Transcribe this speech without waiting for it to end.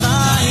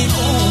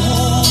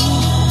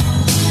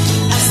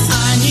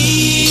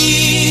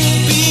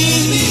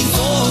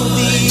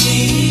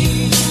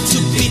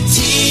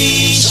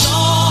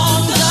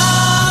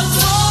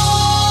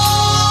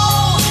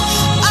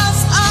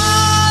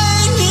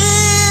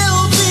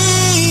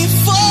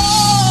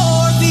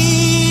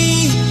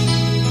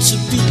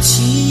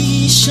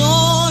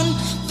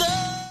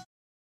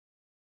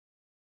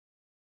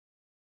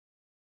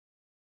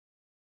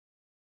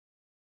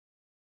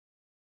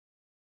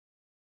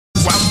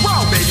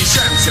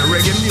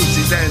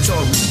dance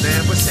on me,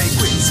 never say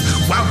quits.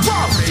 While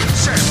Robbie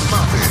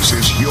This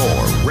is your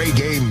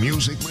reggae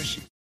music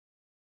machine.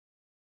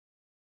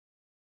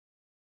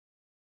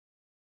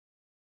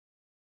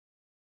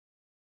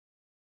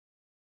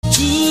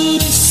 To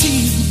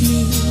deceive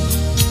me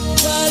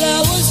while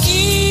I was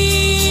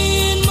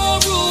in my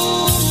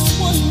room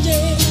one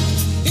day,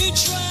 he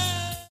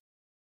tried.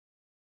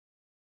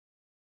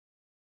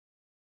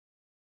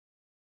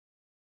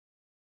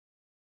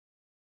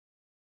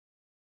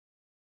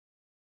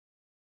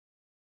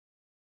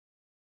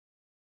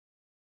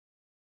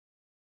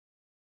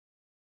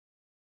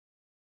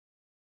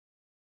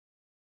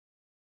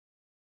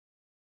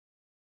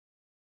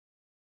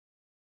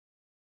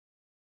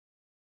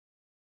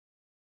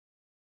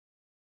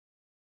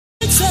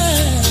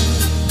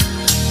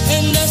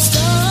 And I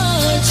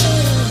started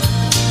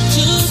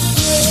to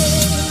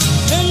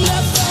pray, and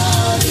I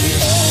found the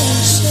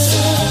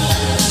answer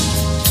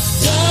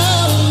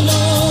down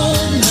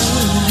on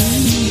my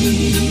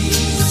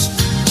knees.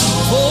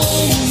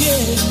 Oh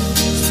yeah,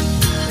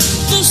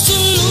 the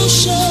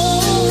solution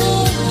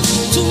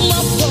to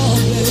my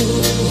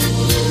problem,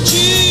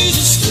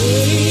 Jesus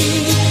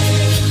gave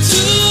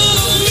to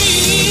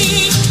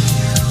me.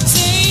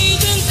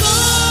 Satan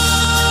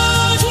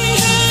thought he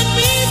had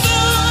me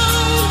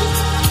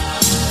bound,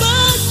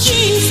 but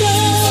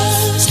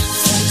Jesus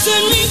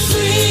set me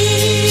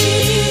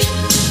free.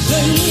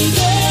 Then he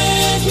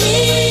gave me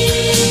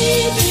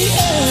the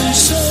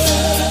answer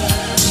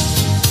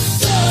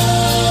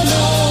down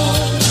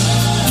on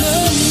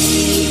my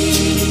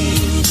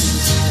knees.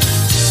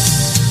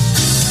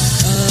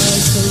 I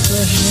felt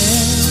the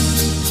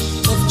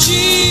hand of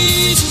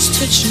Jesus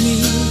touch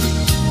me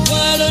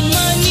while on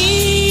my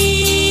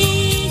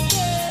knees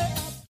there.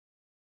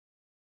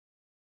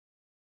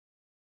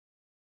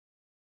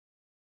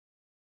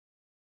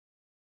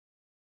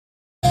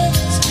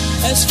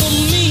 As for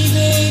me,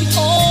 they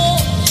all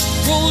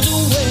rolled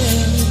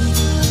away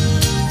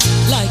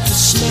like a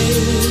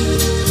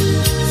slave,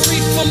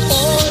 free from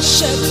all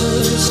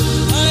shackles.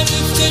 I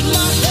lifted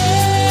my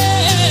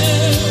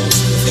hands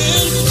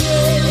in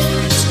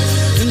praise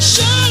and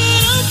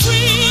shouted, I'm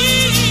free.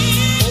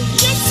 Oh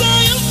yes, I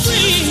am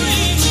free.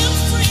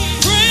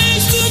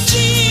 Praise to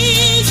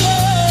Jesus,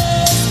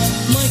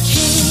 my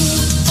King.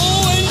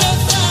 Oh, and I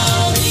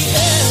found the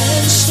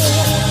answer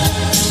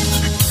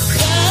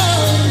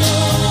down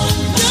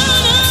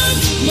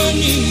on my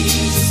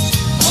knees.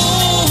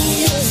 Oh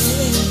yes,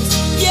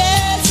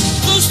 yes,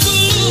 the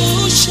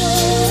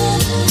solution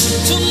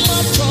to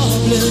my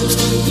problems,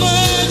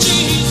 my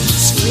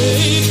Jesus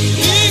gave.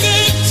 He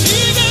gave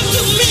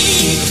to me.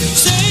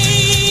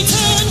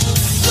 Satan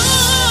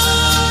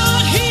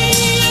thought he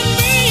had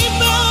me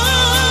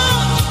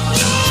bound,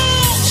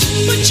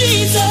 no, but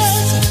Jesus,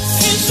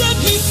 he set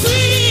me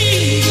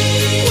free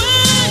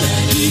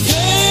when he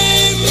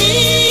gave me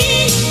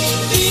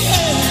the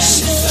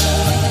answer.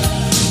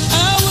 I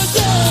was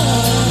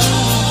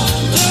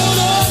down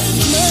on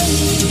my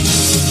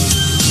knees.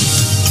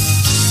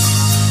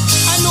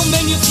 I know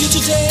many of you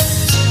today,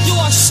 you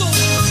are so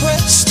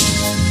depressed.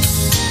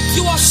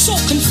 You are so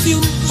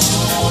confused.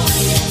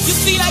 You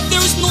feel like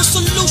there is no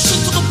solution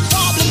to the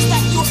problems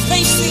that you're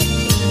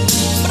facing.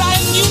 But I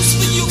have news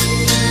for you.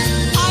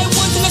 I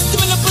was in a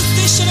similar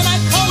position and I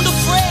found a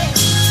friend.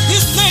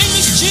 His name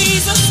is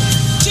Jesus.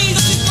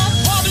 Jesus is my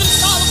problem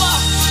solver.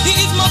 He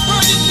is my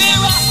burden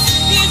bearer.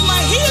 He is my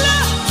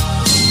healer.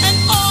 And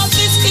all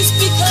this is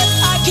because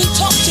I can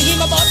talk to him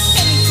about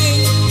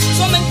anything.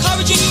 So I'm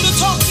encouraging you to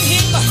talk to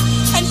him,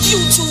 and you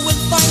too will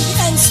find the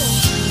answer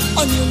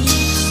on your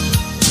knees.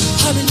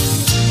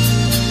 Hallelujah.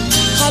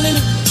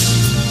 Hallelujah.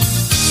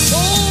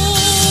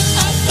 Oh,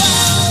 I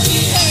found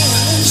the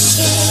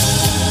answer.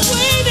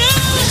 Way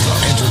down.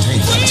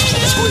 Entertainment.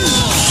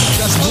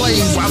 Just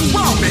playing while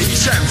Robbie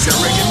champs and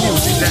reggae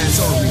music dance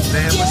on me,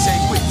 never say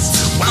quits.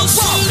 While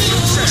Robbie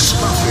champs.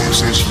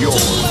 This is your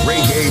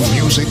reggae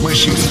music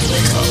machine. He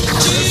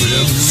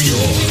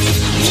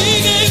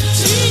gave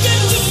to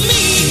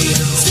me.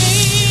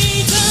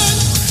 Satan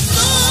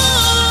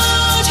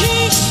thought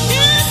he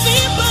had me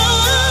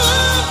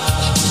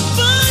bound,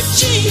 but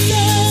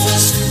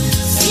Jesus,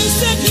 he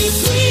set me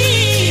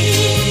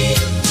free.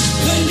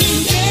 When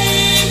he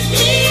gave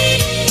me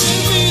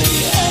the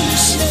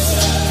answer,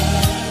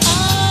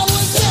 I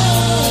was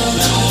down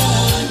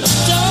on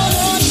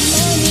my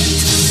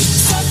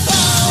knees. I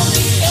found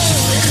the answer. I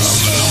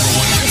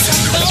found the answer. I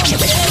found the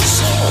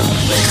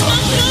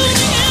answer.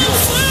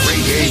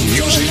 Reggae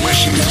music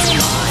machine.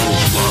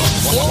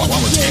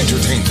 Quality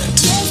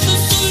entertainment. That's the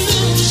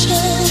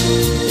solution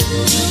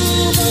to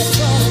my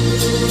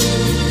problem.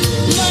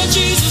 My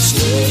Jesus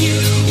gave, he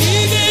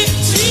gave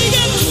to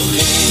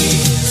me.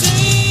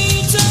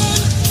 Satan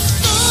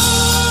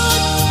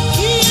thought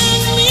he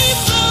had me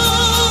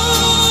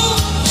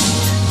bound,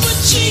 but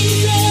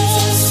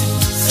Jesus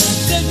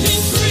set me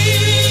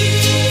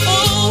free.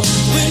 Oh,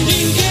 when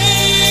he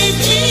gave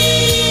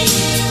me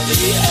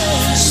the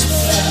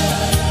answer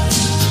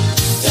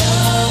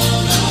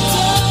down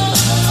on.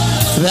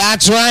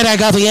 That's right, I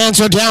got the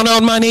answer down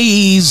on my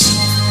knees.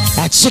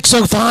 at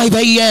 6:05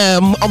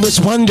 a.m. on this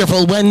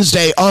wonderful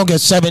Wednesday,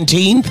 August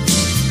 17th.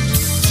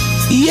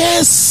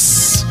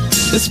 Yes,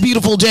 this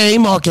beautiful day,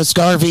 Marcus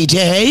Garvey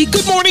Day.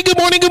 Good morning, good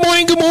morning, good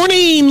morning, good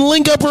morning.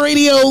 Link Up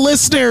Radio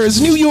listeners,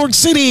 New York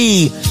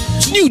City,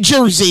 New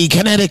Jersey,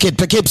 Connecticut,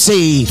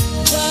 Poughkeepsie.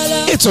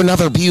 It's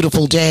another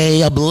beautiful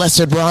day, a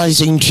blessed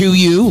rising to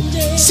you.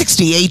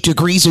 68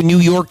 degrees in New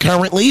York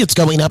currently. It's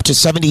going up to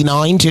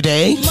 79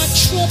 today.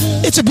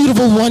 It's a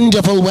beautiful,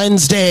 wonderful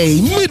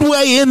Wednesday,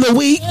 midway in the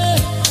week.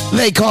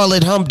 They call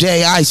it Hump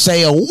Day. I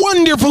say a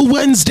wonderful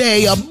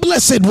Wednesday, a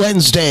blessed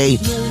Wednesday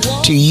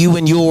to you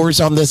and yours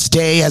on this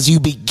day as you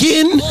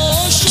begin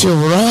to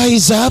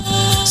rise up.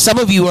 Some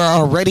of you are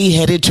already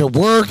headed to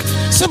work.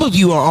 Some of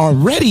you are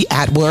already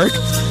at work.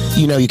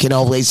 You know you can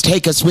always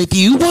take us with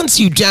you. Once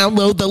you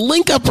download the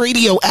Link Up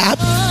Radio app,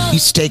 you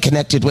stay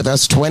connected with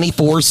us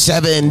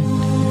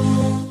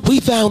 24/7. We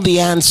found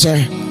the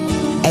answer,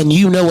 and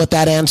you know what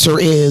that answer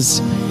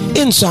is.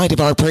 Inside of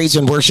our praise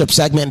and worship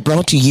segment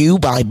brought to you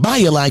by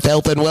BioLife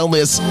Health and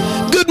Wellness.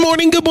 Good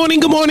morning, good morning,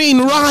 good morning.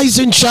 Rise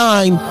and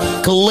shine.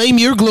 Claim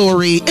your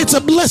glory. It's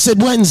a blessed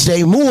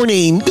Wednesday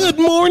morning. Good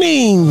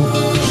morning.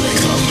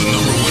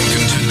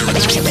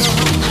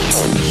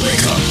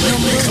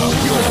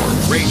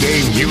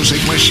 Reggae music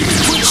machine.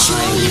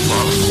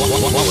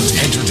 Quality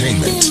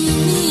entertainment.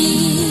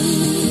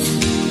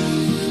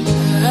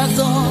 I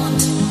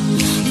thought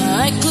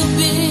I could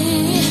be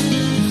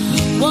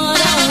what I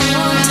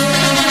wanted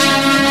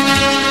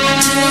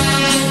to be.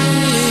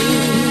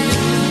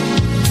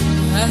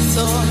 I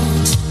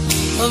thought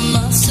of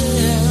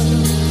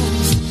myself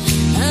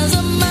as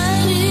a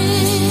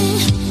mighty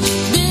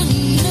big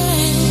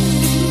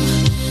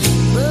name,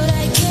 but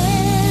I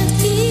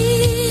can't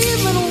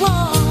even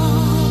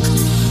walk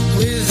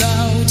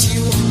without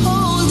you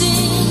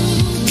holding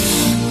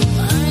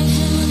my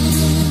hand.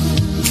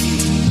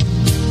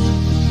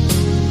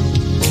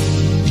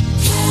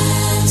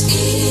 Can't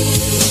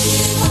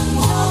even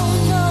walk,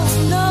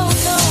 no,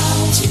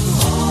 without you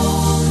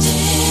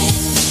holding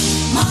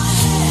my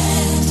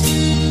hand.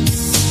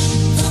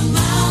 The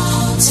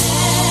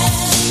mountain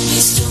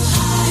is too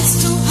high,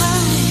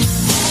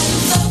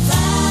 and the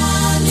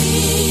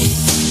valley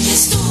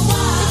is too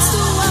wide.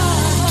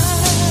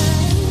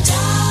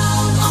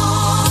 Down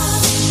on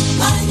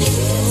my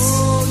knees,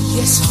 oh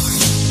yes,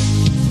 Lord,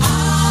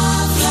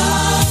 I've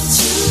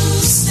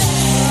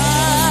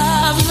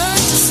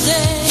learned to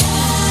stay.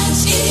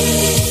 Can't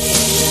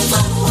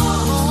even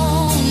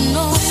walk,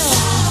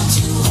 without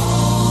you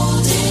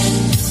holding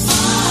my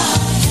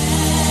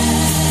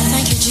hand.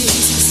 Thank you,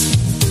 Jesus.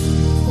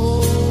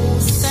 Oh,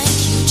 thank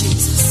you,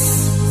 Jesus.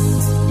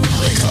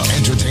 Wake up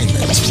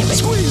entertainment.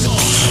 Squeeze on.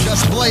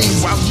 Just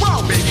blaze.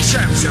 Wow, baby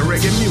champs and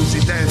reggae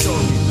music. Dance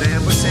on me,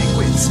 never say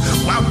quits.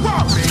 Wow,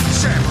 baby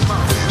champ.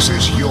 This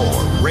is your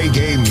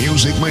reggae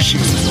music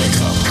machine.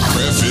 Wake up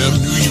FM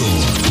New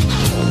York.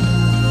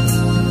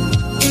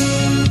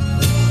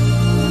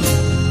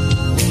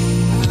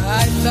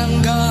 I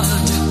thank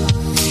God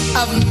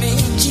I've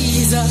made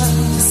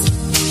Jesus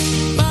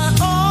my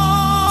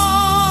all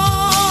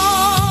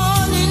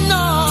in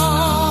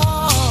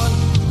all.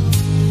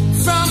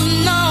 From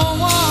now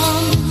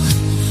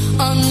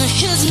on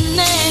His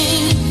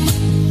name,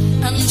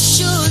 I'm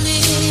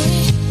surely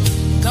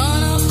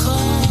gonna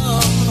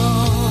call.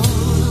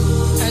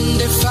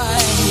 And if I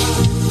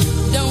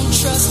don't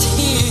trust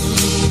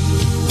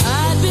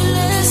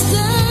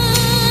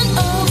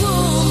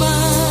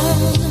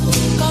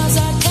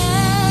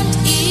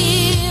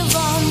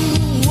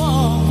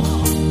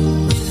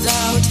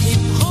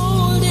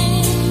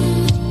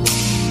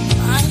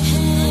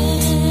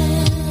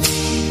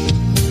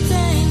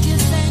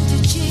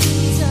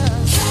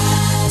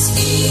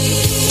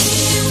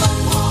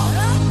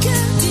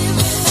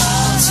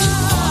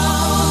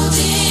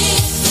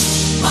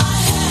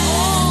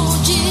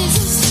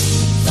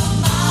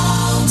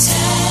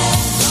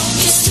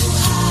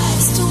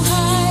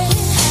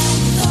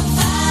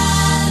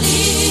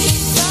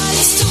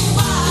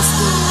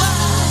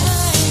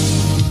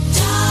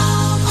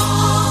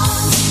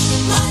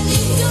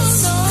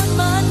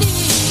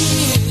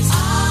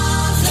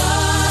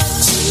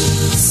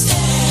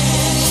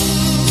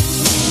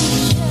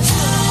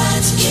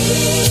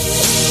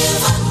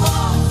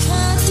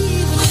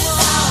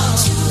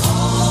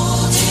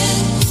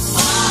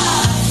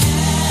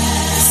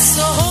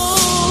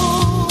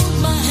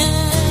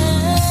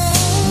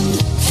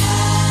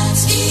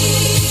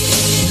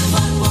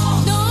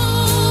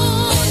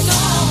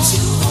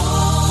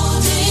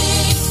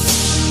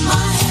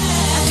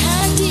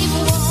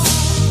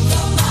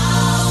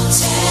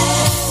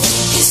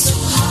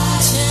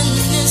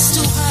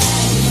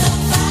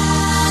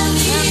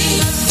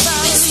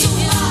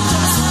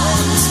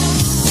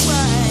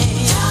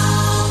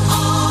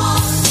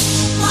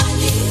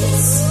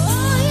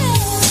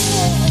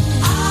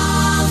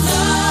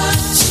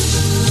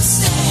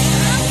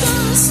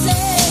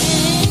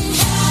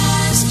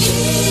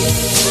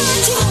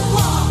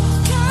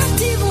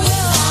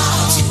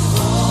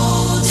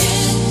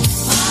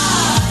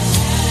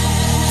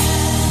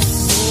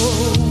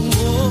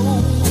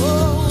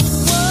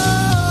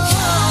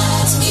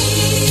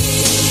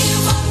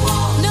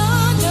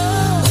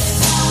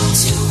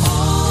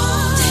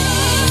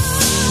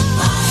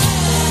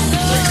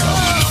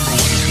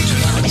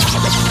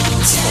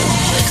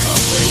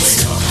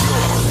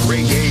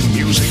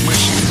music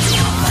machine.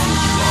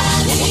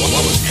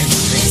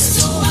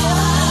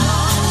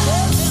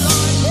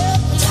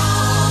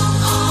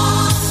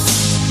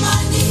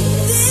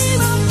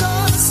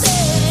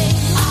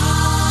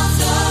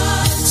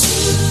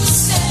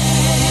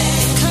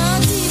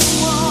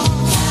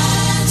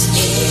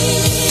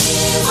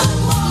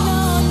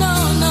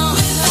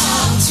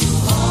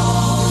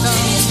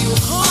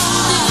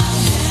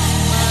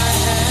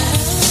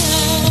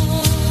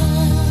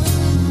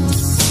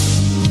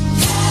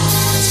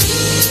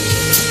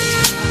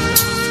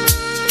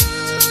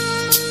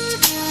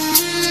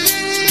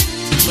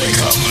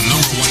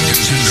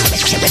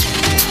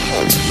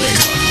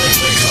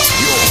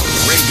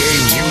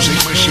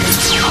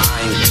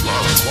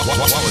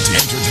 Quality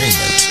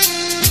entertainment.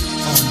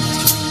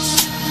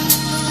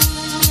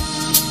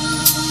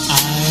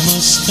 I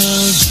must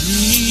tell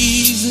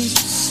Jesus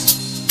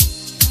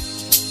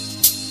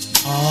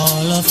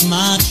all of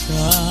my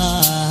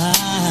trials.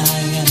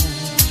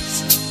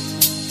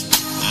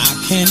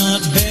 I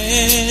cannot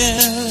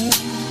bear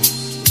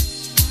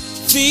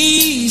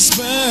these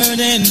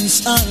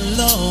burdens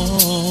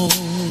alone.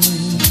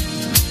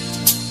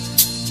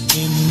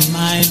 In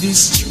my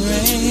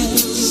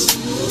distress,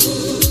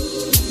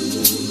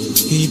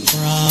 He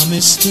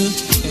promised to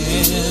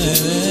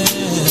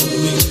help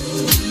me.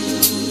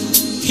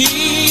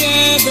 He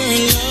ever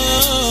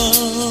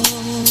loved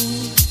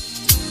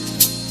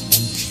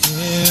and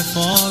cared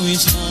for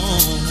His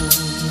own.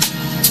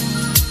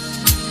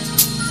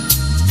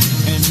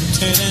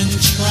 Tempted and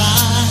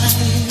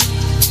tried,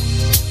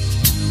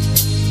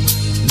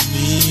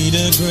 need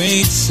a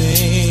great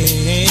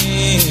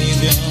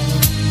Savior,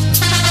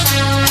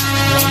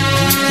 one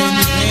who can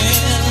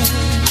help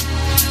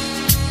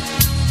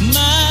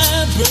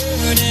my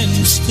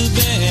burdens to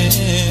bear.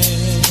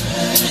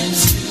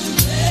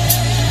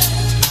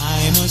 I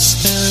must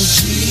tell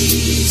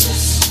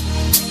Jesus.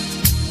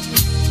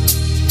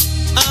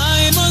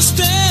 I must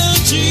tell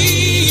Jesus.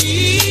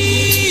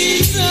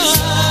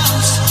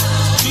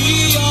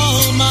 Be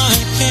all my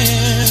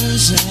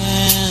cares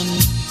and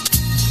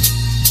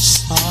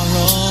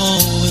sorrow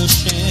will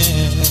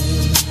share.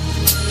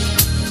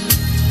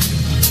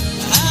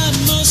 I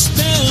must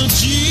tell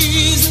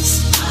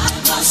Jesus.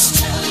 I must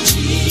tell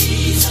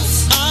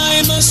Jesus.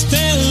 I must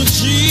tell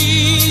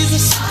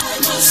Jesus. I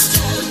must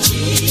tell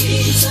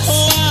Jesus.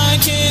 Oh, I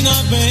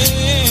cannot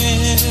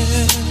bear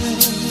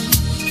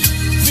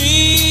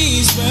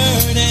these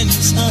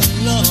burdens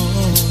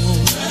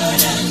alone.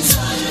 Burdens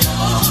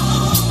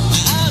alone.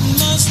 I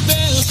must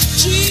tell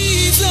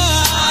Jesus. I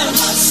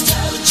must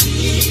tell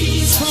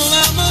Jesus. Oh, I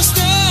must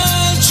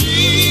tell Jesus.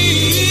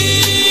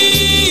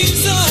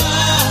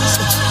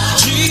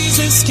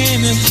 Jesus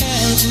can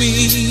help me.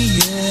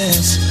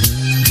 Yes,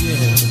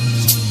 yes.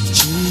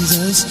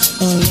 Jesus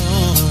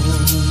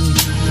alone.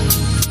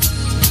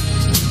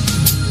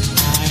 I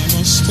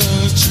must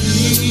tell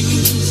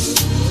Jesus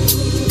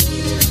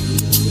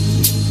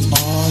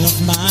all of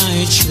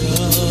my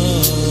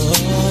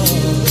troubles.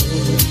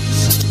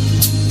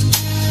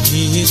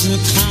 He is a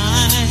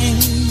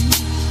kind,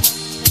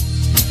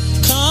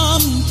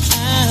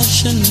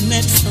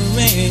 compassionate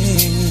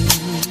friend.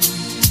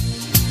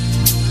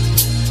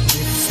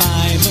 If I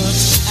but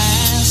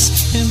ask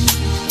Him,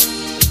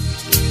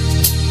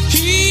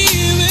 He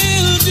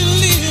will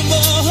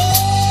deliver.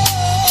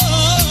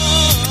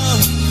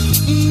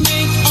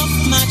 Make up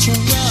my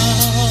troubles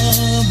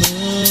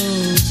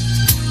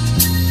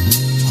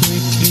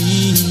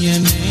quickly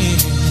and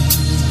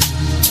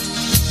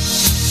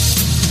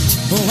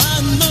oh,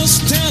 I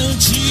must tell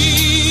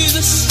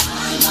Jesus. I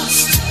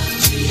must tell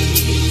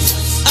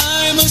Jesus.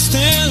 I must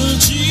tell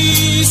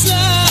Jesus.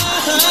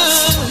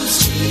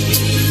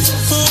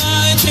 For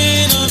I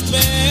cannot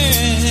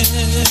bear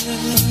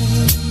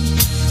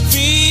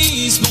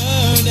these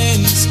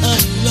burdens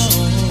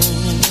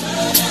alone.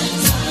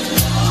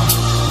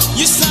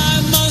 Yes,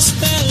 I must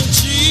tell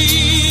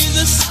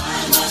Jesus. I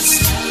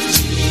must tell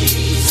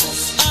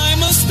Jesus. I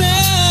must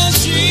tell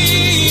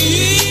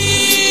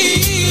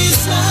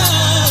Jesus.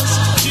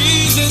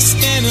 Jesus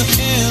can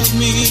help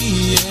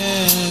me,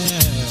 yeah.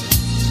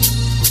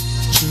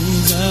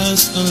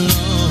 Jesus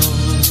alone.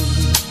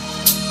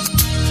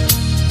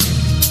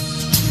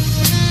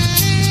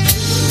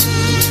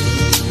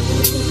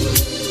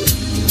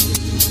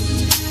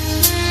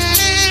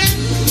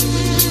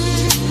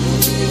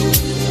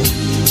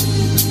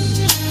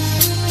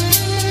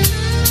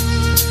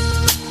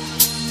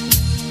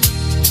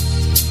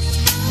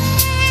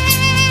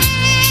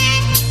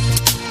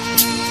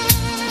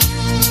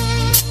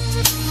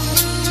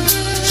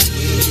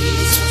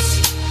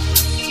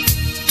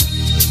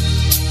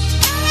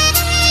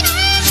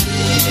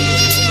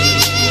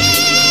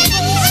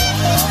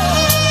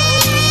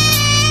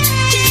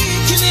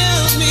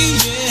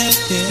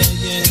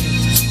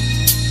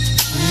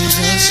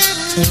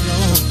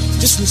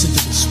 Just listen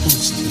to this.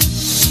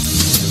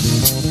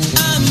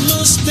 I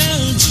must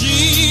tell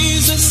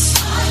Jesus.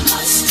 I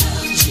must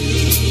tell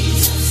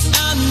Jesus.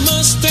 I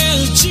must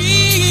tell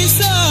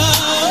Jesus.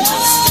 I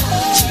must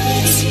tell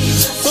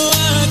Jesus. Oh,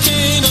 I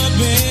cannot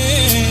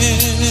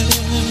bear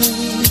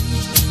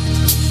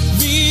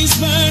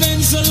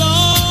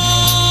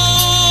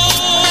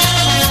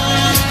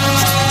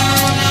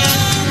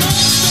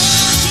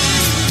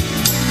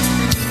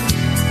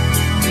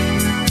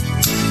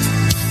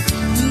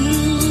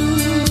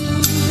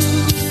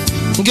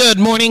Good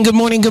morning, good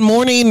morning, good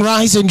morning.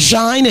 Rise and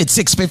shine at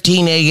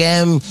 6:15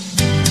 a.m.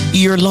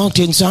 You're locked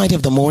inside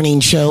of the morning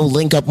show,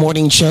 Link Up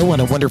Morning Show on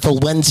a wonderful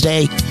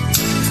Wednesday,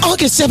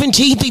 August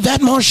 17th.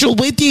 Yvette Marshall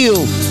with you.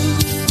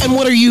 And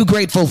what are you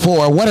grateful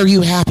for? What are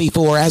you happy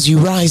for as you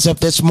rise up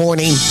this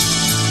morning?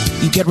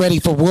 You get ready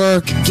for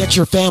work, get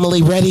your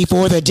family ready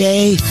for the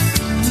day,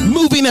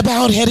 moving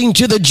about, heading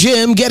to the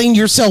gym, getting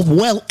yourself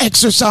well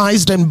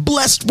exercised and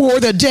blessed for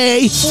the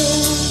day.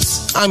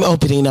 I'm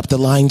opening up the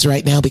lines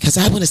right now because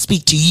I want to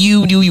speak to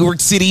you, New York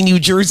City, New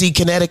Jersey,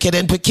 Connecticut,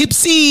 and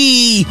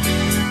Poughkeepsie.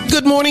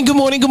 Good morning, good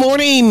morning, good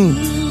morning.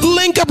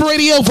 Link Up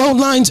Radio phone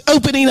lines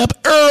opening up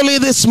early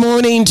this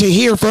morning to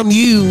hear from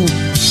you.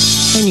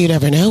 And you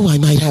never know, I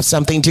might have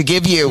something to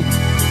give you.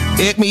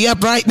 Hit me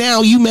up right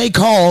now. You may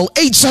call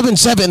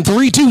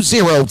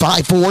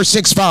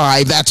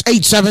 877-320-5465. That's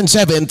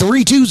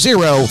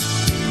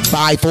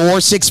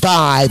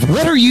 877-320-5465.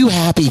 What are you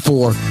happy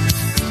for?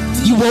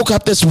 You woke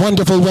up this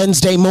wonderful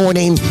Wednesday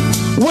morning.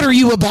 What are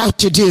you about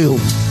to do?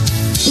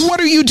 What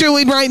are you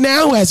doing right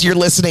now as you're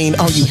listening?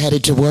 Are you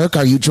headed to work?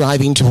 Are you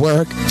driving to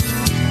work?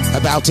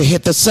 About to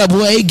hit the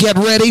subway? Get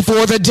ready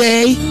for the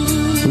day?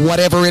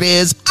 Whatever it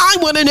is, I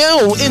want to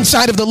know.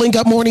 Inside of the Link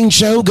Up Morning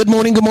Show. Good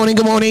morning, good morning,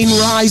 good morning.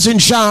 Rise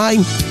and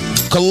shine.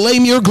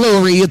 Claim your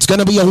glory. It's going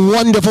to be a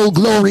wonderful,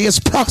 glorious,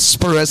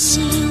 prosperous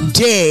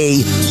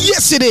day.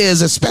 Yes, it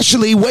is,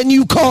 especially when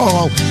you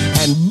call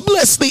and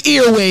bless the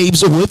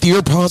airwaves with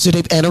your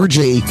positive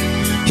energy.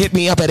 Hit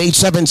me up at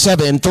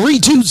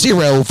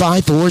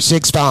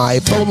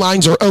 877-320-5465. Phone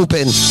lines are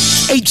open.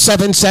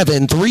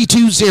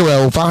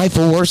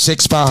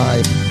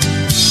 877-320-5465.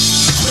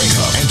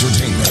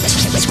 Entertainment.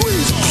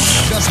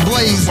 Just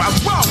blaze. Wow,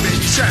 wow,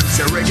 baby, champs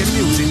and reggae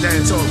music,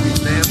 dance all week,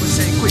 never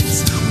say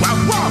quits. Wow,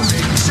 wow,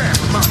 baby, champ,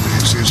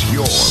 This is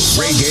your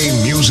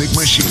reggae music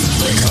machine.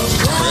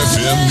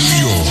 FM New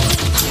York.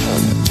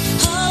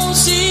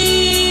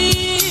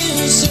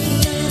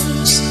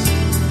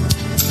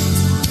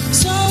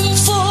 Some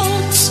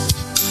folks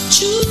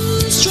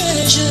choose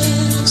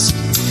treasures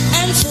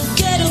and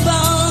forget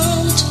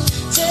about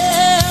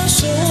their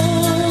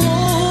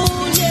soul.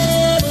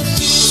 Yeah, but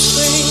these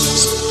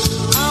things,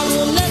 I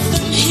won't let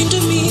them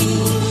hinder me,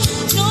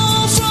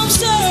 no, from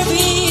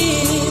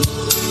serving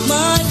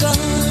my God.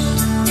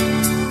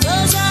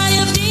 'Cause I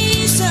have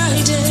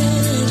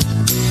decided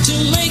to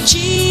make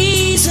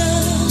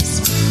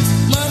Jesus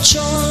my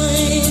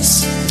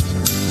choice.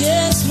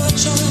 Yes, my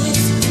choice.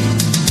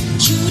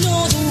 You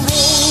know the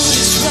road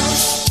is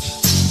rough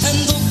and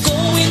the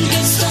going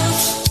gets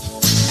tough,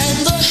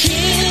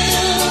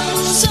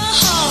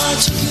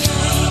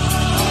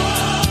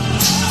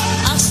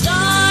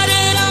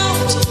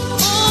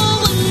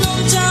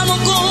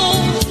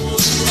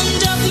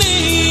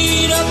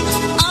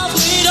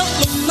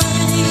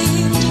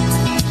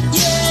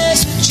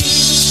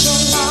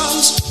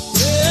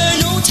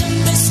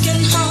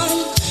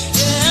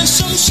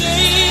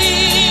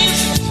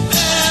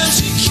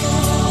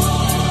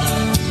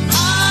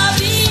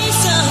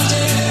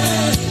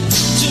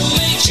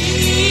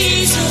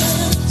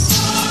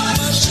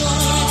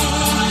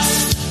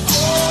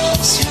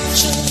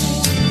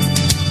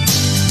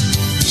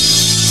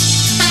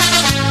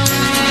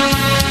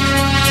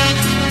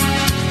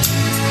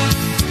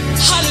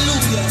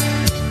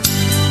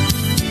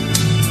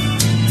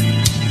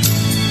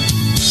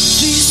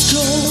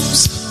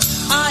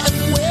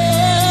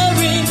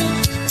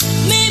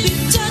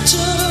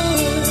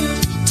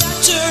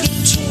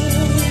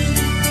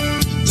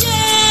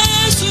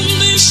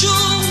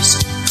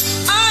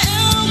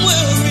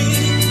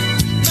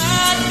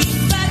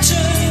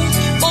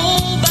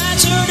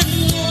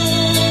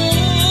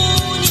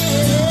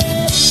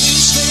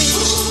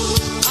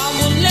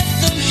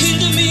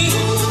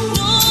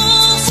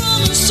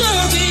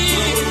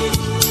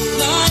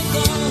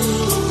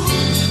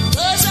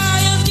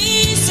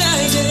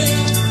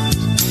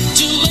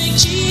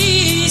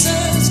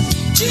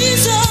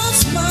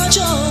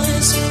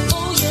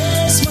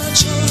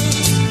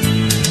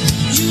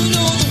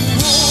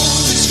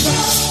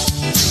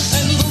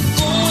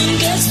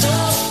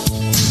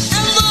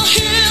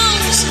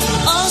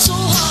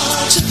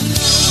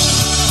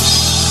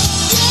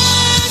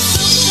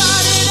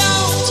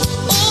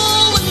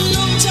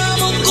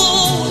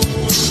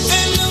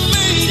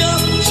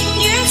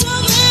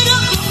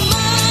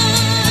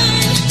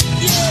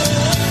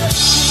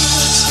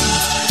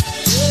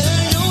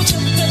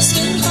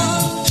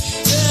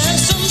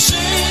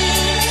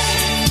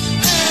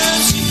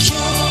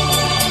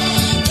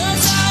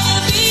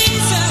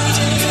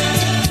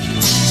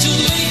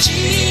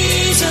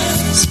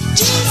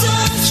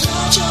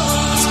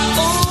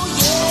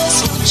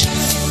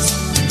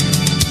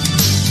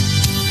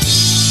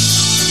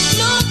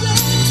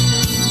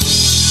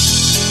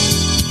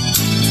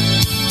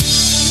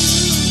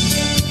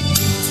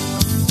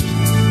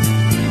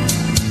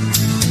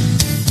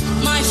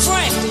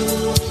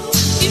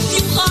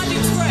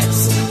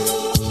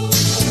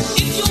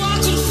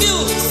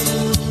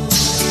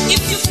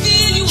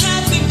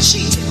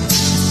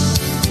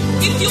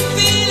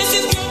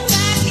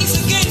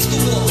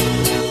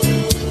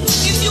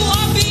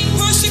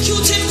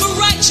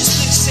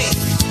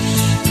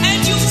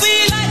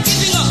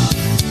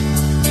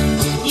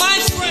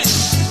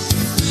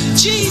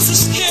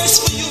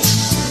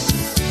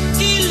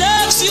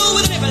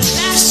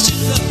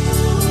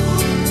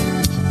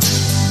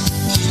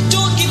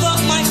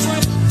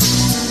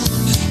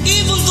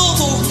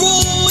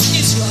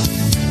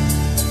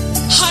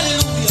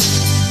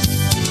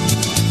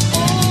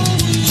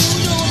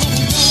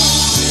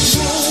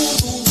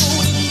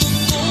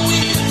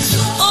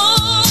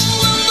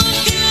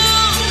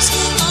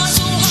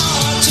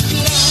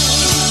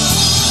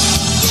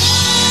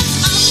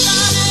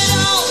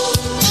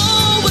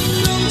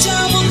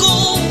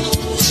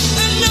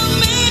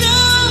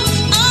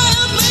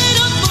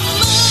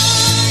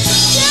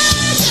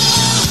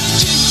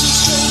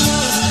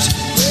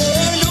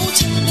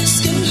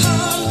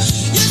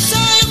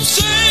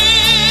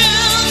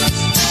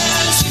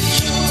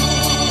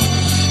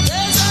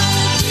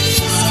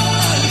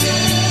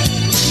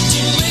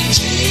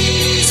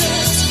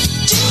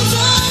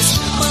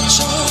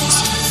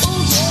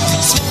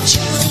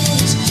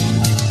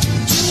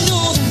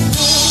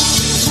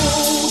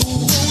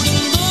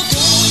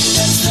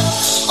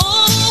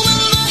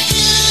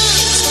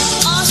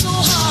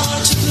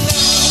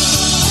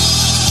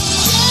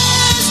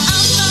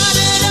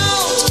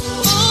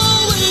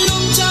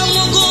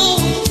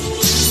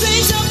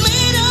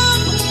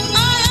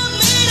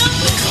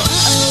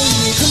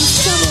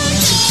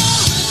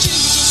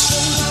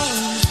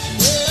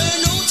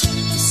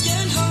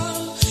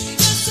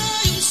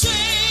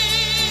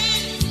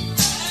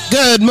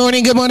 Good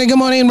morning, good morning, good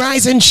morning.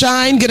 Rise and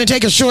shine. Gonna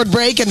take a short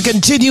break and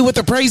continue with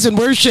the praise and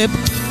worship.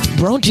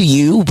 Brought to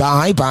you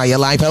by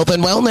BioLife Health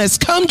and Wellness.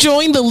 Come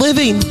join the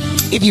living.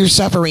 If you're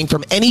suffering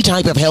from any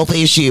type of health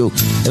issue,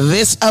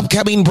 this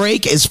upcoming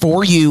break is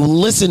for you.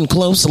 Listen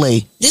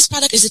closely. This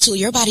product is a tool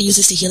your body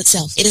uses to heal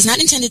itself. It is not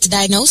intended to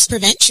diagnose,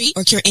 prevent, treat,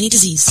 or cure any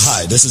disease.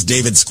 Hi, this is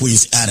David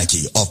Squeeze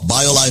Anarchy of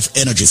BioLife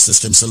Energy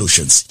System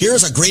Solutions.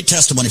 Here's a great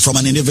testimony from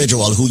an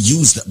individual who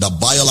used the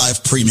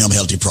BioLife Premium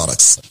Healthy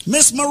products.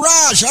 Miss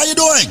Mirage, how you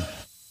doing?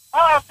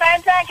 Oh, fine,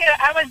 thank you.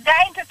 I was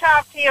dying to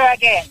talk to you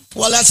again.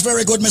 Well, that's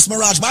very good, Miss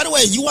Mirage. By the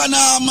way, you and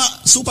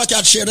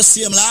Supercat share the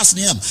same last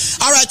name.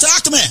 All right,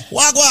 talk to me.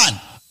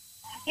 Wagwan.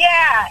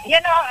 Yeah,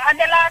 and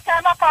the last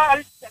time I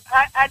called,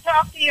 I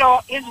talked to you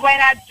is when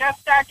I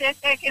just started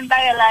taking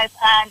BioLife,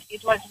 and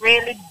it was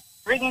really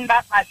bringing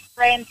back my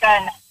strength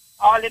and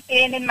all the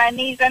pain in my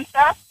knees and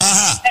stuff.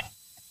 Uh-huh.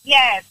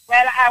 Yes,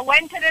 well, I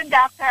went to the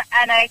doctor,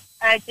 and I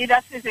did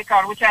a physical,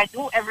 which I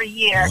do every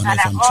year, and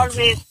I'm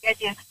always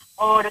getting...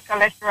 oh, the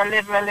cholesterol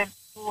level is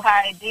too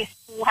high, this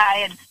too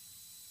high. And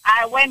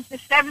I went the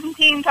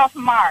 17th of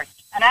March,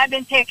 and I've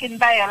been taking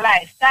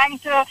BioLife.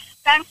 Thanks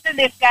to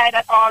this guy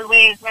that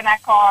always, when I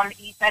call,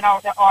 he sent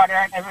out the order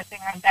and everything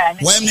like that.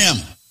 What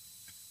name?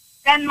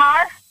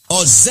 Zenmar.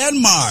 Oh,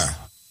 Zenmar.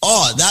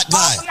 Oh, that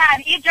guy. Oh,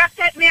 man, he just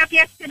set me up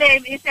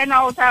yesterday. He sent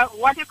out,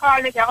 what you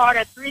call it, the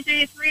order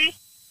 333.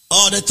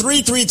 Oh, the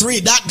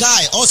 333, that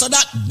guy. Also,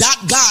 that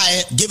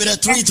guy give it a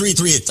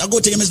 333. It's a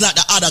good thing it's not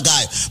the other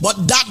guy.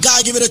 But that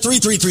guy give it a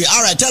 333.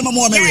 All right, tell me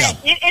more, Miriam.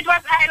 Yeah, it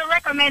was highly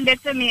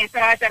recommended to me, so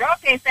I said,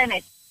 okay, send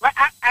it. But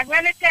I'm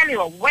going to tell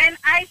you, when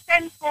I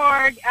sent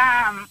for,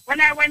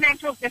 when I went and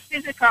took the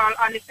physical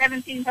on the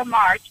 17th of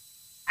March,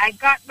 I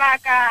got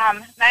back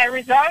my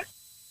results,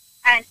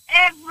 and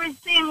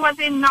everything was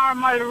in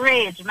normal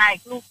range. My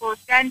glucose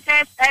scan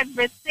test,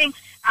 everything,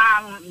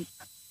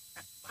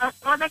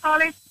 what do they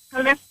call it?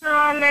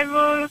 Cholesterol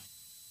levels,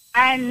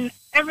 and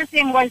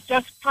everything was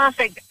just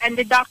perfect. And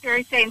the doctor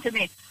is saying to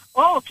me,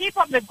 oh, keep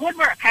up the good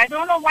work. I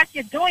don't know what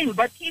you're doing,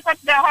 but keep up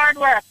the hard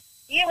work.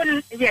 She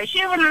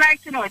wouldn't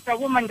like to know. It's a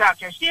woman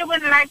doctor. She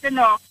wouldn't like to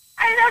know.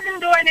 I don't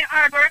do any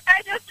hard work.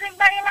 I just drink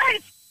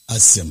BioLife.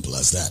 As simple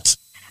as that.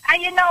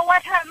 And you know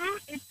what happened?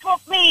 It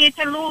took me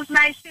to lose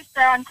my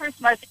sister on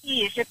Christmas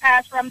Eve. She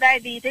passed from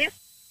diabetes.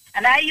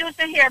 And I used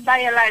to hear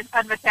BioLife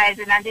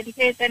advertising and didn't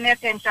pay any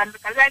attention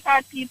because I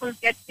thought people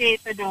get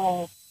paid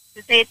to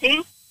say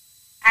things.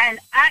 And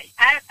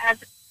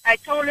as I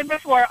told him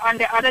before on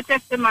the other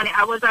testimony,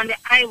 I was on the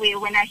highway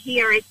when I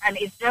hear it, and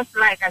it's just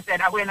like I said,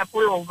 I'm going to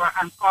pull over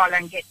and call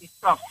and get this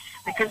stuff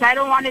because I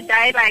don't want to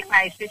die like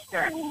my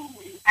sister.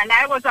 And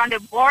I was on the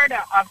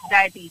border of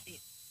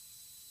diabetes.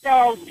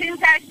 So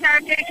since I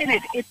started taking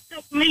it, it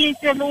took me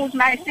to lose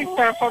my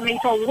sister for me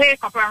to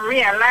wake up and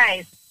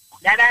realize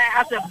that I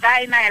have to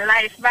buy my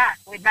life back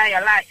with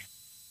BioLife.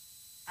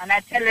 And I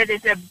tell you,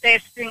 it's the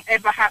best thing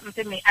ever happened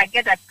to me. I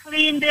get a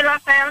clean bill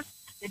of health.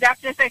 The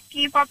doctor said,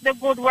 keep up the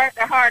good work,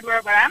 the hard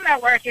work, but I'm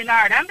not working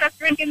hard. I'm just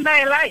drinking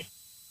BioLife.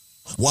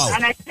 Wow.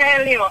 And I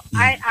tell you,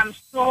 I am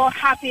so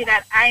happy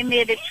that I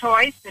made a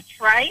choice to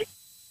try it.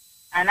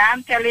 And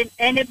I'm telling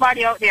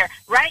anybody out there,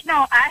 right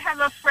now, I have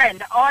a friend,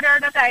 the order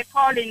that I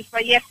called in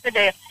for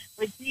yesterday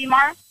with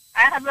Zemar,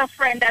 I have a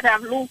friend that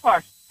have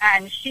lupus,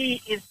 and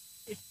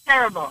it's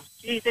terrible.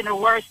 She's in the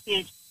worst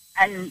stage.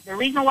 And the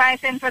reason why I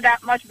sent for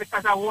that much,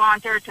 because I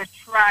want her to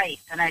try it.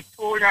 And I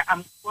told her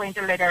I'm going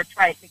to let her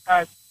try it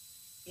because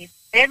if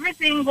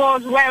everything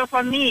goes well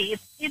for me,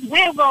 it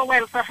will go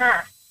well for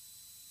her.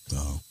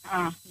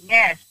 Oh.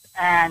 Yes.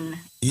 And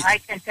I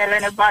can tell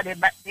anybody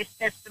but this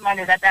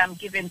testimony that I'm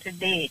giving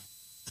today.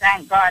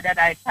 Thank God that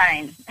I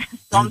find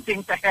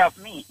something to help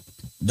me.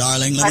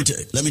 Darling,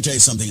 let me tell you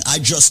something. I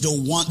just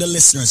don't want the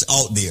listeners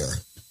out there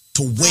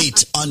to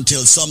wait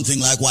until something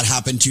like what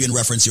happened to you in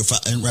reference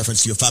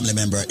to your family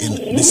member in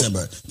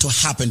December to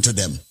happen to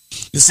them.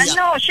 You see,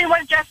 no, she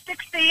was just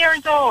 60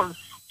 years old.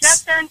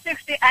 Just turned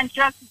 60 and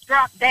just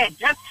dropped dead.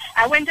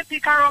 I went to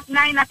pick her up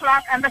 9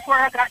 o'clock, and before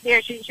I got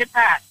there, she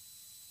passed.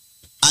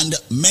 And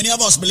many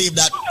of us believe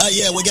that,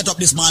 we get up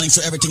this morning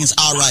so everything is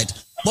all right.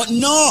 But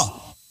no.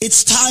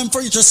 It's time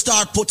for you to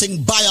start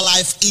putting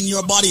BioLife in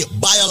your body.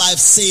 BioLife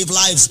save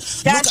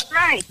lives. That's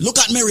right. Look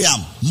at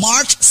Miriam.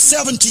 March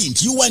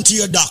 17th, you went to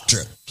your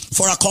doctor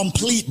for a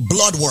complete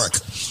blood work.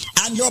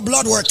 And your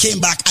blood work came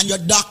back, and your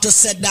doctor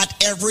said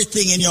that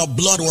everything in your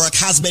blood work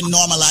has been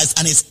normalized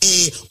and is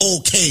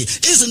A-OK.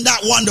 Isn't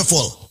that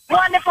wonderful?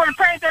 Wonderful.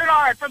 Praise the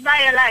Lord for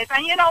BioLife.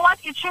 And you know what?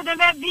 It shouldn't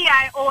be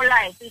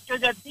BIO-Life. It should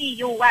be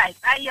BUY.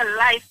 Buy your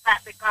life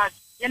back, because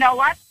you know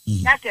what?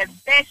 That's the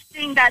best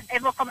thing that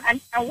ever come.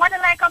 And what I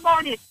like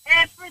about it,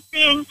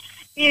 everything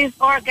is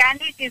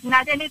organic. It's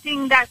not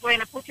anything that's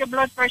going to put your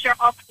blood pressure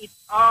up. It's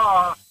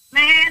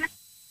man.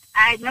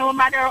 No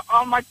matter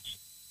how much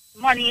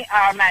money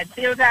my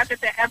bills have to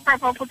pay, I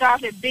prefer put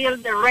off the bill,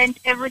 the rent,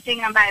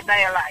 everything, and buy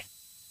BioLife.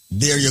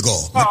 There you go.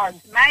 Because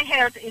my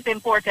health is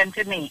important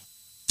to me.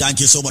 Thank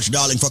you so much,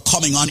 darling, for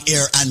coming on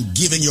air and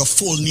giving your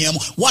full name.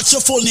 What's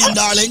your full name,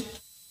 darling?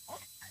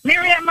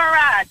 Miriam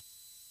Murad.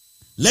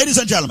 Ladies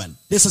and gentlemen,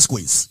 this is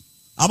Squeeze.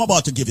 I'm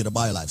about to give you the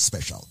BioLife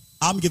special.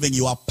 I'm giving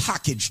you a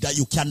package that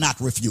you cannot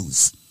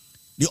refuse.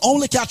 The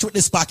only catch with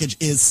this package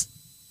is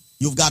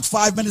you've got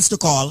 5 minutes to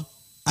call,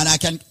 and I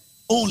can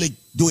only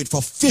do it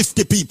for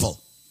 50 people.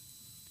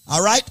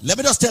 All right? Let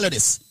me just tell you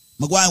this.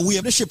 I'm going to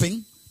waive the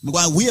shipping. I'm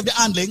going to waive the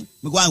handling.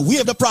 I'm going to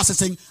waive the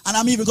processing. And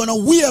I'm even going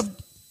to waive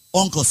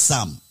Uncle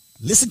Sam.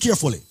 Listen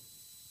carefully.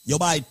 You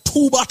buy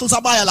 2 bottles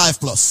of BioLife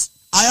Plus.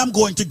 I am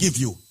going to give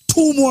you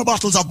 2 more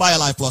bottles of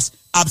BioLife Plus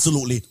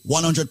absolutely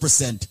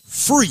 100%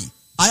 free.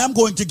 I am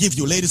going to give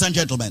you, ladies and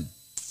gentlemen,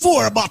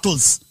 4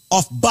 bottles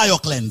of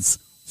BioCleanse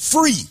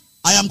free.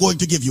 I am going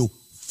to give you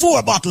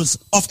 4 bottles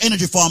of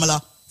Energy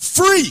Formula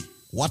free.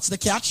 What's the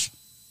catch?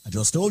 I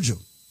just told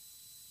you.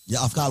 You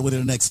have called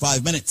within the next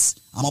 5 minutes.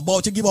 I'm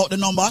about to give out the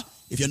number.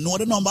 If you know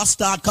the number,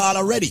 start call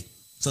already.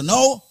 So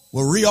now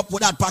we'll re-up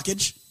with that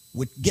package.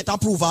 We get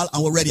approval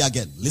and we're ready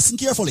again. Listen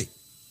carefully.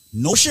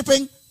 No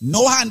shipping,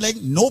 no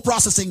handling, no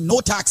processing,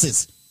 no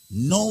taxes.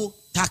 No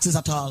taxes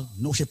at all.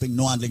 No shipping,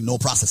 no handling, no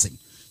processing.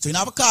 So you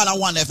have a call and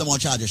one if they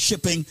want to charge you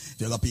shipping.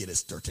 You're going to pay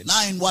this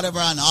 39, whatever,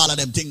 and all of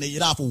them things. You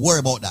don't have to worry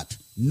about that.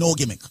 No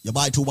gimmick. You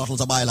buy 2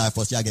 bottles of BioLife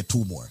Plus, you get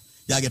 2 more.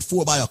 You get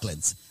 4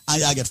 BioCleanse.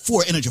 And you get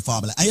 4 Energy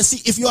Formula. And you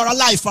see, if you are a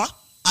lifer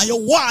and you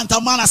want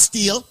a man of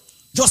steel,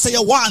 just say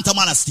you want a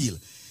man of steel.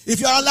 If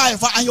you're a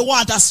lifer and you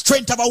want a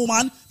strength of a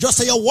woman, just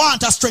say you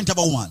want a strength of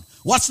a woman.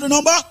 What's the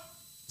number?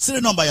 See the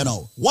number you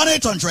know.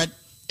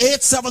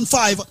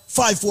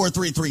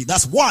 1-800-875-5433.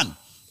 That's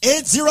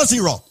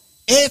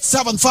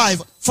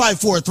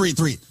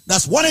 1-800-875-5433.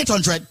 That's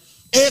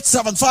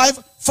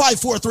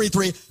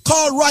 1-800-875-5433.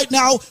 Call right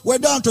now. We're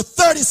down to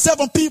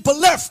 37 people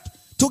left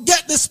to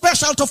get this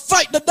special to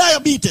fight the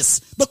diabetes,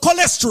 the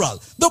cholesterol,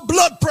 the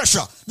blood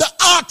pressure, the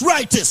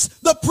arthritis,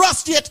 the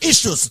prostate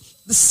issues,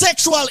 the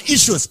sexual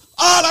issues,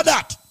 all of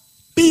that.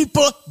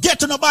 People,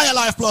 get on the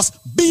BioLife Plus.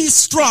 Be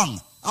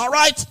strong. All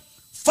right?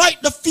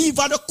 Fight the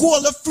fever, the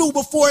cold, the flu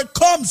before it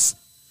comes.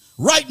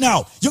 Right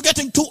now, you're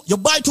getting 2. You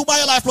buy 2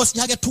 BioLife Plus,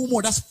 you get 2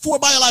 more. That's 4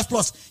 BioLife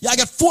Plus. You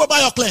get 4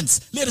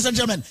 BioCleanse. Ladies and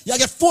gentlemen, you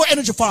get 4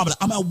 Energy Formula.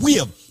 I'm a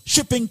waive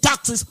shipping,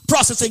 taxes,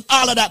 processing,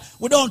 all of that.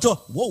 We're down to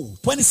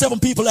 27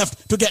 people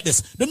left to get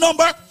this. The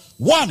number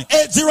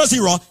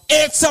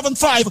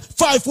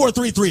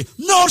 1-800-875-5433.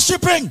 No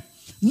shipping,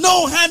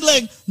 no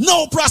handling,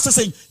 no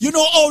processing. You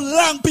know how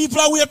long people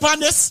are waiting on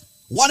this?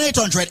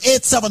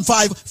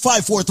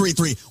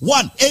 1-800-875-5433.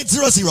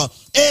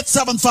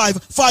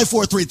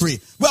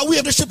 1-800-875-5433. Well, we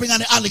have the shipping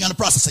and the handling and the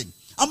processing.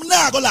 I'm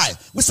not going to lie.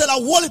 We said a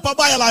whole heap of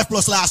BioLife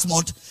Plus last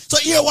month. So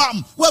here what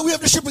happened? Well, we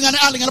have the shipping and the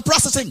handling and the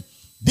processing.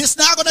 This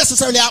not going to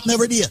necessarily happen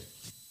every day.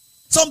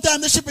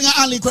 Sometimes the shipping and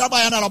handling could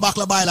buy another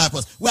bottle of BioLife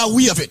Plus. Well,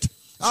 we have it.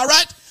 All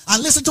right?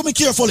 And listen to me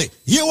carefully.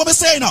 Hear what I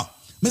say now.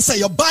 I say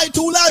you buy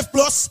 2 Life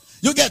Plus,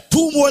 you get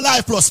 2 more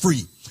Life Plus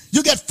free.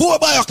 You get 4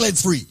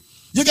 BioCleanse free.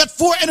 You get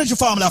 4 Energy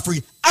Formula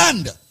free.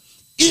 And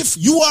if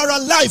you are a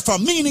lifer,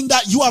 meaning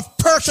that you have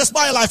purchased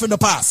BioLife in the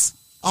past,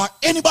 or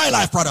any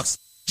BioLife products,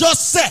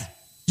 just say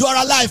you are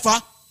a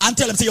lifer and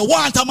tell them, say you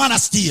want a man of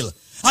steel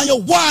and you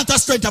want a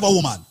strength of a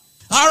woman.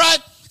 All right?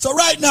 So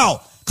right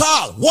now,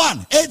 call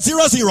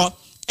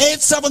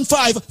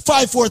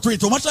 1-800-875-5433.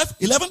 How much left?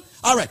 11?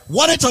 All right.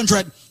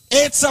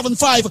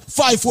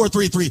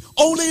 1-800-875-5433.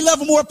 Only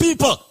 11 more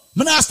people.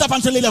 I'm not stop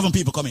until 11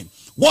 people come in.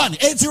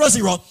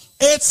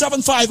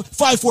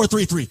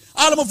 1-800-875-5433.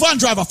 All of my van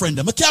driver friend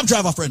them, my cab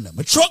driver friend them,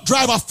 my truck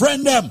driver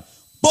friend them,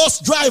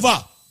 bus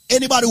driver.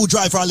 Anybody who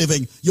drive for a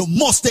living, you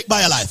must take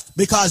BioLife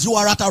because you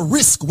are at a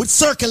risk with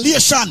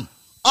circulation.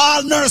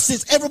 All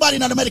nurses, everybody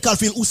in the medical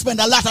field who spend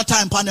a lot of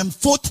time on them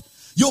foot,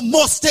 you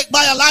must take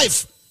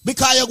BioLife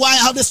because you're going to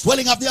have the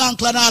swelling of the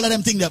ankle and all of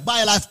them things there.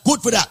 BioLife,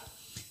 good for that.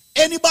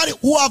 Anybody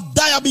who have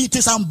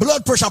diabetes and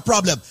blood pressure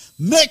problem,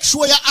 make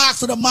sure you ask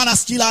for the man of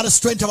steel or the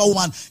strength of a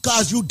woman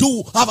because you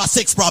do have a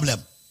sex problem.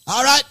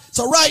 All right?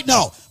 So right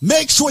now,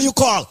 make sure you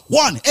call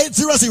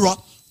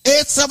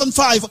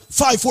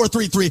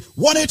 1-800-875-5433.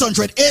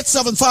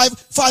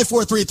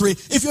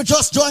 1-800-875-5433. If you're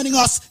just joining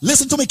us,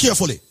 listen to me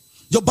carefully.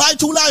 You buy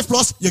 2 Life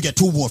Plus, you get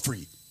 2 more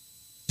free.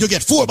 You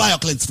get 4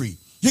 BioCleanse free.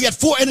 You get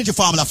 4 Energy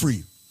Formula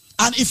free.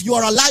 And if you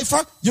are a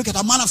lifer, you get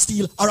a man of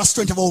steel or a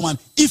strength of a woman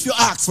if you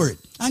ask for it.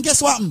 And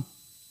guess what?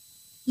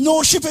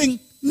 No shipping,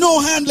 no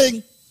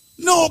handling,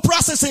 no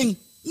processing,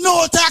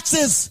 no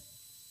taxes.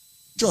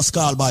 Just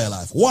call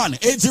BioLife.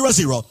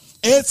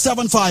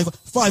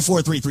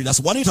 1-800-875-5433.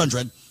 That's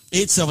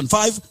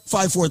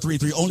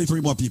 1-800-875-5433. Only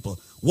 3 more people.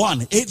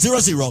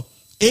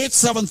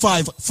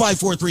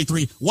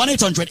 1-800-875-5433.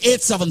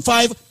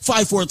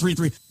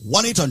 1-800-875-5433.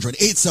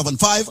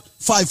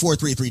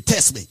 1-800-875-5433.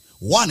 Test me.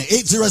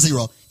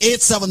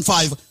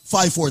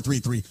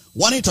 1-800-875-5433.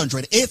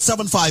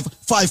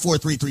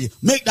 1-800-875-5433.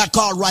 Make that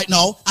call right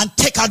now and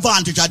take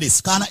advantage of this.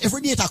 Because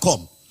every data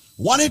come.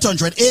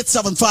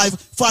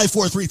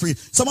 1-800-875-5433.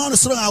 Someone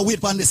is slow and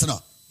wait for this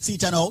now. See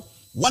it now.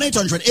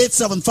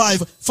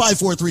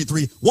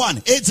 1-800-875-5433.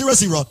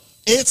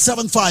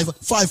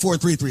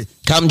 1-800-875-5433.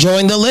 Come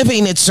join the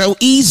living. It's so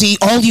easy.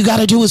 All you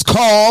got to do is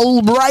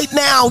call right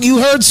now. You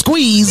heard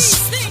Squeeze.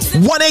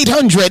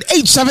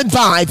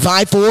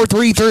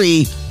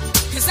 1-800-875-5433.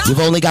 You've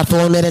only got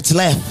 4 minutes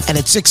left, and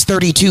it's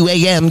 6:32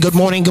 a.m. Good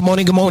morning, good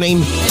morning, good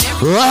morning.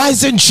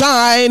 Rise and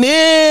shine.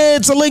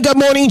 It's a Link Up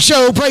Morning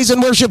Show praise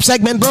and worship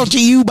segment brought to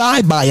you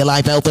by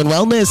BioLife Health and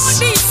Wellness.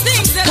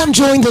 Come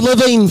join the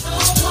living,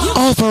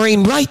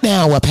 offering right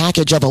now a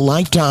package of a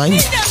lifetime.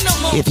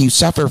 If you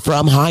suffer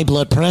from high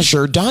blood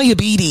pressure,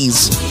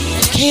 diabetes,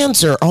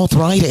 cancer,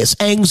 arthritis,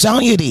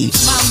 anxiety,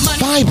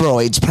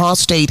 fibroids,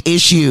 prostate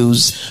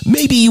issues,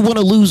 maybe you want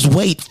to lose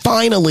weight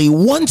finally,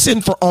 once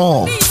and for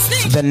all,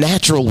 the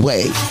natural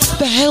way,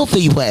 the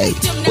healthy way.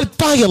 With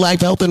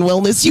BioLife Health and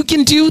Wellness, you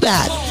can do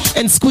that.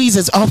 And Squeeze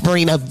is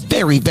offering a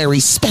very,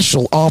 very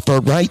special offer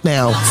right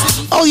now.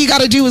 All you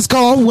got to do is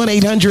call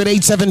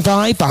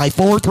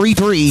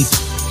 1-800-875-5433.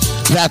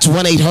 That's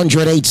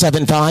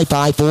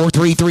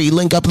 1-800-875-5433.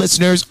 Link Up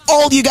listeners,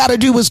 all you got to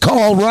do is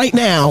call right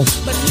now.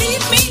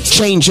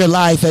 Change your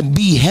life and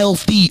be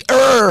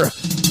healthier.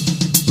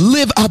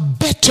 Live a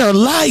better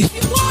life.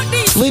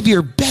 Live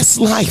your best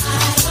life.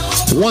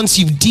 Once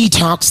you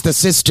detox the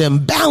system,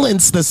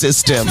 balance the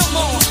system,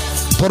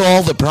 put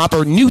all the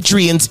proper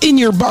nutrients in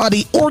your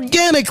body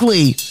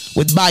organically.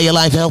 With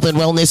BioLife Health and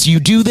Wellness, you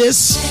do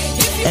this,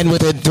 and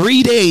within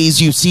 3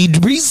 days, you see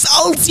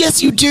results.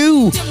 Yes, you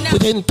do.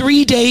 Within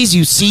 3 days,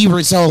 you see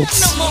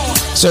results.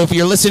 So if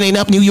you're listening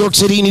up New York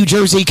City, New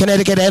Jersey,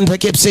 Connecticut, and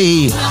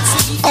Poughkeepsie,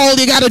 all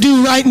you got to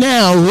do right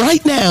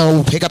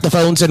now, pick up the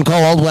phones and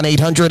call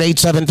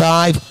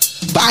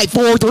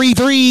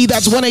 1-800-875-5433.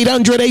 That's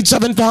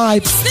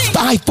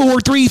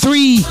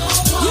 1-800-875-5433.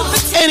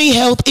 Any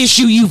health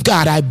issue you've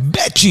got, I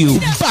bet you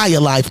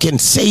BioLife can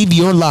save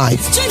your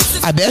life.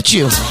 I bet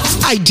you.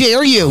 I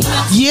dare you.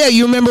 Yeah,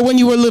 you remember when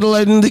you were little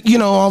and,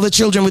 all the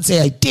children would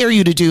say, I dare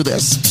you to do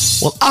this.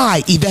 Well,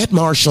 Yvette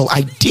Marshall,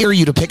 I dare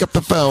you to pick up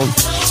the phone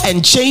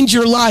and change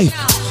your life.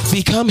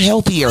 Become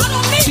healthier.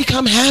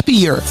 Become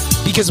happier.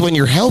 Because when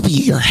you're healthy,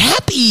 you're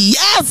happy.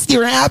 Yes,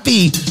 you're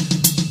happy.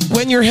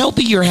 When you're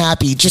healthy, you're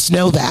happy. Just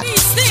know that.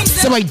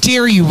 So I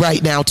dare you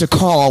right now to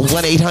call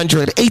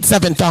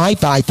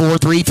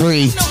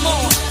 1-800-875-5433.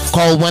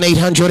 Call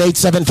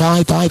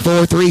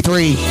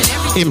 1-800-875-5433.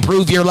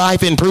 Improve your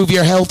life, improve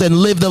your health, and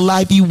live the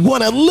life you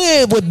want to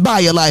live with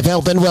BioLife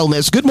Health and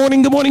Wellness. Good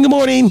morning, good morning, good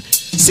morning.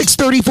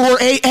 6:34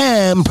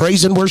 a.m.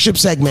 Praise and Worship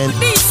segment.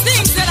 These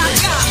things that I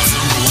got,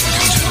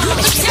 you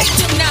protect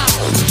them now.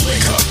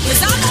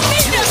 Because I don't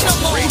need them no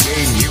more.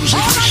 All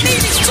I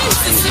need is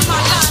Jesus in my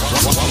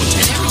life.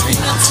 Everything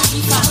else will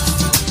be fine.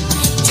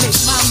 Take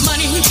my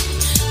money,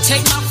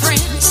 take my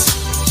friends,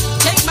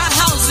 take my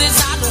houses.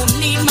 I don't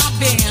need my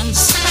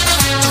Benz.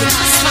 Take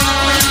my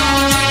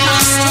smile, take my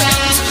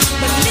strength.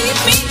 But leave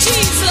me,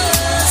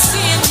 Jesus,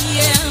 in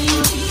the end.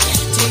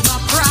 Take my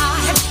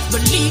pride,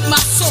 but leave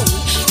my soul.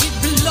 It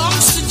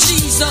belongs to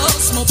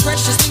Jesus, more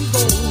precious than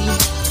gold.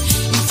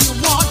 If you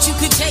want, you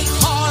could take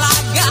all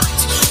I got.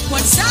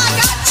 Once I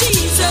got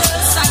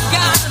Jesus, I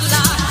got a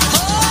lot.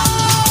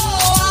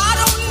 Oh, I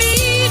don't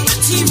need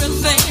material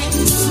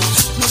things.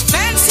 No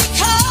fancy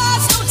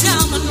cars, no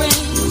diamond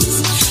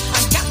rings.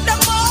 I got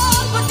them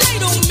all, but they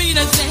don't mean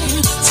a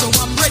thing. So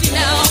I'm ready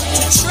now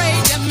to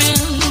trade them in.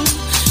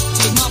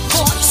 Take my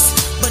voice,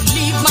 but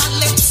leave my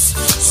lips,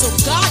 so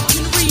God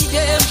can read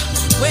them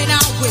when I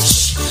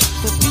wish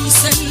for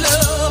peace and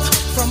love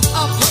from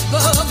up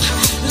above.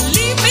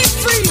 Leave me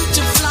free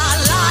to fly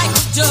like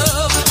a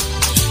dove.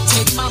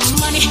 Take my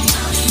money,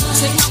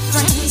 take my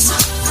friends,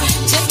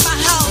 take my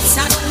house,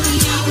 I don't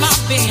need my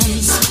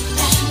Benz.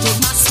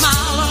 Take my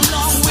smile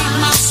along with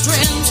my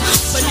strength,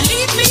 but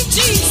leave me,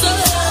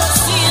 Jesus,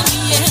 in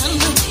the end.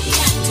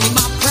 Take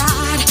my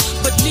pride,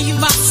 but leave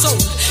my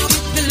soul. It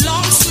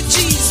belongs to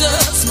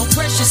Jesus, more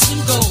precious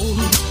than gold.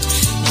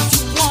 If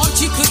you want,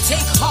 you could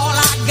take all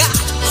I got.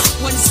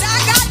 Once I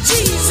got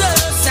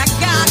Jesus, I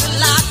got a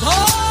lot.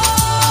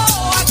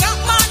 Oh, I got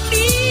my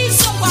knees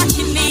so I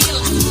can kneel.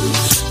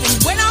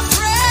 And when I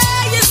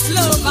pray, it's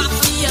love I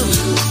feel.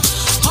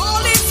 All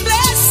these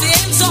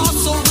blessings are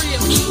so real.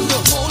 The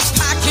whole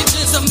package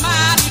is a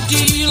mighty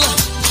deal.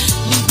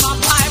 Leave my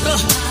Bible,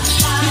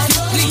 if you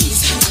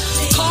please.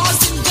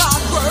 Cause in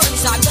God's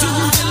words I do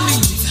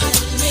believe.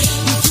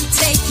 If you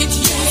take it,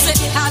 use it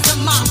as a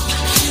mop,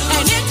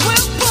 and it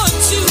will put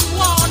you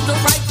on the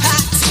right path.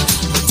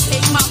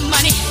 Take my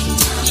money,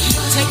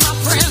 take my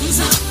friends,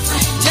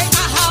 take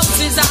my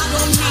houses, I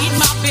don't need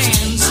my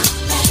Benz.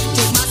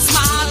 Take my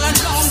smile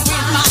along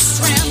with my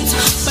strength,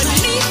 but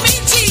leave me,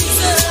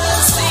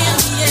 Jesus, in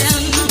the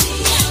end.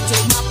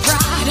 Take my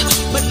pride,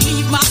 but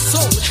leave my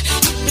soul.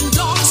 It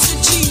belongs to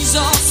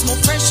Jesus,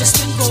 more precious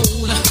than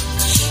gold.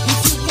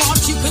 If you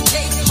want, you could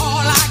take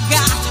all I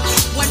got.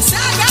 Once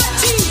I got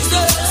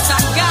Jesus, I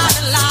got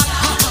a lot.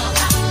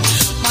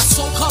 My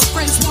so-called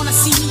friends wanna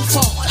see me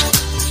fall. I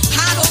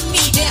don't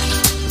need them,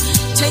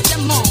 take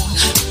them on.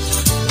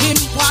 In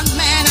one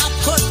man I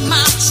put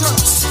my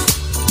trust.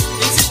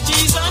 Is it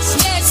Jesus?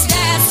 Yes,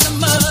 that's a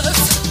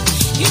must.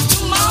 If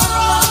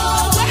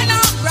tomorrow when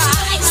I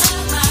rise,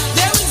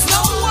 there is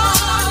no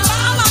one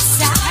by my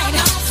side, I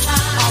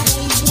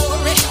won't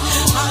worry, I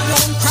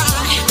won't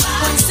cry.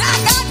 Once I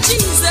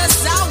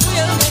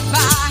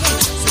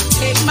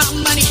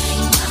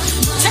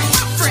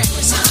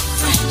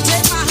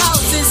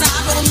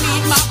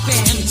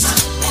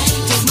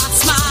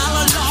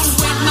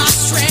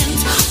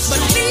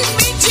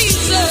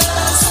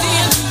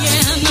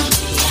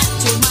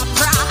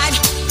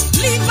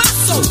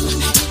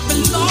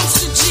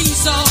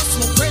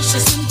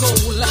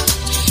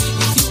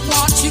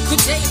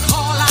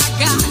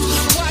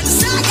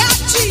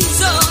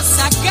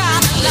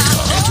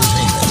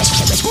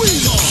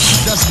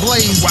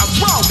blaze. Wow,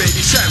 wow,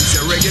 baby,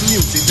 champion, reggae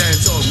music,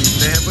 dance all we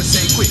never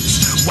say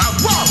quits. Wow,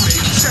 wow,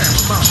 baby,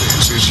 champion.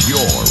 This is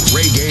your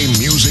reggae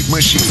music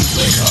machine.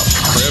 Wake up,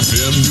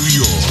 FM New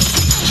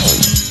York.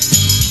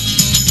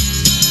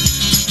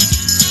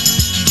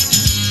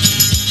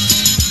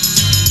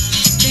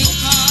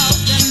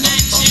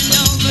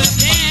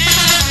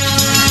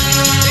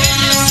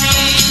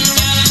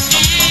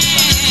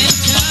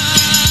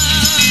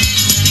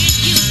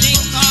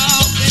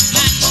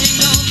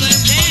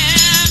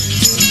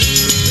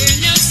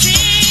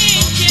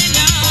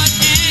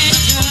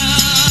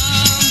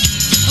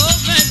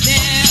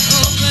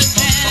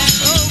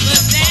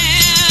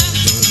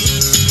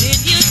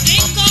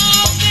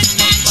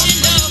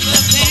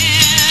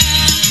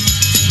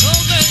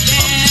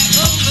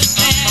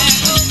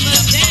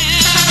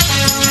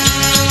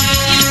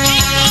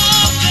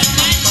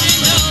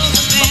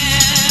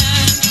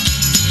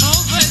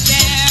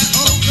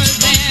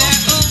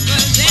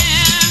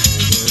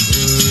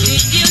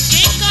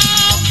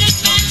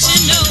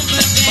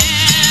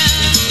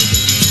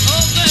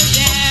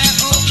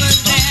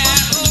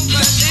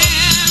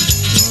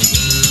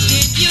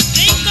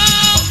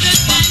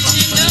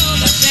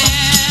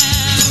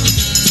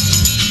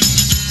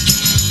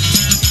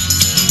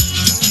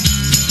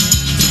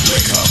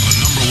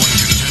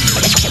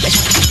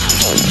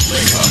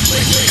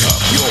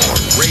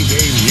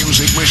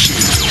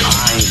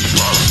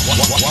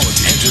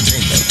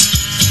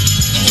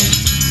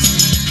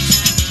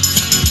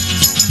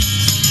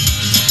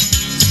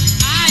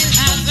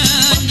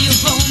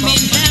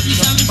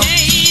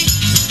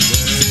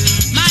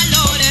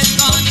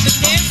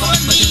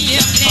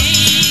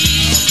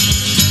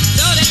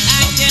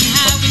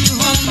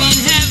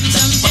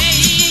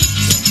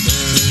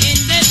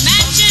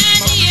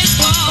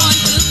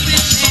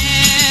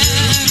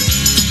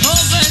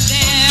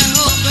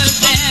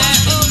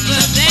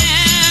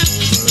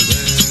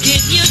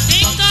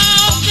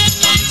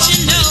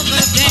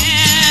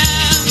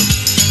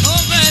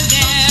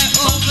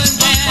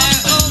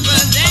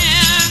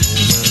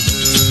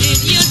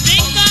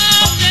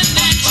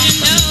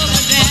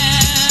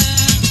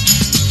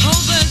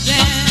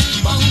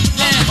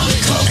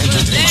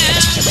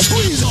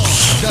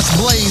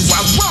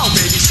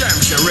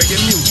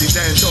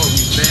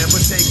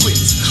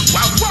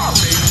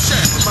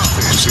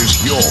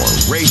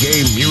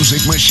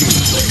 Music machine.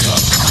 Wake up,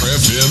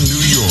 FM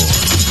New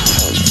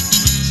York.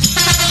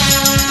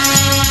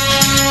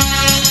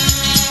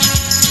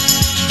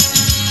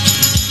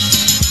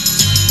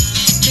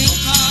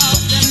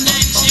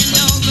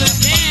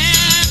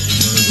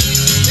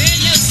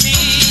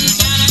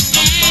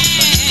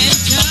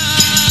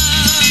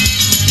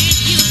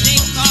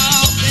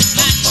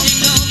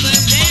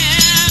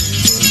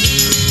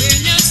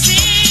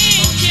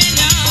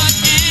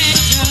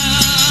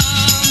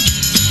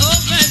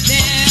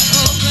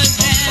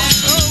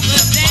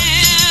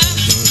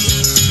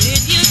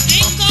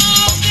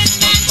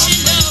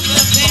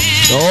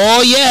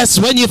 Oh, yes,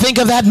 when you think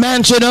of that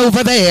mansion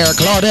over there,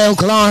 Claudel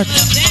Clark.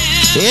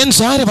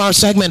 Inside of our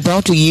segment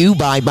brought to you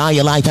by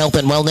Your Life Health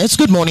and Wellness.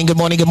 Good morning, good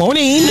morning, good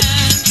morning.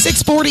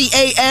 6:40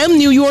 a.m.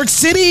 New York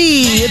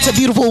City. It's a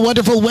beautiful,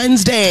 wonderful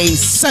Wednesday.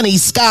 Sunny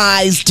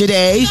skies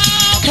today.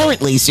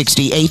 Currently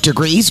 68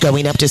 degrees,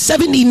 going up to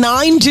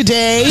 79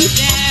 today.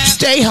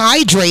 Stay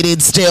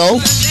hydrated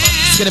still.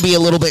 It's going to be a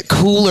little bit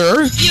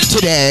cooler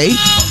today,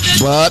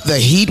 but the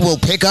heat will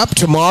pick up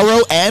tomorrow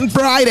and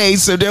Friday,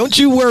 so don't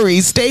you worry.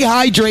 Stay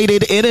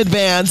hydrated in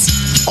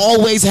advance.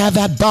 Always have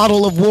that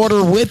bottle of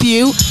water with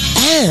you,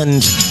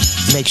 and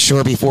make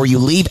sure before you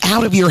leave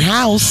out of your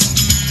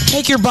house,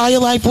 take your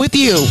BioLife with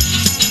you.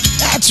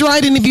 That's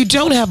right, and if you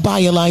don't have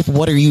BioLife,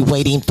 what are you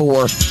waiting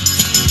for?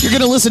 You're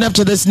going to listen up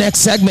to this next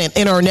segment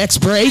in our next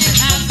break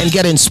and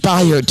get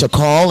inspired to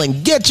call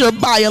and get your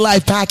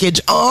BioLife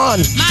package on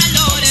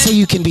so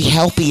you can be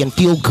healthy and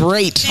feel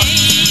great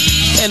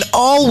and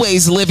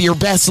always live your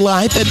best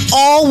life and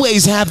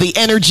always have the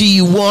energy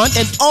you want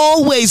and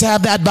always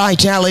have that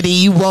vitality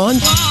you want.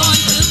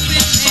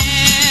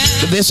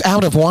 This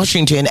out of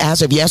Washington,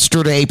 as of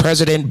yesterday,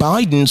 President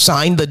Biden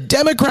signed the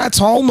Democrats'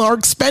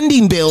 hallmark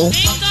spending bill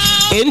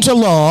into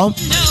law,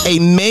 a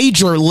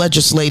major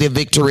legislative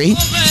victory,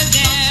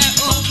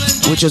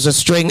 which is a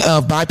string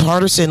of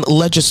bipartisan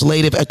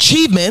legislative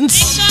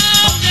achievements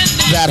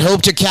that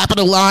hope to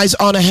capitalize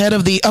on ahead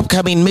of the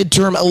upcoming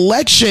midterm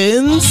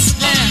elections,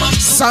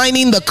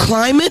 signing the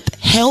climate,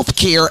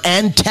 healthcare,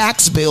 and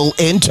tax bill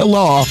into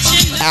law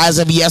as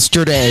of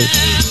yesterday.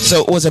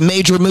 So it was a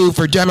major move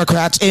for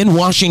Democrats in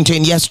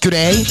Washington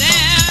yesterday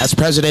as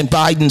President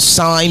Biden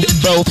signed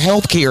both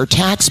healthcare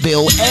tax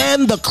bill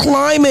and the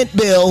climate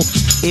bill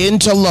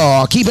into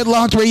law. Keep it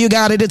locked where you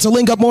got it. It's a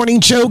Link Up Morning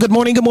Show. Good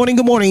morning, good morning,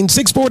 good morning.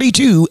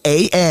 6:42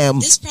 a.m.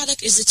 This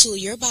product is the tool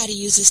your body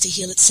uses to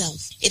heal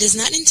itself. It is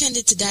not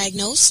intended to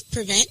diagnose,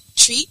 prevent,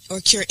 treat,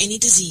 or cure any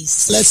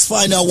disease. Let's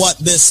find out what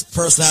this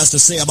person has to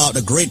say about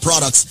the great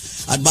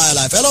products at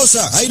BioLife. Hello,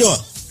 sir. How you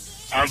doing?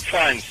 I'm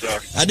fine, sir.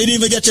 I didn't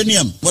even get your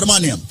name. What am my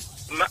name?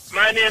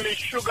 My name is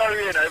Sugar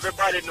Ray.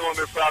 Everybody know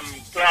me from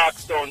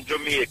Clarkstown,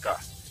 Jamaica.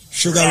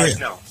 Sugar right Ray.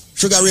 Now.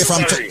 Sugar Ray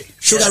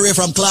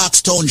from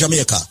Clarkstown,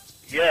 Jamaica.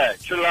 Yeah,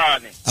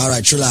 Trelawney. All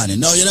right, Trelawney.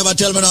 No, you never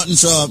tell me nothing,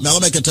 so I'm going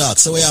to make a talk.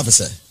 So what you have to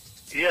say?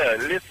 Yeah,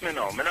 listen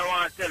now. I don't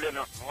want to tell you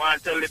nothing. I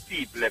want to tell the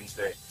people them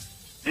say,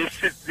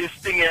 this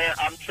thing here,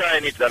 I'm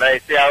trying it, and I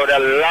say I would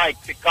have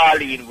liked to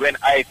call in when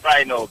I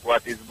find out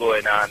what is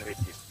going on with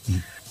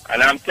it.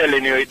 And I'm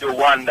telling you, it do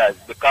wonders,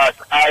 because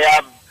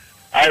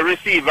I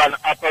received an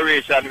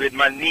operation with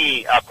my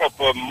knee a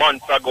couple of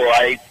months ago.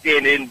 I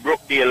stayed in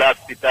Brookdale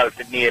Hospital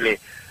for nearly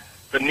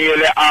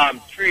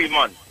 3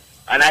 months.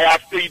 And I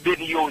have to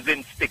been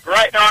using stick.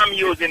 Right now I'm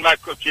using my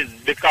crutches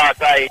because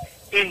I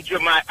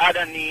injured my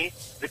other knee,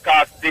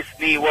 because this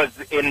knee was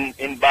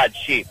in bad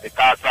shape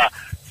because of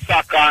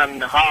soccer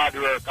and hard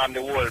work and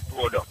the whole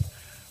product.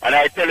 And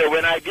I tell you,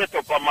 when I get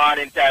up a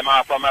morning time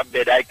off of my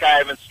bed, I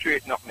can't even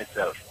straighten up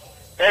myself.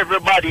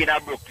 Everybody in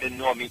Brooklyn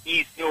know me.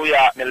 East New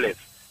York me live.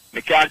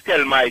 Me can't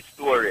tell my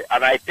story.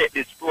 And I take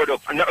this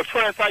product. And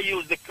first I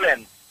use the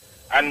cleanse.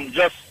 And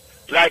just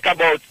like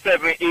about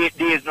 7-8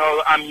 days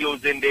now, I'm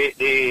using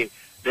the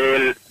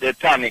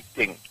tonic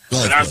thing.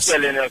 Right, and I'm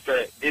telling you,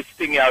 sir, this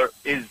thing here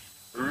is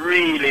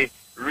really,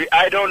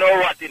 I don't know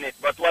what in it,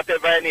 but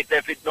whatever in it,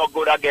 if it's not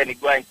good again, it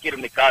go and kill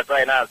me because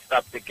I now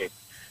stop taking it.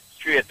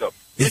 Straight up.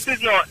 This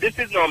is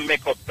no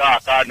makeup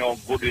talk or no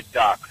good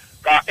talk.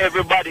 Because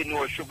everybody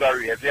knows Sugar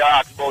Ray. If you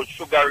ask about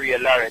Sugar Ray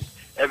Lawrence,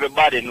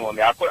 everybody know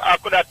me. I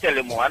could have tell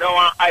you more. I don't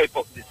want to hype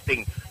up this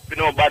thing if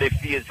nobody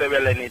feels so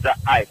well and it's a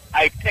hype.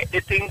 I take the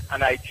thing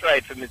and I try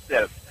it for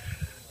myself.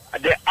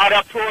 The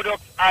other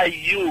products I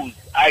use,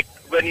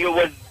 when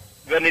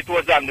it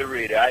was on the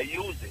radio, I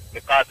use it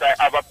because I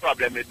have a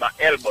problem with my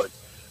elbows.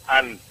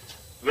 And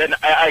when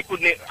I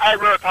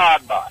work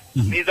hard, boss.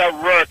 These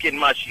are working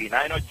machine.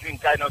 I don't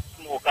drink, I don't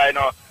smoke,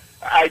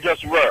 I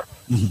just work.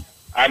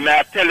 I mean,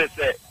 I tell you,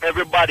 say,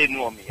 everybody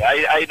know me.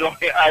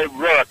 I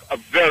work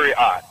very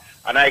hard.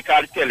 And I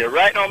can tell you,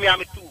 right now,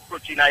 I'm a 2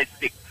 crutch I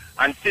stick.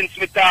 And since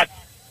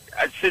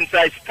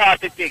I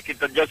started taking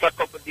it just a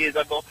couple of days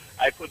ago,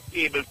 I could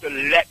be able to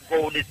let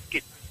go of the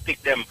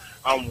stick them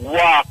and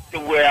walk to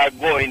where I'm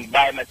going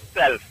by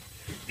myself.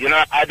 You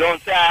know, I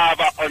don't say I have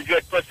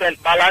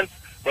 100% balance,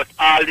 but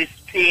all this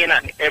pain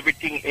and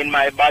everything in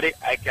my body,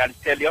 I can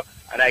tell you,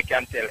 and I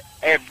can tell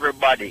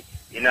everybody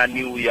in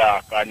New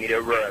York and in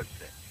the world,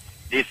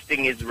 this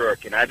thing is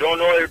working. I don't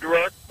know how it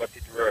works, but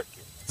it's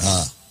working.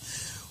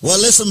 Well,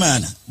 listen,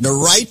 man, the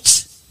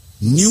right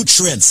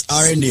nutrients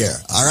are in there,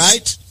 all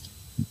right?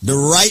 The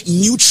right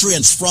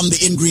nutrients from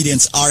the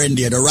ingredients are in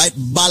there. The right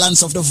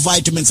balance of the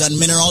vitamins and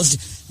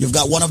minerals. You've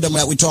got one of them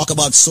that we talk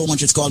about so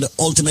much. It's called the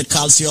Ultimate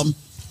Calcium.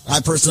 I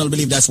personally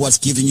believe that's what's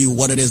giving you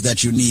what it is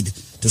that you need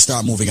to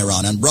start moving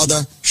around. And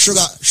brother,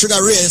 Sugar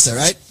Ray, is it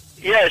right?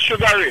 Yeah,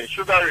 Sugar Ray.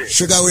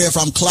 Sugar Ray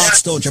from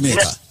Clarkstown,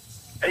 Jamaica.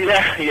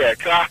 Yeah,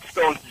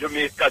 Clarkstown,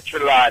 Jamaica,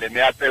 Trelawney.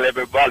 May I tell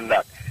everybody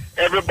that.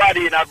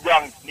 Everybody in the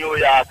Bronx, New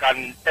York,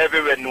 and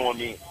everywhere know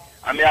me.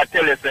 I mean, I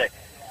tell you, say,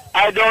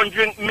 I don't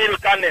drink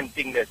milk and them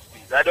things,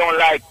 please. I don't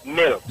like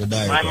milk.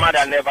 My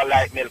mother never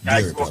liked milk.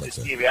 I grew up with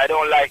TV. I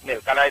don't like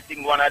milk. And I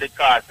think one of the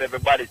cars,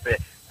 everybody say,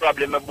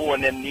 probably my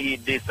bone them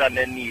need this and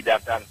they need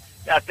that. And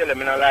I tell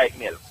them I don't like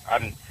milk.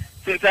 And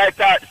since I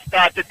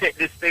start to take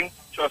this thing,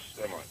 trust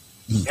me,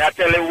 man. I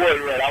tell the whole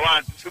world, I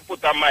want to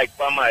put a mic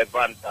for my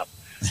van top.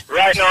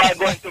 Right now, I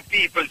go into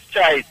People's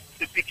Choice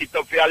to pick it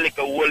up for a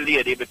little old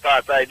lady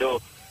because I do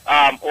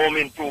home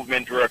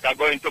improvement work. I'm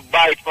going to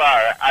buy it for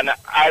her, and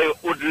I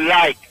would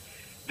like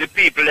the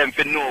people them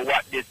to know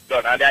what this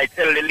done. And I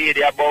tell the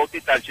lady about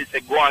it, and she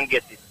said, go and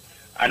get it.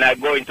 And I'm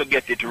going to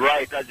get it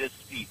right as I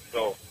speak.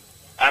 So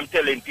I'm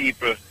telling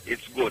people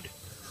it's good.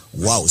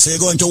 Wow. So you're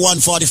going to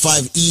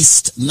 145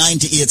 East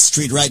 98th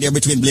Street right there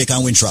between Blake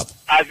and Winthrop?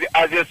 As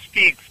you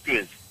speak,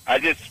 Chris.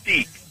 As you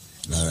speak.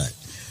 All right.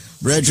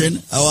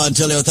 Brethren, I want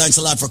to tell you thanks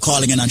a lot for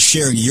calling in and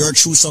sharing your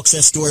true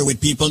success story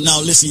with people. Now,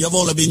 listen, you've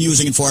only been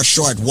using it for a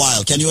short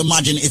while. Can you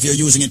imagine if you're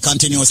using it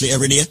continuously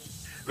every day?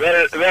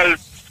 Well,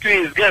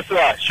 Squeeze, guess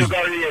what? Sugar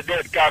Ray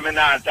dead coming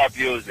on top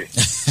using.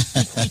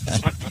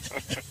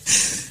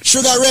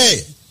 Sugar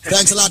Ray,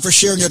 thanks a lot for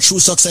sharing your true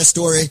success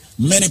story.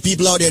 Many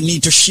people out there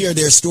need to share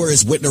their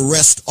stories with the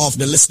rest of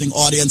the listening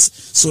audience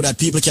so that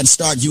people can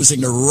start using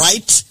the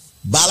right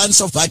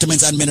balance of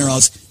vitamins and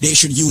minerals. They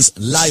should use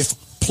Life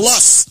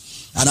Plus.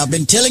 And I've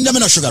been telling them,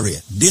 Sugar Ray,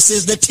 this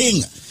is the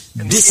thing.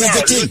 This is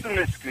the thing. Listen,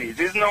 Miss Squeeze,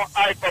 there's no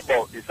hype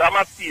about this. I'm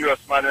a serious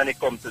man when it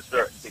comes to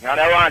certain things. And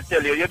I want to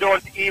tell you, you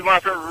don't even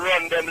have to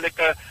run them like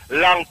a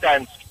long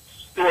time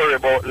story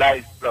about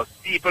Life Plus.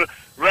 People,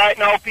 right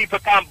now, people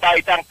can buy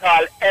it and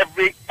call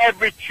every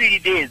 3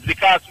 days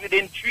because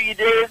within 3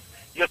 days,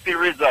 you see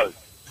results.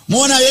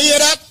 Mona, you hear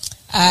that?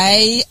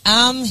 I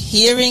am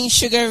hearing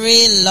Sugar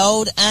Ray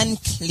loud and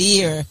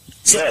clear.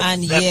 Yes,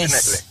 and definitely.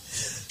 yes.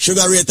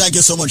 Sugar Ray, thank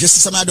you so much. This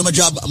is something I do my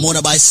job,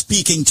 Mona, by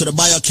speaking to the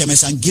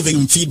biochemist and giving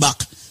him feedback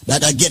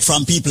that I get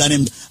from people and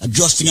him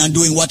adjusting and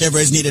doing whatever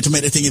is needed to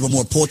make the thing even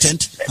more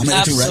potent.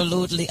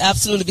 Absolutely,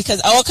 absolutely.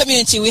 Because our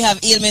community, we have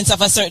ailments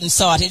of a certain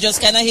sort. It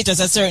just kind of hit us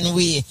a certain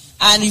way.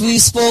 And we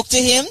spoke to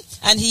him,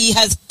 and he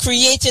has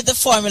created the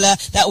formula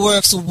that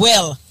works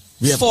well.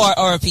 for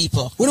our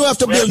people. We don't have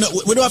to build.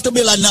 We don't have to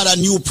build another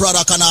new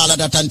product and all of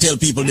that and tell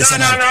people this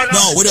and that.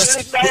 No, we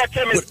just.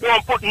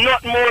 Don't put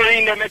nothing more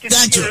in there. Make it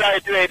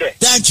right way there.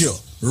 Thank you.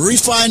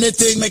 Refine the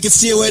thing, make it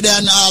stay away there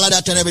and all of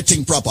that and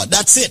everything proper.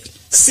 That's it.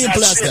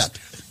 Simple as that.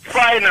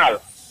 Final.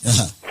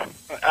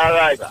 All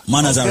right.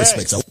 Manners and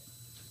respect.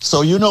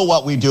 So you know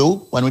what we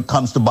do when it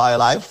comes to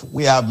BioLife.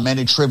 We have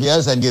many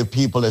trivias and give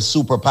people a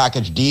super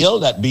package deal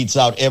that beats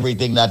out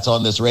everything that's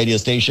on this radio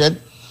station.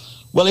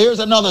 Well, here's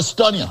another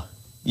stunner.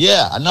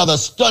 Yeah, another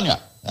stunner.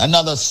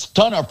 Another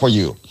stunner for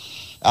you.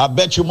 I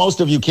bet you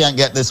most of you can't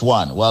get this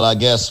one. Well, I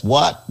guess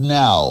what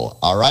now?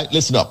 All right,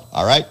 listen up.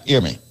 All right,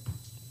 hear me.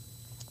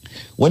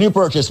 When you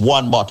purchase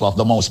one bottle of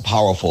the most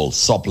powerful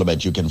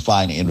supplement you can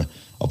find in,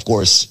 of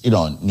course,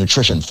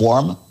 nutrition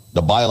form,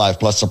 the BioLife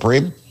Plus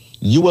Supreme,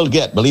 you will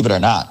get, believe it or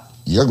not,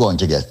 you're going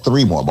to get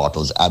 3 more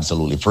bottles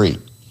absolutely free.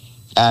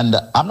 And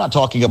I'm not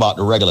talking about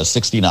the regular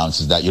 16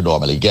 ounces that you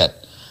normally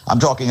get. I'm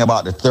talking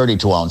about the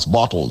 32-ounce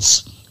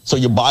bottles. So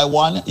you buy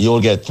one,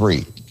 you'll get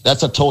 3.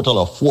 That's a total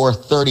of 4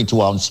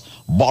 32-ounce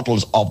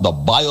bottles of the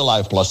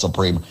BioLife Plus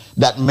Supreme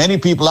that many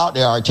people out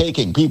there are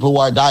taking. People who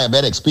are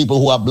diabetics, people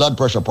who have blood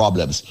pressure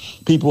problems,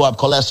 people who have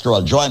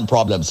cholesterol, joint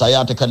problems,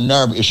 sciatica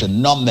nerve issue,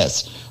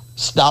 numbness,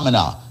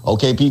 stamina,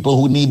 okay,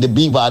 people who need the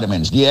B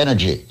vitamins, the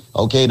energy,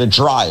 okay, the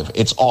drive.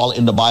 It's all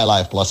in the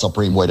BioLife Plus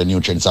Supreme where the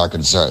nutrients are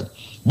concerned.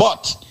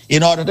 But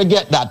in order to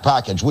get that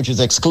package, which is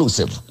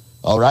exclusive,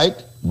 all right,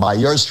 by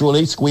yours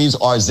truly, Squeeze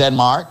or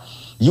Zenmar,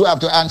 you have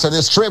to answer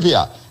this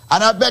trivia.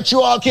 And I bet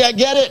you all can't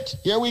get it.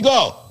 Here we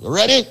go. You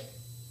ready?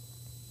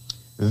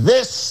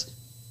 This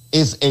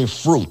is a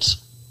fruit.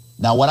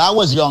 Now, when I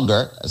was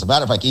younger, as a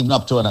matter of fact, even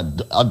up to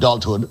an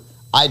adulthood,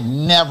 I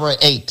never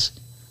ate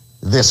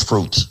this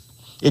fruit.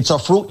 It's a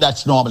fruit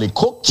that's normally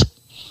cooked.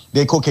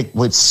 They cook it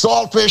with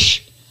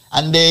saltfish,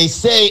 and they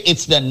say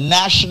it's the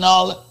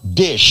national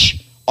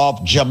dish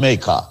of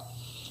Jamaica.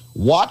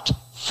 What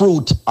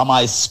fruit am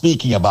I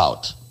speaking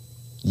about?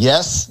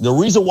 Yes, the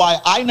reason why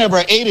I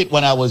never ate it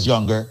when I was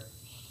younger,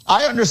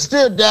 I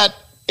understood that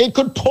it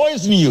could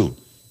poison you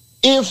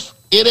if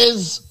it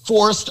is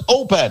forced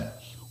open.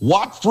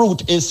 What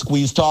fruit is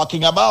Squeeze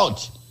talking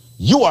about?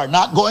 You are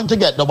not going to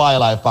get the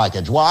BioLife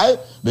package. Why?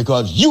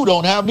 Because you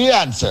don't have the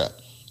answer.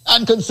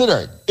 And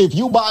consider, if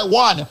you buy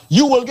one,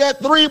 you will get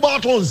 3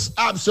 bottles.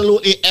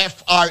 Absolutely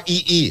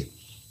free.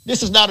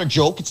 This is not a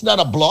joke. It's not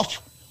a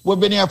bluff. We've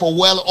been here for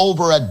well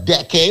over a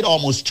decade,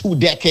 almost 2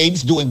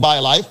 decades doing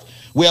BioLife.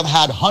 We have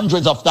had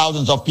hundreds of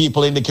thousands of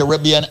people in the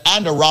Caribbean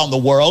and around the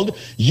world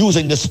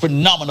using this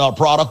phenomenal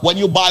product. When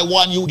you buy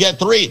one, you get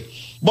 3.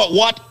 But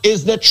what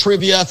is the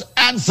trivia's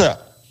answer?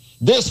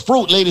 This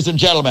fruit, ladies and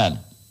gentlemen,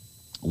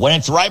 when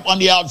it's ripe on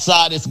the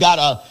outside, it's got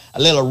a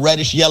little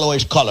reddish,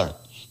 yellowish color.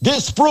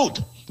 This fruit,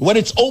 when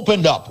it's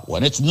opened up,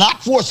 when it's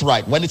not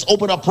forthright, when it's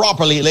opened up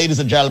properly, ladies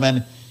and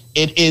gentlemen,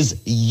 it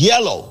is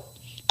yellow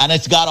and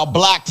it's got a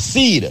black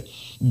seed.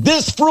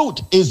 This fruit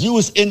is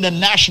used in the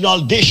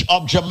national dish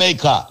of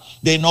Jamaica.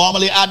 They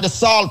normally add the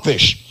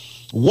saltfish.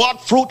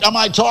 What fruit am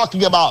I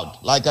talking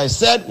about? Like I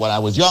said, when I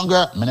was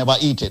younger, I never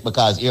eat it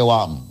because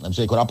I'm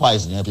saying it could have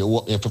poison if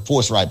you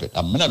force ripe it.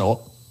 I don't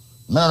know.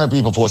 None of the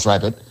people force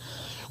ripe it.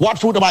 What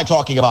fruit am I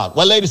talking about?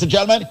 Well, ladies and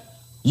gentlemen,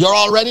 you're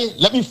all ready?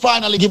 Let me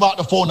finally give out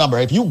the phone number.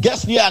 If you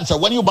guess the answer,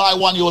 when you buy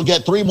one, you will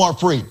get 3 more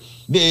free.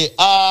 The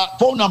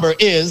phone number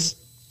is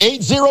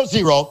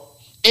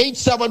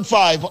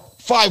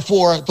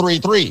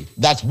 800-875-5433.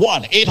 That's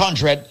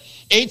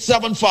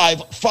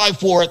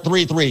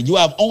 1-800-875-5433. You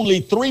have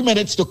only 3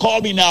 minutes to call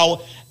me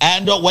now.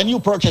 And when you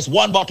purchase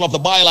 1 bottle of the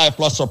BioLife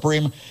Plus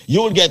Supreme,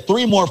 you will get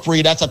 3 more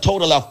free. That's a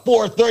total of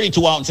 4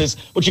 32 ounces.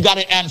 But you got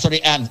to answer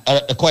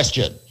the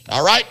question.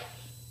 All right?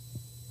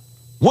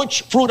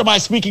 Which fruit am I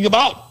speaking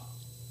about?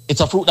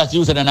 It's a fruit that's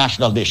used in a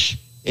national dish.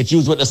 It's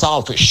used with the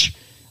saltfish.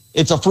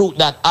 It's a fruit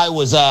that I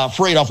was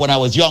afraid of when I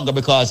was younger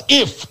because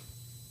if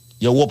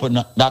you open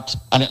that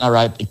and it's not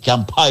ripe, it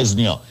can poison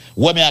you.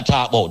 What may I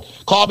talk about?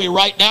 Call me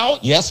right now.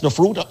 Yes, the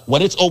fruit,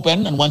 when it's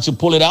open and once you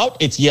pull it out,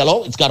 it's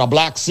yellow. It's got a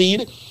black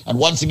seed. And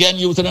once again,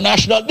 used in a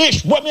national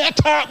dish. What may I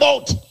talk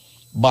about?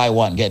 Buy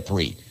 1, get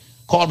 3.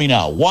 Call me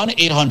now,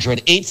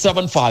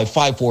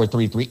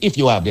 1-800-875-5433 if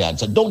you have the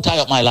answer. Don't tie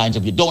up my lines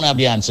if you don't have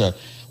the answer.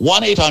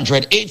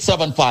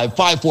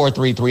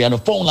 1-800-875-5433 and the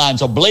phone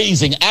lines are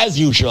blazing as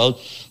usual.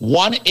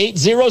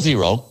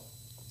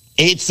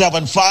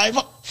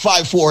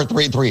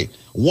 1-800-875-5433.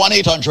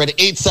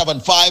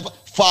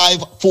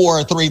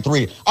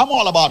 1-800-875-5433. I'm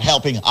all about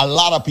helping a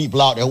lot of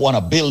people out there who want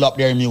to build up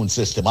their immune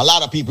system. A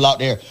lot of people out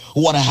there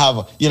who want to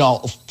have,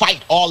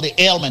 fight all the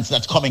ailments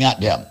that's coming at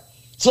them.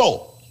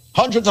 So,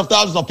 hundreds of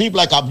thousands of people,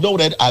 like I've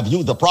noted, have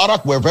used the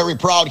product. We're very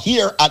proud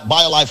here at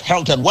BioLife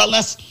Health and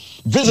Wellness.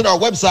 Visit our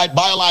website,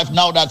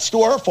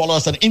 BioLifeNow.store. Follow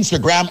us on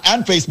Instagram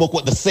and Facebook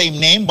with the same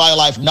name,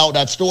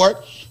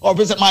 BioLifeNow.store. Or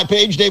visit my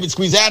page, David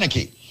Squeeze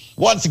Anarchy.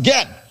 Once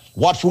again,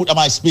 what fruit am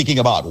I speaking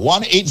about?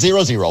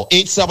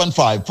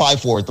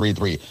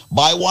 1-800-875-5433.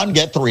 Buy 1,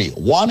 get 3.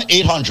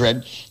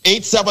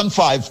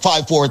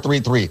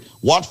 1-800-875-5433.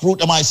 What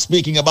fruit am I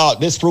speaking about?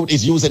 This fruit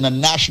is used in the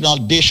national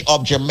dish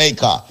of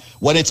Jamaica.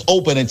 When it's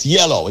open, it's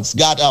yellow. It's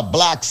got a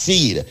black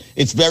seed.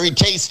 It's very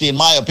tasty, in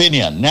my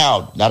opinion.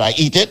 Now that I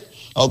eat it,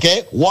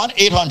 okay,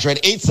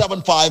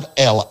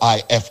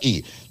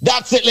 1-800-875-LIFE.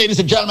 That's it, ladies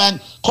and gentlemen.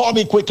 Call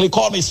me quickly,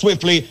 call me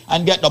swiftly,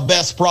 and get the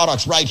best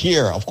products right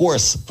here, of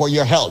course, for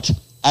your health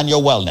and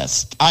your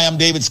wellness. I am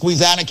David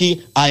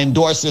Squeezaniki. I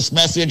endorse this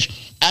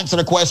message. Answer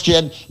the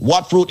question,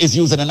 what fruit is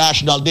used in a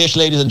national dish,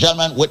 ladies and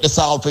gentlemen, with the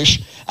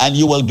saltfish, and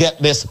you will get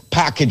this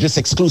package, this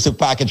exclusive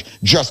package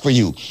just for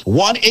you.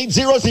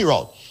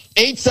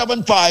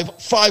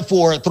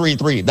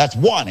 1-800-875-5433. That's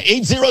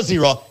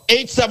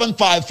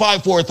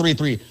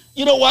 1-800-875-5433.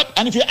 You know what?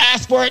 And if you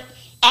ask for it,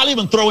 I'll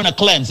even throw in a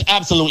cleanse,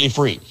 absolutely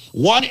free.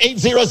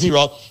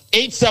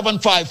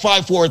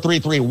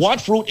 1-800-875-5433. What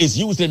fruit is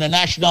used in the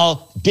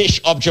national dish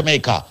of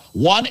Jamaica?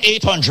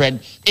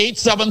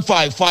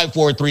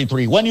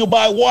 1-800-875-5433. When you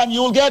buy one,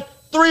 you'll get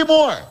 3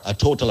 more. A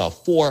total of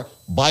 4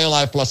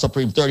 BioLife Plus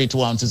Supreme,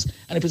 32 ounces.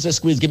 And if it says,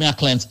 Squeeze, give me a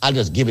cleanse, I'll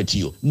just give it to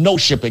you. No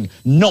shipping,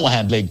 no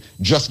handling,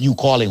 just you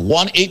calling.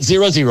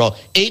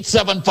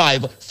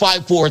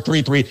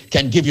 1-800-875-5433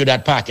 can give you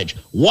that package.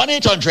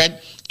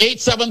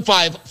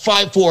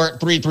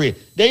 1-800-875-5433.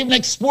 They're even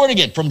exporting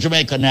it from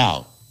Jamaica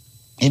now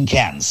in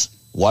cans.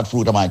 What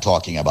fruit am I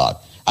talking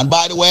about? And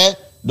by the way,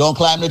 don't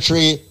climb the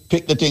tree,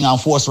 pick the thing and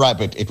force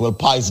ripe it. It will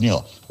poison you.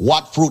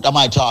 What fruit am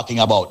I talking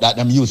about that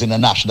I'm using the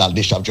national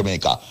dish of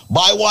Jamaica?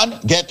 Buy one,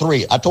 get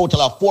 3. A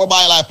total of 4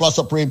 BioLife Plus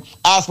Supreme.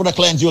 Ask for the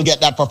cleanse, you'll get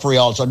that for free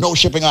also. No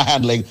shipping or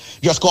handling.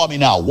 Just call me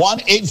now.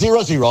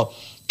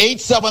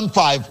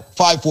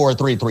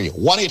 1-800-875-5433.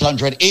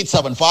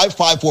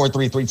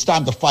 1-800-875-5433. It's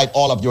time to fight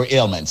all of your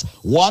ailments.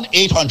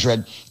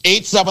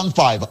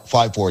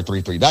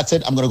 1-800-875-5433. That's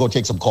it. I'm going to go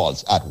take some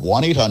calls at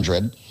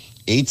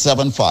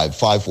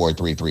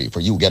 1-800-875-5433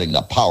 for you getting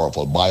the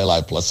powerful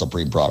BioLife Plus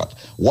Supreme product.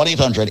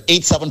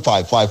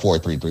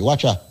 1-800-875-5433.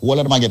 Watch out. What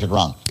am I getting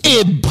wrong?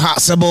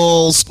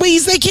 Impossible.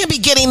 Squeeze, they can't be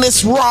getting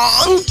this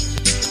wrong.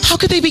 How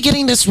could they be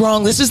getting this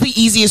wrong? This is the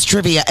easiest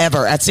trivia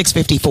ever at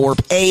 6:54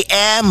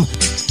 a.m.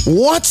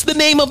 What's the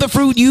name of the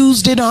fruit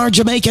used in our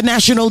Jamaican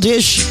national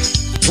dish?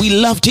 We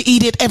love to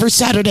eat it every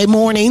Saturday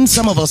morning.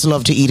 Some of us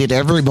love to eat it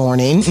every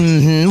morning.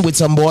 With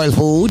some boiled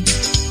food,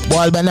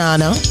 boiled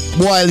banana,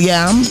 boiled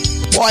yam,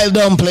 boiled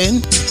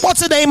dumpling.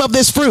 What's the name of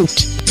this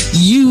fruit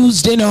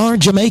used in our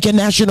Jamaican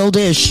national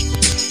dish?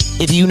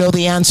 If you know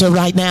the answer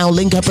right now,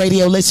 Link Up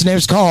Radio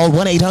listeners, call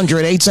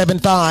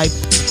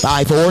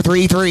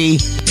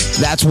 1-800-875-5433.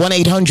 That's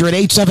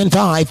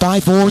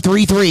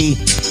 1-800-875-5433.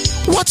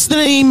 What's the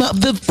name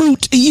of the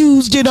fruit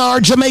used in our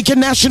Jamaican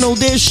national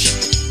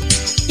dish?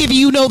 If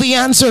you know the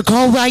answer,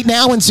 call right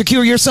now and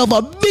secure yourself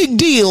a big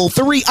deal.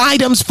 3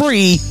 items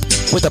free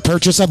with the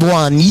purchase of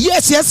 1.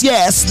 Yes, yes,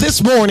 yes.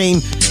 This morning,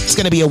 it's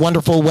going to be a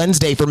wonderful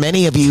Wednesday for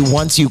many of you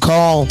once you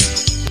call.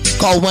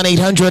 Call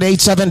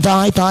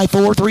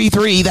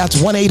 1-800-875-5433. That's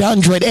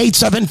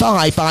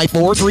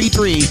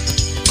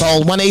 1-800-875-5433.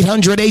 Call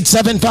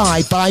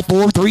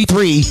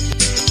 1-800-875-5433.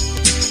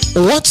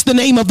 What's the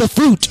name of the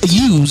fruit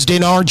used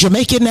in our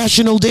Jamaican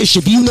national dish?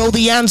 If you know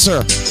the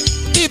answer.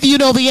 If you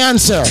know the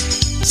answer.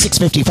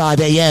 6:55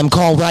 a.m.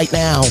 Call right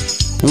now.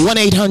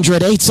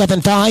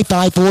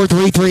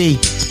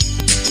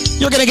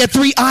 1-800-875-5433. You're going to get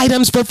 3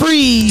 items for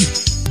free.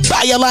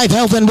 BioLife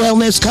Health and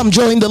Wellness. Come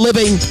join the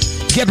living.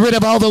 Get rid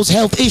of all those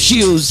health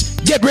issues.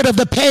 Get rid of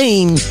the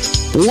pain.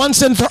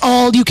 Once and for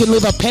all, you can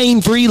live a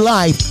pain-free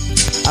life.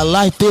 A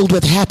life filled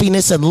with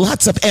happiness and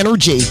lots of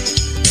energy.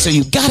 So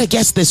you gotta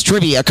guess this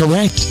trivia,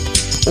 correct?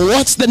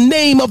 What's the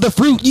name of the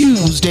fruit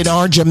used in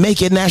our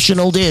Jamaican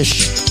national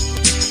dish?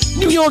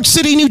 New York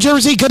City, New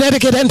Jersey,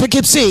 Connecticut, and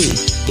Poughkeepsie.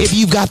 If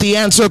you've got the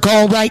answer,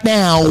 call right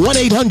now.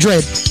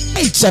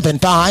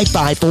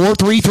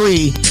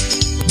 1-800-875-5433.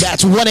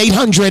 That's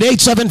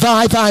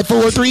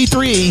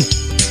 1-800-875-5433.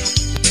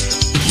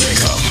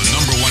 Wake up, the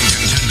number 1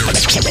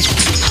 contender.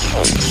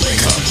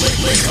 Wake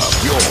up,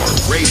 your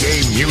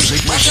reggae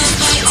music machine.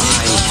 I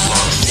love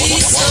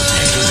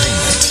quality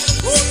entertainment.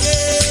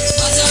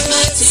 What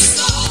Almighty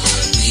God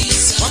we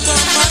serve. What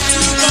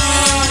Almighty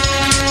God,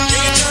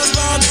 angels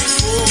bow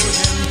before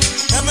Him,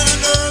 heaven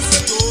and earth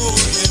adore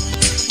Him.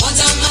 What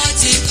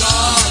Almighty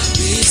God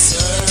we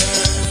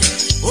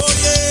serve. Oh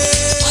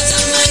yeah. What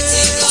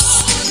Almighty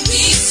God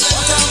we serve.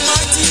 What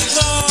Almighty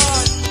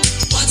God.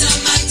 What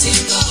Almighty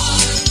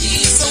God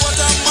we serve. What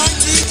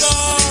Almighty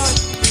God,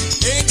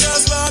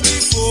 angels bow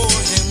before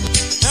Him,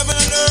 heaven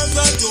and earth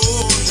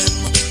adore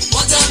Him.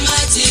 What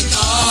Almighty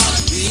God.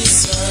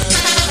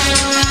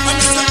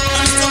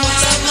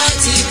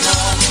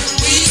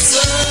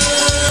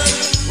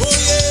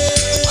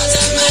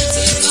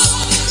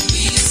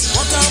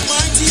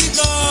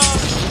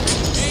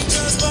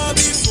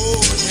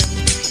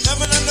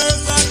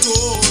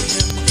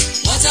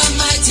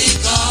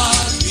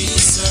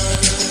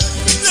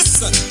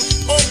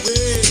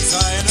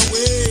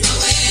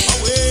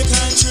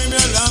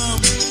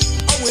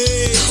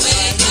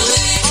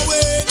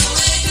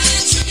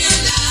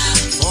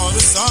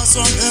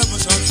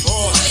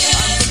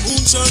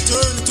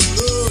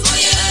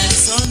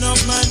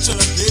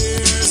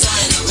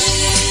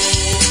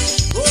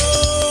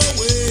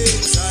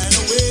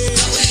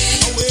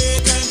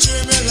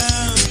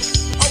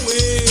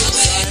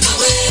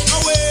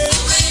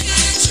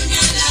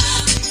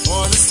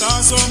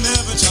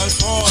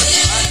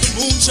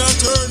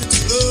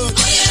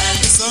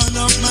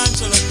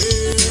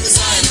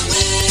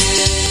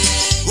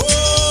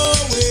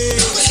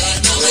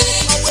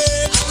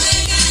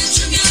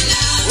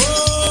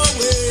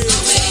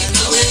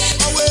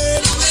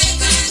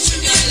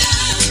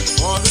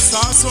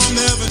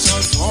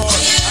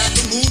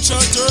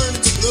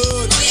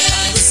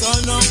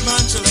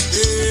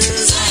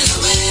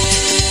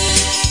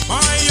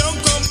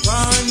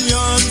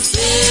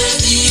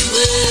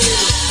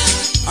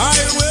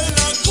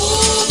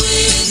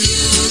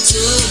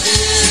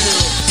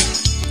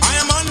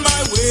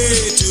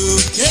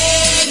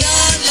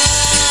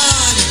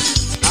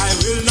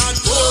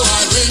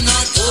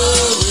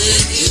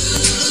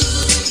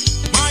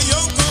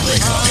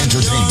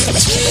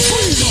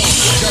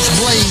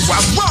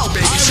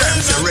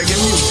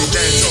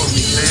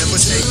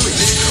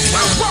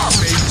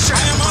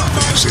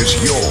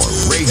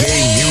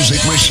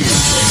 Machine.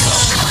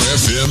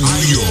 FM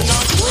New York.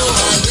 I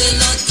will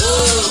not go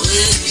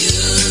with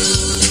you.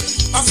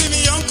 I see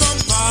me young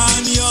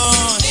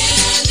companion.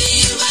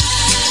 Anywhere.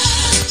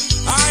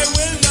 I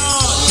will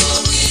not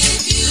go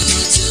with you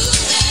to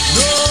heaven.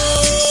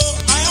 No,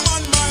 I am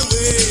on my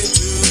way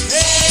to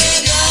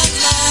Canaan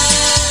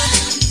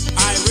land.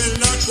 I will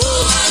not go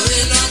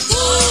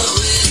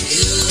with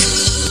you.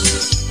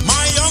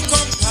 My young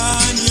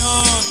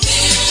companion.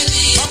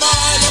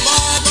 Bye-bye,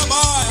 bye-bye,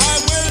 bye-bye.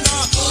 I will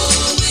not go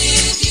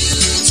with you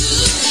to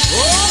heaven.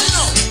 Oh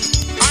no,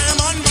 I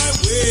am on my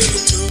way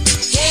to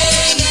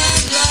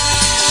Canaan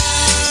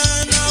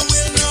land. I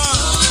will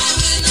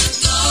not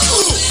go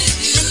with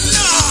you.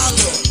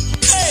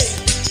 Hey,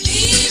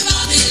 leave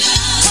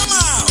Babylon. Come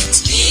out.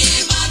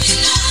 Leave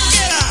Babylon.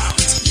 Get out.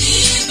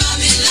 Leave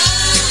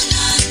Babylon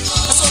and go.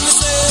 That's what I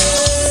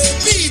say,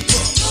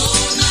 people.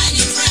 Don't mind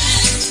your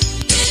friends.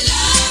 They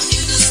love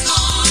you to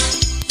scorn.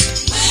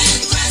 When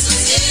Christ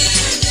was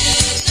here,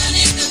 they done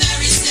it the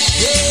very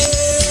same.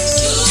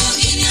 Look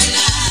in your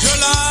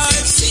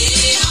life.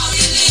 See how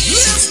you live.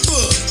 Live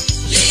good.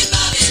 Leave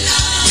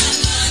Babylon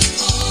and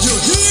go. You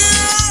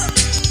hear?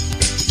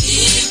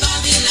 Leave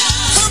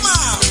Babylon. Come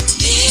out.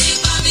 Leave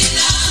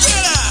Babylon.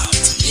 Get out.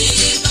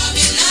 Leave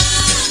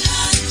Babylon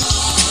and go.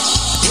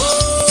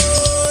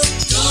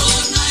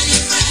 Don't mind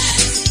your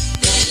friends.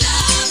 They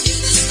love you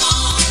to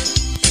scorn.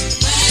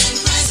 When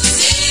Christ was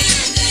here,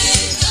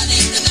 they done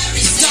it the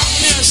very same. Stop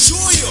me and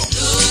show you.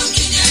 Look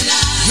in your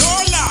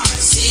life.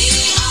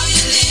 See how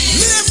you live.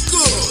 Live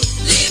good.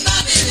 Leave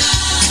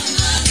Babylon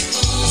and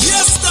go.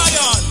 Yes,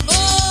 Dion.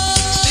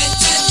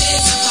 Better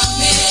days are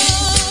coming.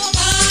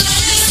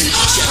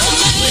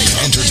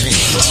 Entertainment.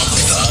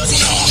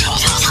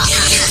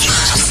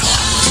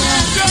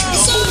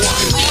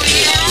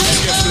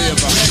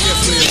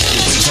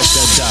 Check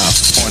that dial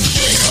on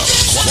Wake Up.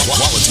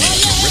 Quality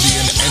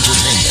Caribbean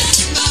Entertainment.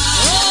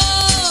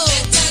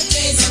 Better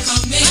days are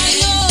coming.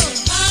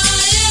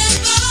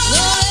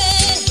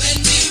 When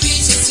we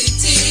reach a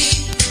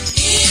city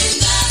in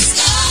the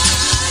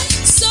sky,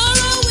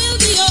 sorrow will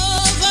be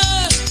over,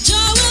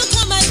 joy will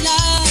come at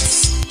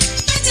last.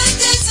 Better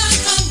days are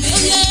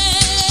coming.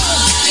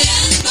 By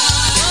and by.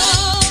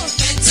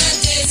 Better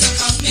days are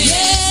coming.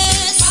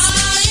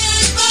 By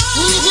and by.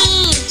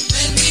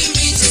 When we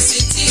reach a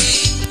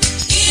city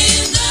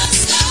in the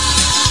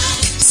sky,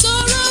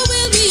 sorrow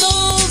will be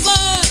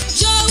over,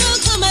 joy will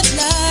come at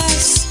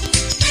last.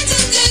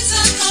 Better days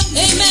are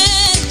coming.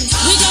 Amen.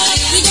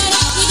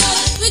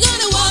 We're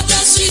gonna walk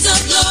the streets of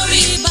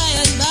glory by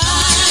and by.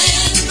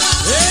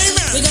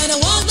 Amen. We're gonna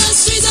walk the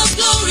streets of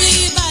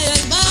glory by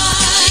and by.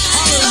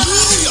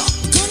 Hallelujah.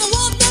 We're gonna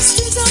walk the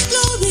streets of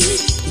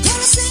glory. We're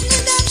gonna sing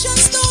redemption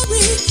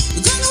story.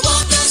 We're gonna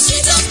walk the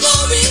streets of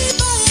glory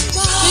by and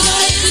by.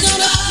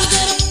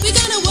 We're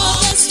gonna walk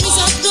the streets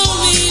of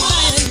glory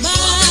by and by.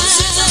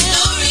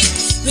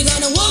 We're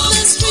gonna walk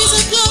the streets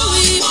of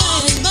glory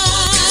by and by.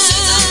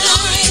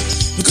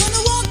 We're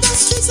gonna walk the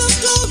streets of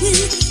glory.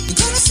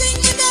 We're gonna sing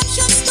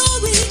redemption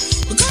story.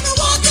 We're gonna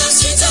walk the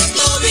streets of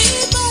glory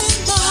by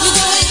and by.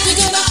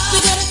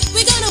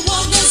 We're gonna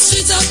walk the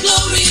streets of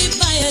glory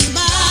by and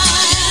by.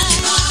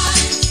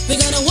 We're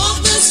gonna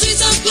walk the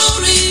streets of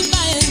glory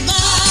by and by.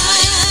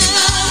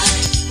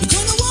 We're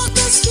gonna walk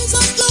the streets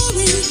of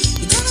glory.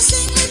 We're gonna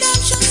sing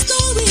redemption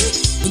story.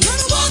 We're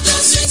gonna walk the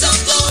streets of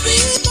glory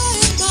by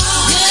and by.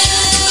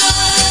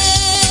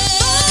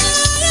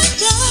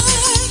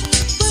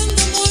 When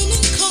the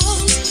morning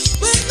comes,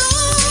 when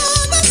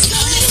all the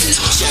sun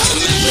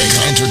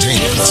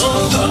Entertainment.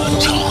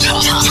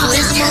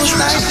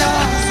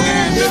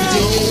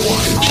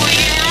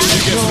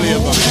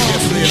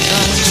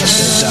 Check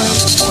that dial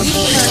on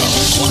Wake Up.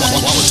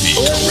 Quality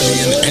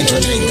Caribbean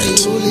Entertainment.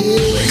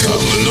 Wake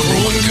Up, number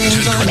one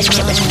contender.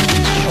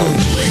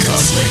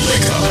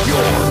 Wake up.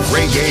 Your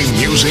reggae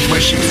music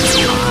machine.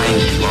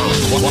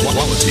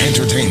 Quality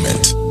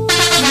Entertainment.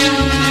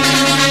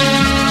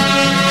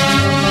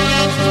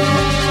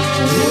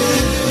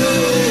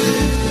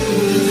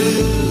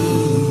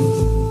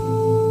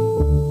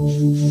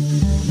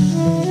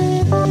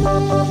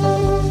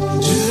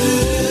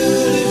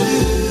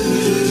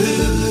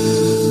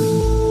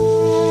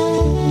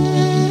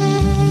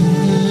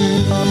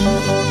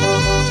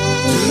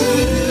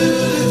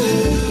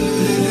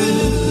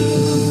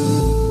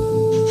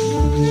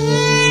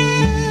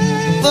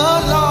 The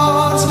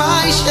Lord's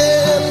my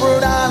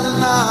shepherd, I'll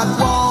not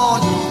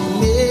want.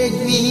 Make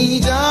me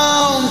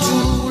down to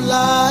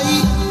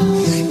lie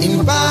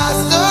in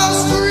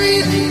pastures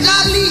green.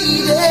 Thou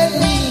leadeth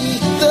me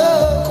the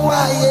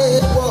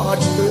quiet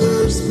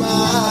waters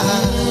by.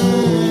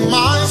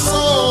 My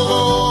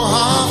soul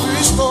hath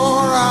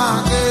restored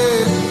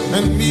again,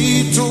 and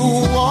me to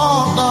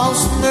walk thou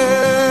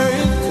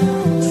make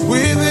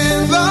within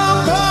the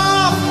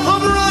path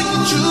of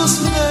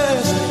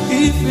righteousness,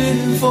 even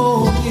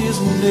for his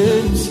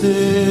name's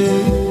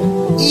sake.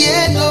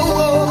 Yet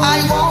though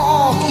I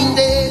walk in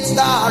death's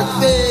dark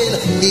vale,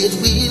 yet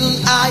will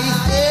I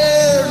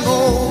fear no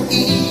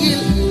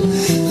ill.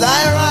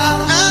 Thy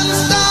rod and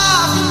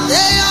staff,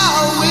 they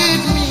are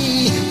with me.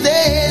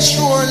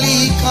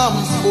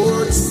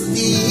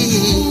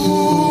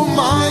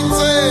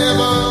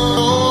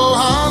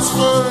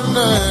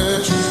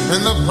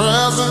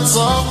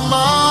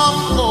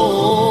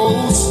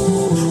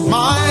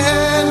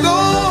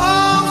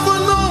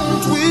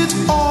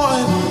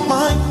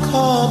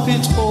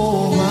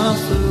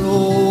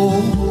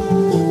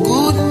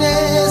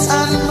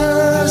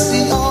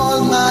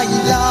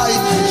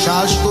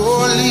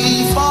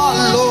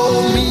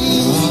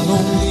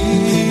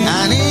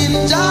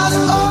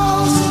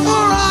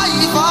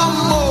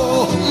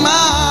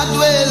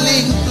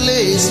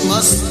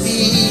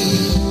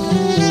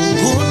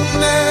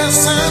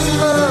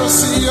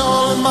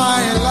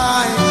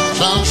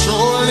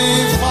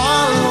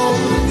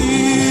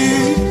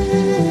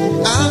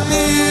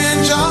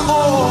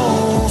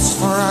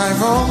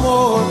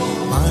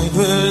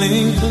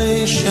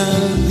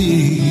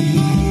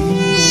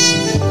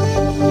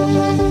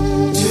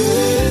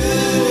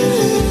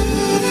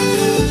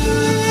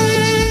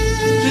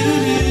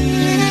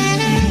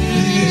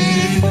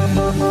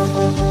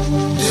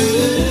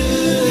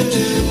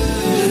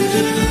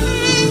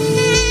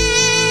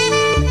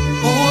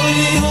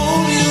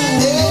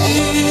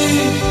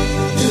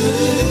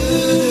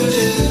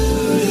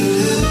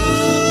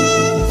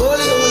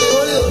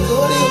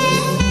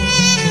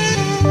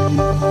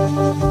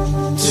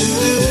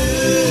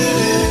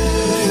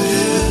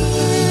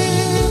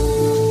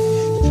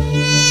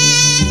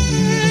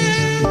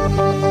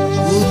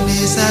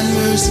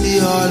 mercy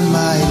all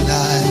my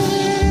life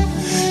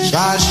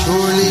shall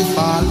surely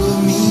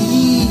follow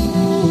me.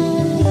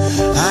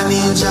 And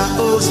in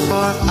Jehovah's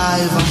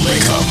forever.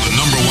 Wake up, the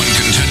number one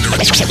contender.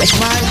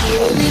 My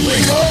holy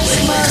wake up,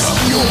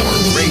 your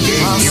reggae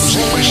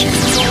music machine.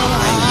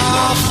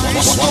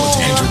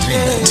 Quality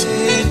entertainment.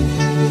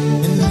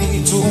 And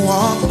need to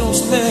walk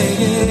those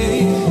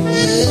legs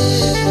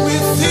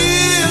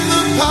within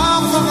the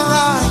path of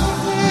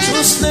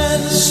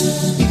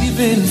righteousness,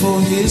 even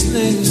for his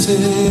name's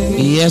sake.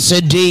 Yes,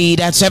 indeed.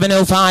 At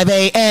 7:05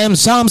 a.m.,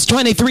 Psalms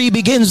 23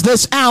 begins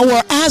this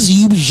hour as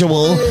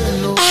usual.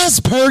 As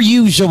per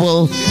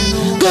usual.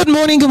 Good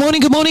morning, good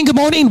morning, good morning, good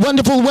morning.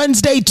 Wonderful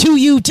Wednesday to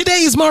you.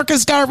 Today is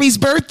Marcus Garvey's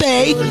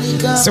birthday.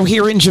 So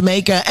here in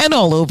Jamaica and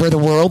all over the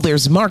world,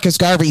 there's Marcus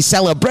Garvey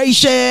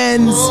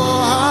celebrations.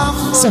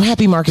 So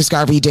happy Marcus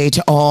Garvey Day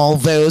to all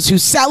those who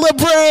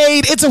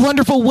celebrate. It's a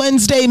wonderful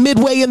Wednesday,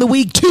 midway in the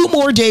week. 2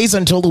 more days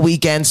until the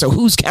weekend. So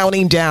who's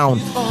counting down?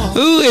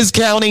 Who is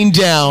counting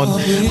down?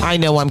 I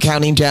know I'm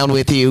counting down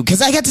with you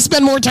because I get to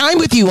spend more time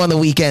with you on the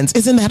weekends.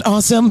 Isn't that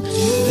awesome?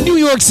 New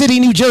York City,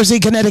 New Jersey,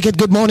 Connecticut.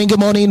 Good morning,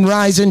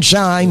 rise and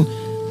shine.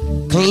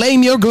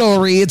 Claim your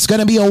glory. It's going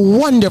to be a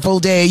wonderful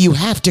day. You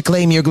have to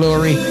claim your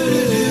glory.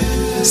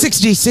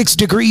 66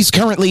 degrees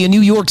currently in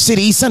New York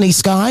City. Sunny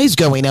skies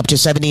going up to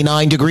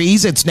 79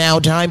 degrees. It's now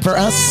time for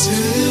us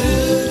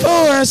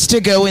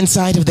to go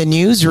inside of the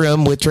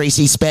newsroom with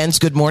Tracy Spence.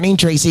 Good morning,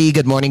 Tracy.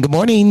 Good morning, good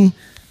morning.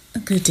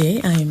 Good day,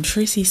 I am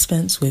Tracy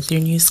Spence with your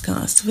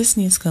newscast. This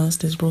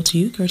newscast is brought to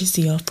you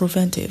courtesy of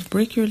Preventive.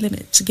 Break your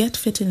limits, get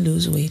fit and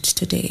lose weight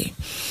today.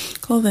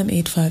 Call them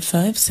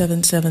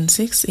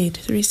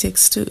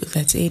 855-776-8362.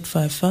 That's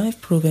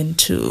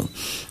 855-PROVEN2.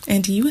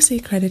 And USA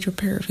Credit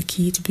Repair, the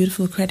key to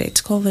beautiful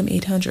credit. Call them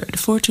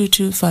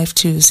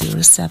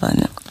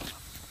 800-422-5207.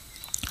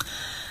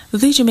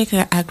 The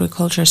Jamaica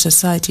Agriculture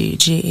Society,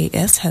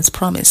 JAS, has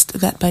promised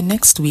that by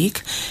next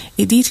week,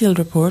 a detailed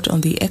report on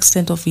the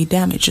extent of the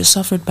damage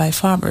suffered by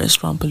farmers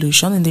from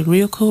pollution in the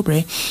Rio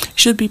Cobre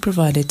should be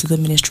provided to the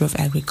Ministry of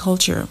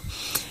Agriculture.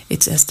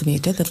 It's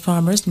estimated that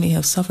farmers may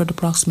have suffered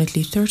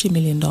approximately $30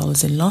 million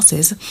in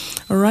losses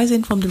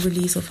arising from the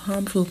release of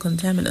harmful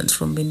contaminants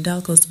from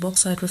Bindalco's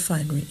bauxite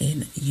refinery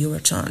in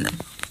Euroton.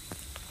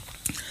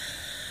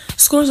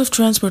 Scores of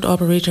transport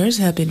operators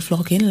have been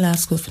flocking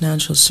Lasco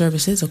Financial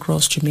Services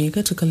across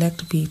Jamaica to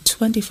collect the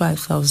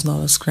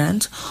 $25,000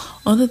 grant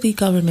under the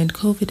government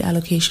COVID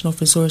Allocation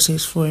of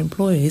Resources for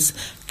Employees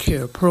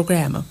CARE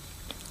program.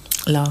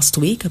 Last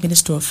week,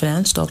 Minister of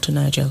Finance Dr.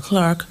 Nigel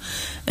Clark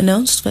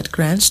announced that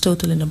grants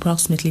totaling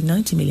approximately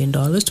 $90 million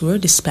were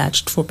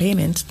dispatched for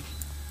payment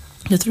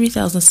to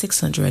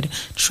 3,600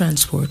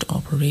 transport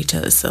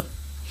operators.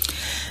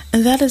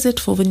 And that is it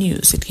for the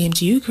news. It came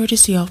to you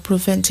courtesy of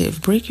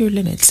Preventive. Break your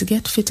limits.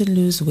 Get fit and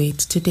lose weight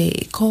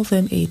today. Call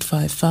them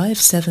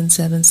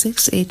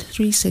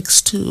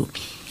 855-776-8362.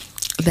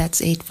 That's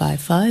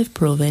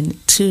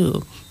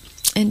 855-PROVEN2.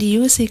 And the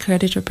USA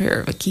Credit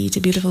Repair, the key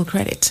to beautiful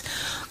credit.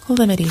 Call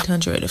them at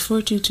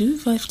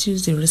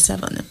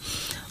 800-422-5207.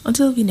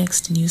 Until the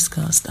next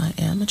newscast, I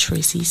am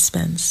Tracy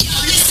Spence.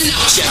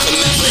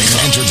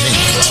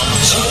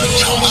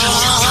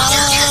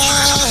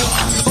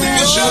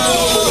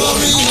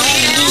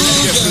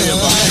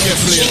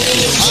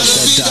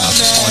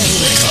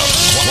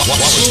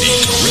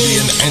 Quality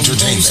Caribbean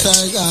entertainment.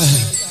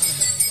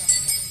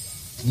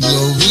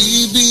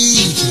 Glory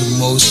be to the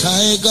Most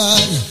High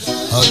God,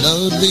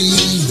 hallowed be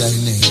thy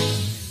name.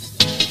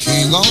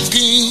 King of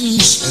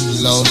kings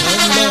and Lord of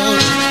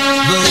lords,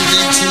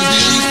 worthy to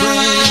be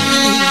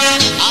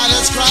praised. I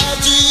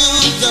ascribe to you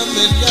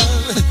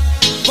dominion,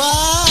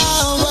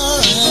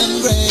 power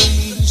and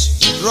grace.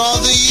 For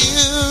all the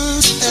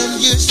years and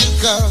years to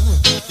come,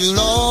 you'll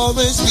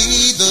always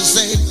be the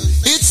same.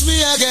 It's me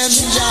again,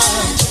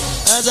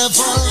 Jah, as I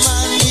fall on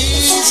my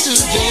knees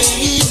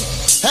today.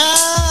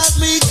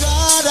 Help me,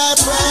 God, I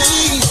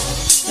pray.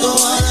 Go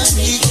on and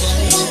make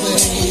my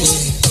way.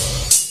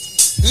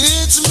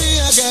 It's me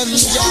again,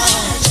 Jah,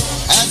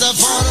 as I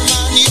fall on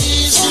my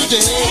knees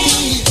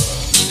today.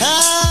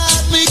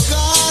 Help me,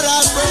 God,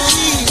 I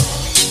pray.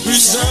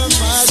 Preserve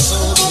my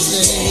soul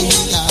today.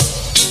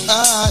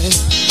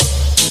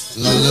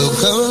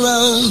 Look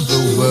around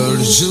the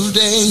world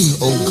today,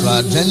 oh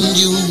God, and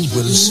you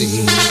will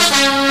see.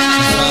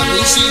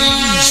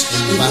 Pharisees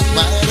and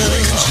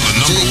backbiters,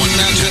 taking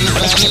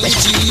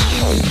vanity.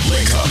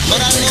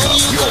 But I know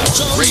you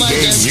control my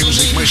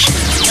destiny,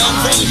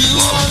 and from you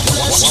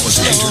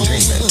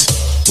Entertainment.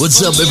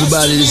 What's up,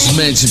 everybody? This is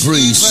Mansion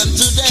Breeze.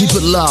 Keep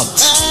it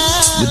locked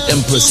with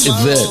Empress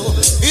Yvette.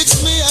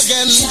 It's me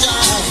again,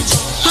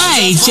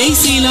 Hi,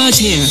 JC Lodge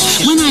here.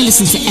 When I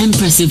listen to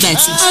Empress Yvette,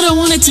 I don't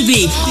want it to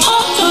be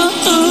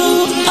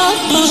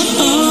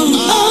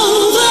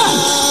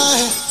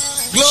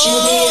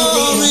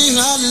glory,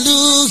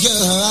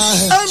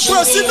 hallelujah.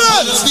 Empress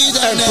Yvette.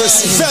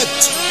 Empress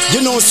Yvette.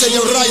 You know, say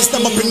you rise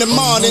them up in the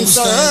morning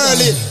so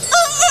early.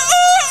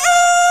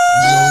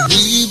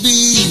 Glory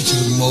be to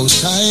the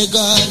Most High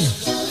God,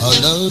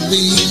 hallowed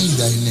be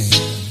thy name.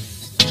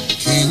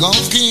 King of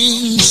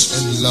kings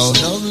and Lord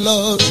of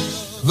Lords,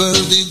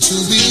 worthy to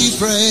be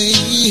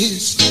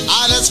praised.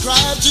 I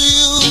ascribe to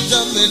you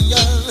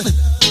dominion,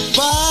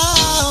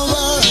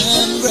 power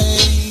and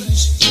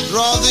grace.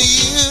 Through the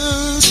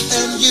years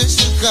and years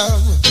to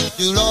come,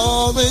 you'll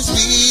always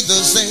be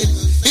the same.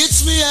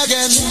 It's me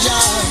again,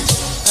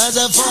 Jah, as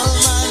I fall on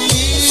my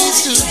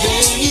knees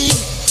today.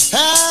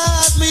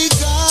 Help me,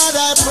 God,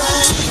 I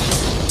pray.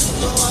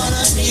 Don't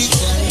wanna be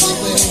carried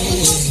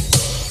away.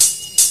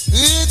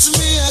 It's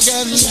me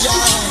again,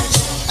 Jah,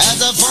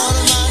 as I fall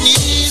on my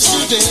knees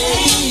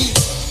today.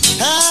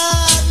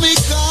 Help me,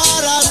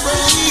 God, I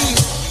pray.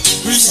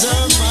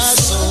 Preserve my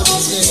soul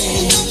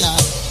today.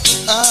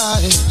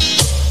 I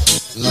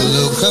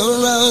look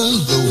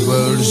around the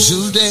world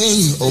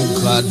today, oh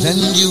God,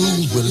 and you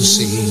will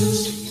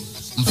see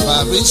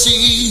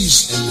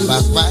Pharisees and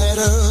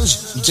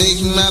backbiters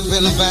taking up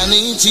in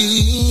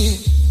vanity.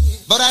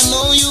 But I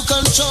know you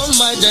control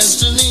my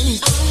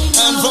destiny,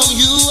 and from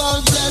you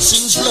all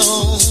blessings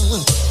flow.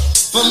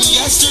 From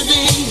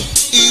yesterday,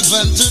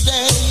 even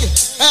today,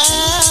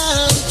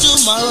 and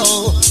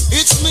tomorrow,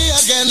 it's me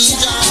again,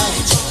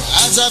 God,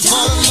 as I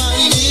fall on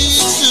my knees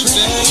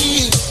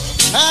today.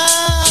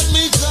 Help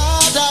me,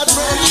 God, I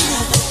pray.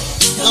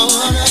 Don't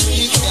wanna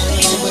be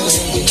carried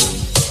away.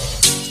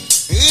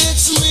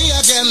 It's me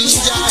again,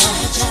 God,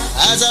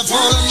 as I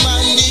fall on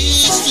my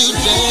knees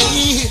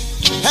today.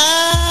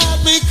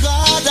 Help me,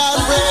 God, I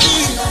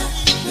pray.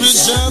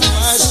 Preserve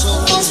my soul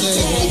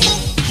today.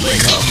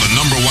 Become the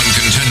number one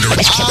contender.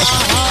 Wake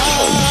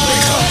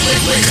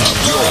up.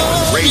 Your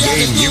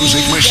reggae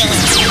music machine.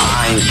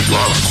 I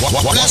love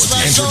quality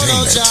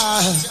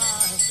entertainment.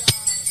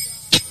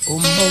 Oh,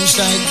 Most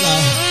High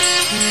God,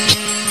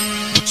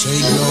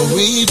 say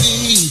glory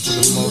be to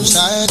the Most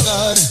High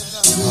God,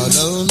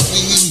 hallowed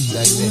be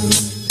thy name.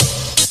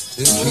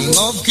 The King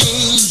of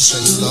Kings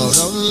and Lord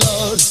of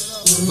Lords,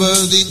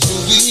 worthy to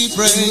be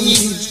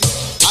praised.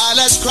 I'll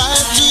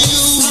ascribe to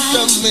you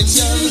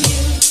dominion,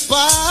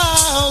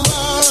 power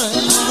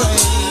and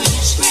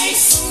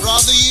grace.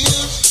 Through the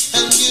years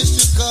and years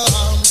to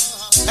come,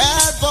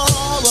 and for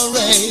our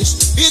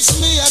race, it's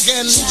me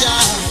again,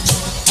 Jah,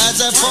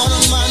 as I fall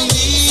on my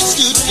knees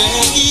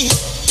today.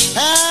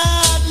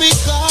 Help me,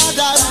 God,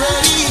 I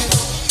pray.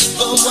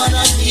 Don't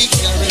wanna be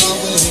carried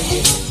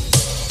away.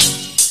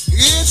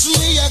 It's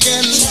me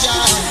again,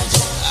 Jah,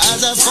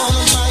 as I fall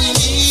on my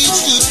knees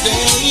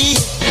today.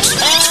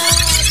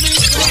 Help me,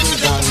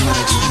 God,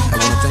 I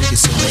wanna thank you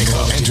so much.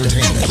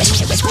 Entertainment.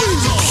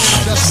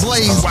 Just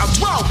blaze.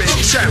 Wow,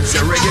 baby champs,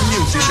 your reggae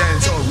music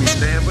dance all we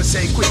never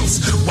say quits.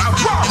 Wow,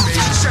 baby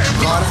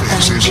champs.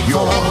 This is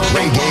your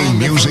reggae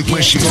music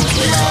machine.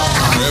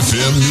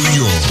 FM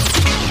New York.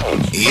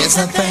 Yes,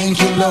 I thank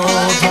you,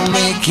 Lord, for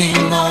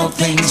making all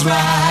things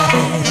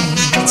right.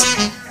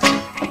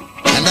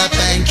 And I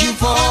thank you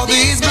for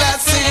these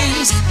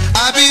blessings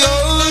I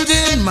behold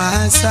in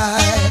my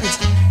sight.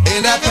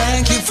 And I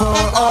thank you for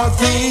all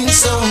things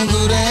so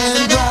good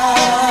and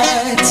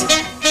bright.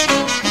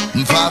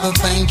 And Father,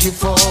 thank you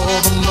for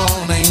the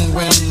morning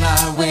when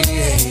I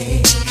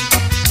wake.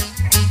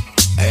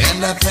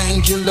 And I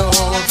thank you,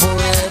 Lord, for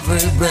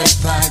every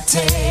breath I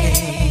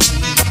take.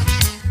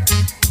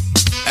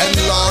 And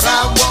Lord,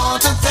 I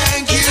want to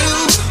thank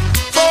you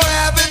for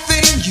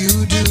everything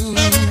you do.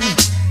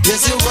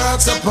 Yes, your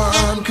works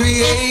upon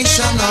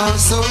creation are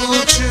so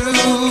true.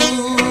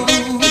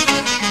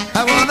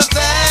 I want to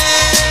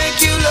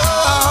thank you,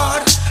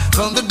 Lord,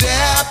 from the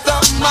depth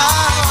of my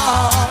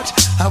heart.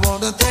 I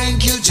want to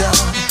thank you, John.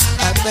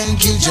 I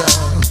thank you,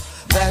 John,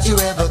 that you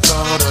ever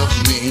thought of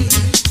me.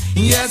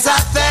 Yes, I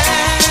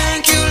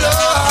thank you,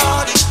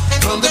 Lord,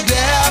 from the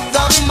depth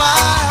of my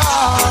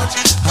heart.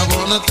 I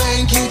want to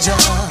thank you,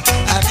 John.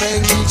 I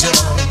thank you,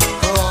 John,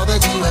 for all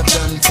that you have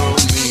done for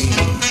me.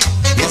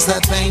 Yes, I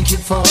thank you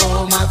for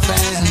my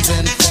friends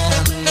and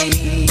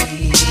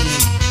family.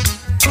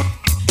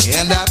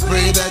 And I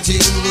pray that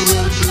you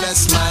will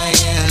bless my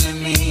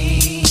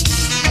enemy.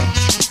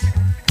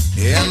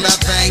 And I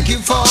thank you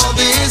for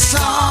this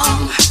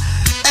song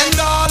and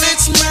all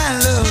its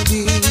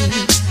melody.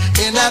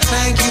 And I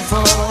thank you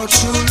for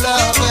true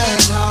love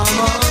and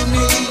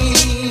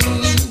harmony.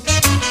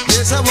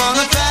 Yes, I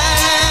want to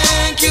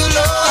thank you,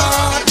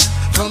 Lord,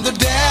 from the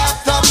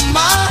depth of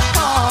my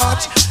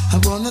heart. I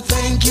want to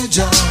thank you,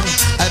 John.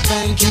 I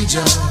thank you,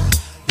 John,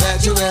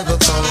 that you ever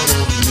thought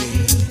of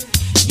me.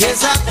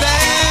 Yes, I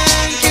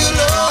thank you,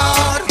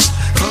 Lord,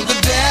 from the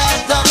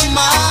depth of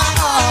my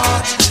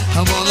heart.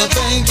 I want to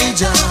thank you,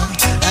 John.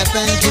 I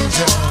thank you,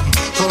 John,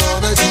 for all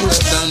that you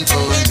have done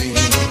for me.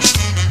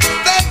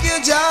 Thank you,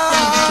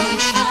 John.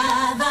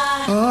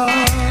 Oh,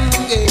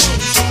 yes.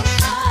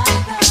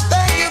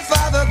 Thank you,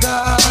 Father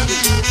God.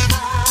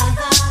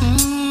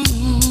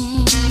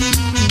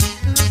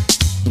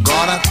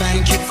 God, I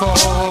thank you for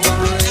the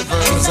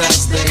rivers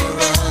as they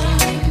run.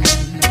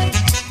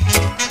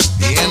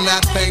 And I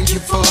thank you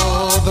for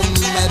the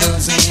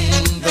meadows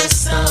in the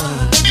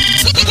sun.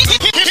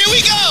 Here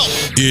we go.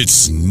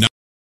 It's not.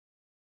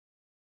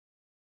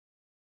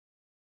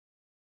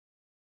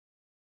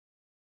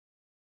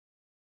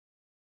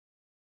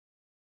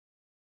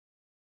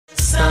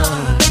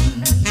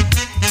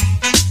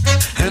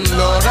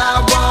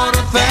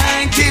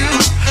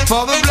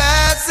 for the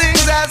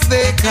blessings as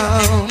they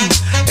come.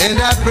 And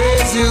I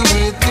praise you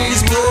with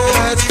these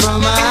words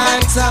from my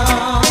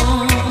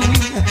tongue.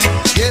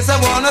 Yes, I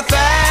want to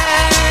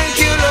thank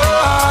you,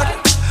 Lord,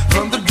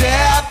 from the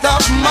depth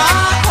of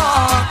my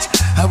heart.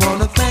 I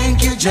want to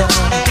thank you, Jah,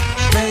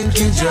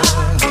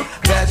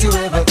 that you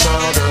ever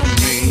thought of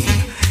me.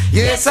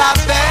 Yes, I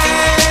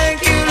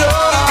thank you,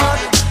 Lord,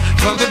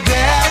 from the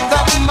depth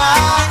of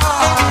my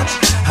heart.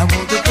 I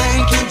want to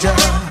thank you, Jah,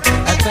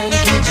 I thank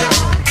you, Jah,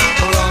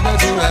 for all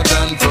that you have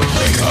done for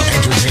me.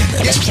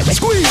 Entertainment.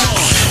 Squeeze on.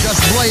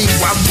 Just playing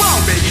wow,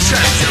 baby,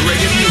 chance.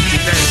 Reggae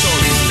music, that's all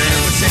these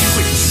never say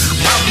quick.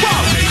 Wow,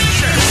 baby,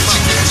 chance.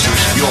 This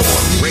is your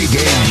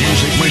reggae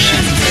music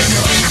machine.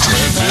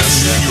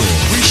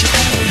 We should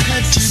have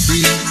had to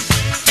be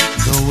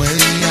the way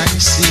I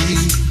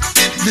see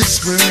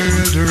this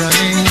world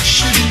running.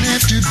 Shouldn't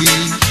have to be,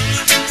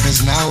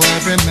 'cause now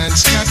every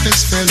man's cup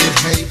is filled with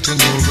hate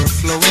and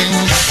overflowing.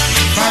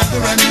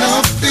 Father, I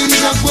know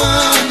things are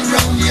going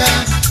wrong,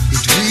 yeah.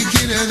 It's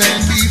wickeder than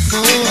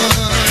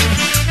before.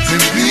 The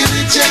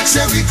really checks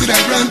that we could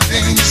have run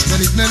things, but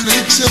it don't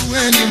look so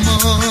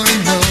anymore,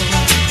 no.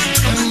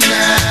 Come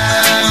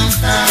down,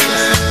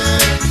 Father,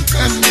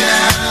 come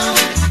down.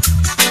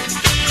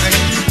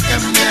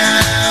 Come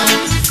down,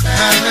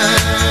 Father,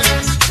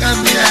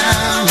 come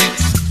down.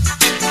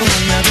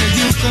 Whenever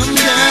you come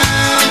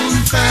down,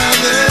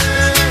 Father,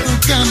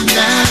 come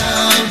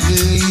down,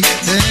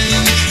 hey,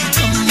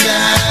 come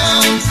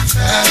down,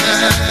 Father,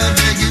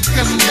 beg you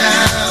come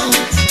down.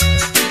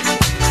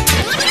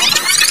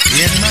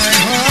 In my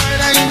heart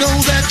I know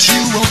that you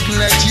won't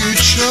let your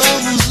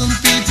chosen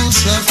people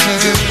suffer.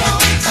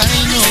 I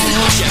know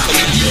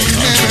you'll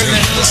never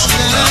let us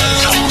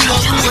down.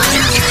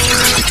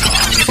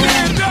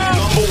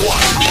 Number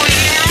one.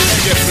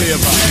 Get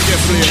flavor.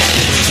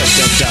 Check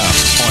that down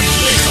on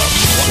Wake Up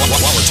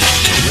Quality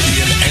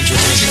Caribbean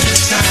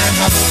Entertainment. Time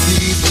how the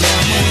people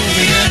are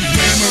moving and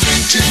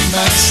murmuring to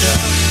myself.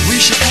 We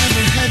should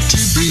never had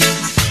to be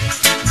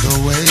the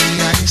way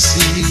I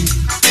see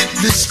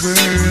this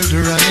world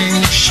running.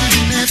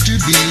 Shouldn't have to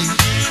be,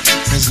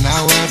 'cause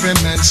now every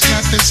man's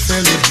cup is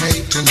filled with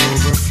hate and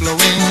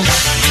overflowing.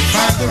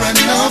 Father, I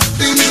know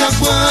things are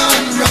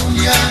going wrong,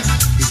 yeah.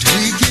 It's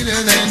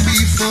wickeder than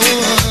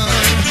before.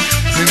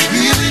 The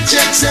really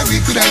checks that we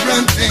could have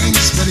run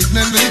things, but it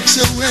don't look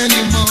so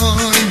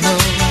anymore, no.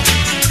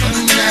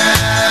 Come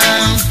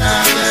down,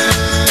 Father,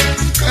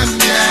 come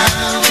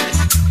down.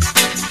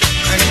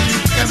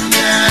 Come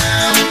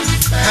down,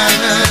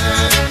 Father,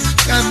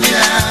 come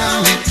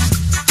down.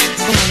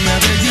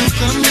 Whenever you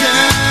come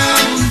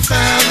down,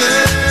 Father,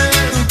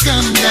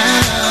 come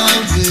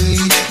down,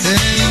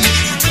 hey,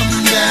 come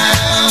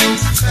down,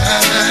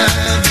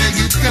 Father, beg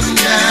you come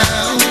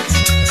down.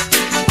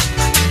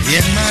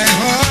 In my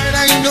heart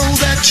I know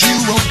that you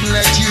won't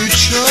let your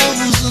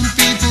chosen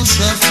people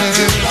suffer.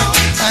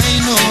 I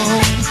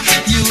know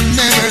you'll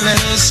never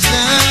let us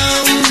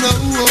down, no,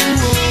 no.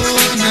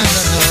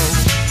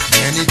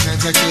 Many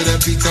times I could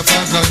have picked up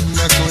a gun,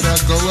 I could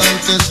have go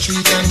out the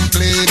street and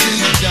play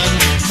big gun.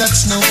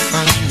 That's no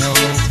fun, no.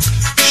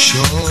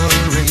 Sure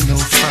ain't no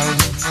fun,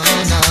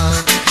 oh no.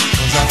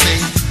 'Cause I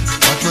think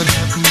what would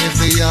happen if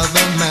the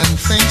other man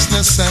thinks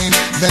the same?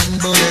 Then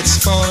bullets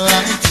fall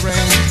like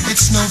rain.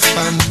 It's no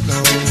fun,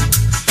 no.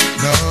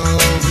 No,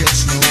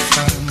 it's no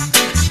fun.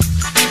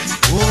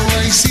 Oh,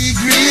 I see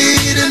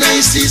greed and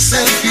I see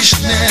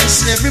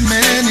selfishness. Every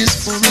man is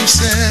for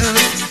himself.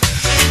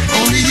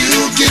 Only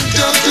you can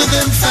talk to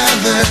them,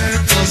 Father,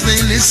 'cause they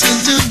listen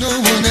to no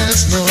one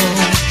else, no.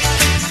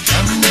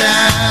 Come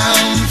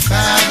down,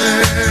 Father,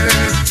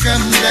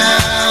 come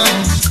down.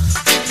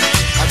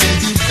 I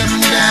beg you, come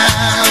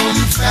down,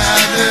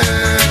 Father,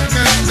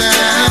 come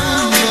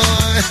down,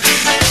 Lord.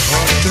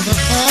 Talk to the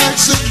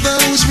hearts of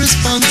those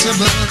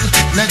responsible.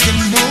 Let them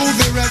know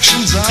their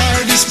actions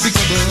are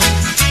despicable.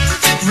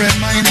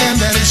 Remind them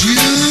that it's you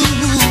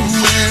who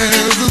wear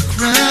the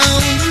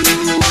crown.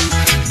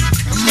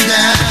 Come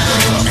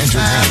down,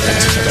 Father,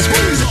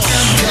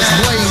 come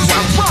down.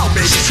 Wow,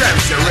 baby,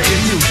 chance. Reggae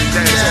music,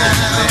 that's all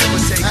these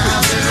never say quick.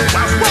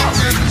 Wow,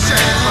 baby,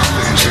 chance.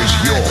 This is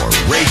your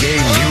reggae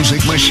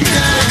music machine.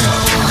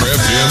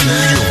 Caribbean,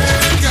 New York.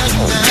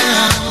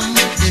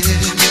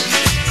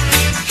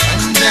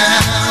 Come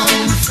down,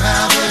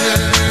 Father,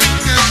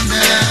 come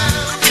down.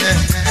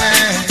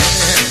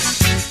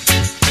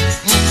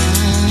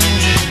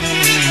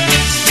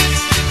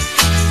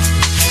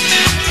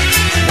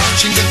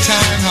 Watching the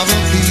time how the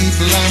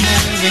people are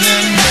moving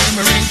and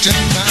murmuring to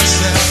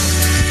myself.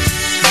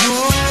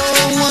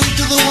 Woe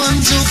unto the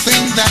ones who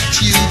think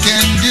that you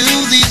can do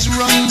these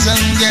wrongs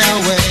and get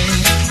away.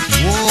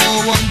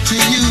 Woe unto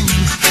you,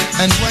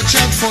 and watch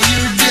out for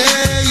your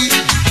day.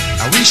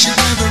 I wish it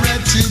never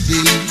had to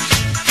be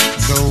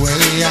the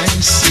way I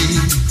see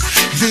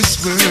this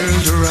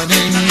world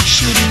running.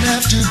 Shouldn't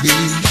have to be,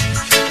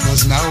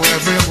 'cause now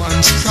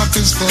everyone's cup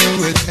is full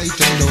with hate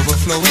and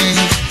overflowing.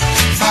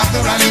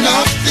 Father, I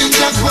know things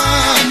are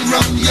going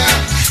wrong,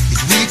 yeah.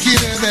 It's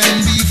wickeder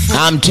than before.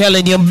 I'm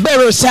telling you,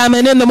 Barry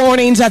Salmon in the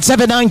mornings at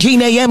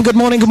 7:19 a.m. Good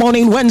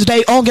morning,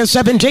 Wednesday, August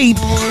 17th.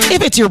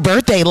 If it's your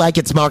birthday, like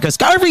it's Marcus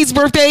Garvey's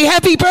birthday,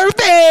 happy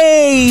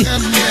birthday!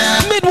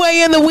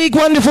 Midway in the week,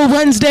 wonderful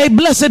Wednesday,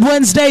 blessed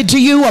Wednesday to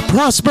you, a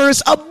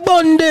prosperous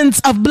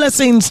abundance of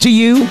blessings to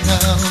you.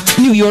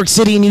 New York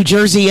City, New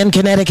Jersey, and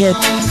Connecticut.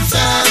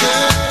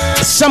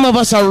 Some of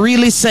us are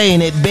really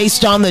saying it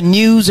based on the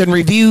news and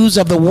reviews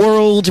of the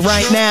world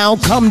right now.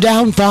 Come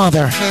down,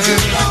 Father.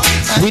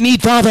 We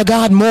need Father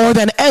God more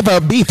than ever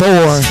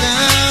before.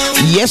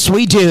 Yes,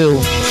 we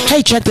do.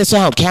 Hey, check this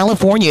out.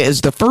 California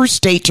is the first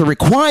state to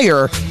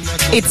require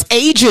its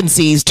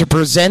agencies to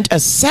present a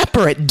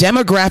separate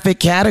demographic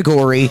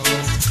category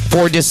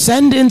for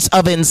descendants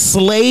of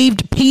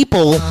enslaved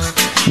people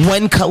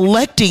when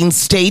collecting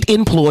state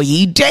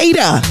employee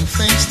data.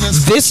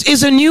 This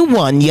is a new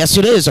one. Yes,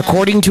 it is.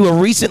 According to a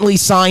recently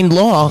signed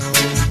law,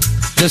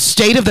 the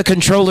state of the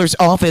Comptroller's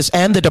Office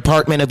and the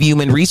Department of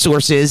Human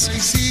Resources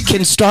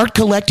can start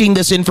collecting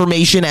this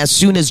information as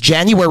soon as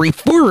January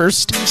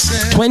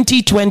 1st,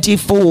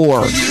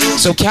 2024.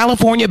 So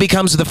California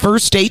becomes the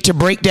first state to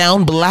break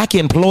down black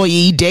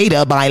employee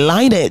data by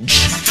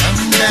lineage.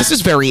 This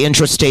is very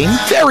interesting.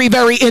 Very,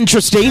 very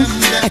interesting.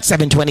 At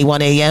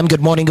 7:21 a.m.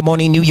 Good morning,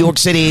 New York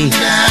City.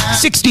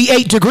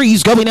 68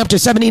 degrees going up to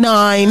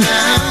 79.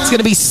 It's going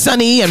to be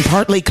sunny and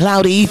partly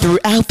cloudy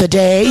throughout the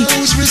day.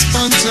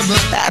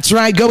 That's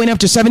right, going up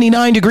to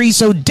 79 degrees,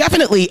 so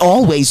definitely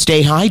always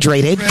stay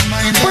hydrated.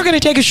 We're going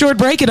to take a short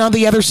break and on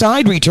the other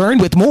side return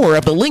with more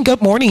of the Link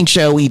Up Morning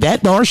Show.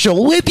 Yvette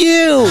Marshall with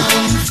you.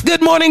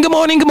 Good morning.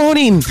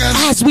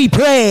 As we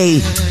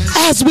pray,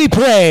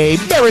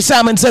 Barry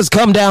Salmon says,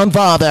 come down,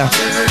 Father.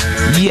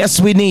 Yes,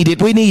 we need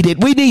it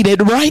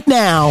right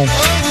now.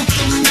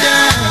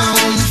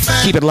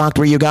 Keep it locked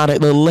where you got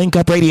it. The Link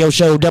Up Radio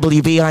Show,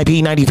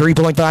 WVIP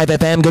 93.5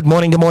 FM. Good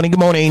morning.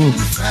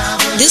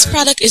 This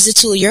product is a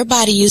tool your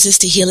body uses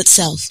to heal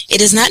itself.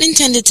 It is not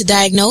intended to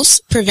diagnose,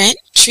 prevent,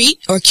 treat,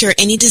 or cure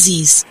any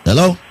disease.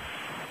 Hello?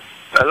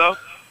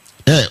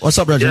 Hey, what's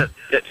up, Reggie?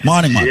 Yes.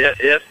 Morning, man.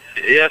 Yes,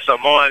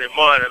 morning,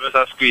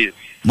 Mr. Squeeze.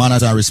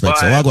 Manners and respect.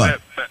 So, what going?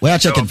 Where are you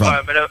checking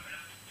from?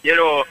 You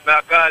know,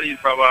 my call is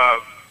from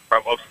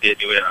upstate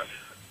New York.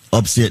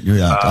 Upstate New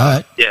York, all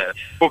right. Yeah,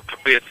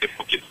 Poughkeepsie.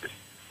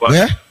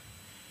 Where?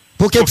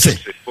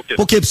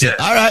 Poughkeepsie. Yeah.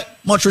 All right,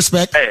 much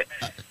respect. Hey,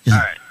 all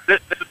right.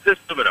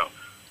 Listen to me now.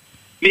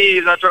 Me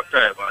is a truck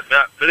driver.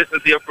 I listen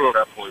to your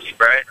program,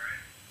 right?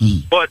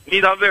 But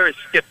me, I'm very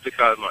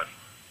skeptical, man.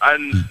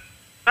 And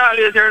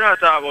nowadays, you're not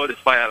talking about this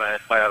fire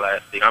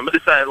life thing. I'm going to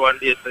decide one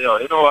day, say,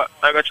 you know what,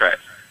 I'm going to try.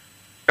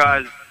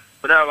 Because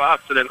when I have an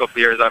accident a couple of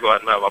years ago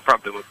and I have a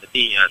problem with the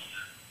knee and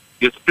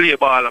used to play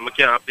ball and I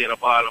can't play no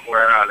ball and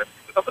more and all that.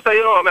 So I say,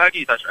 you know what, I'm going to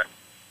give it a try.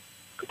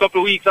 A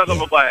couple of weeks ago,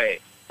 I buy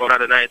one of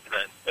the 99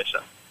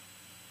 special.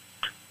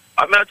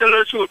 I'm going to tell you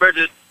the truth,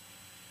 Bridget.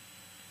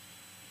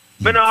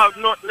 I don't have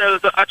nothing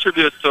else to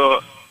attribute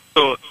to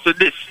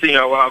this thing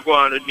I want to go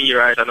on with me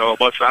right now,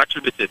 but to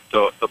attribute it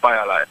to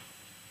BioLife.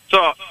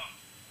 So,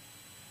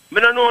 I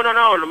don't know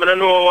now, I don't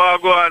know how I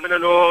go on, I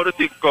don't know how the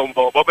thing come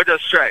about, but I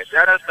just try it. You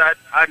understand?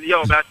 And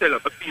yo, I tell you,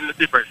 I feel the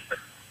difference.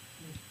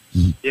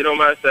 You know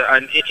what I say?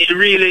 And it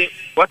really,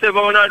 whatever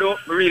I do, I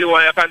really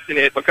want to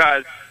continue it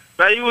because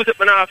when I use it,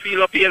 when I feel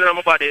no pain in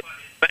my body,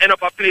 I end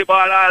up I play ball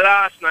all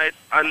last night,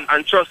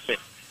 and trust me,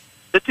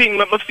 the thing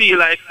make me feel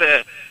like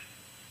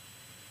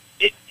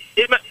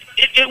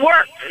it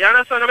works. You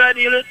understand what I'm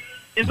dealing?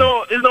 It's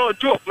no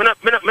joke. I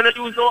don't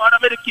use no other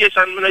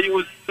medication. I don't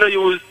use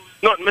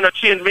nothing. I don't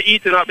change my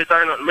eating habits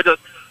or nothing. I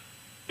just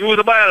use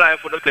the BioLife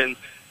for the cleanse.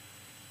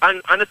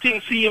 And the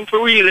thing seems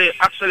to really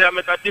actually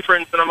make a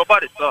difference in my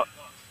body. So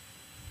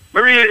I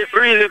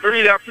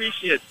really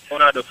appreciate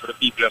what I do for the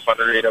people on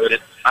the radio with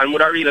it. And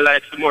would I really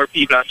like some more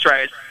people that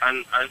try it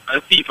and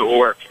see if it will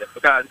work.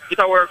 Because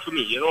it'll work for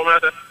me, you know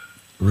what I mean?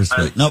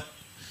 Respect. Nope.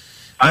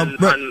 And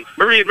I'm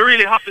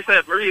really happy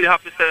to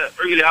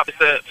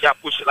yeah,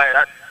 push it like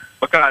that.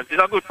 Because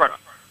it's a good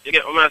product. You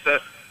get what I say?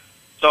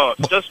 So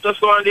just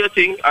go on your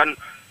thing and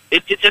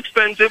it's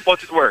expensive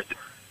but it's worth it.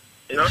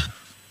 You know?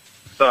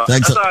 So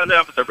thanks, that's all I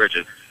have to say,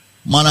 Bridget.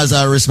 Manners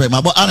and respect,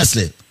 man. But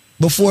honestly,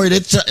 before they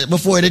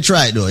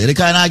try it though, they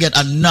kind of get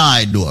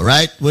annoyed though,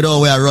 right? We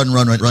don't wear run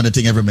the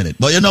thing every minute.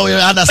 But you know, you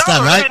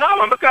understand, right? No,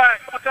 man, because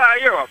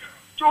Europe.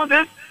 Truth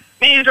is,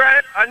 me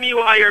drive and me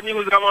want to hear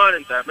music on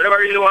morning time. I never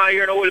really want to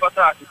hear the whole of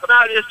talking. So now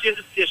I just change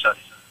the station.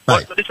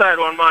 Right. But I decide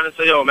one morning and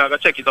say, yo, man, I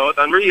gotta check it out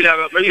and really have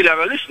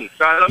a listen.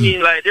 Because I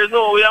mean, like, there's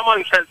no way a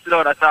man can sit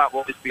down and talk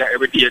about this thing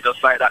every day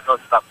just like that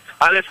non-stop.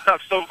 Unless it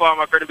have some form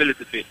of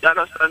credibility to it. You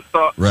understand?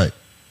 So, right.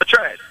 I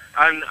tried.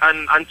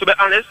 And to be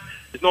honest,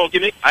 it's no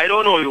gimmick. I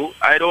don't know you.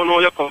 I don't know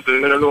your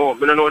company. I don't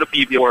know the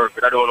people you work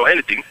with. I don't know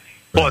anything.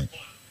 But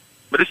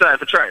I decided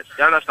to try it.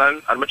 You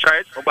understand? And I tried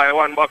it. I buy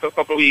one bottle a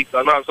couple of weeks.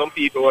 And I have some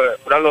people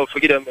but I love to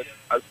give them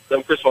as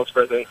them Christmas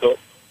presents. So,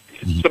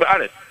 to be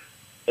honest,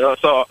 you know,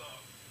 so,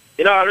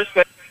 in all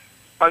respect,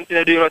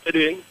 continue doing what you're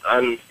doing.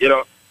 And, you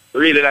know,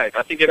 really like.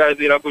 I think you guys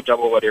did a good job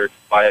over there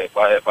by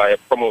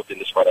promoting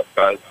this product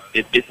because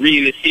it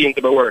really seems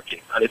to be working.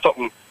 And it's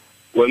something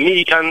where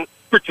me can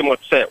pretty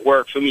much say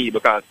work for me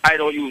because I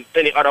don't use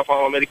any other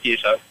form of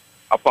medication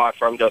apart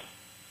from just,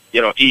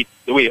 eat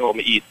the way how I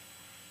eat.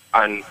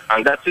 And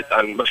that's it.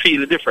 And I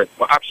feel the difference.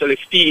 I actually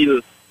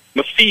feel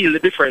the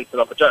difference in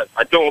my job.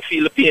 I don't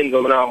feel the pain that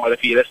I normally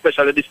feel,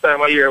 especially this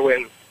time of year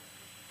when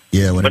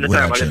the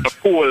time it's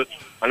cold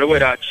and the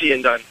weather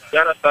change. And you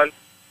understand?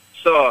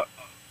 So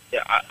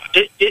yeah,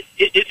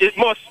 it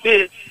must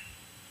be,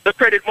 the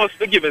credit must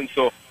be given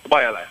to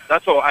BioLife.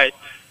 That's how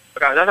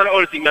because that's the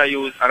only thing I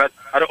use, and that's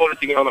the only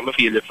thing that make me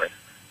feel different.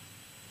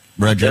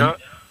 Brethren?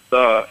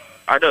 So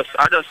I just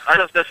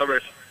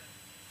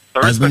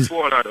respect for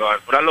one another,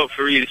 but I love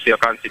to really stay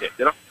confident,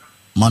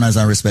 Manners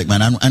and respect,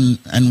 man.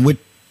 And with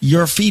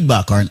your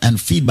feedback and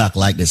feedback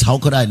like this, how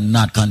could I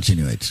not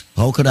continue it?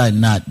 How could I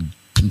not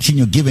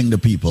continue giving the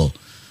people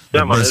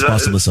the best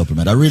possible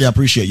supplement? I really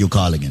appreciate you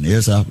calling in.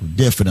 Yes, sir,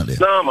 definitely.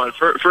 No, man,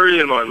 for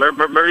real, man. I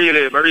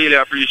really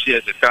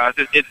appreciate it because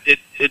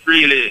it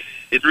really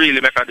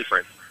make a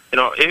difference.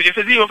 If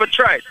it's even for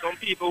try it, some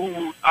people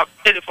who have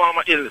any form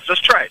of illness,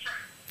 just try it.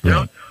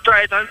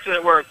 Try it and see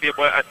it work,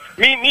 people.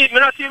 Me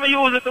not even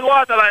use it in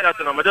water like that,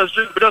 I just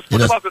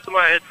put the bucket to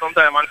my head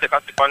sometime and take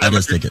a sip and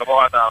never drink the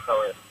water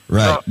afterwards.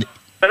 Right. So,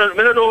 I don't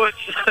know it.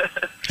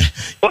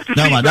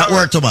 No, man, that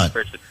worked too, man.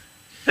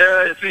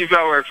 Yeah, it seems to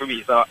work for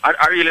me, so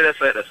I really just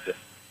like this.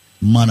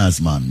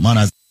 Manners, man.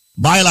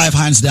 BioLife,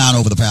 hands down,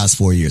 over the past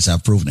 4 years,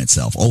 have proven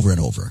itself over and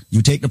over.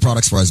 You take the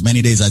products for as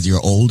many days as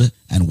you're old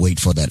and wait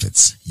for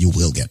benefits. You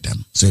will get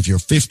them. So if you're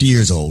 50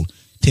 years old,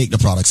 take the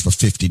products for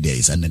 50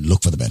 days and then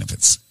look for the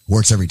benefits.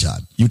 Works every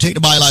time. You take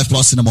the BioLife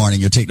Plus in the morning,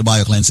 you take the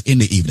BioCleanse in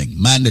the evening.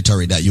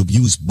 Mandatory that you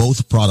use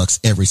both products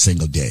every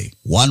single day.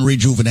 One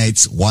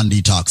rejuvenates, one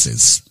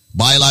detoxes.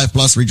 BioLife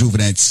Plus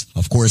rejuvenates.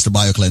 Of course, the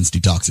BioCleanse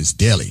detoxes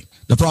daily.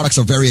 The products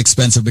are very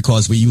expensive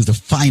because we use the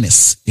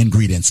finest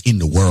ingredients in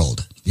the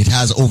world. It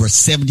has over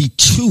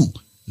 72,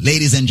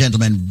 ladies and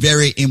gentlemen,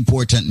 very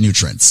important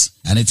nutrients.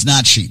 And it's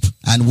not cheap.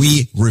 And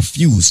we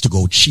refuse to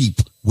go cheap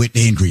with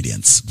the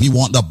ingredients. We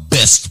want the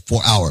best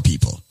for our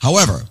people.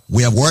 However,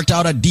 we have worked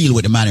out a deal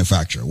with the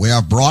manufacturer. We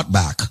have brought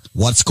back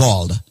what's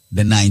called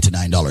the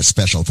 $99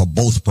 special for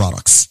both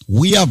products.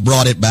 We have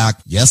brought it back.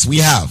 Yes, we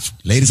have.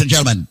 Ladies and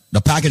gentlemen,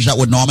 the package that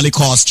would normally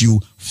cost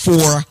you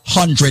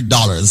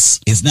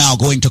 $400 is now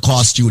going to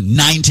cost you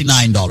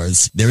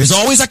 $99. There is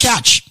always a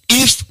catch.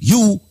 If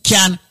you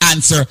can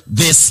answer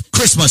this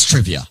Christmas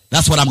trivia,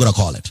 that's what I'm going to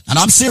call it. And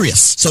I'm serious.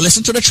 So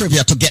listen to the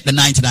trivia to get the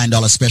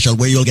 $99 special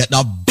where you'll get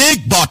the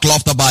big bottle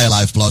of the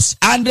BioLife Plus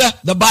and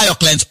the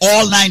BioCleanse,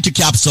 all 90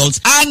 capsules,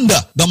 and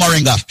the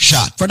Moringa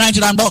shot for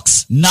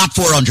 $99, not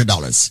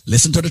 $400.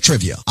 Listen to the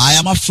trivia. I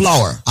am a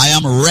flower. I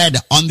am red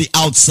on the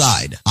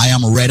outside. I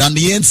am red on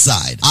the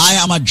inside. I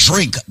am a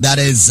drink that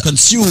is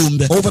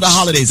consumed over the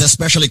holidays,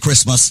 especially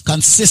Christmas,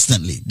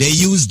 consistently. They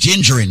use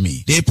ginger in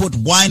me. They put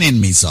wine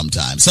in me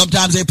sometimes.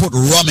 Sometimes they put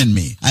rum in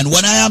me. And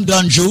when I am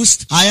done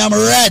juiced, I am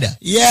red.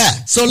 Yeah.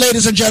 So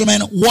ladies and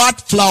gentlemen,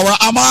 what flower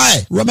am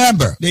I?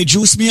 Remember, they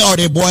juice me or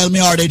they boil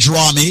me or they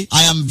draw me.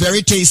 I am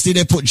very tasty.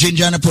 They put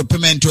ginger and they put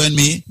pimento in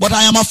me. But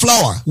I am a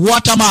flower.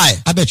 What am I?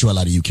 I bet you a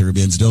lot of you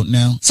Caribbeans don't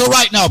know. So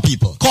right now,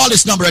 people, call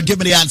this number and give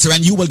me the answer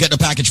and you will get the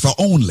package for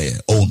only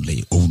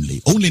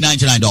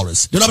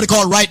 $99. The number to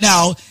call right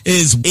now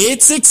is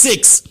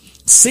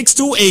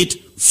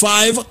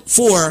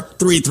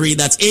 866-628-5433.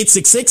 That's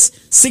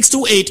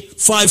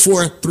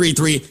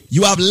 866-628-5433.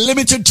 You have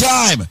limited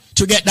time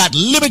to get that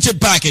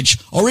limited package,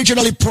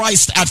 originally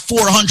priced at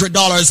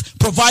 $400.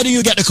 Providing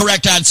you get the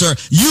correct answer,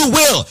 you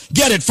will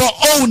get it for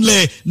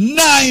only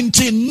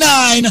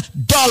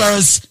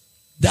 $99.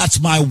 That's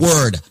my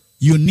word.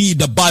 You need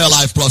the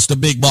BioLife Plus, the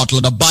big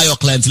bottle, the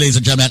BioCleanse, ladies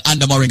and gentlemen,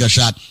 and the Moringa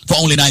shot for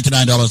only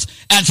 $99.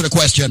 Answer the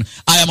question.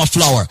 I am a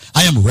flower.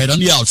 I am red on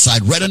the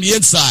outside, red on the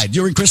inside.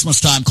 During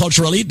Christmas time,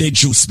 culturally, they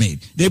juice me.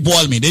 They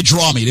boil me. They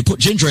draw me. They put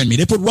ginger in me.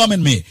 They put rum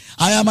in me.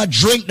 I am a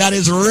drink that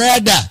is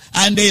red,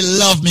 and they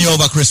love me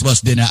over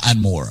Christmas dinner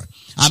and more.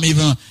 I'm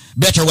even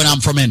better when I'm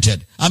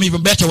fermented. I'm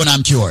even better when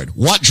I'm cured.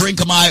 What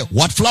drink am I?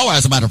 What flower,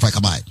 as a matter of fact,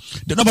 am I?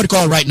 The number to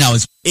call right now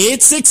is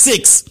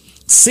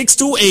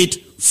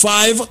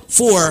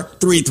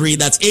 866-628-5433.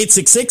 That's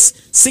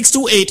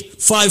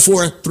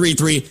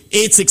 866-628-5433.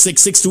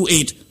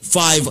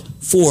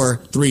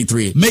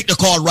 866-628-5433. Make the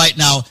call right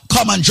now.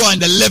 Come and join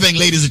the living,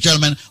 ladies and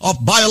gentlemen, of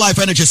BioLife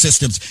Energy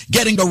Systems.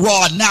 Getting the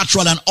raw,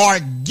 natural, and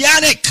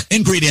organic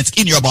ingredients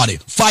in your body.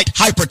 Fight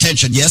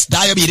hypertension. Yes,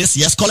 diabetes.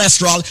 Yes,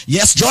 cholesterol.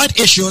 Yes, joint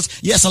issues.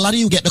 Yes, a lot of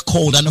you get the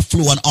cold and the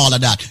flu and all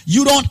of that.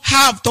 You don't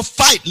have to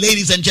fight,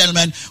 ladies and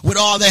gentlemen, with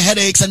all the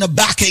headaches and the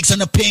backaches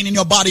and the pain in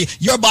your body.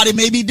 Your body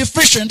may be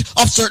deficient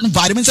of certain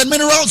vitamins and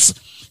minerals.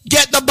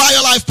 Get the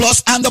BioLife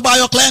Plus and the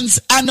BioCleanse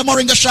and the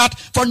Moringa shot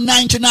for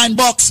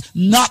 $99,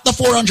 not the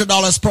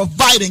 $400,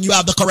 providing you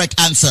have the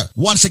correct answer.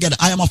 Once again,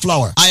 I am a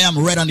flower. I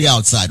am red on the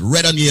outside,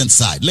 red on the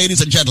inside.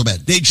 Ladies and gentlemen,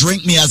 they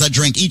drink me as I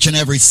drink each and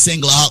every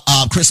single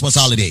Christmas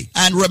holiday.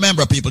 And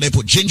remember, people, they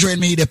put ginger in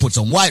me, they put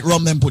some white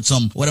rum, then put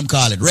some,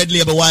 red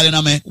label wine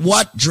in me.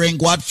 What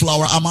drink, what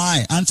flower am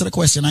I? Answer the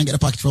question and get a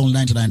package for only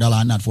 $99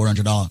 and not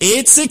 $400.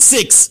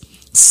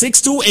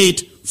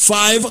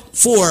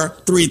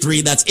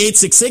 866-628-5433. That's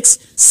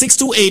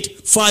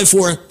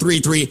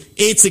 866-628-5433.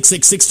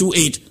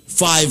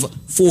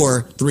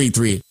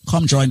 866-628-5433.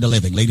 Come join the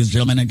living, ladies and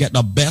gentlemen, and get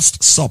the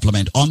best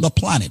supplement on the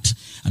planet.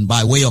 And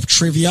by way of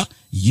trivia,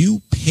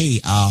 you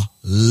pay a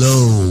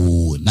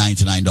low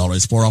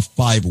 $99 for a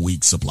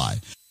 5-week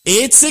supply.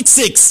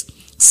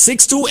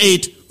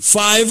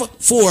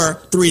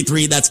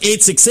 866-628-5433. That's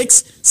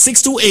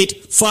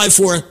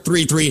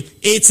 866-628-5433.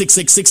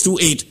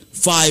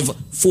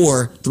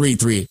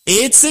 866-628-5433.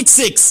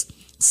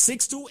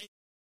 866-628.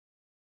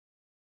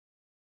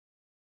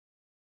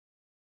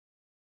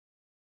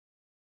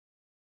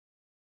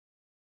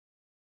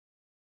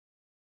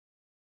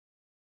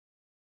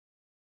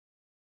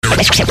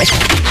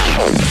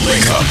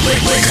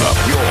 Link up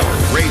your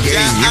reggae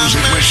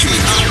music machine.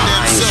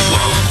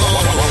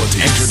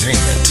 Quality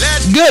entertainment.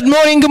 Good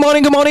morning.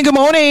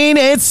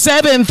 It's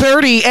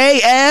 7:30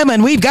 a.m.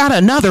 and we've got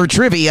another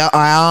trivia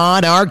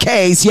on our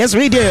case. Yes,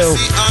 we do.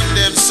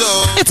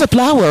 It's a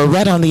flower,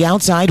 red on the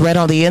outside, red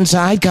on the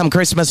inside. Come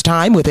Christmas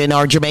time, within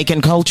our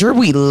Jamaican culture,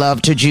 we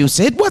love to juice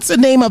it. What's the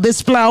name of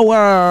this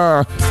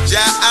flower?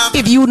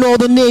 If you know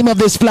the name of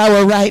this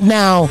flower right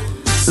now,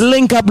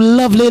 link up,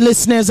 lovely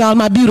listeners, all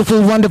my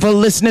beautiful, wonderful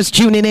listeners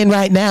tuning in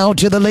right now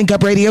to the Link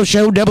Up Radio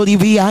Show,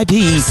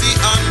 WVIP.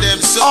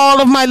 All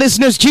of my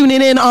listeners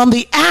tuning in on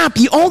the app,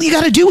 all you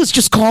got to do is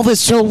just call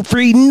this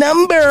toll-free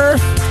number.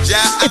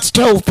 It's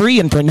toll-free,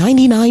 and for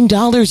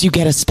 $99, you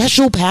get a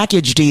special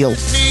package deal.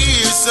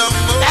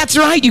 That's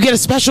right, you get a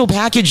special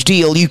package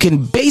deal. You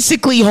can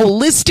basically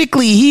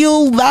holistically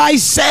heal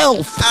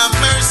thyself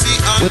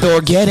with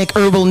organic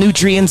herbal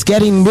nutrients,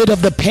 getting rid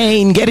of the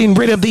pain, getting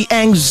rid of the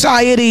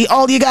anxiety.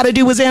 All you got to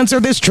do is answer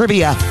this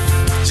trivia.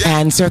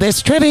 Answer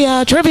this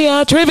trivia.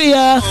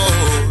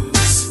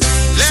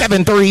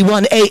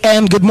 7:31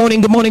 a.m. Good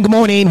morning.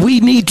 We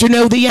need to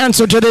know the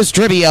answer to this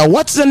trivia.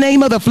 What's the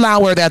name of the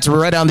flower that's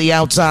red on the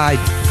outside,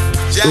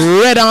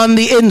 red on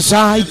the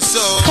inside?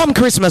 Come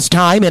Christmas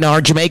time, in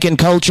our Jamaican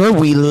culture,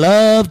 we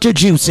love to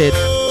juice it.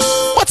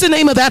 What's the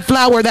name of that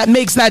flower that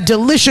makes that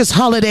delicious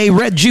holiday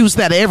red juice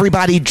that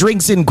everybody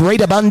drinks in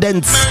great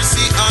abundance?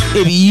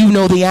 If you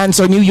know the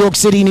answer, New York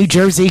City, New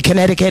Jersey,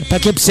 Connecticut,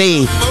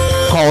 Poughkeepsie,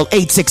 call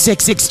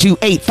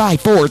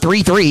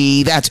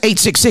 866-628-5433. That's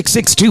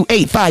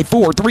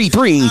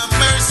 866-628-5433.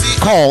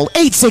 Call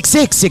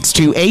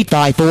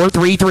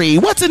 866-628-5433.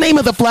 What's the name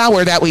of the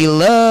flower that we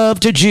love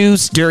to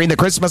juice during the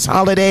Christmas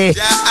holiday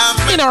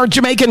in our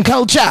Jamaican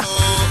culture?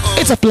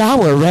 It's a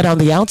flower, red on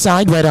the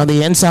outside, red on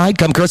the inside.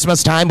 Come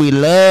Christmas time, we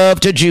love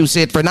to juice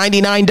it. For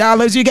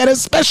 $99, you get a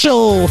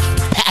special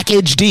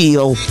package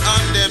deal.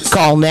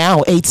 Call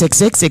now,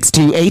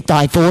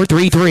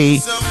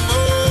 866-628-5433.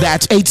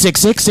 That's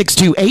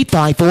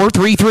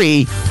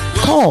 866-628-5433.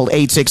 Call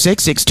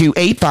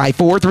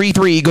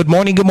 866-628-5433. Good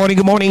morning.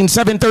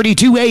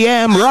 7:32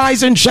 a.m.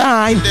 Rise and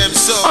shine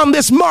on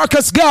this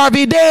Marcus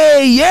Garvey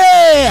Day.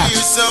 Yeah!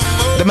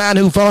 The man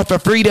who fought for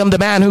freedom, the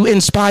man who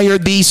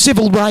inspired the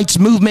civil rights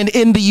movement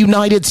in the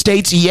United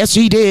States. Yes,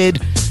 he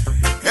did.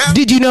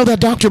 Did you know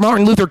that Dr.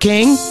 Martin Luther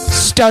King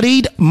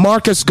studied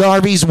Marcus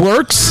Garvey's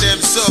works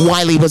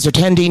while he was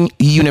attending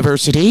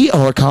university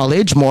or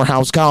college,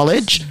 Morehouse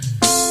College?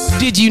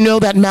 Did you know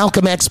that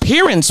Malcolm X's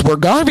parents were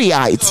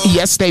Garveyites?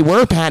 Yes, they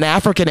were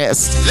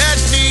Pan-Africanists.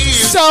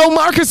 So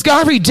Marcus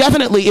Garvey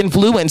definitely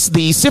influenced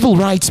the civil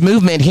rights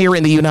movement here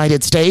in the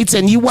United States,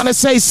 and you want to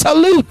say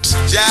salute,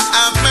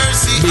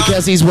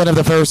 because he's one of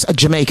the first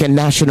Jamaican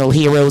national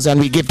heroes, and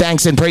we give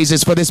thanks and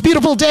praises for this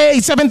beautiful day,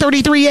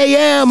 7:33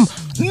 a.m.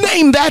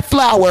 Name that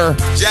flower.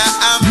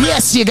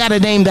 Yes, you got to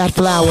name that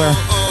flower.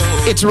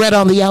 It's red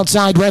on the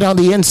outside, red on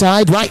the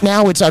inside. Right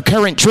now, it's our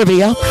current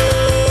trivia.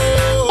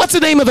 What's the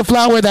name of the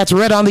flower that's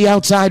red on the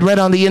outside, red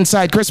on the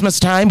inside? Christmas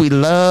time, we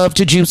love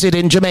to juice it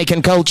in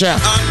Jamaican culture.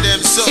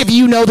 If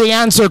you know the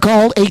answer,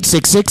 call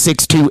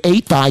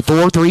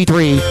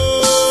 866-628-5433.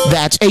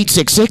 That's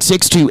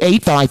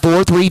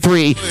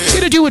 866-628-5433.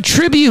 Going to do a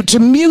tribute to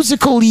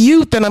musical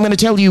youth, and I'm going to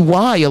tell you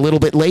why a little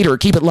bit later.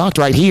 Keep it locked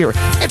right here.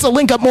 It's a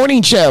Link Up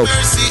Morning Show.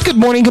 Good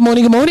morning.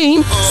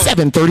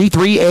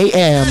 7:33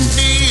 a.m.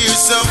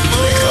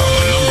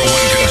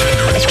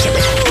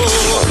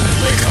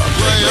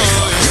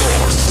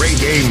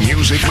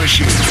 Music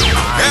machine.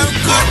 Quality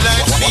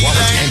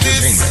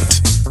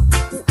entertainment.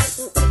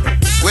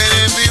 When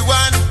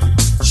everyone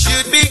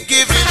should be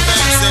giving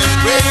thanks and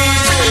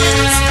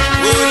praises.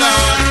 Oh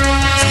Lord,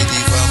 see the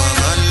farmer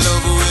man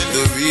love when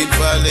the rain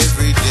fall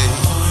every day.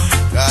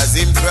 Cause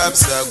him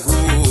crops are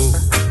grow.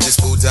 This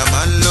put a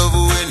man love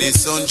when the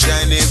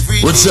sunshine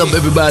every What's up,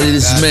 everybody?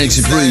 This is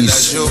Mansion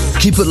Breeze.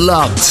 Keep it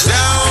locked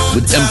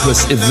with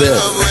Empress Yvette.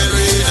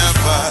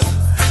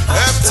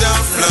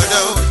 Uptown flood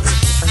out.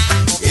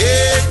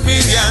 8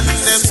 million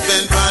them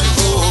spent on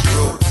Hope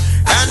Road.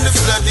 And the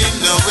flooding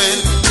now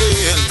and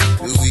then.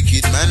 The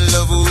wicked man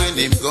love when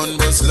him gun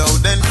bust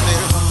loud and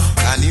clear.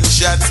 And him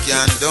shots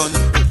can't done.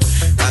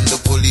 And the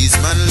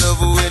policeman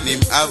love when him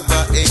have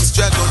a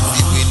extra gun.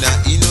 Between a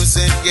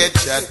innocent get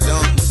shot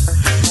down.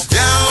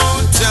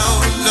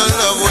 Downtown, no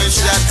love when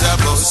shot a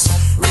bus.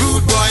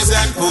 Rude boys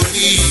and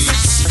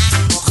police.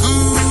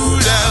 Cool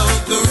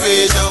out the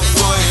rage of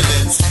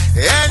violence.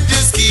 And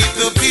just keep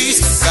the peace.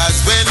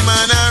 Cause when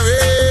man are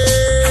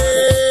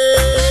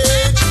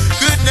rage,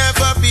 could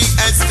never be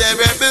as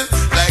terrible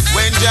like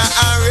when Jah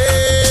are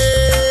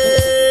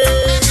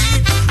rage.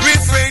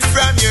 Refrain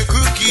from your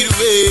crooked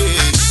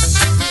ways.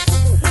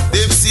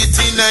 Them sit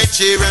in a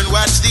chair and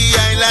watch the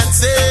island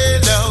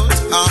sail out.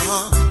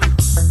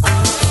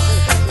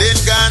 Then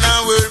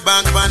Ghana World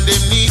Bank on them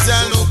knees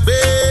and look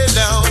bail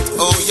out.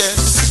 Oh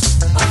yes.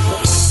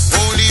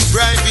 Only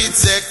private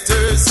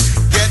sectors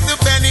get the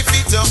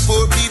benefit of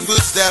poor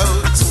people's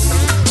doubt.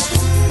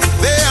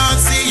 They all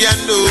see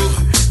and know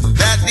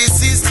that the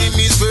system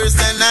is worse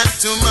than hand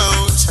to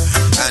mouth.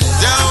 And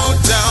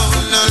downtown,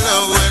 no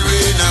love when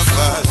rain a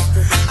fall.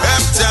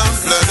 Uptown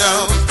flood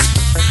out.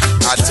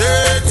 At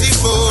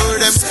 34,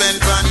 them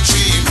spend on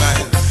 3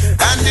 miles.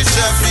 And the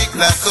traffic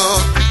lock up,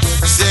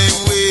 same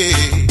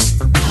way.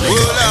 Hold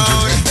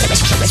on.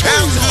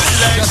 How could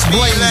life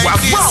be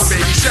like this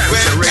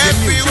when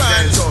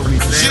everyone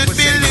should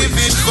be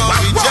living for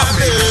each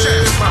other?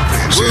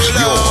 This is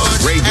your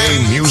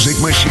reggae music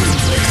machine.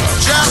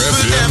 Trample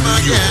them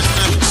again.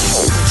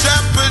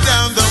 Trample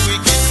down the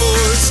wicked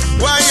force.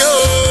 Why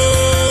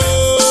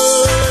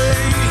oh?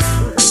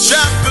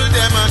 Trample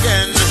them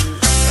again.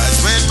 That's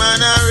when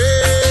man are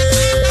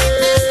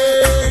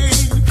rain.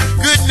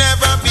 Could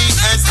never be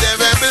as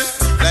terrible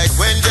like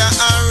when Jah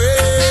are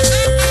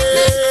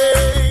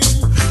rain.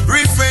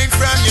 Refrain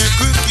from your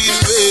crooked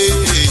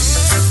ways.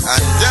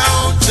 And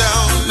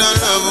downtown, no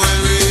love when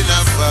rain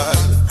a fall.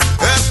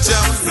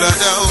 Uptown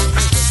flood out.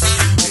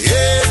 8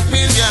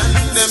 million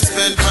them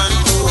spent on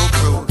Hope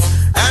Road.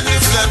 And the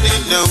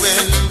flooding now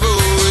and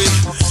boy.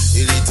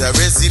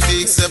 Illiteracy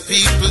makes the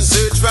people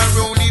search for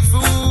only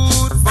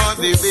food for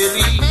their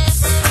belly.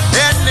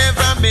 They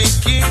never make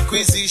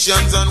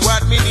inquisitions on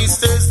what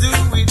ministers do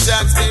with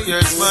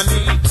taxpayers'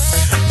 money.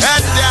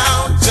 And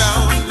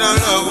downtown, no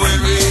love when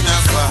rain a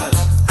fall.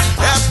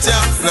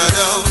 Uptown flood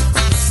out.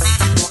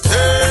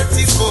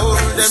 34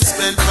 them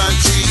spent on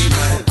 3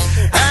 miles.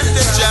 And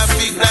the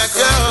traffic like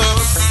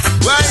out.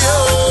 Why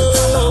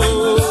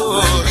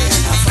oh?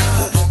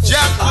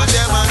 Jump on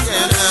them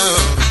again now.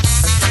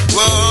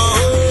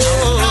 Whoa.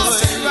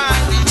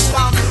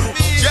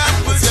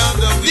 Jump down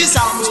the way. This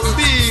sounds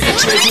big.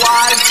 With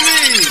wild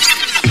trees.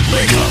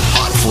 Wake up,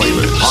 hot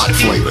flavors, hot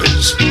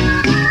flavors.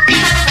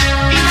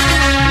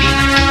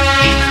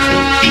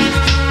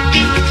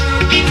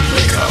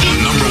 Wake up,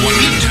 number 1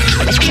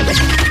 contender.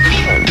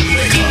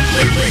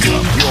 Wake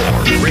up, your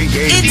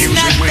reggae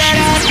music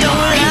machine.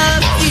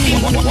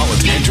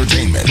 Quality entertainment.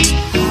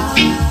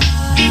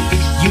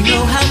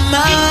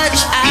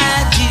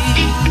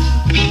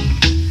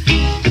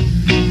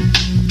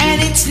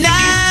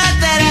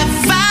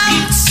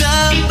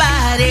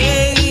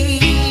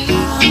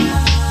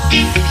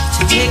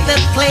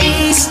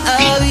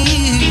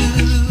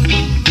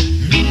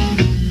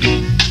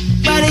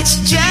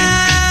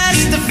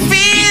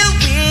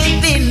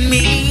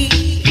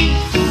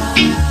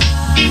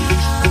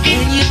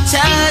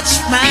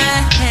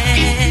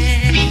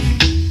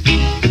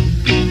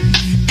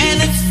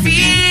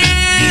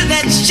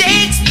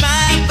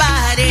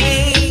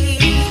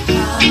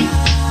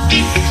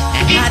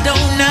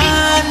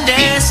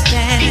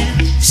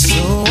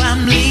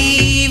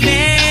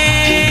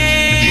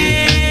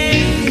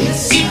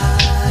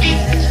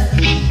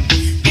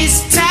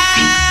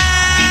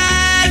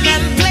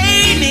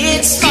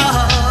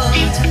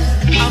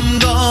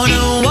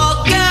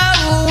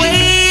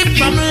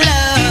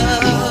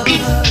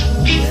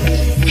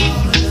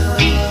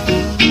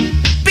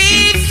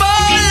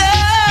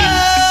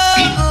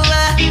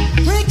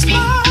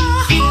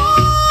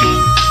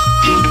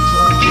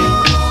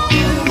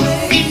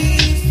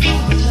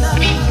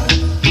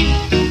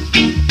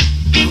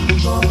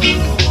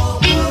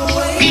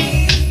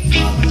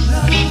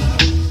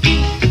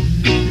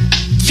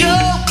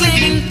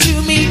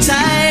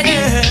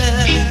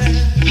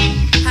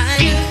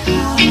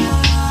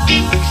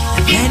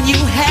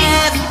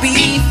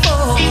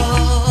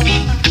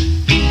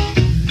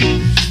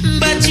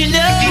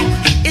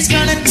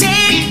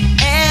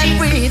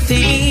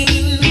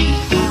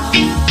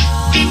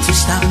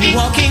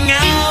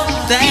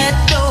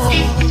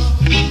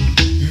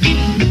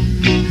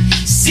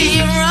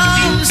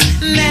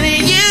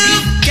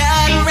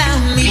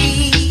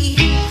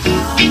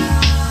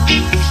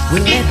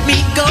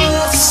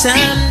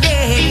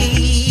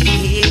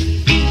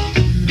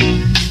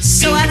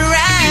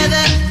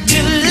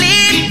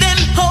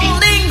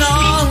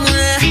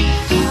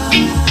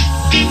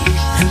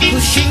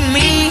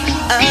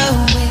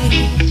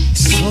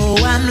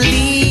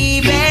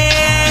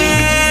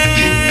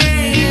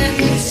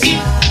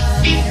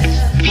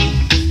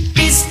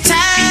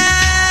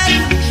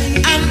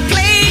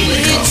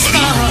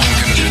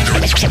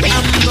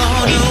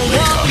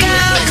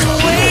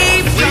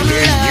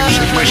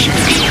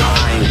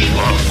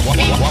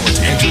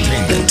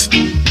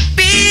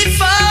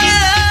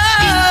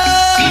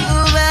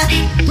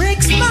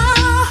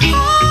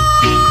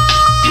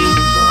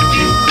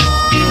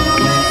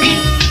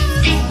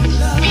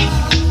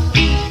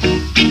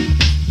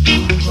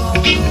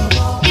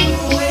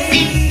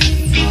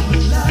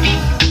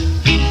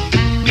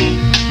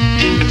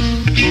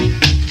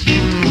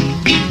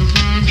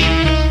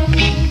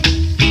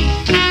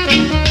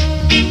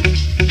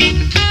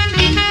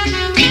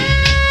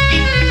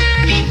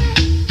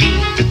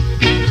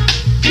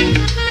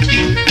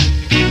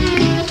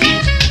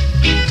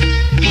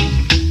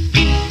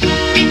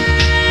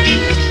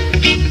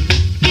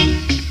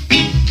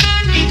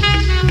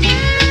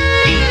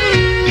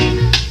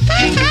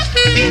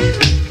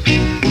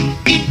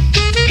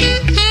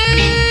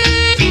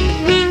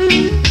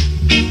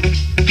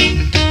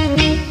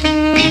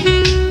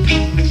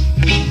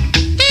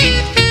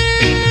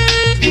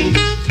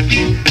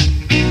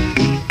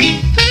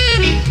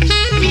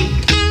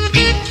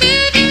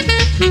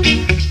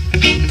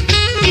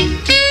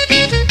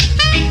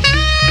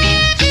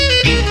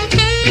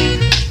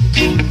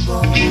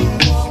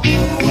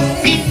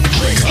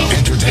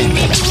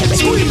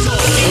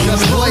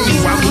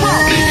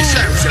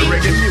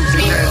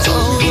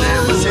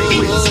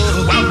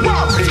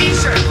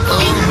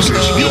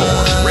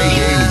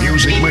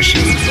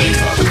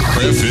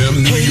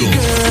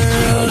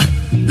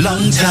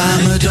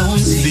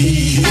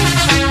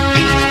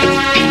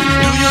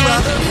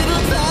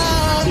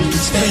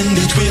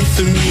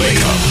 to me. Wake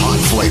up, hot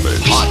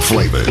flavors, hot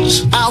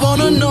flavors. I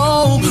wanna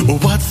know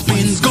what's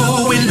been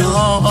going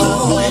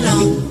on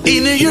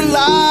in your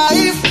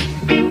life.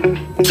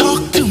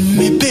 Talk to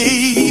me,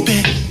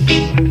 baby.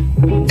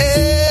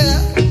 Yeah.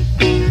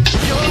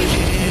 Your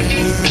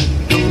hair,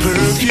 the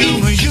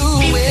perfume you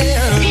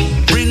wear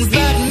brings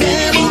back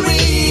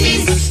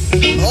memories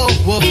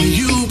of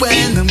you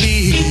and me.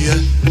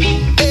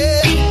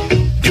 Yeah.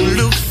 You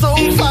look so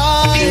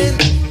fine.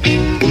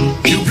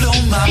 You blow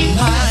my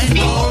mind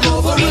all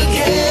over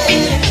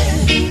again.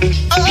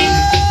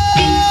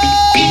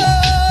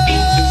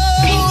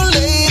 Oh,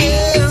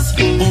 ladies,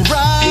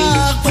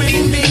 rock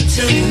with me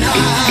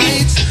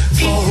tonight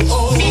for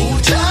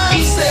old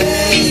time's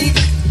sake.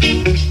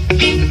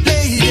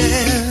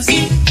 Ladies,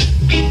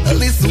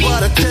 listen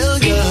what I tell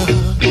ya.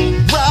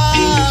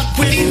 Rock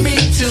with me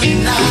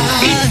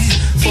tonight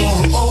for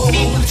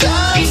old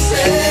time's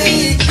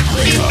sake.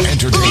 Wake up,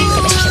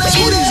 entertainment.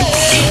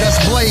 Just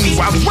blaze.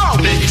 Wow, wow,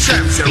 baby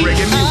champs and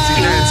reggae music.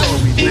 That's all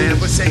we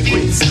never say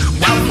quits.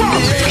 Wow, wow,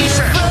 baby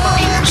champs.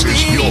 This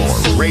is your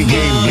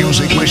reggae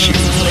music machine.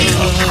 Wake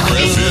up,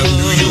 FM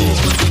New York.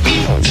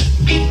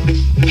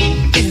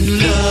 In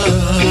love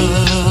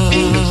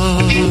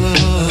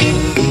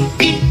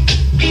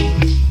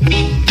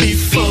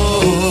before.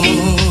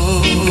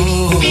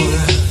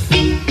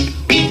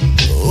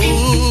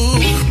 Oh,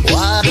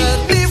 what a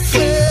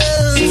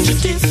difference.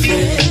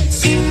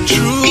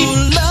 True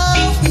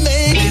love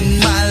made in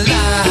my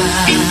life.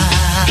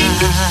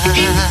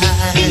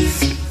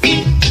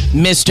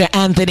 Mr.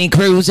 Anthony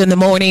Cruz in the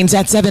mornings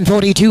at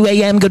 7:42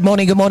 a.m. Good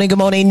morning, good morning, good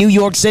morning, New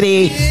York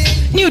City,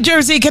 New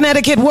Jersey,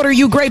 Connecticut. What are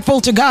you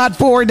grateful to God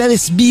for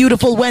this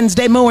beautiful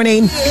Wednesday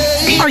morning?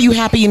 Are you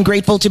happy and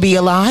grateful to be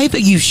alive?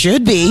 You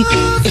should be.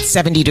 It's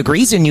 70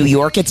 degrees in New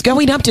York. It's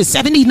going up to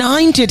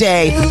 79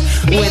 today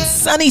with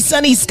sunny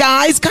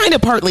skies. Kind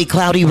of partly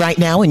cloudy right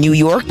now in New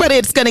York, but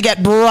it's going to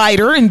get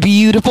brighter and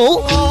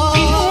beautiful.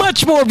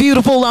 Much more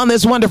beautiful on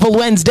this wonderful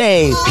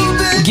Wednesday.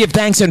 Give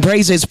thanks and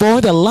praises for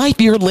the life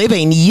you're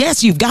living.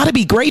 Yes, you've got to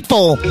be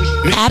grateful.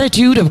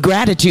 Attitude of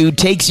gratitude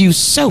takes you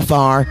so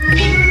far.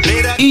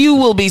 You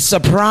will be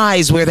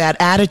surprised where that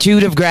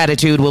attitude of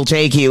gratitude will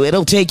take you.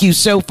 It'll take you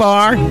so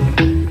far.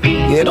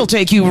 It'll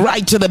take you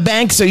right to the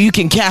bank so you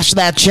can cash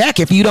that check.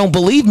 If you don't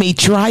believe me,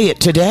 try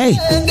it today.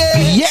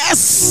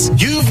 Yes!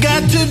 You've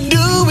got to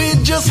do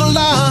it just like.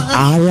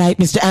 All right,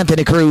 Mr.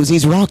 Anthony Cruz.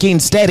 He's rocking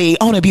steady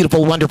on a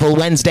beautiful, wonderful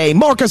Wednesday.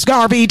 Marcus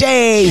Garvey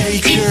Day.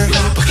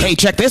 Hey,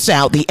 check this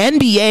out. The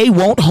NBA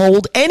won't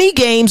hold any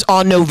games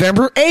on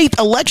November 8th,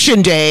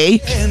 Election Day,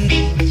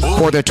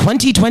 for the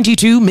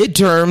 2022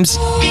 midterms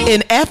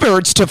in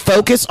efforts to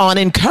focus on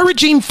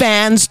encouraging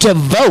fans to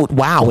vote.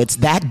 Wow, it's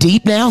that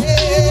deep now?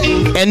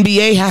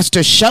 NBA has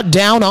to shut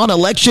down on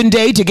Election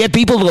Day to get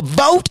people to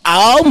vote?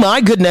 Oh,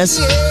 my goodness.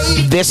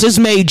 This is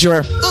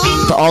major.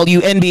 For all you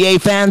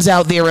NBA fans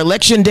out there,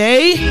 Election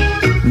Day,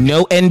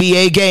 no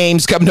NBA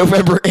games come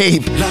November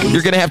 8th.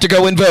 You're going to have to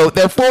go and vote.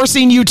 They're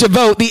forcing you to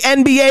vote. The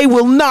NBA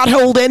will not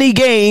hold any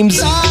games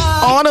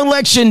on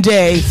Election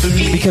Day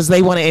because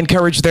they want to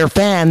encourage their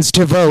fans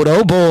to vote.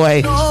 Oh,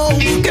 boy.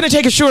 Going to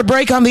take a short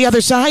break on the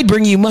other side.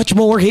 Bring you much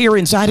more here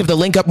inside of the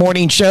Link Up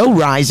Morning Show.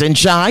 Rise and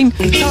shine.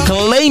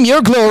 Claim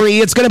your glory.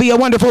 It's going to be a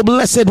wonderful,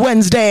 blessed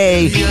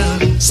Wednesday.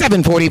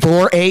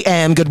 7:44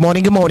 a.m. Good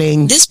morning, good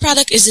morning. This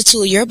product is a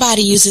tool your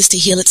body uses to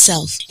heal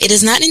itself. It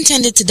is not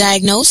intended to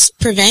diagnose,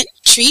 prevent,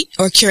 treat,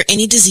 or cure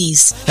any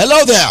disease.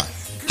 Hello there.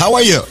 How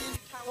are you?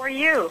 How are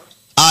you?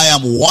 I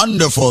am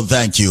wonderful,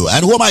 thank you.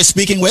 And who am I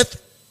speaking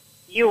with?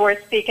 You were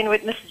speaking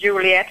with Miss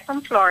Juliet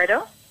from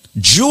Florida.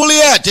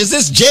 Juliet. Is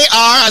this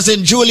JR as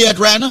in Juliet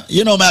Wren?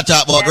 You know what I'm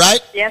talking about,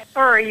 right? Yes,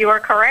 sir. You are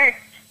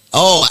correct.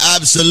 Oh,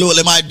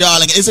 absolutely, my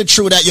darling. Is it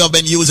true that you've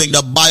been using the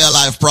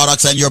BioLife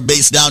products and you're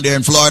based down there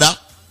in Florida?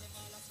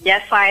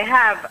 Yes, I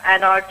have.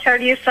 And I'll tell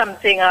you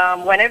something.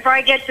 Whenever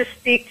I get to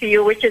speak to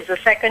you, which is the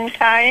second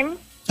time,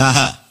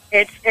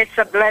 it's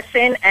a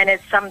blessing and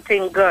it's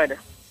something good.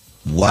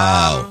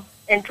 Wow.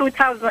 In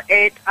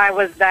 2008, I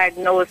was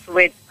diagnosed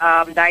with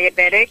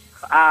diabetic,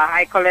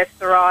 high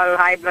cholesterol,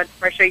 high blood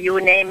pressure,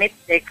 you name it.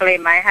 They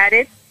claim I had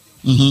it.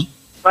 Mm-hmm.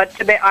 But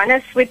to be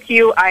honest with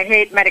you, I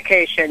hate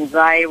medications.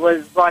 I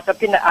was brought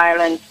up in the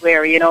islands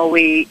where, you know,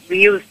 we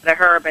use the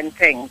herb and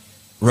things.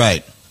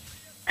 Right.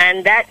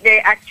 And that day,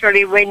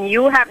 actually, when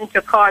you happened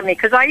to call me,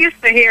 because I used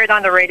to hear it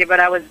on the radio, but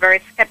I was very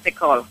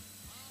skeptical.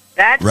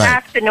 That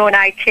afternoon,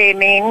 I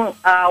came in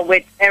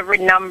with every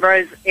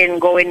numbers in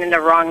going in the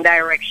wrong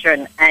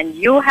direction. And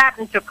you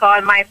happened to call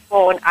my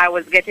phone. I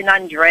was getting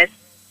undressed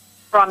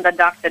from the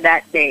doctor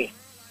that day.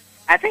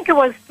 I think it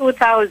was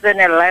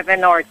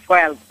 2011 or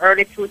 12,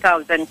 early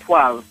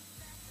 2012.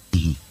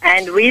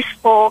 And we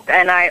spoke,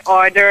 and I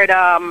ordered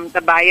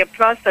the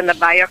BioPlus and the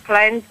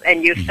BioCleanse,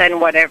 and you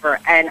send whatever.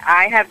 And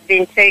I have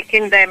been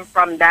taking them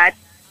from that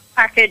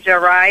package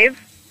arrived.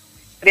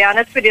 To be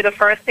honest with you, the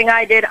first thing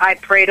I did, I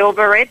prayed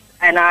over it,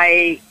 and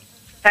I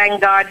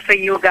thank God for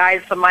you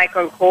guys, for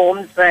Michael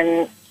Holmes,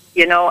 and,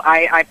 you know,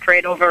 I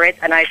prayed over it,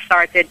 and I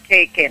started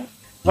taking.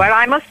 Well,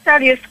 I must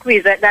tell you,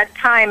 Squeeze, at that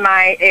time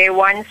my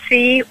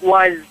A1C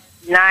was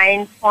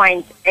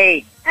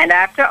 9.8. And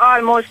after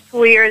almost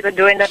 2 years of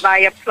doing the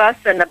Bio Plus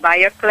and the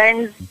Bio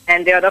Cleanse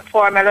and the other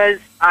formulas,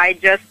 I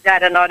just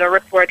got another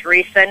report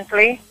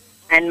recently.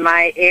 And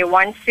my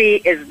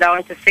A1C is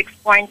down to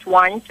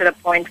 6.1 to the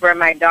point where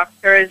my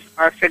doctors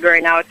are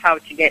figuring out how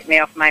to get me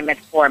off my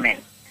metformin.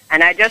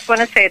 And I just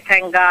want to say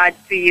thank God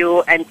to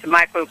you and to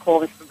Michael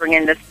Combs for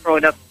bringing this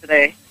product to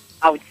the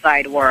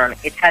outside world.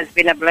 It has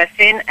been a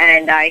blessing,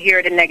 and I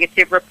hear the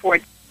negative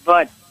reports.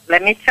 But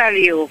let me tell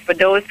you, for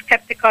those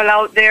skeptical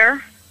out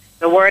there,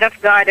 the Word of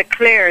God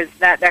declares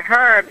that the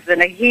herbs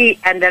and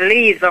the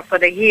leaves are for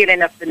the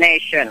healing of the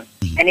nation.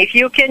 And if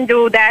you can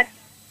do that,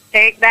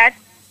 take that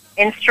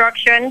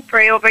instruction,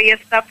 pray over your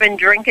stuff and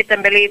drink it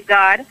and believe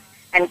God,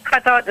 and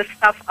cut out the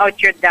stuff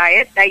out your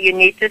diet that you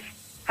need to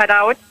cut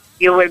out,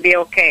 you will be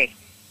okay.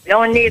 We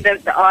don't need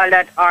all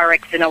that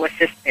RX in our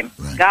system.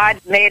 Right.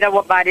 God made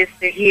our bodies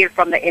to heal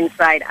from the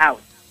inside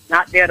out,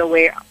 not the other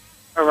way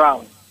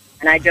around.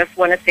 And I just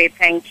want to say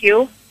thank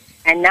you.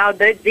 And now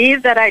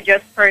these that I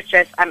just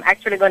purchased, I'm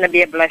actually going to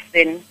be a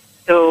blessing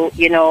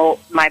to,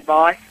 my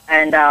boss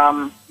and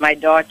my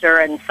daughter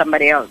and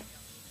somebody else.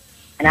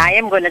 And I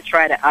am going to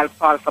try the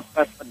Alpha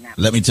Plus for now.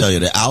 Let me tell you,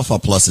 the Alpha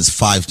Plus is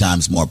 5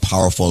 times more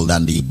powerful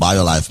than the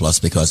BioLife Plus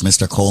because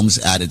Mr. Combs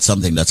added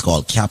something that's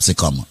called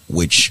capsicum,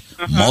 which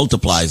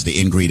multiplies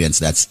the ingredients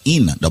that's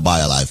in the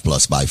BioLife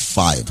Plus by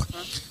 5.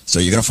 So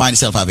you're going to find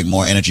yourself having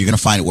more energy. You're going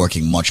to find it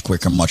working much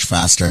quicker, much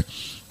faster.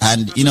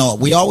 And,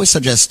 we always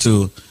suggest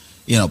to,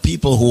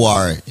 people who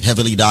are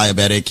heavily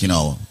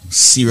diabetic,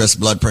 serious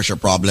blood pressure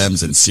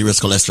problems and serious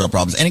cholesterol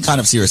problems, any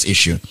kind of serious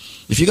issue.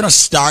 If you're going to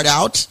start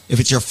out, if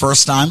it's your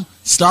first time,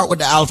 start with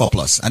the Alpha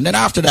Plus. And then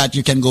after that,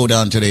 you can go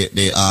down to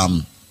the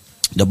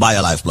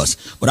BioLife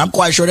Plus. But I'm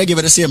quite sure they give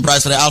it the same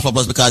price for the Alpha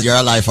Plus because you're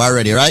alive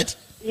already, right?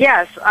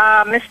 Yes,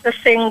 Mr.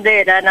 Singh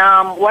did. And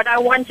what I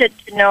wanted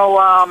to know,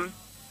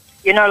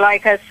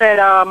 like I said,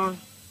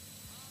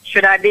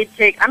 should I be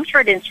I'm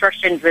sure the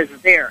instructions is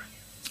there.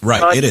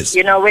 Right, but, it is.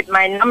 With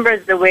my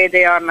numbers the way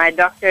they are, my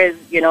doctor is,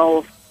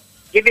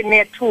 giving me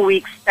a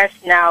 2-week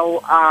test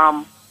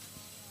now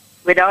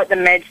without the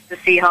meds to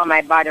see how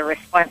my body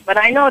responds. But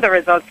I know the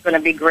result's going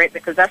to be great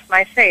because that's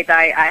my faith.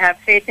 I have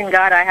faith in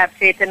God. I have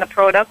faith in the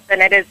product,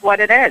 and it is what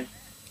it is.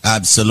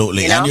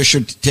 Absolutely. And you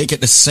should take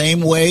it the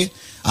same way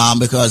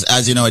because,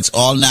 as you know, it's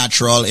all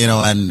natural,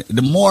 and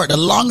the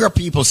longer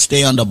people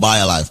stay on the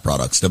BioLife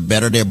products, the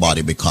better their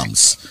body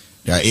becomes.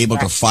 They are able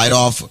to fight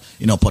off,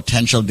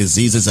 potential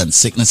diseases and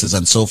sicknesses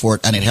and so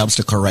forth, and it helps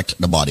to correct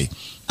the body.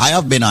 I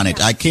have been on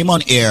it. I came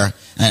on air,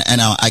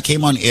 and I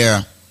came on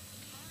air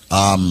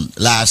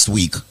last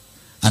week,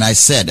 and I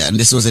said, and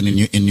this was in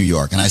New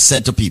York, and I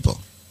said to people,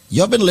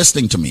 you have been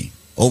listening to me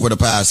over the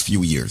past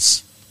few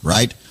years,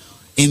 right?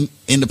 In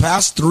the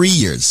past 3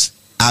 years,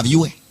 have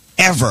you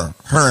ever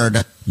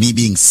heard me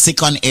being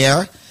sick on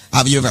air?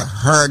 Have you ever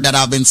heard that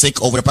I've been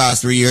sick over the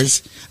past 3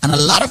 years? And a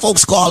lot of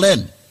folks call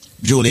in,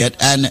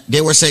 Juliet, and they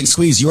were saying,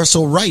 Squeeze, you're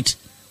so right.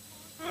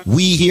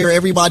 We hear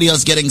everybody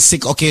else getting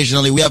sick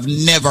occasionally. We have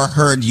never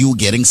heard you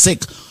getting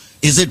sick.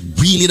 Is it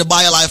really the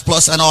BioLife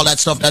Plus and all that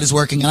stuff that is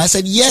working? And I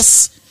said,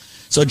 yes.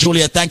 So,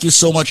 Juliet, thank you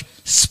so much.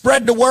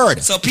 Spread the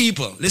word. So,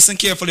 people, listen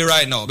carefully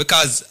right now,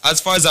 because as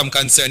far as I'm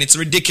concerned, it's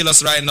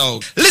ridiculous right now.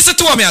 Listen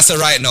to what I say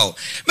right now.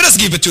 Me just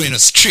give it to you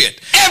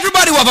straight.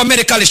 Everybody who have a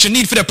medical issue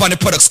need for the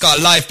products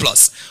called Life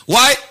Plus.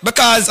 Why?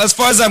 Because as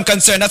far as I'm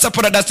concerned, that's a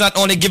product that's not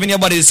only giving your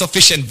body the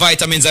sufficient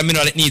vitamins and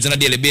minerals it needs on a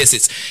daily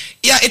basis.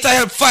 Yeah, it'll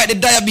help fight the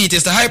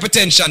diabetes, the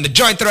hypertension, the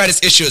joint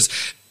arthritis issues.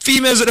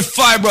 Females with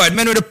the fibroid,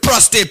 men with the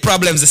prostate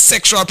problems, the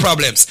sexual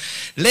problems.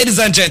 Ladies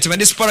and gentlemen,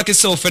 this product is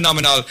so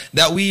phenomenal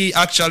that we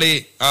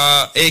actually,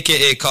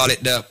 aka call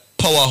it the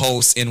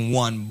powerhouse in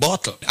one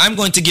bottle. I'm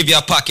going to give you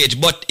a package,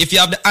 but if you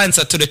have the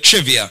answer to the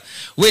trivia,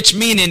 which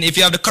meaning if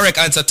you have the correct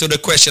answer to the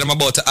question I'm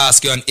about to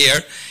ask you on air,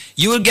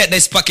 you will get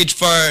this package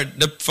for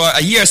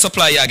a year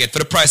supply you get for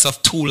the price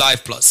of 2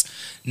 Life Plus.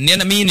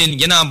 Meaning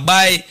you now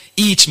buy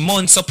each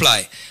month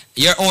supply.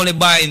 You're only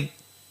buying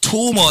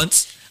 2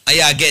 months and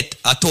you get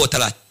a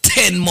total of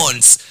 10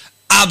 months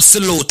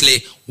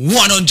absolutely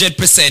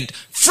 100%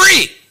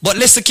 free. But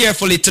listen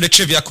carefully to the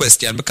trivia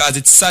question because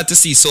it's sad to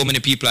see so many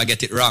people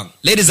get it wrong.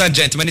 Ladies and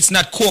gentlemen, it's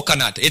not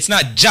coconut, it's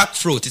not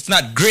jackfruit, it's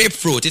not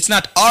grapefruit, it's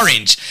not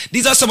orange.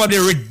 These are some of the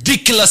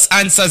ridiculous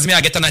answers me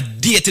I get on a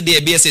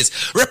day-to-day basis.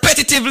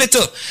 Repetitively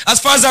too. As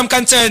far as I'm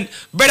concerned,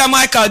 Brother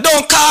Michael,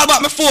 don't call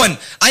back my phone.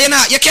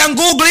 And you can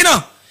Google,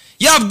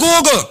 You have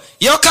Google.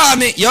 You call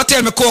me, you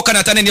tell me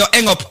coconut and then you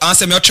hang up and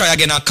say me you try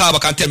again and call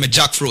back and tell me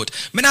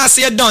jackfruit. Me not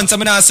say you're done, so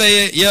me not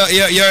say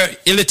you're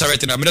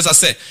illiterate. Me just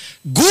say,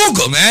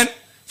 Google, man.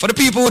 For the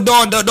people who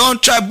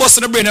don't try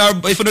busting the brain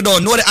or if you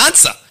don't know the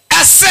answer.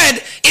 I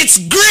said it's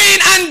green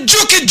and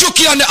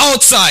juky on the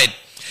outside.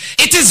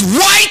 It is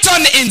white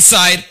on the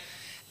inside.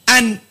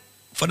 And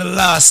for the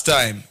last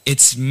time,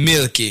 it's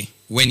milky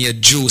when you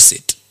juice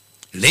it.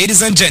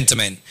 Ladies and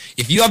gentlemen,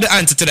 if you have the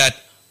answer to that,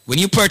 when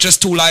you purchase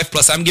 2 Life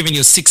Plus, I'm giving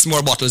you 6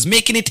 more bottles,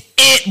 making it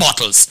 8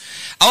 bottles.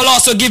 I will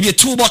also give you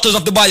 2 bottles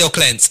of the Bio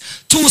Cleanse,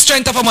 2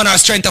 Strength of a Man or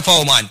Strength of a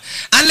Woman.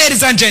 And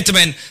ladies and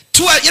gentlemen,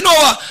 you know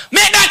what?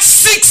 Make that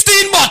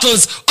 16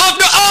 bottles of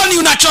the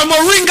all-new natural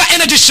Moringa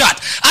Energy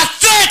Shot at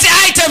 30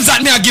 items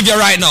that me I give you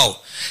right now.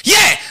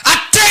 Yeah,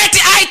 at 30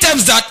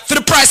 items that for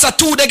the price of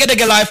 2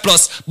 Dege Life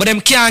Plus, but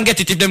them can't get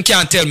it if them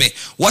can't tell me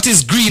what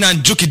is green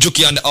and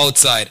juki on the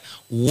outside,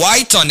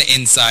 white on the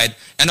inside,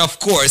 and of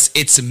course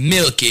it's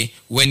milky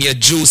when you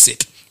juice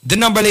it. The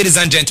number, ladies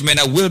and gentlemen,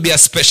 will be a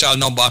special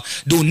number.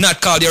 Do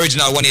not call the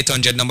original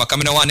 1-800 number, because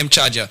I don't want them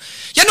charge you.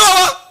 You know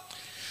what?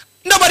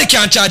 Nobody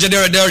can charge you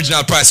the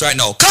original price right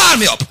now. Call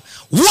me up.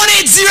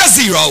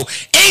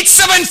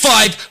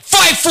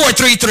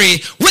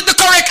 1-800-875-5433 with the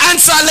correct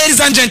answer, ladies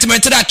and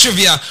gentlemen, to that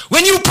trivia.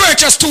 When you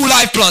purchase 2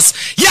 Life Plus,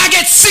 you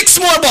get 6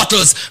 more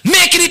bottles,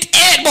 making it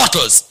 8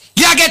 bottles.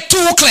 You get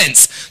 2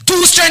 Cleanse,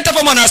 2 Strength of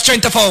a Man or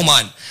Strength of a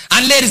Woman.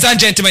 And ladies and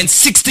gentlemen,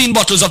 16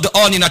 bottles of the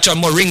all-new natural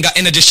Moringa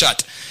Energy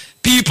Shot.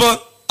 People,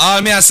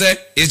 all me I say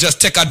is just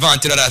take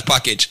advantage of that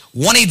package.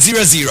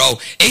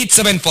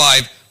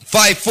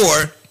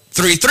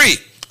 1-800-875-5433.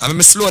 I'm going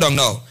to slow down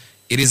now.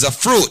 It is a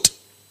fruit.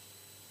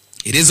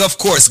 It is, of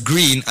course,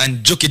 green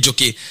and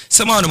juki.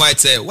 Someone might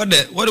say, what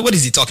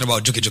is he talking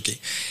about, juki?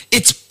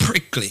 It's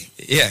prickly.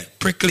 Yeah,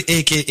 prickly,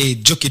 a.k.a.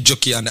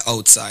 juki on the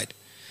outside.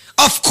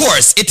 Of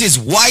course, it is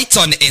white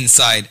on the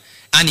inside.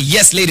 And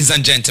yes, ladies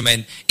and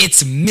gentlemen,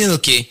 it's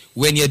milky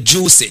when you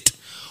juice it.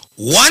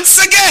 Once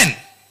again,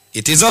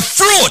 it is a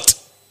fruit.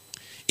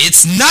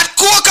 It's not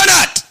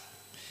coconut.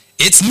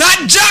 It's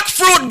not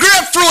jackfruit,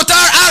 grapefruit,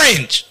 or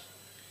orange.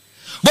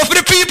 But for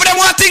the people that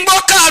want to think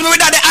about call me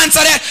without the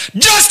answer there,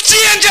 just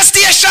change your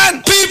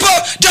station. People,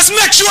 just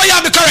make sure you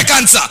have the correct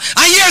answer.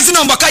 And here's the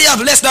number, because you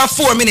have less than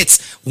 4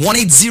 minutes.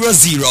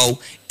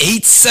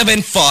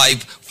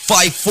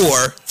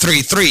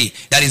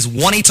 1-800-875-5433. That is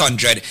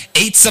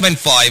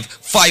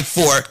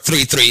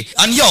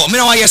 1-800-875-5433. And yo, me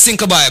don't want to hear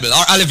Cinco Bible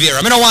or aloe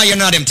vera. Me don't want to hear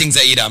none of them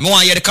things either. Me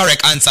want to hear the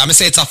correct answer. Me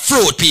say it's a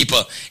fruit,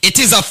 people. It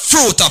is a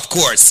fruit, of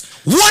course.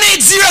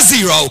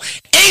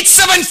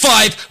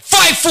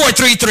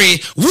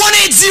 1-800-875-5433.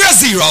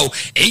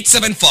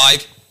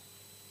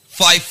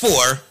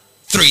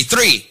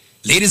 1-800-875-5433.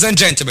 Ladies and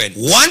gentlemen,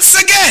 once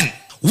again,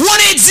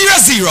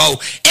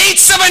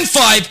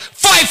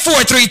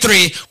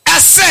 1-800-875-5433.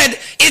 As said,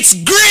 it's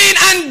green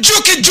and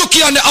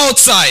juki on the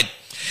outside.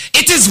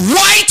 It is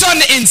white on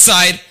the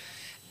inside.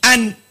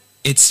 And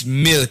it's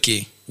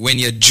milky when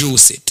you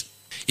juice it.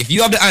 If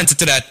you have the answer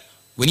to that,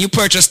 when you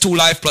purchase 2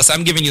 Life Plus,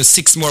 I'm giving you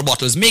 6 more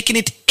bottles, making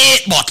it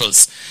 8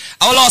 bottles.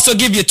 I will also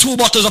give you 2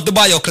 bottles of the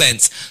Bio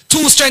Cleanse,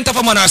 2 Strength of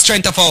a Man or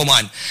Strength of a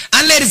Woman.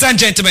 And ladies and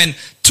gentlemen,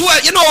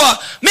 you know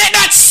what? Make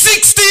that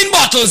 16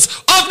 bottles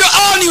of the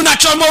all-new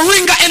natural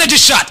Moringa Energy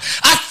Shot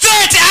at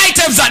 30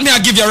 items that me I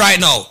give you right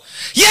now.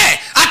 Yeah,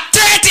 at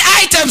 30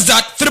 items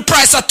that for the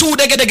price of 2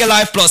 Dege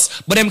Life Plus,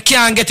 but them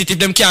can't get it if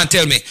them can't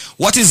tell me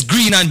what is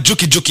green and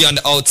juki on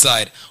the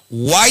outside,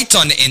 white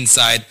on the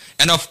inside,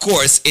 and of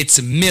course it's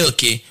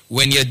milky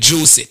when you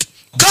juice it.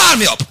 Call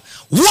me up.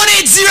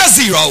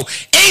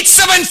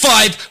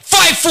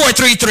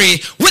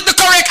 1-800-875-5433 with the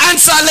correct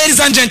answer, ladies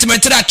and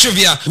gentlemen, to that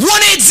trivia.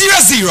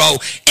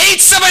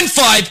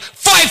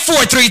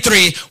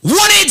 1-800-875-5433.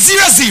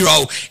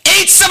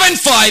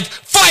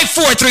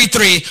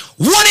 1-800-875-5433.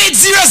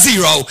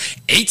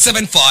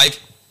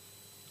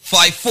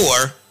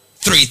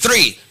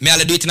 1-800-875-5433. May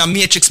I do it in a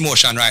matrix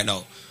motion right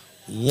now?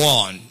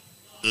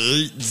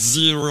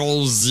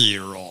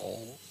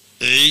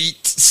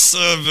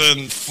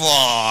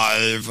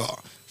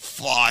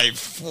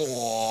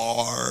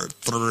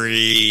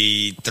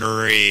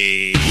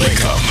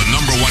 Link up, the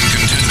number 1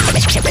 contender.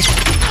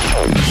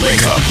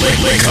 Link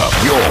up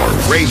your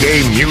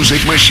reggae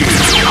music machine.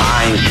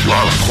 I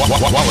love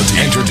quality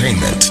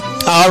entertainment.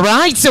 All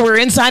right, so we're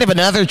inside of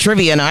another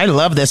trivia, and I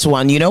love this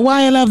one. You know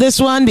why I love this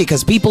one?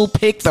 Because people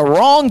pick the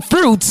wrong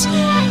fruits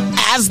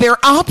as their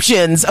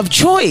options of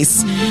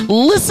choice.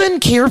 Listen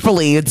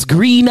carefully. It's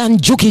green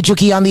and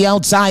juki on the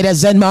outside,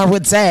 as Zenmar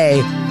would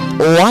say.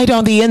 White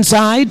on the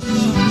inside.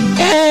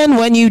 And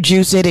when you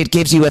juice it, it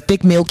gives you a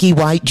thick, milky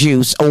white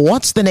juice.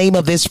 What's the name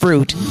of this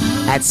fruit?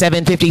 At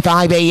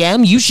 7:55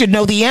 a.m., you should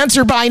know the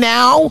answer by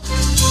now.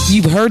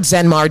 You've heard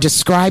Zenmar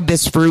describe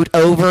this fruit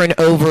over and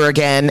over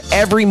again,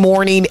 every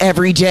morning,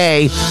 every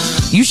day.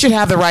 You should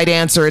have the right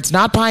answer. It's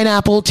not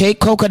pineapple. Take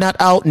coconut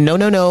out.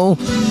 No.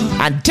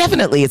 And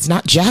definitely it's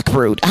not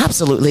jackfruit.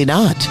 Absolutely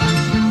not.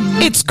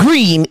 It's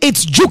green.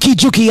 It's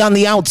juki on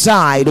the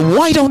outside,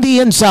 white on the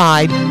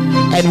inside.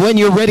 And when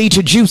you're ready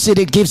to juice it,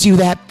 it gives you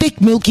that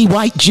thick, milky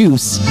white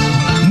juice.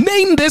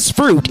 Name this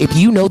fruit. If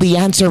you know the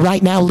answer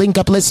right now, link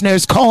up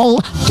listeners,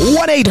 call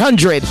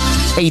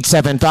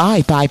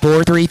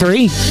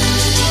 1-800-875-5433.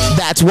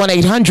 That's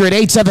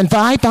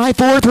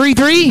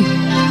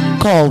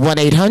 1-800-875-5433. Call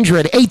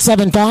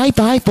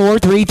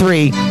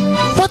 1-800-875-5433.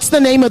 What's the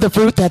name of the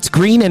fruit that's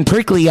green and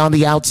prickly on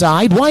the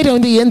outside, white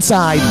on the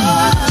inside?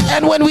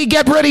 And when we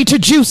get ready to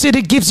juice it,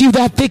 it gives you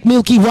that thick,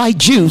 milky white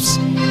juice.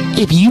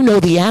 If you know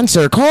the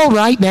answer, call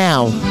right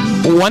now.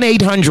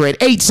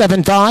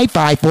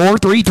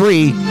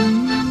 1-800-875-5433.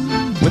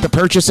 With the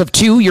purchase of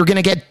 2, you're going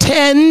to get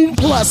 10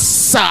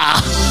 plus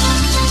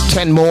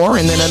 10 more,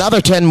 and then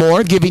another 10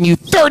 more, giving you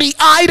 30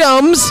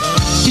 items.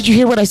 Did you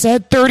hear what I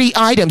said? 30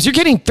 items. You're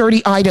getting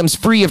 30 items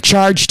free of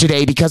charge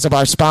today because of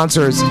our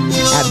sponsors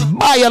at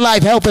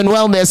BioLife Health and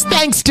Wellness.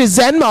 Thanks to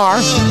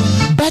Zenmar.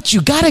 But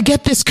you got to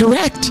get this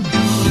correct.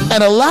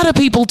 And a lot of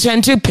people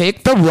tend to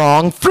pick the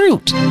wrong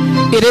fruit.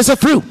 It is a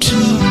fruit.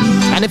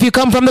 And if you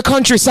come from the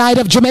countryside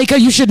of Jamaica,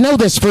 you should know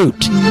this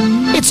fruit.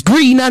 It's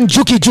green and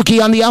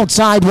juki on the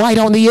outside, white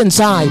on the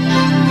inside.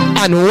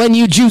 And when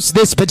you juice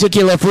this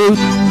particular fruit,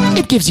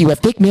 it gives you a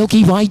thick,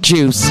 milky white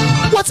juice.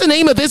 What's the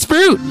name of this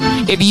fruit?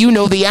 If you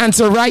know the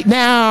answer right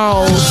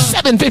now,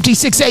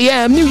 7:56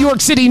 a.m., New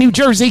York City, New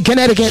Jersey,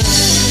 Connecticut,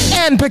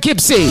 and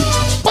Poughkeepsie.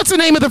 What's the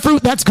name of the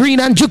fruit that's green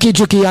and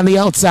juki on the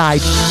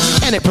outside?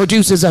 And it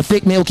produces a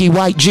thick, milky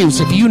white juice.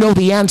 If you know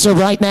the answer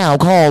right now,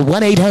 call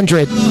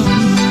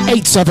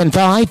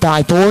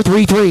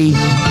 1-800-875-5433.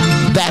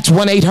 That's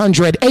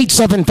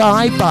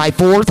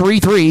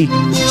 1-800-875-5433.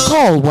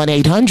 Call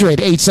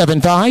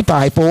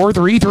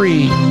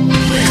 1-800-875-5433.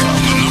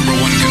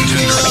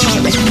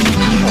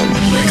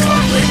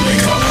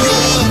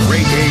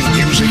 Reggae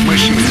music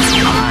machine.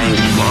 I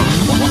love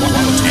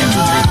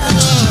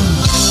entertainment.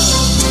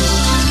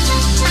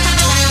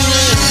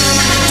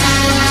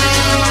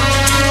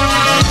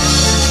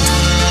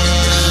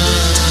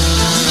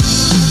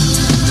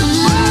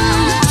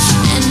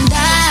 And I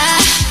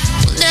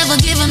will never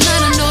give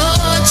another no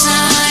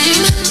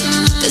time,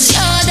 'cause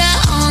you're the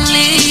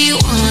only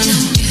one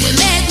who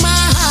make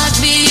my heart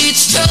beat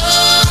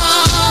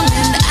strong.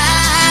 And I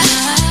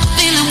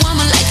feeling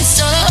woman like it's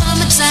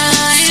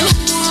summertime.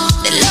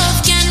 The love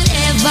can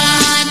never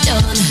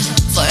done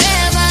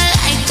forever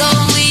like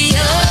going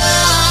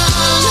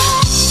young.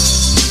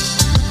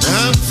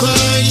 I'm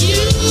for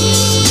you,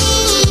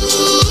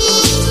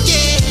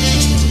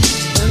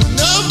 yeah, and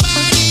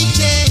nobody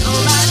cares.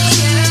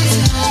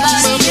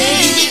 So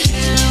baby,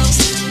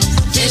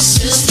 this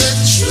is the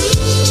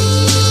truth,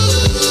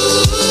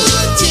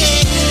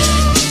 yeah,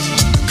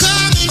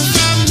 coming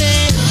from me.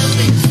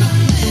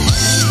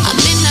 I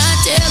may not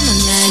tell the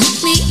lie, look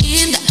me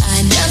in the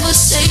eye, never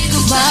say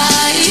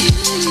goodbye.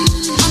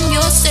 I'm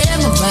your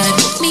samurai,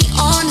 put me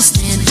on the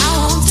stand, I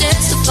won't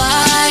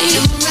testify.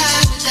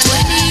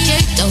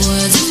 28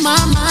 hours in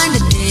my mind a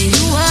day,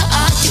 you were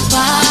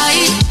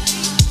occupied.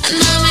 And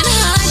I'm in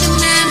high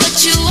demand, but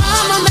you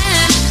are my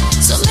man.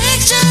 So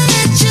make sure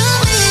that you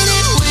mean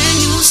it when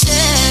you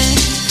say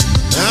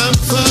I'm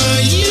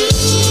for you,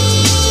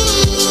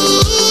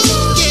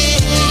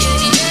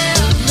 yeah,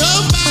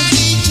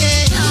 nobody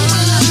cares.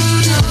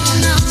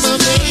 So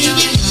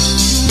baby,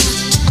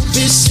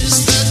 this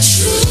is the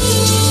truth,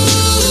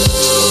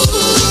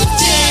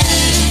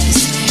 yes,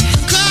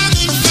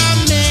 coming from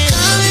me.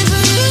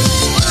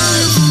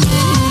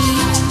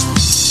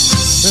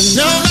 And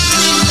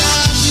nobody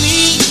loves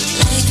me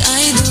like I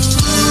do.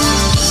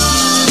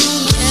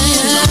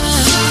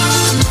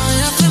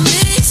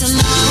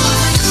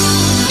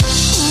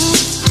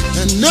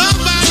 and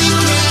nobody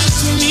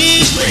cares for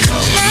me.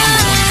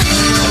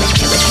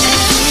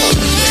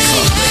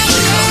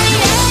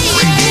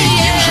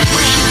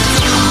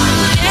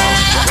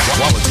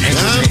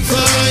 I'm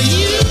for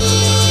you,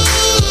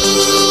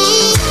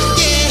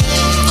 yeah,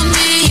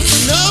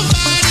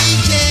 nobody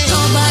cares.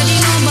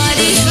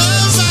 Nobody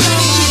else.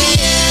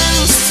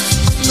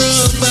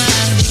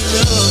 Nobody.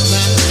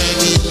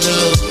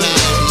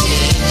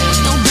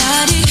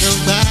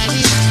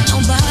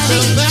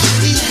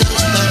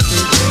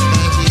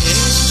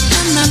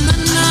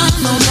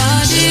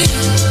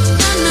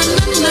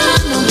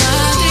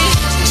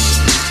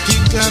 You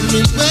got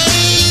me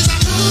ways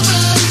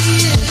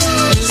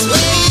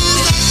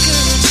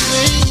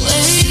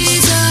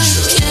I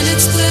can't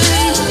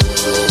explain.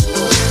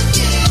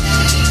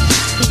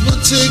 People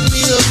take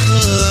me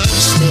apart,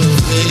 so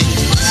baby.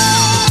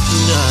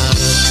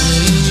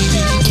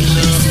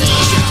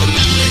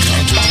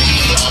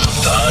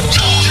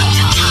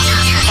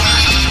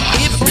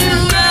 If you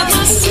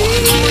ever see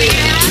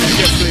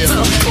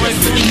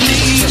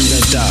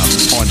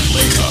on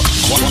Wake Up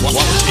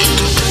Quality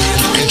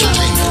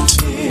Entertainment.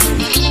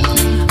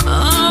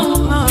 I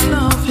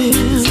love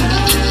him.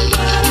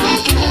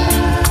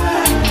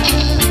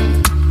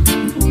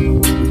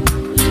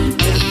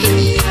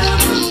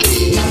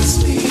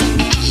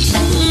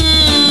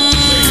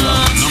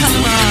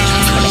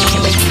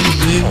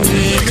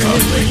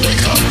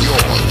 Wake up your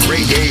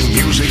reggae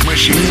music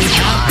machine. I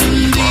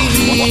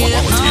love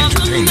Quality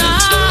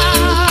Entertainment.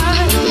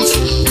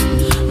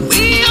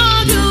 We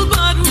argue,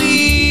 but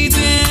we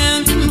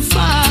didn't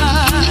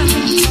fight.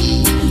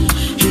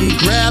 He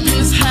grabbed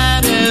his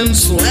hat and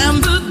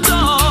slammed the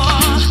door,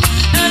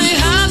 and he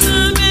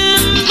hasn't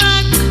been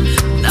back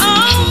no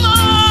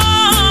more.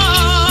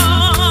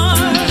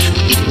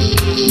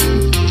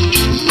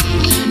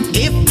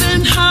 If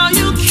then how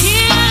you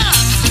can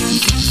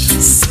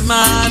see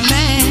my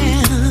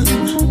man,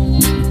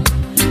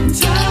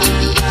 tell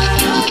him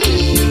that I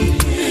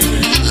need him.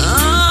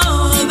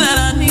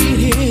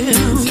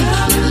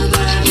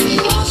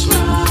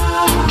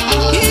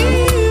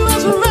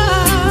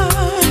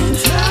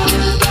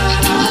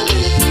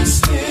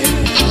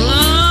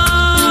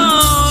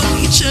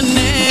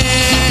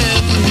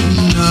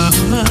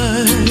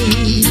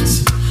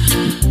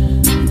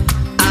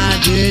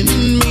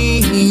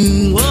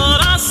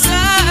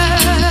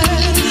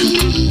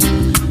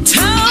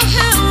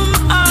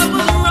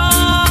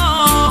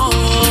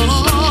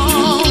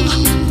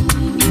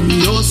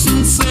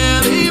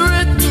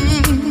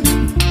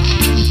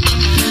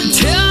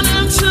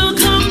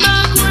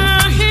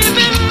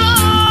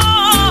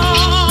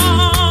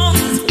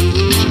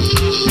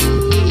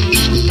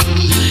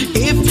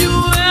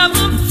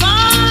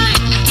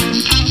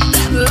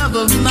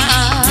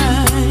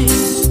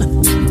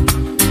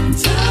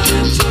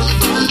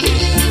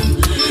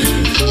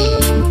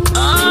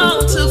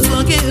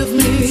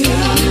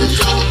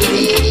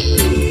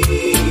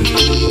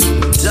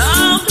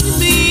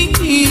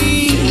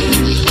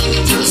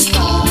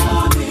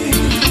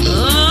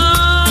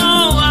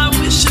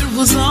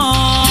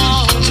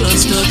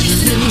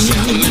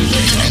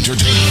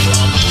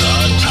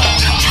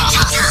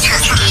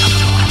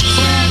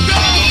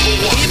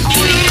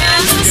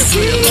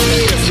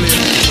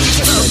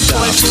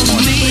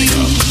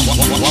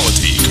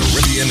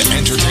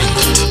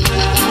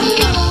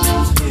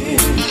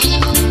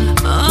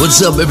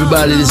 What's up,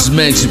 everybody? This is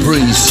Maxi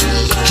Priest.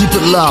 Keep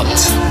it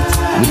locked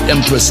with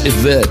Empress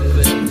Yvette.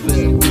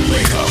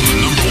 Wake up,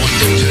 number one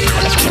contender.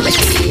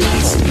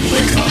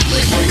 Wake up,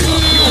 your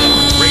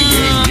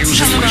reggae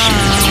music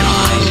machine.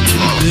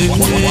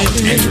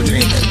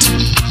 Entertainment.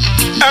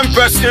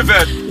 Empress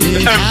Yvette,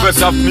 the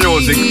Empress of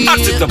music.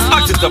 Act it up,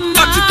 act it up,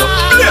 act it up.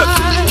 Play it.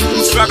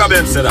 Swagger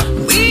Ben said that.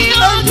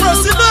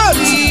 Empress Yvette,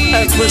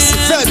 Empress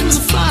Yvette.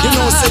 You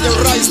know, say you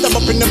rise them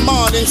up in the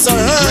morning so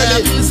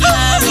early.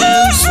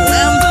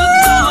 Slam the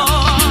door,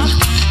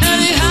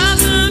 and he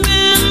hasn't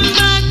been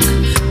back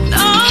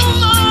no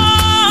more.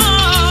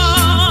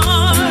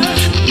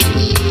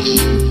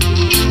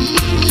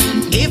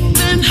 If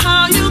then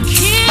how you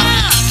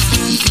care,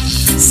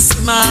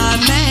 see my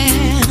man.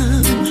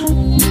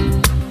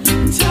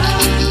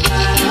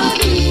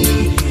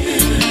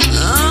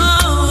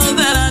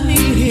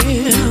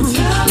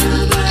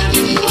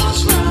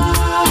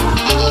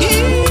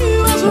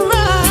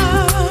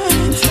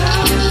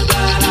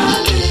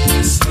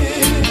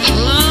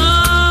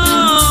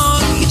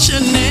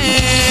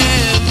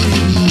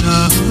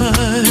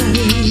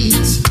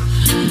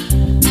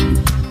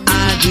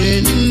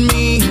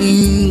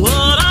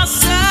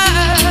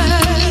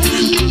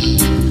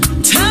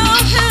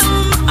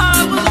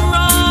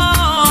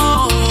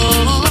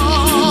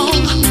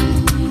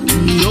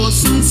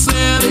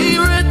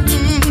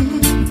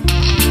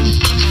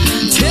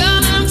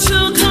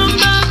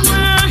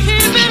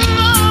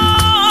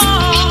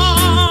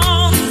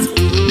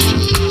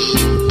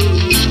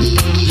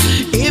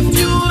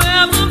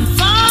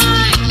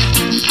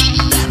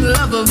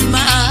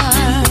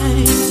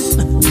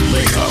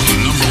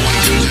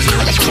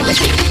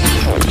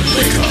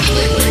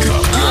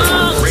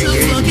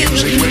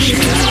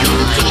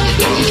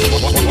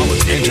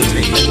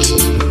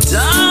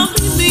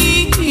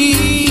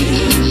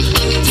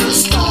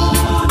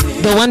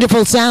 The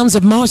wonderful sounds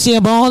of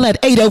Marcia Ball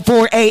at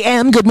 8:04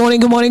 a.m. Good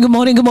morning, good morning, good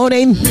morning, good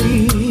morning.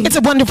 It's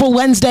a wonderful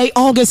Wednesday,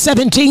 August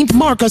 17th,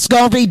 Marcus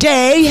Garvey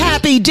Day.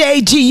 Happy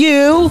day to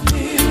you.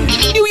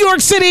 New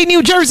York City,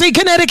 New Jersey,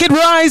 Connecticut,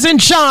 rise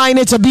and shine.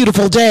 It's a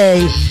beautiful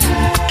day.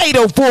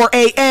 8:04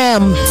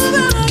 a.m.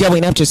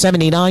 Going up to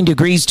 79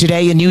 degrees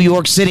today in New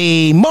York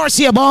City.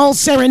 Marcia Ball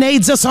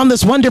serenades us on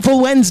this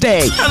wonderful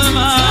Wednesday.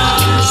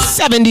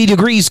 70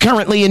 degrees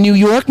currently in New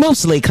York,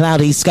 mostly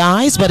cloudy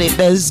skies, but it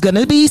is going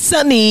to be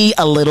sunny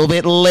a little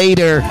bit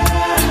later.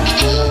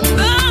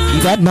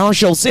 Yvette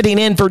Marshall sitting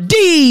in for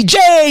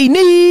DJ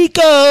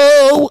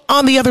Nico.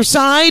 On the other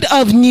side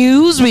of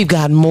news, we've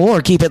got more.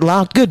 Keep it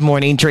locked. Good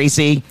morning,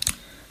 Tracy.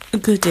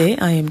 Good day,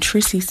 I am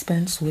Tracy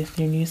Spence with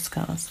your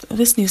newscast.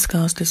 This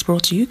newscast is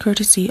brought to you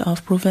courtesy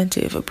of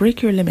Preventive.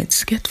 Break your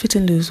limits, get fit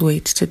and lose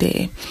weight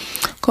today.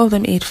 Call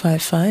them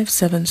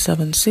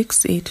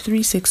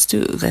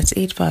 855-776-8362. That's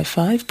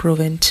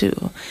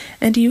 855-PREVENT2.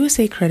 And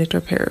USA Credit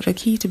Repair, the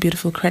key to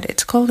beautiful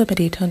credit. Call them at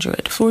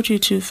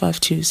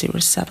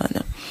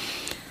 800-422-5207.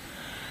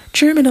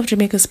 Chairman of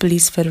Jamaica's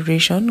Police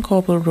Federation,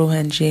 Corporal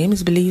Rohan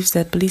James, believes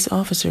that police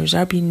officers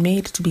are being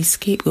made to be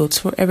scapegoats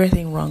for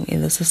everything wrong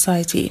in the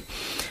society.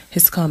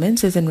 His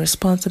comments is in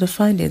response to the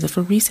findings of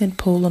a recent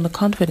poll on the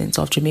confidence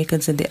of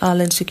Jamaicans in the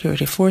island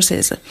security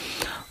forces.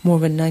 More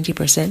than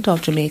 90%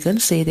 of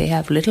Jamaicans say they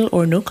have little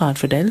or no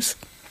confidence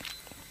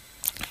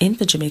in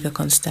the Jamaica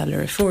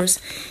Constabulary Force,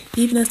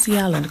 even as the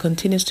island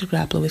continues to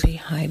grapple with a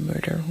high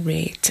murder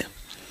rate.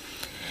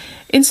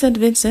 In St.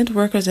 Vincent,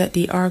 workers at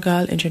the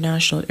Argyle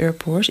International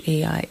Airport,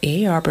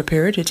 AIA, are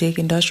prepared to take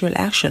industrial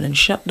action and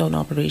shut down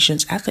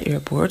operations at the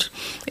airport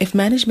if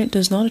management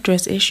does not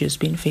address issues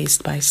being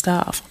faced by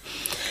staff.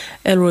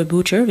 Elroy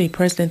Butcher, the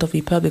president of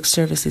the Public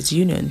Services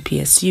Union,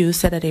 PSU,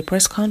 said at a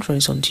press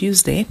conference on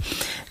Tuesday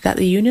that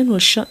the union will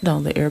shut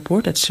down the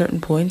airport at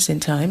certain points in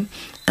time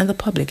and the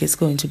public is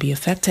going to be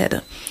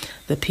affected.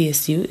 The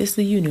PSU is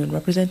the union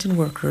representing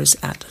workers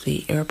at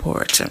the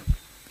airport.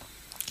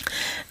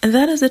 And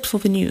that is it for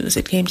the news.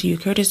 It came to you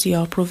courtesy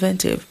of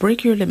Preventive.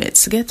 Break your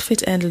limits. Get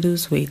fit and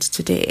lose weight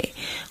today.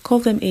 Call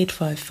them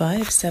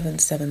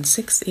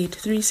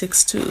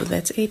 855-776-8362.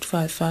 That's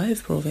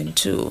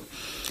 855-PREVENT2.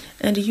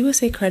 And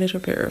USA Credit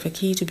Repair, the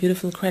key to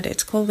beautiful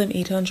credit. Call them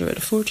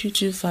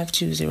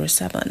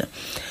 800-422-5207.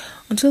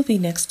 Until the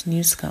next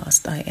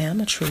newscast, I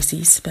am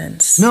Tracy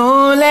Spence.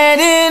 No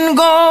letting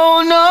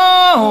go,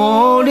 no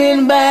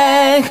holding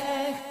back.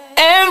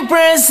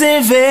 Empress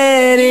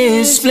Yvette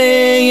is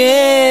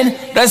playing.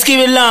 Let's keep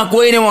it locked.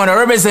 Wait a minute,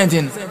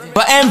 representing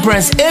for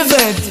Empress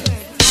Yvette.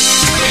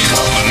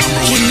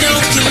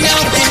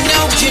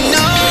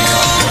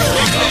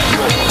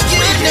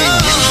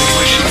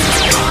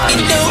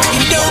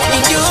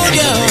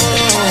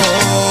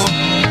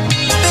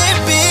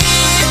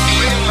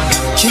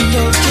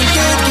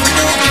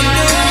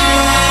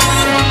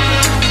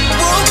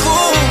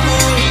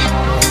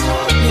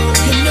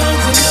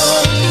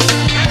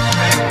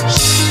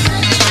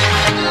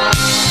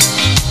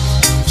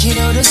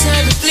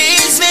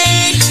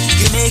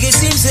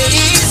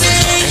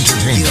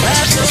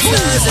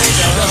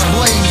 Just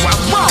blame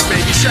wow,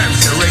 baby,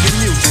 Shams, the reggae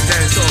music,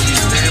 dance all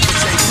these man, but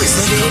say quick.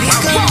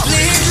 Wow,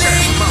 baby,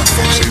 Shams,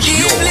 This is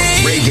your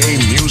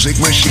reggae music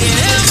machine.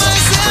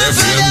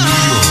 FM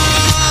New York.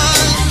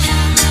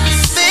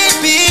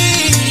 Baby,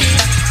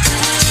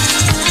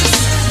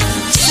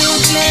 so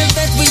glad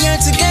that we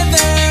are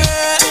together,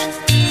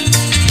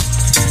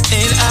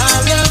 and I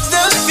love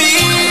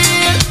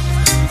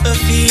the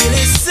feel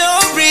is so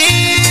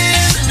real.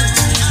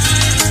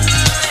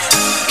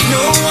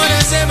 No one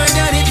has ever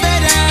done it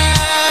better.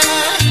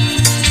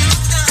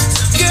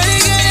 Girl,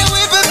 you gotta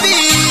whip a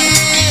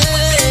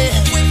feel,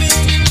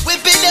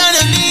 whip it down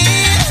on me.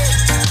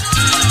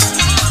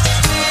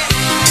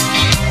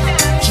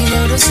 You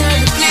know the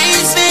sound to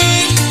please me.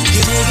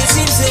 You make it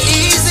seem so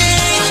easy.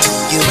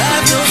 You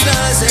have no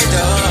flaws at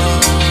all.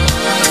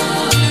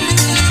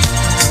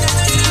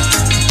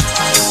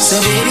 So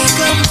baby,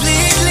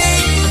 completely,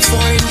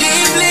 falling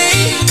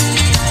deeply.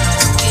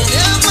 You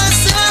love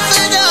myself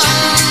at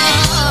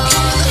all,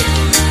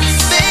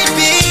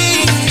 baby.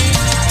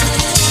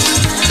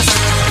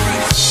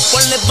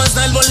 One lip my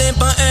style, one lip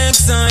my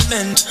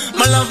excitement.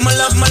 My love,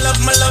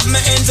 my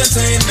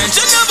entertainment.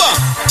 You never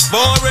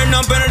boring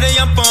up in the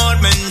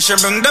apartment. She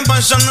bring the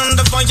passion and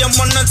the fire,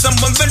 one and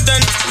someone for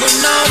then. We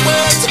now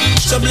wait,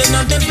 troubling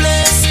up the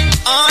place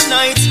all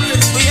night.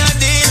 We are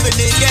dealing with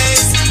the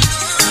case.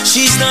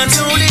 She's not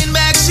holding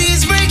back,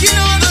 she's breaking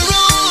all the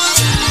rules.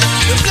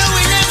 We're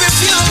blowing every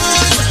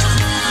fuse.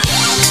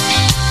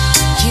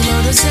 You know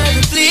the sound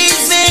to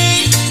please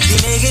me. You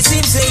make it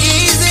seem so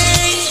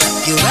easy.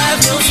 You have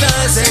no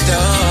flaws at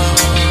all.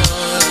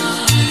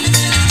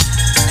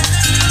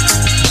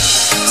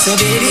 So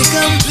baby,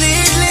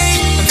 completely,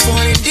 I'm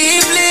falling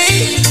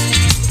deeply.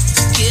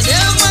 You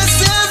love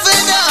myself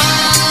at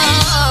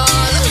all,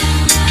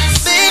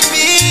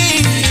 baby.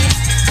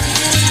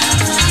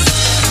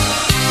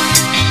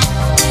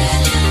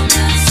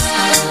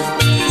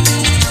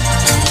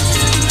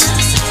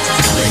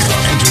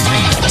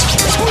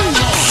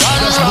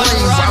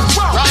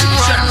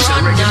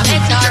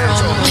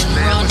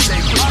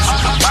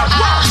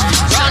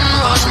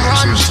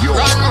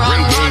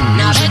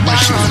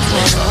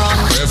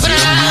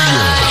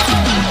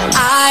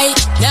 I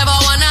never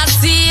wanna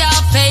see your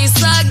face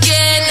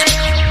again.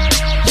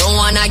 Don't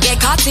wanna get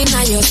caught in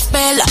your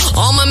spell.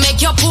 I'ma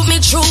make you put me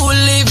through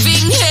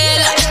living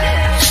hell.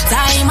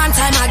 Time and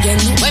time again,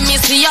 when me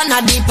see you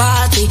at the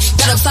party,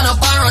 gotta stand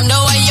up and run the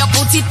way you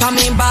put it on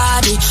me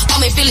body. Oh,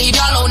 me feel it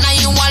alone, and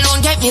you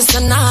alone get me so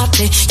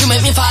naughty. You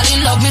make me fall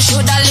in love, me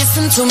shoulda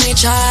listen to me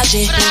charge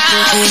it.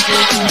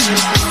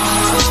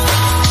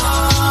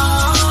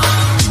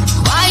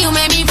 Why you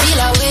make me feel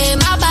away?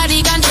 My body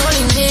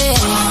controlling me.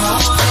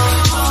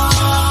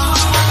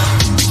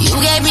 You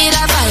gave me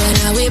that fire,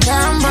 now we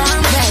burn, burn,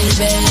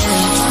 baby.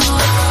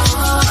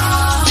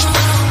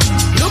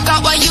 Look at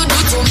what you do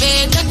to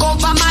me, take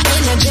over my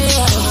energy.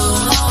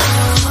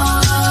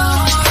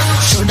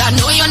 Should I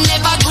know you're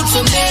never good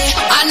for me?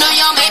 I know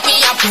you make me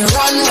happy.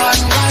 Run, run,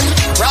 run,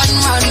 run,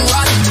 run,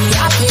 run, me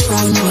happy.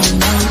 Run, run,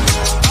 run.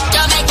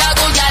 You make a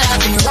good girl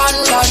happy. Run,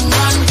 run,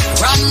 run,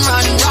 run,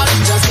 run, run,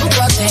 just to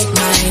protect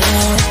my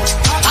love.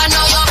 I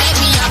know you make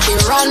me happy.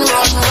 Run,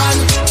 run, run,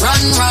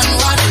 run, run,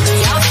 run, me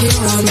happy.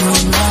 Run,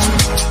 run, run.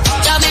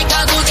 You make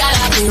a good girl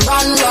happy.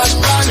 Run, run,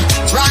 run,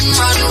 run,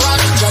 run,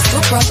 run, just to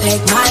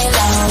protect my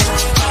love.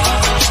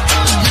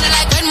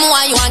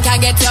 Why you want to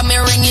get your me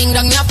ringing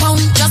down your phone?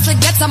 Just to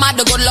get some of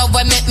the good love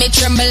will make me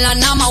tremble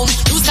and amount.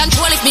 Lose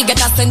control if me get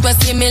a scent with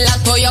similar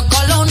to your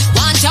cologne.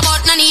 Want your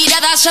but no need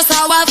it, that's just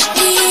how I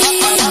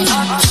feel.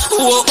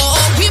 Oh, oh,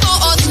 we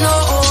both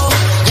know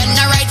you're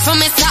not right for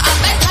me, so I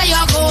better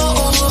you go.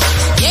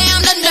 Yeah,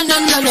 I'm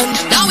done.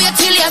 Now wait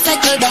till you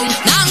settle down.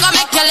 Now I'm gonna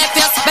make you left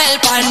your spell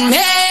on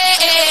me.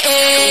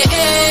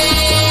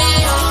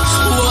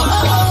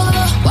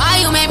 Why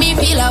you make me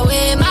feel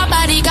away? My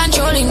body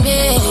controlling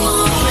me.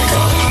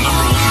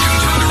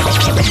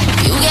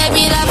 You gave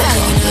me that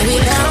fire, now we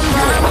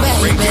burn,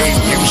 baby.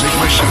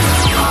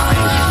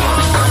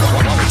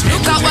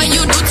 Look at what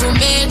you do to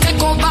me,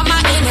 take over my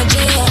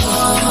energy.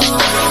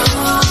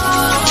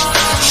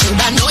 Should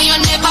I know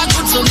you're never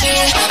good to me?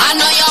 I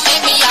know you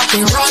make me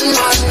happy. Run,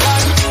 run,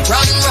 run,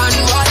 run, run,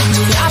 run,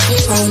 me happy.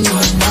 Run,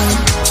 run, run.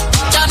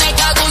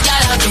 Jamaica good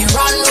girl happy.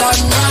 Run, run,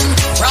 run,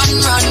 run,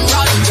 run,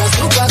 run, just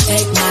to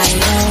protect my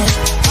love.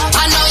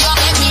 I know you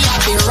make me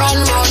happy. Run,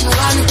 run,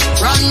 run,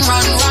 run,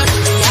 run, run,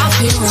 me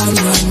happy. Run,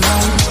 run,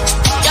 run.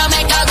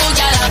 Jamaica good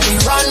girl happy.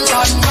 Run,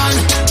 run, run,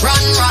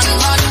 run, run,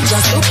 run,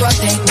 just to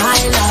protect my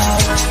love.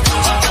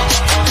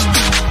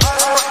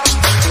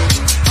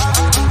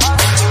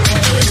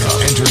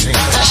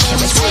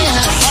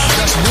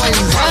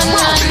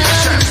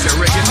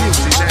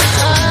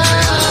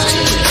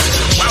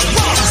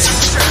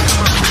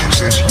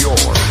 This is your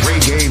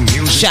reggae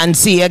music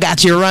Shansia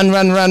got you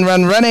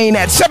running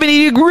at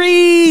 70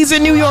 degrees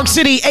in New York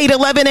City,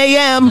 8:11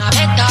 a.m.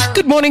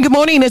 Good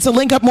morning. It's a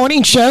Link Up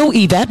Morning Show.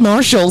 Yvette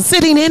Marshall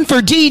sitting in for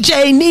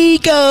DJ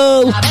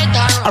Nico.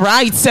 All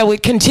right, so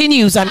it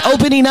continues. I'm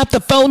opening up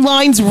the phone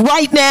lines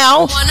right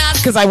now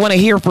because I want to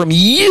hear from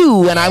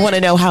you and I want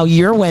to know how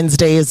your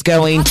Wednesday is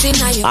going.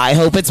 I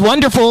hope it's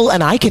wonderful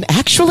and I can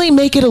actually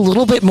make it a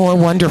little bit more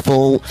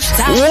wonderful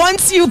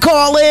once you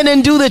call in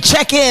and do the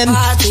check-in.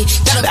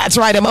 That's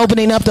right, I'm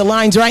opening up the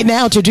lines right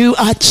now to do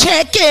a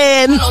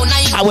check-in.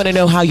 I want to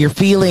know how you're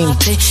feeling.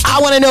 I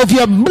want to know if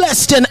you're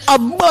blessed and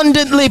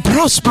abundantly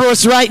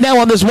prosperous right now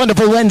on this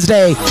wonderful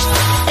Wednesday,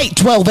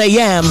 8:12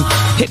 a.m.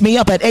 Hit me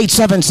up at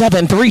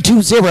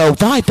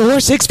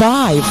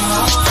 877-320-5465.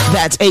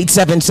 That's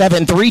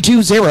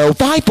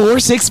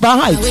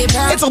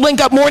 877-320-5465. It's a Link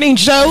Up Morning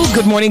Show.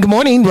 Good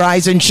morning.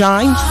 Rise and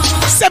shine.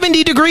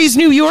 70 degrees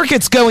New York.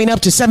 It's going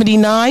up to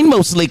 79,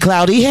 mostly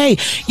cloudy. Hey,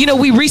 you know,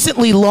 we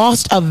recently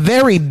lost a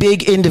very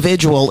big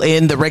individual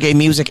in the reggae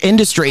music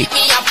industry.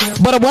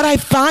 But what I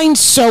find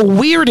so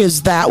weird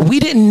is that we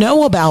didn't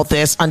know about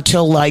this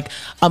until like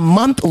a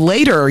month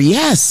later.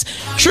 Yes,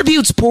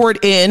 tributes poured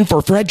in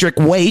for Frederick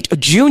Waite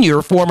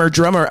Jr., former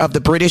drummer of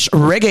the British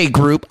reggae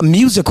group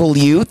Musical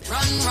Youth.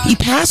 He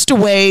passed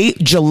away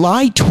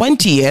July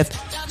 20th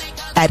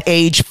at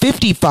age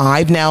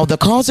 55. Now, the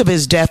cause of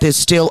his death is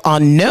still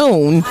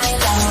unknown,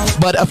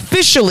 but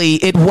officially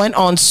it went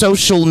on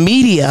social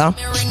media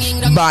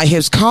by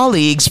his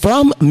colleagues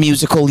from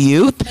Musical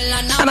Youth.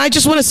 And I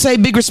just want to say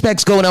big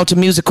respects going out to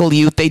Musical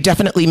Youth. They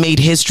definitely made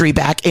history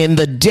back in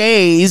the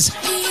days.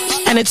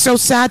 And it's so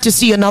sad to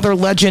see another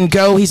legend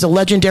go. He's a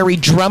legendary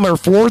drummer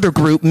for the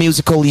group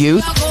Musical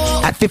Youth.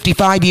 At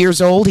 55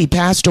 years old, he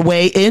passed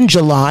away in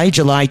July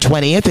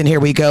 20th. And here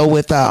we go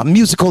with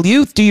Musical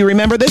Youth. Do you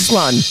remember this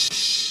one?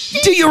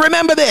 Do you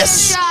remember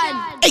this?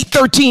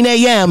 8:13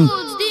 a.m.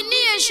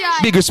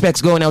 Big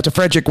respects going out to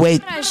Frederick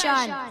Waite,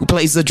 who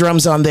plays the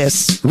drums on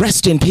this.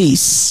 Rest in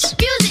peace.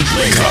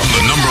 Wake up,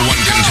 the number one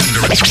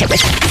contender. Wake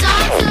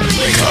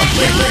up,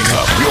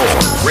 your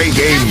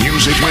reggae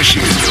music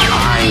machine.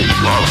 I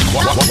love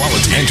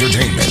quality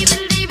entertainment.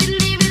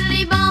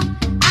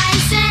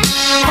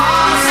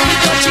 Pass the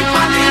dutchie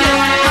on the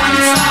left hand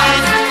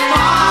side.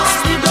 Pass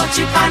the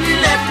dutchie on the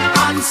left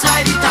hand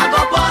side. It a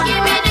go bun.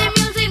 Give me the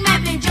music,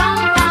 make me jump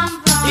and run.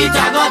 It a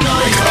go done.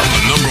 Wake up, the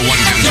number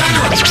one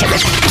contender.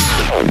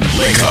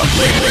 Wake up,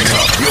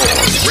 your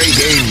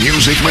reggae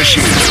music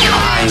machine. I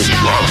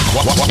love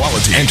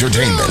quality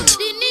entertainment.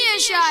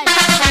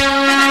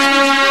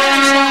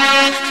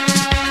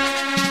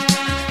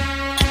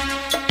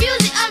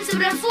 Music answer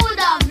the full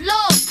of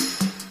love.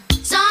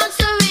 Songs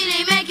to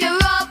really make you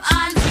rub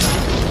and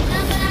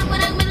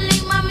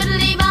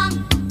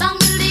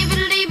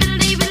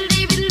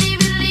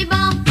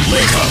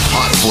Wake up,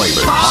 hot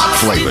flavor.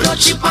 Pass the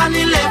dutchie on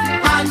the left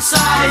hand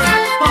side.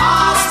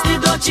 Pass the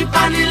dutchie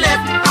on the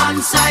left hand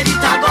side. It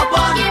a go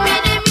bun. give me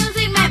the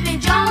music, make me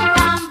jump and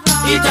run.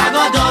 It a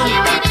go done.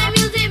 Give me the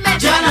music,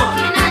 make me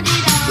walking at the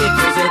It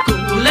was a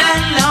cool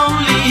and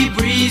lonely,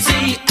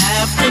 breezy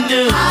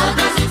afternoon. How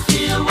does it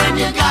feel when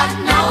you got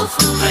no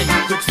food?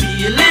 You could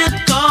feel it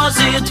cause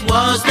it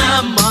was the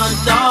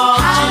month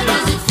of How June.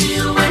 does it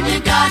feel when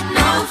you got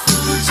no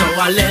food? So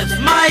I left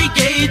my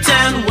gate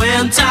and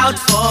went out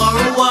for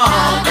a walk.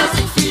 How does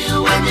it feel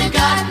when you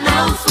got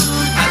no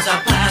food? As I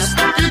passed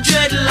the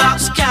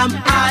dreadlocks camp,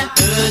 I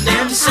heard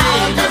them say,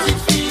 How does it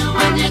feel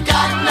when you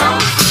got no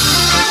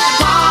food?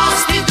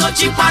 pass the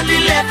dutchie on the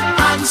left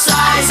hand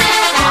side.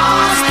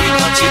 Pass the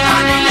dutchie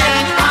on the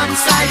left hand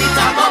side. It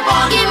a go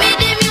bun. Give me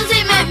the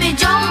music, make me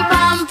jump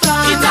and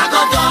run. It a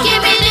go done.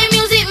 Give me the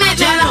music, make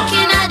me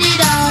walking at the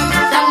dawn.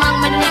 Bang bang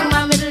middling,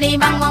 bang middling,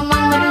 bang bang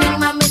bang middling,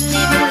 bang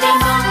middling, middling, bang.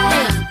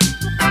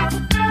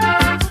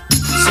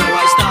 So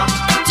I stopped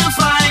to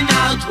find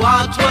out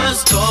what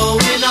was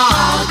going on.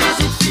 How does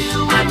it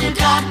feel when you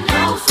got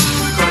no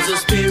food? Cause the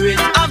spirit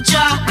of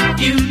Jah,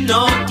 you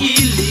know he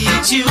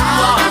leads you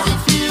How on. does it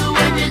feel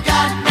when you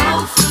got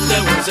no food?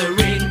 There was a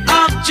ring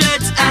of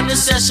jets and the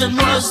session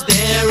was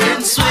there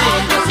in swing.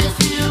 How does it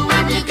feel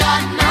when you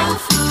got no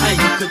food? And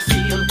you could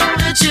feel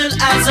the chill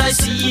as I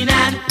seen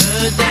and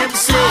heard them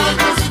say, How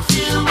does it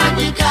feel when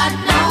you got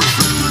no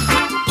food?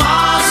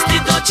 pass the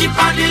dutchie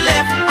on the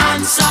left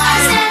hand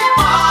side.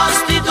 Pass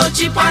the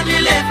dutchie on the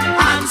left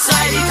hand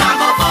side. It a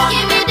go bun.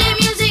 Give me the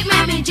music,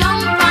 make me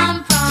jump and run.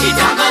 It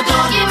a go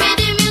done. Give me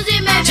the music,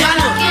 make me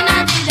walking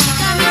at the dawn.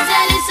 Come me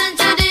say listen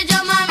to the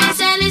drum and me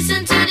say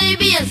listen to the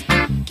bass.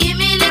 Give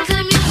me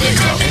little music,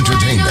 make me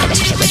wind up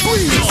the bass.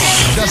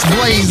 Just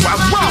blaze.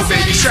 Wow,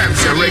 baby,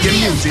 champion reggae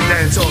music.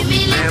 Dance on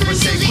me, man. But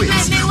say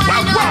quits.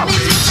 Wow,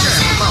 baby,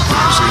 champion.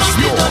 This is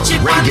your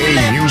reggae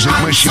music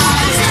machine. FM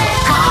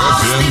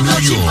New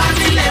York. On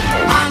the left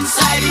hand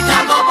side. It a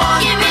go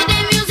bun. Give me the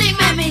music,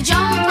 make me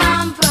jump and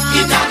run.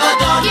 It a go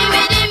done. Give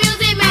me the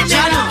music, make me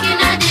walking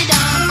at the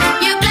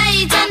dawn. You play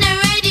it on the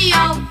radio,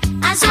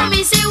 and so me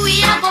say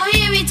we are go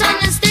hear it on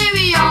the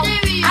stereo,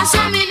 and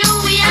so me know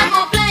we are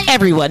go play.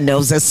 Everyone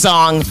knows this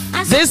song.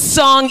 This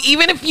song,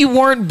 even if you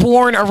weren't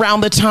born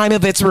around the time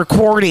of its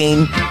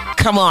recording,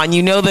 come on,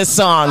 you know this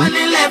song. On the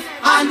left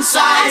hand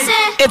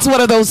side. It's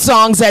one of those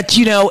songs that,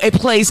 you know, it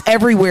plays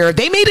everywhere.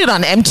 They made it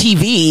on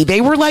MTV.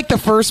 They were like the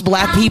first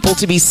black people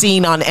to be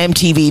seen on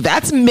MTV.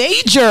 That's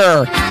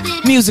Major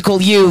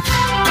Musical Youth.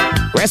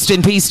 Rest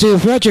in peace to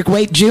Frederick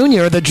Waite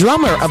Jr., the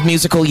drummer of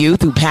Musical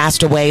Youth, who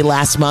passed away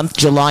last month,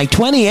 July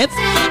 20th.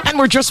 And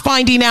we're just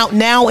finding out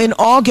now in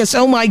August.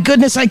 Oh my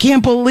goodness, I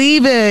can't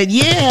believe it.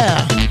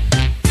 Yeah.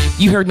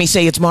 You heard me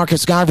say it's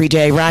Marcus Garvey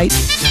Day, right?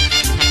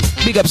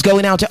 Big ups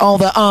going out to all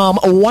the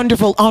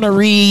wonderful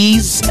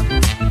honorees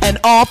and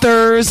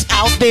authors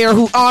out there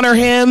who honor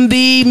him,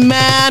 the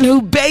man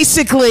who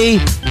basically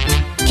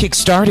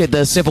kickstarted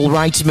the civil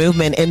rights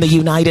movement in the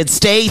United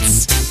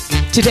States.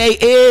 Today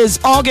is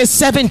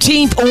August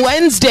 17th,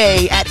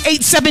 Wednesday at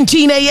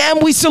 8:17 a.m.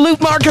 We salute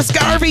Marcus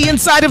Garvey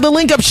inside of the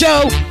Link Up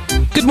Show.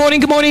 Good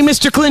morning,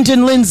 Mr.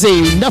 Clinton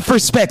Lindsay. Enough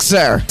respect,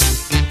 sir.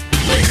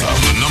 Wake up,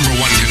 the number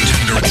one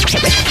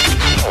contender.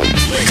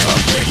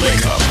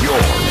 Wake up, your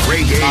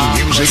reggae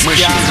music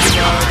machine.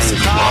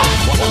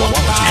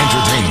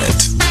 Entertainment.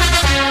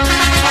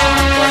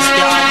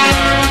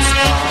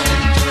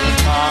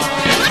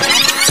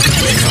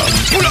 Wake up.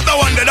 Pull up the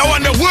one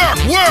that work.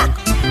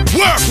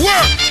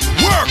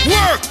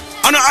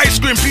 On an ice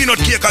cream peanut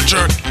cake at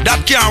church.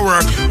 That can't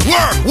work.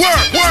 Work.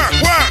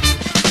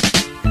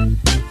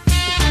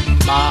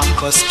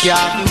 Marcus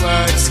Garvey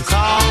words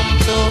come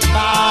to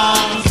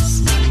pass.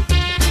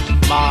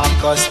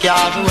 Marcus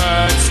Garvey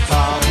words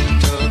come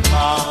to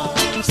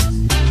pass.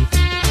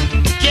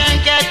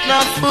 Can't get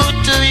no food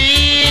to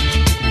eat.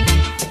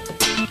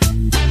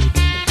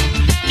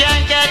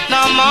 Can't get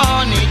no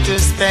money to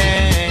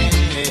spend.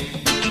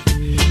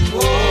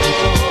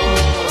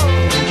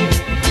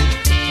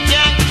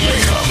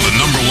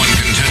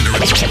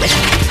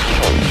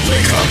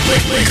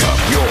 Wake up,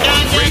 your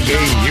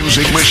reggae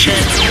music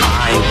machine.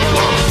 I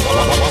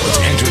love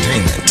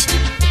entertainment.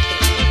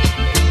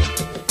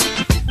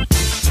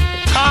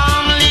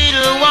 Come,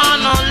 little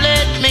one, oh,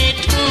 let me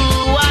do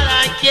what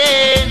I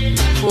can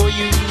for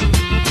you.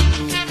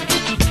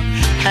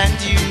 And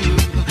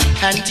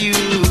you,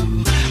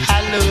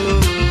 hello.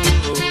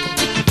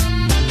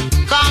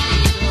 Come,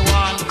 little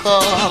one,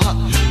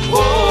 come. Oh,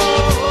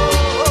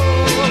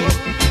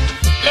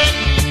 let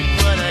me do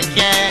what I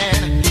can.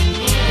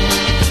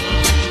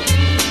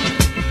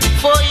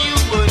 For you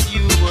and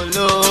you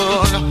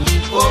alone.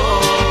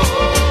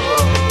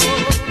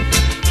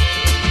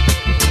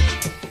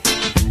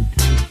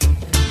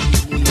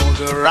 You know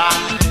the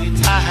right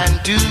hand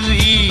do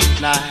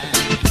it now.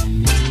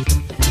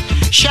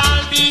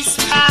 Shall be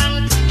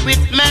spanked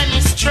with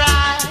many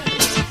stripes.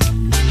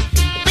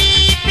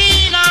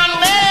 Weeping and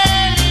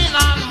wailing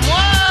and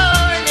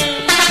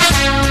mourning.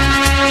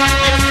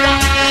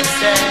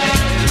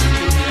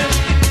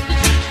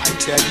 I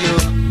tell you,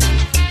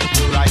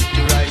 the right.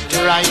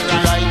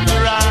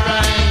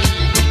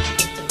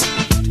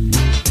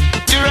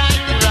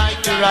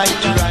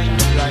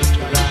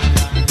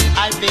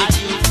 I beg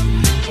you,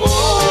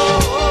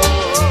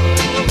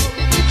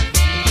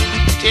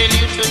 tell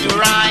you to do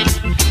right.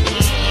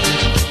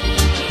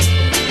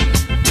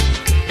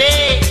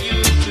 Beg you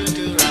to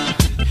do right.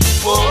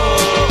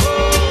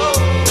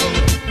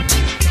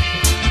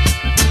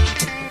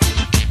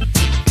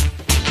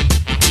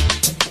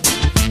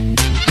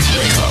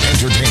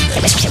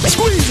 Entertainment.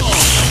 Squeeze on.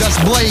 Just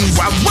blaze.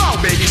 Wow,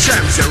 baby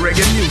Sam. Say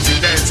reggae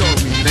music, dance on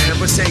me.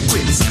 Never say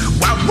quits.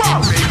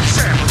 Wow, baby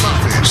Sam.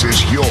 This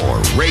is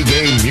your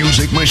reggae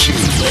music machine.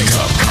 Wake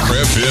up,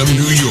 FM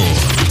New York.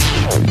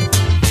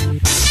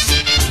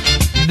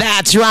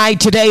 That's right.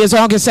 Today is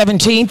August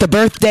 17th,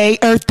 the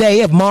Earth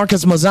Day of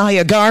Marcus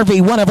Mosiah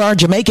Garvey, one of our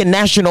Jamaican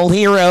national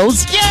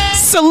heroes. Yes!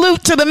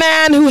 Salute to the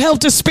man who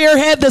helped to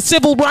spearhead the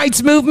civil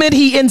rights movement.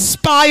 He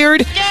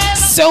inspired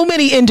so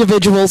many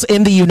individuals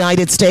in the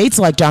United States,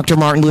 like Dr.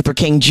 Martin Luther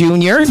King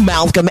Jr.,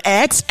 Malcolm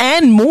X,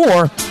 and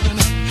more.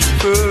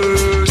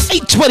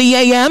 8:20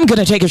 a.m. Going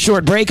to take a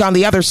short break on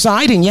the other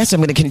side. And yes, I'm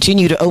going to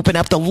continue to open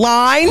up the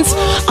lines.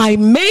 I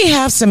may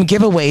have some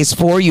giveaways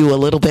for you a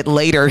little bit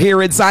later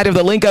here inside of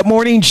the Link Up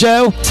Morning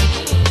Show.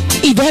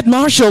 Yvette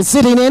Marshall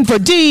sitting in for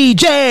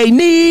DJ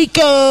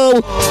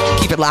Nico.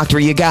 Keep it locked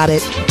where you got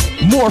it.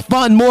 More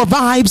fun, more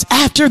vibes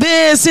after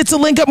this. It's a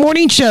Link Up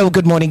Morning Show.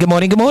 Good morning, good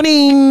morning, good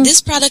morning. This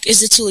product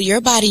is a tool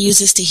your body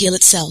uses to heal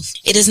itself.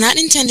 It is not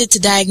intended to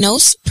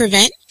diagnose,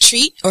 prevent,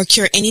 treat, or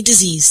cure any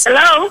disease.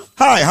 Hello?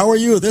 Hi, how are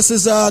you? This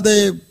is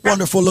the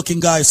wonderful looking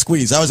guy,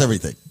 Squeeze. How's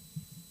everything?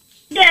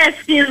 Yes,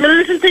 Squeeze. I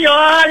listen to you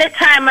all the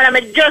time, and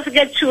I just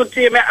get through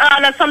to you. I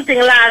ordered something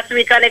last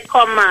week, and it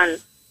come on.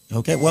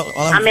 Okay, well...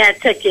 I may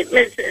take it.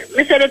 Me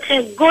say the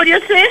thing good,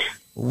 you see?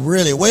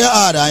 Really? Where you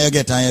order and you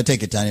get and you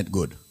take it and it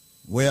good?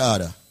 Where you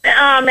order? Me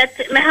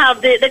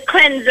have the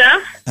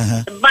cleanser,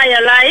 the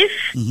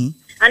BioLife,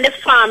 and the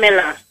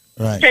formula.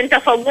 Right. Strength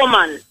of a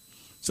woman.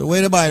 So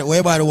where you buy the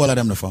whole of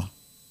them for?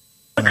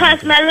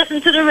 Because I listen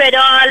to the radio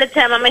all the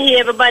time and I hear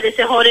everybody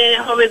say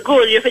how we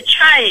good, you have to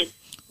try it.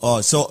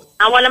 Oh, so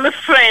And one of my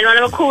friends, one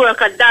of my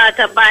co-worker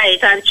daughter buy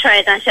it and try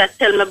it, and she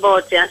tell me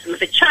about it, and so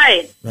I try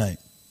it. right.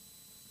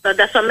 So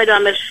that's what I do,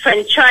 and my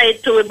friend try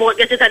it too. We both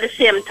get it at the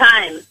same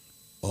time.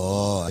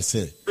 Oh, I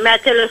see. May I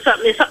tell you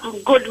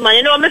something good, man?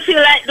 You know what I feel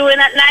like doing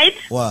at night?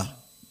 What?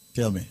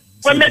 Tell me.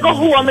 When I go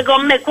home, I go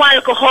make one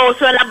little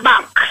house on the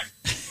back.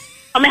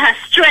 I have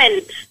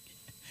strength.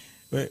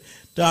 Wait,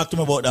 talk to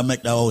me about that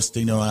make the house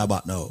thing around the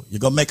back now. You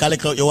gonna make a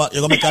little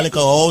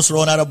house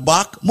around the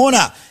back?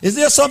 Mona, is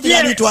there something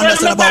I need to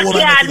understand about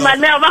women making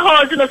man, I have a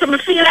house, you know, so I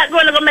feel like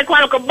going to go make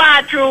one little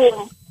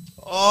bathroom.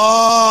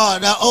 Oh,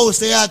 that house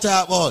they are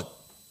talking about.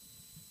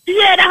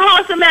 Yeah, the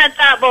house I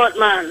talk about,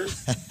 man.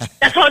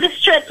 That's how the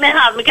strength me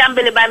have. I can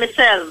build it by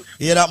myself.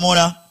 Hear that,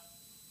 Mona?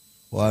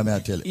 What may I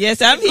tell you?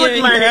 Yes, I'm hearing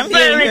Good, man. her. I'm It's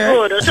very hearing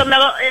her. good. So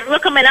I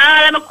recommend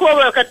all of my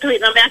co-workers to it.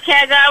 Now, I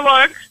can't go to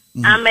work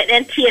and make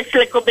them taste a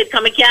little bit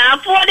because I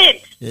can't afford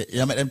it.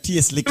 Yeah, make them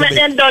taste a little Make bit.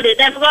 them do it.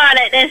 Them go out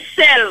like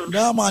themselves.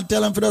 No, man,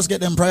 tell them for us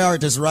get them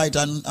priorities right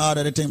and all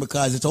of the thing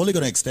because it's only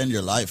going to extend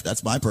your life.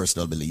 That's my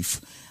personal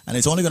belief. And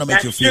it's only going to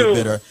make you feel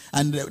better.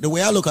 And the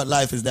way I look at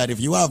life is that if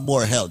you have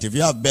more health, if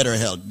you have better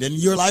health, then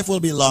your life will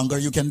be longer.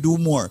 You can do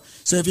more.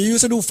 So if you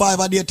used to do 5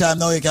 a day a time,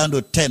 now you can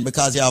do 10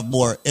 because you have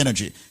more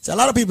energy. So a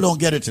lot of people don't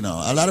get it, you know.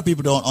 A lot of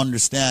people don't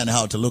understand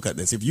how to look at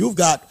this. If you've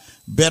got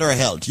better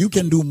health, you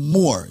can do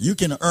more. You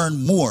can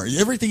earn more.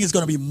 Everything is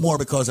going to be more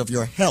because of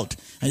your health.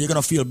 And you're going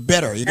to feel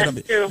better. You're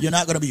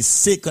not going to be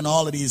sick and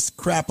all of these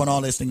crap and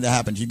all these things that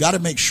happen. You got to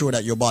make sure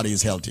that your body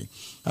is healthy.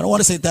 I don't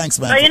want to say thanks,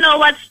 man. But you know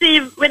what,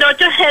 Steve? Without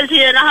your health, you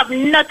don't have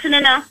nothing,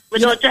 you know.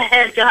 Without your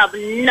health, you have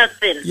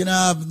nothing. You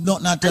know,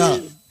 not at all.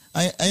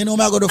 I know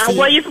I'm going to And feel.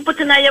 what you put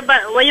in your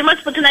body, what you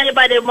must put in your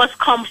body must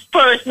come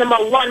first, number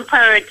one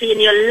priority in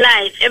your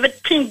life.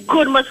 Everything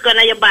good must go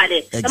in your body.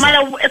 Exactly. No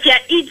matter if you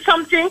eat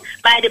something,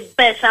 buy the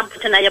best and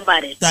put in your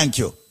body. Thank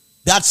you.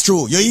 That's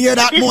true. You hear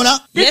that, Mona?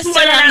 This Yes,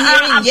 morning sir,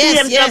 I'm a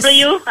hearing. Yes,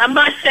 BMW, I'm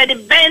going to say the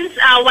Benz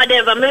or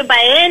whatever. Maybe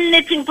buy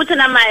anything put in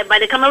my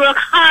body. Come and work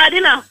hard,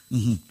 you know.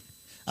 Mm-hmm.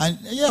 And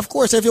yeah, of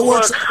course, if you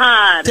work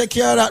hard, take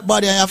care of that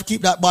body, and you have to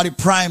keep that body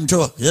primed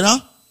too. You know,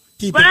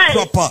 keep right.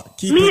 it proper.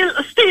 Keep me,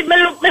 it. Steve, me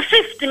look me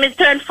 50. Me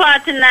turn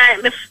 49.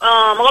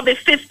 I'm gonna be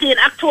 50 in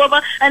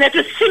October. And if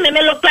you see me,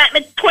 me look like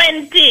me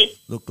 20.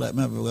 Look like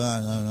me.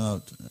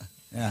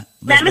 Yeah.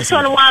 Like my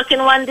son walking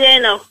one day,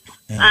 you know.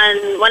 Yeah.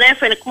 And when I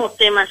friend come up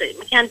to him and say,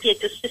 "I can't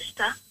take your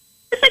sister."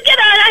 He said, "Get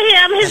out of here!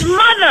 I'm his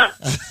mother,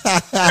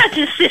 not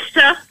his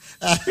sister."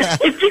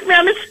 He picked me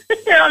on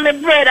my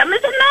bread. I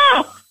said,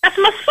 "No, that's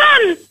my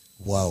son."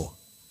 Wow.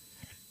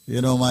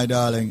 You know, my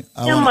darling.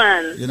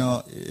 Man. You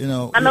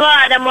know. I'm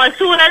as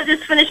soon as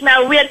this finish,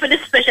 I wait for the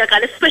special.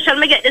 Because the special,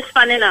 me get this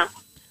fan, you know.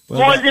 Well,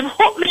 Moses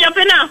hook me up,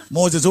 you know.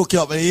 Moses hook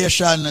you up,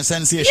 Asian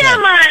sensation. Yeah,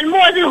 man.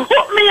 Moses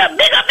hook me up.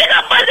 Big up,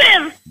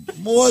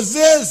 Moses.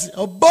 Moses,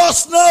 a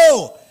boss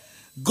now.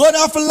 Good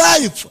enough for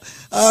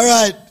life. All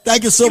right.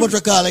 Thank you so much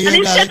for calling. And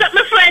he set up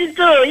my friend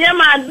too. Yeah,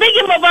 man. Big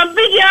him up and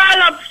big you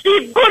all up,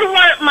 Steve. Good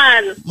work,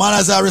 man.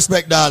 Manners and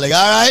respect, darling. All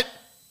right?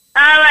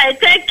 All right.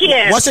 Take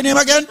care. What's your name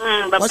again?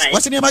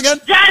 What's your name again?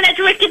 Janet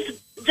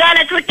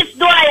Ricketts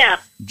Dwyer.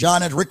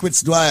 Janet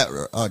Ricketts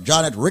Dwyer.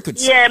 Janet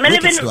Ricketts. Yeah, me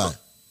live in Dwyer.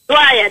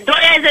 Dwyer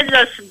is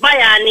just buy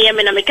a name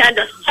and I can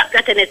just chat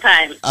that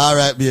anytime. All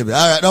right, baby.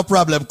 All right, no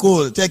problem.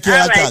 Cool. Take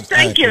care. All right,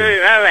 thank you.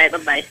 All right,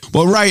 bye-bye.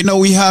 But right now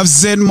we have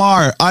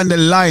Zenmar on the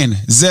line.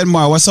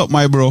 Zenmar, what's up,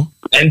 my bro?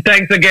 And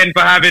thanks again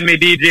for having me,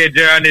 DJ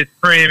Jer, on this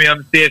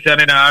premium station,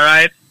 you know, all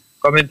right?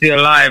 Coming to you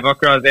live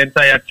across the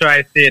entire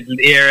tri-state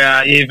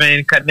area, even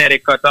in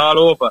Connecticut, all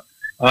over,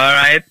 all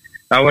right?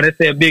 I want to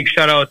say a big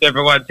shout out to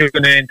everyone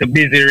tuning into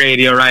Busy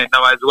Radio right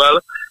now as well.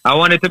 I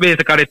wanted to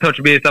basically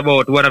touch base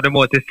about one of the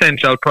most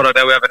essential products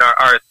that we have in our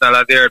arsenal,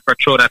 as you heard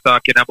Patrona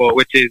talking about,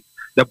 which is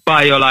the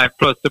BioLife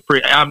Plus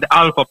Supreme, the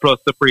Alpha Plus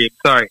Supreme,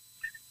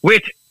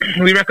 which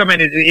we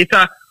recommend. It's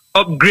a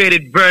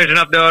upgraded version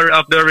of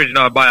the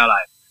original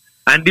BioLife.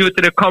 And due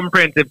to the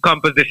comprehensive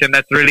composition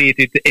that's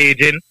related to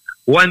aging,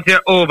 once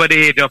you're over the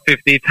age of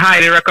 50, it's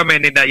highly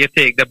recommended that you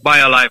take the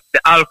BioLife,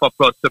 the Alpha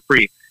Plus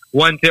Supreme.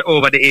 Once you're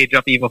over the age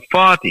of even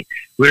 40,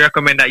 we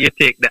recommend that you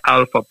take the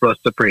Alpha Plus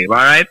Supreme, all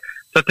right?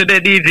 So today,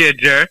 DJ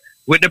Jer,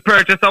 with the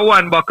purchase of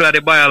 1 bottle of the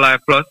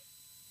BioLife Plus,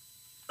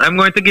 I'm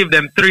going to give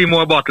them 3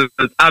 more bottles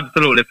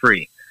absolutely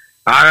free.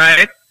 All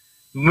right?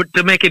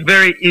 To make it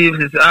very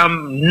easy,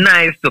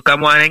 nice to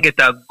come on and get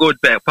a good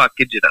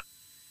package. You know.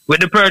 With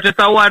the purchase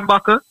of 1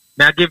 bottle,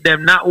 now give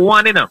them not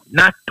 1, you know,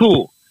 not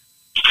 2,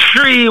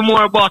 3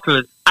 more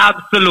bottles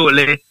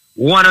absolutely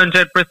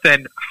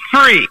 100%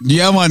 free.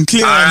 Yeah, man,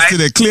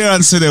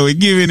 clearance today, we're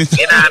giving it.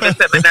 You know,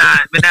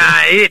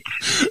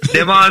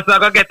 Them also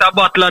going to get a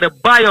bottle of the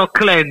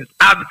BioCleanse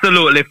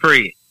absolutely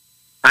free.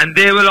 And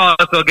they will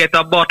also get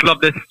a bottle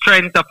of the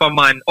Strength of a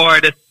Man or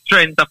the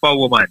Strength of a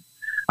Woman.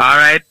 All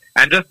right?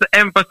 And just to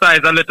emphasize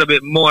a little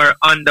bit more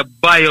on the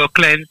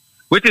BioCleanse,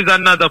 which is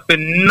another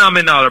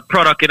phenomenal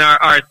product in our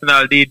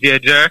arsenal,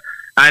 DJ Jer.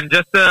 And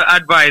just to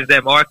advise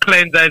them, our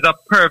cleanser is a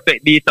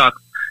perfect detox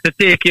to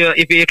take you,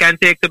 if you can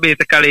take to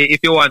basically, if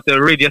you want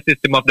to rid your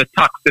system of the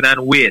toxin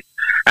and waste.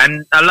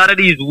 And a lot of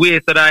these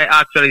waste that I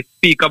actually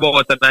speak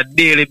about on a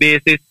daily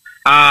basis,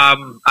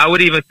 I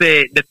would even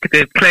say that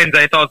the cleanser,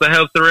 it also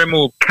helps to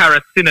remove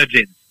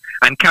carcinogens.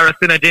 And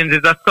carcinogens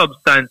is a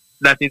substance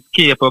that is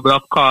capable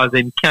of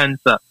causing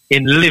cancer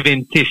in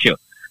living tissue.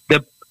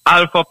 The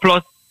Alpha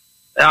Plus,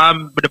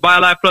 the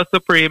BioLife Plus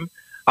Supreme,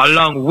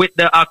 along with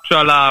the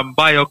actual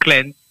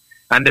BioCleanse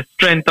and the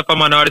Strength of a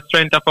Man or the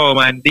Strength of a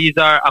Woman, these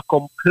are a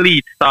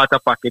complete starter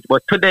package.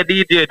 But today,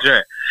 DJ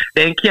Jer,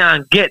 they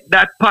can't get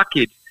that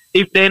package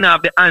if they don't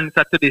have the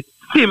answer to this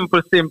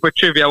simple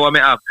trivia what me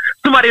have.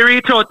 Somebody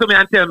reach out to me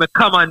and tell me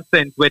common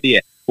sense with you.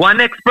 One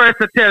next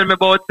person tell me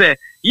about say,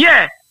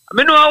 yeah,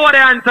 I know what the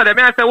answer is.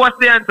 I say, what's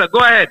the answer? Go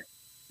ahead.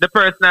 The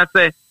person I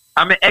say,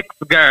 I'm an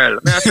ex-girl.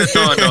 I say,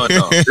 no.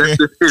 Let's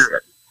be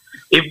serious.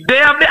 If they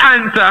have the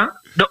answer,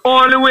 the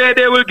only way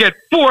they will get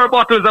 4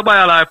 bottles of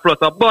BioLife Plus,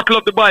 a bottle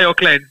of the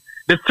BioCleanse,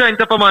 the Strength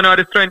of a Man or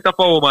the Strength of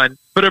a Woman,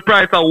 for the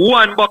price of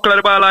 1 bottle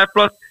of the BioLife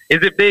Plus,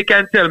 is if they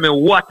can tell me,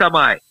 what am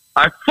I?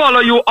 I follow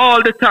you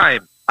all the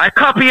time. I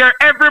copy your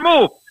every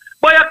move.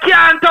 But you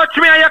can't touch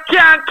me and you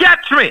can't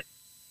catch me.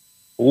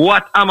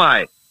 What am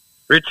I?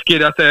 Rich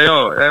kid, I say,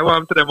 yo, I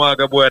want to the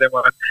maga boy, them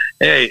man.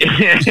 Hey.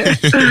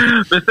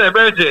 Mr.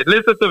 Bridget,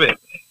 listen to me.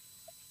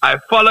 I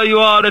follow you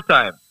all the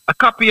time. I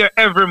copy your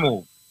every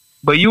move.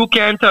 But you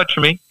can't touch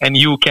me and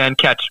you can't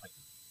catch me.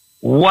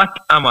 What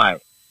am I?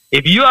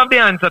 If you have the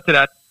answer to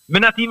that, me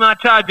not even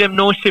charge them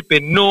no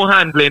shipping, no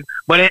handling,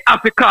 but they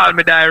have to call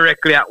me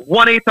directly at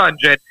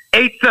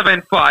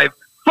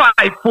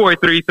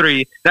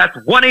 1-800-875-5433. That's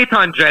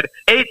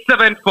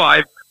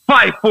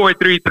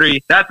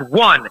 1-800-875-5433. That's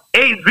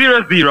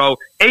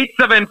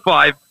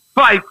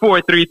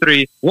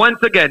 1-800-875-5433.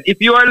 Once again,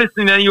 if you are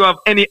listening and you have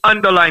any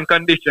underlying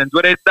conditions,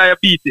 whether it's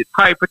diabetes,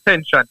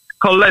 hypertension,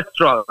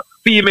 cholesterol,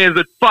 females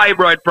with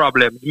fibroid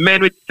problems,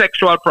 men with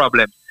sexual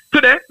problems,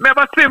 today, we have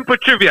a simple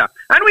trivia.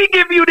 And we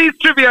give you these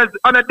trivias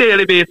on a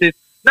daily basis,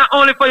 not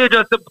only for you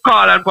just to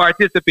call and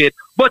participate,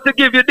 but to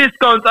give you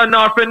discounts on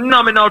our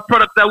phenomenal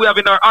products that we have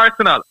in our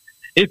arsenal.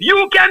 If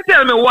you can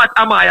tell me what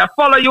am I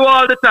follow you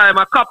all the time,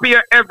 I copy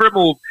your every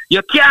move.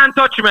 You can't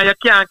touch me, you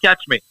can't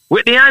catch me.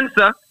 With the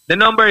answer, the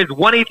number is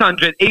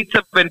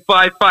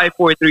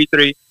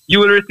 1-800-875-5433. You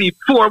will receive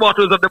 4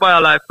 bottles of the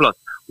BioLife Plus,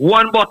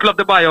 1 bottle of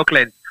the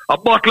BioCleanse, a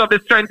bottle of the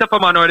Strength of a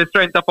Man or the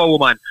Strength of a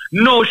Woman.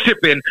 No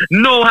shipping,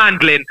 no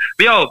handling.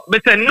 Yo,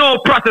 me say no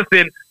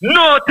processing,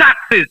 no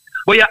taxes.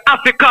 But you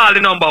have to call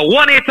the number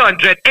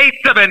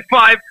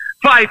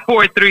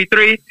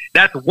 1-800-875-5433.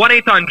 That's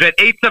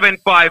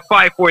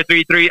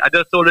 1-800-875-5433. I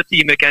just told the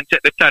team they can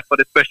check the chat for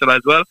the special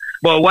as well.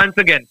 But once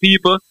again,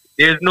 people,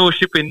 there's no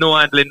shipping, no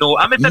handling, no.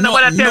 I mean,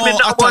 nobody tell me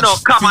about no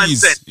common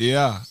sense.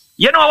 Yeah.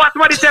 You know what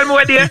somebody tell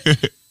me, there?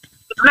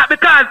 Not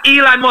because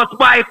Elon must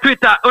buy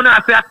Twitter. Oh, no,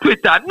 I say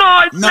Twitter.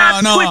 No, it's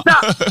not Twitter.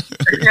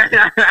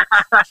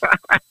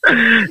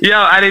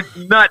 Yo, and it's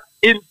not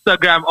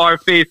Instagram or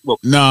Facebook.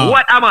 No.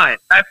 What am I?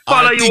 I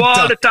follow you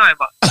all the time.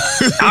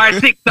 Or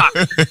TikTok.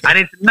 And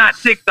it's not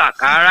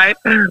TikTok, all right?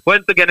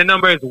 Once again, the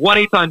number is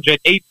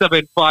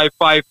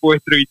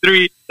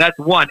 1-800-875-5433. That's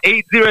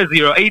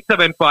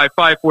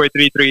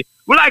 1-800-875-5433.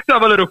 We like to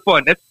have a little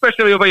fun,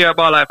 especially over here at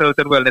BioLife Health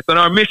and Wellness. And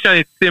our mission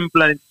is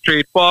simple and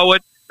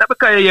straightforward. Not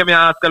because you hear me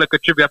ask a little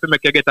trivia to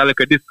make you get a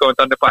little discount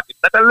on the package.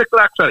 Not a little,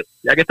 actually.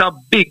 You get a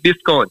big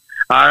discount.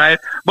 All right?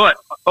 But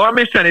our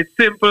mission is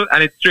simple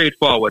and it's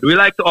straightforward. We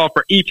like to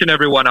offer each and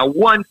every one a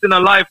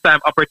once-in-a-lifetime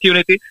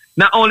opportunity,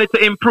 not only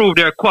to improve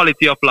their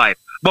quality of life,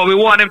 but we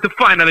want them to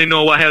finally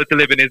know what healthy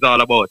living is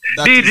all about.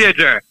 DJ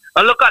Jer,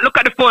 look at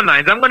the phone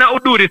lines. I'm going to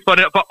do this for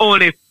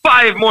only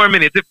 5 more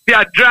minutes. If you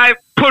have drive,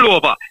 pull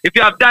over. If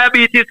you have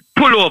diabetes,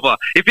 pull over.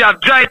 If you have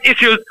joint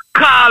issues,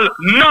 call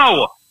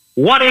now.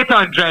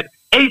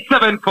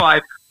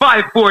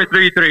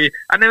 1-800-875-5433.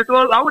 And then,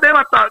 well, how would they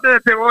ever talk? They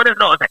say, well,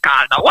 no, they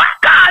call now. What?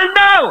 Call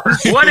now!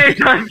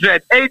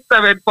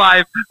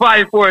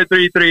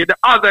 1-800-875-5433. The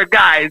other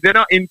guys, they're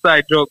not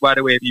inside joke, by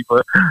the way,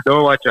 people.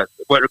 Don't watch us.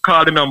 But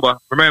call the number.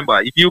 Remember,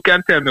 if you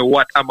can tell me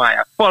what am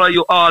I follow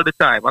you all the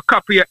time. I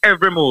copy your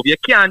every move. You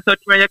can't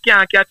touch me, you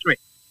can't catch me.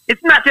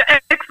 It's not your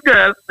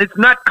ex-girl. It's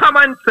not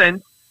common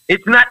sense.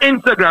 It's not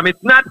Instagram.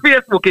 It's not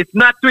Facebook. It's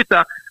not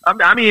Twitter.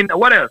 I mean,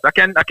 what else? I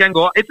can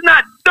go. It's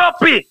not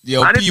dopey.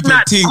 Yo, and people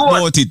it's think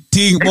about it.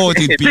 Think about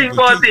it, people. Think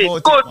about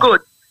it.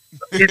 Good.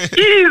 It's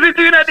easy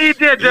to a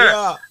DJ, Jer.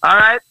 Yeah. All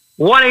right?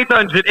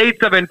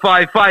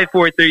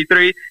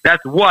 1-800-875-5433.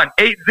 That's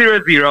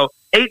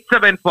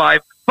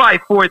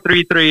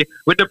 1-800-875-5433.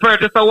 With the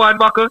purchase of 1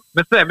 buckle,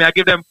 I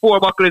give them 4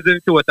 buckles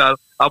in total.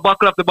 A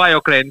buckle of the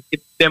BioCleanse.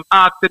 If them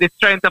ask for the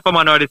Strength of a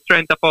Man or the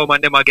Strength of a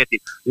Woman, them will get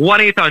it.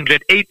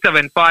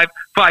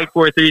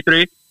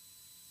 1-800-875-5433.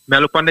 I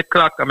look on the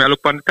clock, I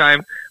look on the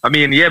time. I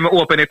mean, yeah, I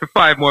open it for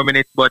 5 more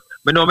minutes, but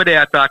I know me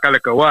there talk a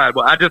little while.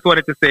 But I just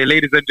wanted to say,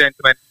 ladies and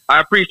gentlemen, I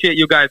appreciate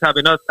you guys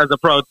having us as a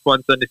proud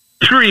sponsor on this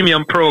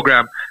premium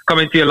program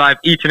coming to you live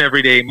each and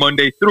every day,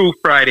 Monday through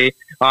Friday,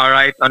 all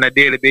right, on a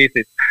daily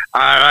basis.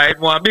 All right,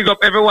 well, big up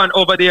everyone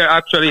over there,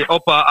 actually,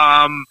 upper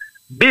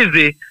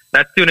Busy,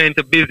 that's tuning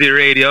into Busy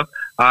Radio.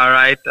 All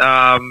right,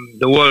 the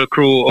whole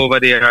crew over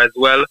there as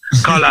well.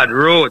 Collard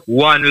Road,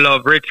 One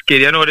Love, Rich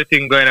Kid. You know the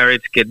thing going on,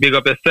 Rich Kid. Big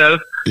up yourself.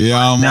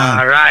 Yeah, man.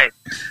 All right.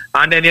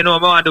 And then, I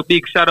want to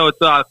big shout out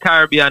to our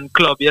Caribbean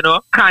Club,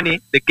 Connie,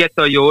 the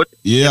Ghetto Youth,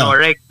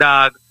 Reg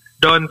Dog,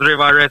 Duns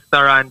River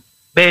Restaurant,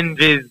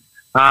 Benji's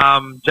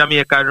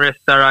Jamaican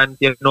Restaurant,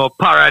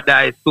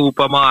 Paradise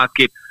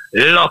Supermarket,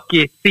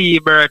 Lucky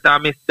Seabird,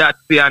 and Miss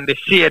Datsy and the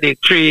Shady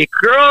Tree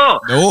Crew.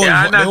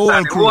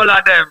 The whole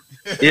of them.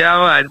 Yeah,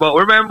 man. But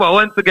remember,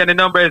 once again, the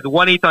number is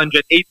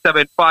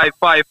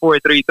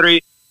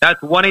 1-800-875-5433.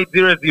 That's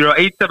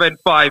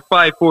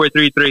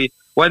 1-800-875-5433.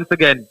 Once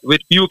again,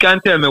 you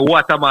can tell me,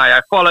 what am I?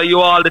 I follow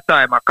you all the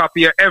time. I copy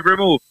your every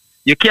move.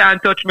 You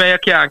can't touch me, you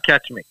can't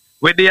catch me.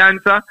 With the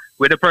answer,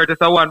 with the purchase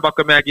of one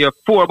buckle, I give you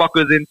 4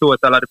 buckles in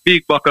total. The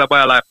big buckle of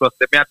BioLife Plus.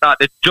 They may start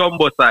the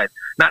jumbo size,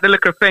 not the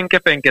little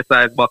fenke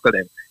size buckle.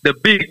 Them. The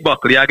big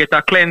buckle, you get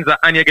a cleanser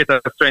and you get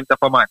a strength of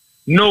a man.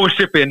 No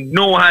shipping,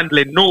 no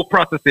handling, no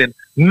processing,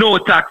 no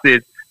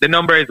taxes. The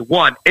number is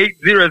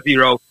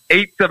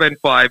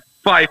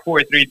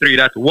 1-800-875-5433.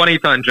 That's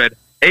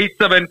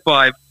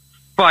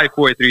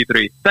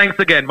 1-800-875-5433. Thanks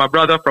again, my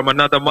brother from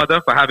another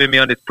mother, for having me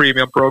on this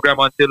premium program.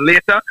 Until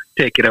later,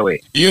 take it away.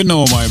 You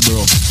know, my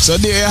bro. So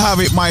there you have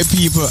it, my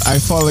people. I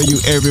follow you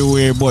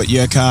everywhere, but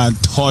you can't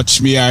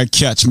touch me or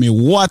catch me.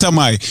 What am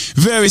I?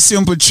 Very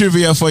simple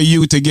trivia for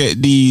you to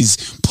get these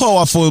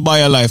powerful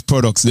BioLife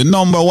products. The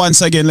number,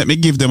 once again, let me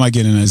give them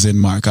again in a Zen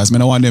mark, because I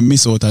don't want them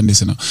miss out on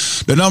this.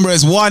 The number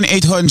is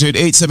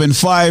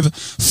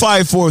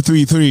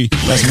 1-800-875-5433.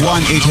 That's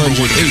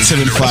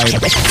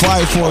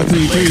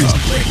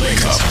 1-800-875-5433.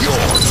 Wake up your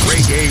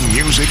reggae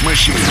music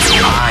machine.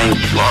 I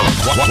love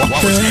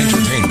quality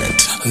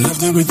entertainment.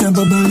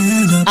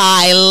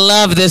 I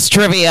love this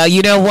trivia.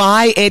 You know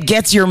why? It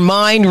gets your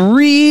mind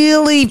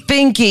really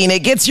thinking. It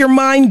gets your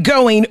mind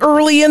going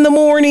early in the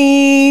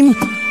morning.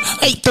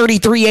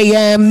 8:33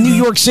 a.m., New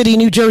York City,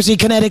 New Jersey,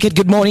 Connecticut.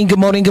 Good morning, good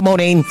morning, good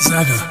morning.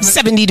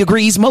 70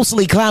 degrees,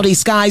 mostly cloudy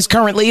skies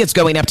currently. It's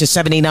going up to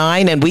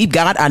 79, and we've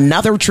got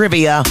another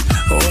trivia.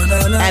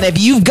 And if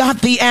you've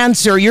got the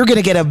answer, you're going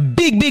to get a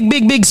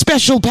big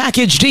special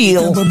package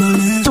deal.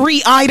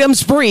 3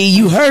 items free.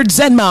 You heard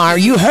Zenmar.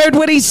 You heard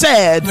what he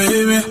said.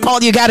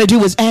 All you got to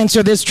do is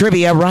answer this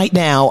trivia right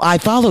now. I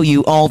follow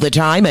you all the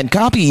time and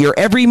copy your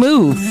every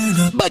move.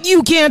 But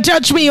you can't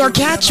touch me or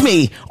catch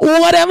me.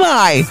 What am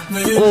I?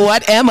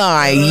 What am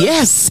I?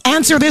 Yes,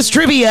 answer this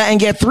trivia and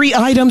get 3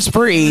 items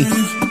free.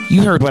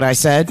 You heard what I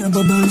said.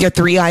 Get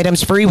 3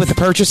 items free with the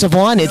purchase of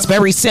 1. It's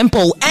very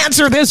simple.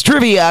 Answer this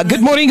trivia.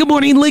 Good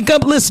morning, Link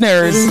Up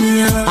listeners.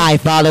 I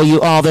follow you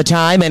all the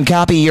time and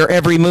copy your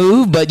every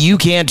move, but you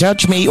can't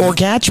touch me or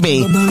catch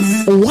me.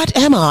 What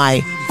am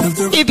I?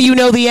 If you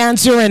know the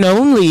answer, and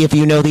only if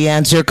you know the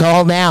answer,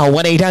 call now.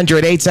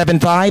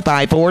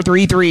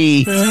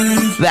 1-800-875-5433.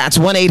 That's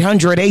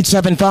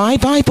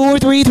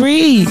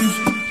 1-800-875-5433.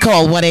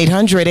 Call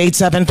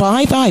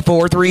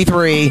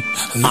 1-800-875-5433.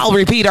 I'll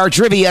repeat our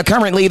trivia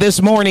currently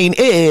this morning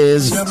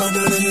is,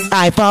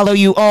 I follow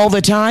you all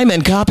the time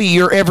and copy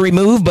your every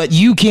move, but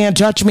you can't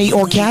touch me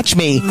or catch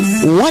me.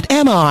 What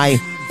am I?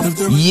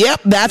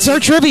 Yep, that's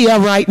our trivia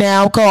right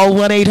now. Call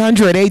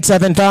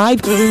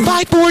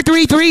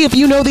 1-800-875-5433 if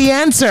you know the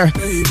answer.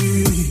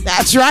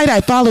 That's right,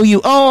 I follow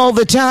you all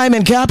the time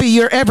and copy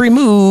your every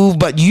move,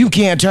 but you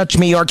can't touch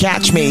me or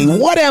catch me.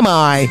 What am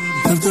I?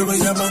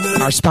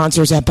 Our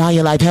sponsors at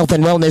BioLife Health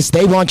and Wellness,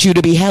 they want you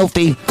to be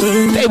healthy.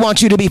 They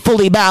want you to be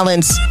fully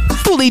balanced,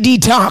 fully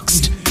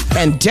detoxed,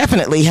 and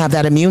definitely have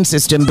that immune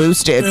system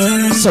boosted.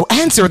 So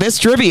answer this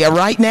trivia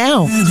right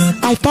now.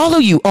 I follow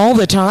you all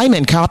the time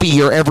and copy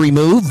your every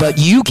move, but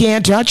you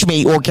can't touch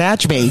me or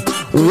catch me.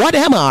 What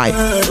am I?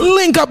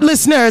 Link Up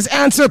listeners,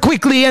 answer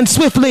quickly and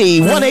swiftly.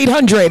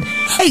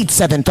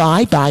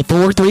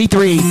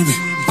 1-800-875-5433.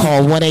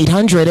 Call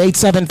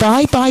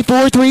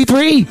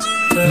 1-800-875-5433.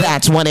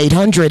 That's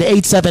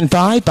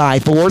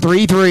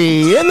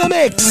 1-800-875-5433. In the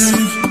mix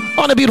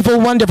on a beautiful,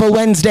 wonderful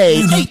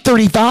Wednesday,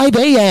 8:35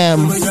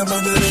 a.m. Wake up,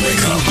 number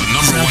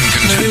 1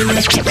 contender.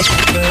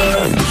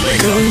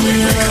 Wake up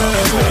your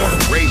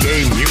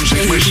reggae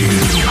music machine.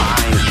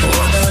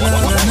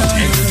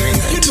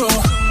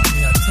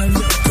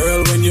 Entertainment.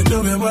 Girl, when you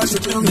do me, what you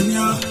do me,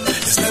 yo.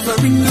 It's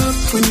never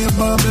enough when you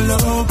bubble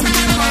up in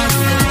your mind.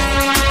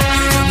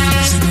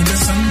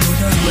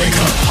 Wake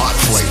up, hot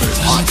flavors,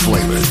 hot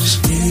flavors.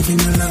 Even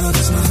your love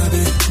is not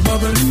it.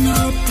 Bubbling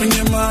up when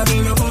you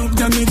model up,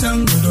 got me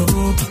tangled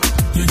up.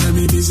 You got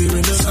me busy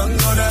when the sun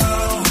go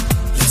down.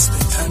 Let's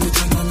spend time with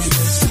your mommy.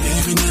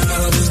 Even your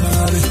love is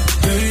not it.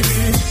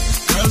 Baby,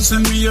 girl,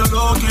 send me your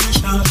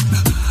location,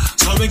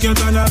 so we can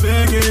turn a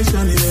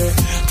vacation, yeah.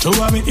 To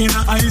have me in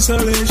a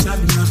isolation,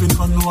 nothing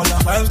fun, all the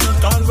vibes, no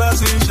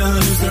conversation.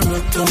 If you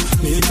work down,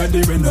 make a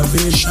the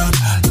renovation.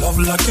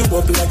 Love like you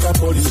up like a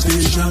police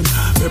station.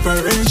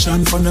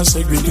 Preparation for the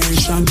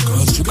segregation,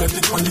 cause you got the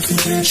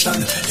qualification.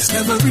 It's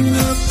never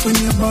enough when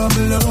you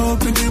bubble up,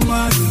 when you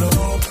model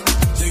up.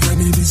 You got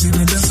me busy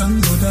when the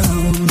sun go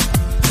down.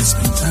 Let's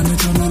spend time with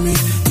your mommy,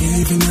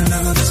 even your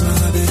love is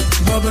not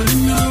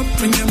Bubbling up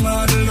when you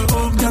model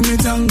up, got me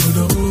tangled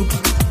up.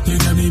 You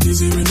got me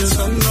busy with the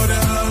sun go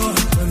down.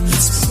 And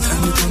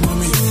you come on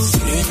me,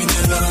 baby,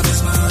 the love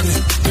is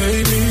mine.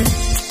 Baby,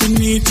 we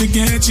need to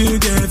get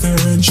together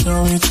and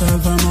show each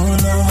other more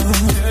love.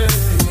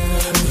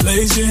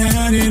 Place your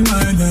hand in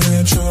mine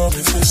and show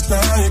me fist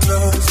like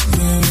love.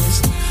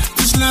 Yes,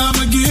 this love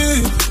I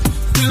give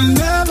will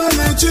never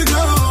let you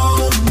go.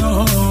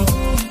 No,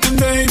 and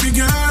baby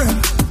girl,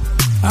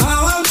 I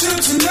want you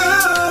to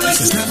know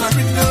this is never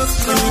enough.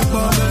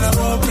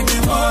 Bring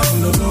it all.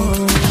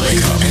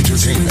 Wake up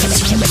entertainment.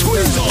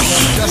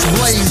 Just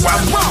blaze.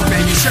 Wow,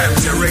 baby,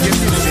 champion reggae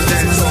music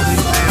dance on me.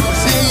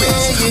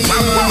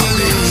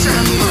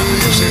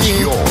 This is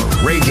your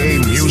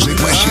reggae music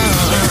machine.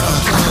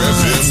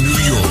 FM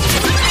New York.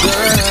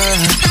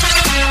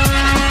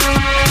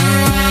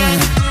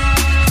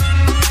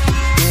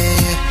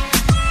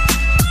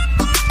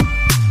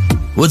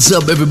 What's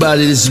up,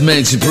 everybody? This is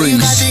Maxi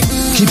Priest.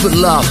 Keep it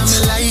locked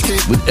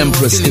with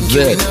Empress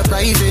Yvette.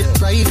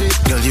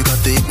 Girl, you got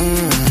the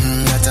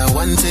that I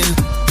want it.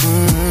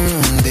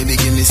 Baby,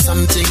 give me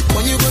something.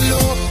 When you go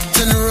low,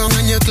 turn around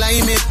and you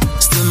climb it.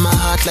 Still my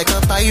heart like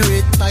a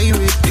pirate.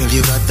 Girl,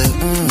 you got the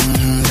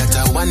that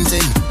I want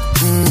it.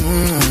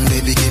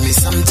 Baby, give me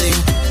something.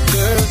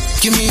 Girl,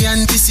 give me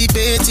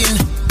anticipating.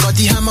 Got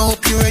the hammer,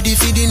 hope you ready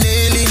for the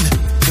nailing.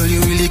 Girl,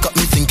 you really got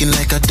me thinking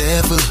like a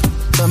devil.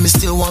 But me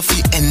still want to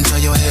enter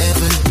your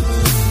heaven.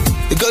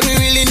 Girl, we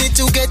really need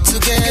to get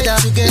together.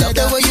 Love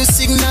the way you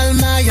signal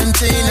my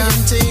antenna.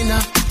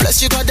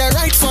 Plus you got the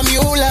right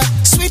formula,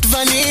 sweet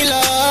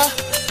vanilla.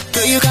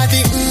 Girl, you got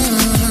the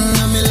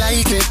I me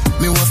like it.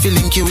 Me want to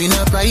link you in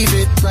a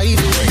private. Girl, you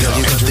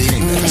got the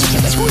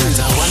that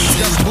I want it.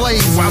 Just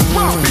blaze.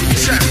 Wow, baby,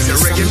 champion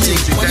reggae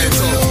music dance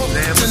on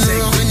me. Turn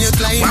around when you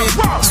climb it.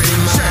 Still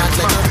my heart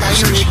like a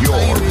This is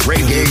your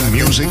reggae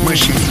music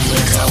machine.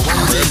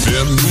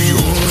 FM New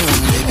York.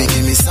 Baby,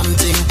 give me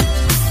something.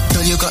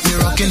 Girl, you got me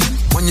rocking.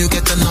 When you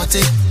get the naughty,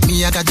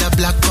 me I got the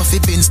black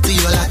coffee beans to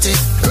your latte.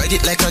 Ride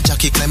it like a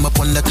jockey, climb up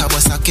on the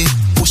Kawasaki.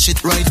 Push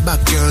it right back,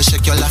 girl,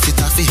 shake your laffy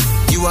taffy.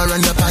 You are on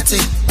the party,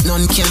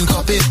 none can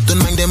copy. Don't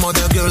mind them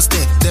other girls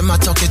there, them a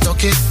talk it.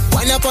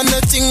 Wind up on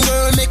the thing,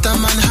 girl, make a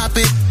man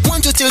happy.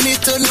 Want you till me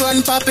turn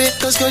grandpappy.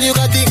 Cause girl, you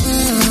got the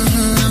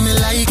I me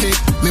like it.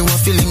 Me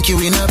want to link you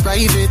in a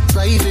private.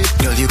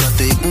 Girl, you got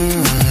the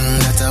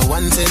that I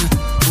want it.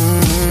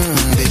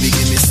 Baby,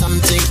 give me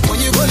something. When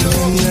you go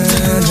low,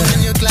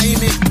 when you climb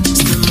it,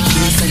 still my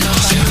heart like a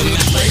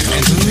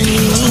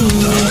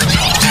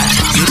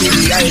you need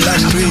the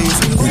island breeze,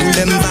 cool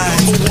them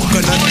vibes.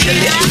 Coconut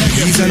jelly,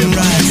 peas and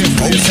rice.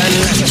 House and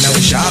land, now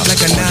we sharp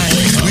like a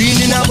knife. Green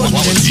in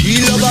abundance,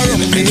 we love our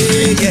own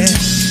day, yeah.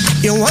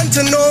 You want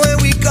to know where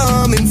we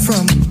coming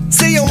from?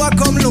 Say you want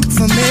come look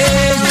for me.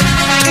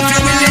 If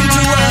you're willing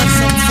to have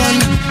some fun,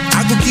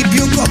 I could keep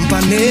you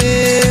company.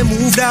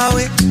 Move that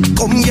way,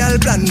 come girl,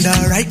 blunder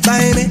right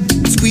by me.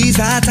 Squeeze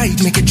her tight,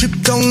 make it trip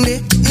down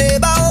there.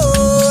 Neighbor,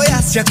 oh,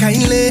 yes, you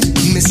kindly.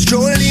 Miss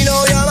Jolene,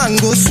 oh, your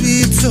mango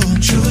sweet, so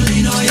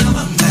Jolene, oh, your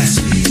mango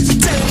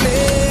sweet. Tell me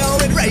how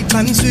it ripe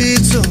and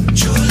sweet, so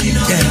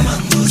Jolene, oh, your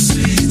mango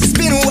sweet. It's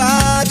been a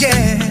while,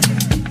 yeah.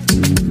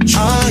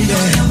 Oh,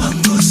 yeah.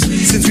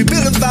 Since we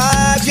built a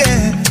vibe,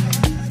 yeah.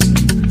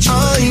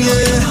 Oh,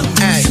 yeah.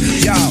 Hey,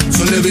 yo,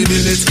 so let me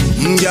build it.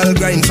 Girl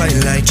grind fine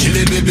like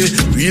chili, baby.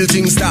 Real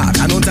things start,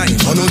 I no time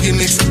for no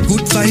gimmicks.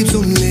 Good vibes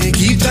only,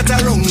 keep that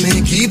around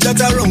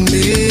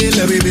me.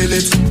 Let me build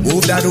it.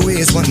 Move that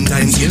waist one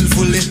time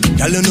skillfully.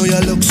 Girl, you know you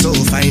look so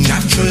fine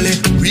naturally.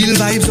 Real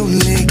vibes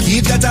only,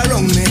 keep that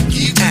around me.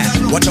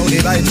 Watch how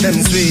the vibes them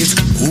sweet,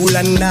 cool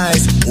and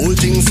nice. Whole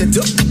thing set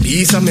up,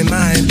 peace on my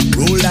mind.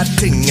 Roll that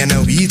thing and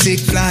now we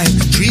take flight.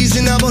 Trees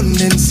in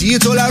abundance, see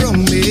it all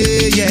around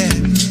me, yeah.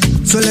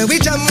 So let we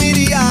jam with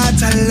the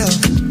heart and love.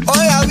 All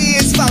our we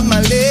is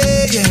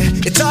family,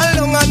 yeah. It's all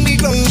long on the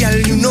ground, girl.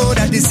 You know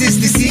that this is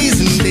the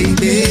season,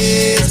 baby.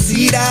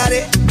 See that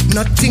it?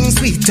 Nothing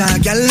sweeter,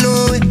 girl,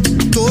 know it.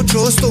 Don't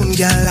throw stone,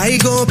 girl, I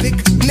go pick.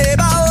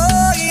 Neighbor,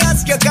 oh, he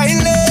ask you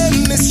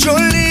kindly. Miss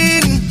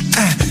Jolene,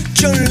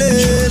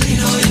 Jolene.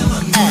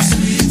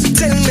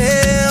 Tell me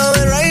how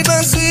it ripe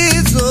and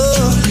sweet, so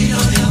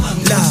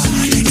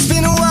it's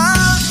been a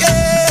while,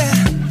 yeah.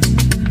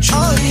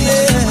 Oh,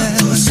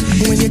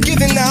 yeah. When you're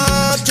giving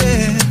out,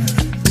 yeah.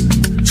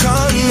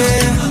 Come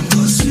here.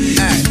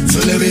 So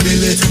let me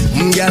build it.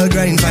 Girl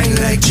grind fine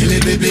like chili,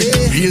 baby.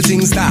 Real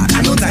things start,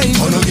 I no time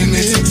for no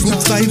gimmicks.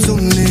 Good vibes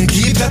only,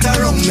 keep that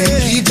around me.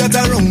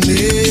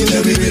 So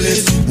let me build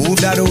it. Move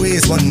that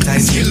waist one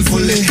time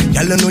skillfully.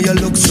 Girl, I know you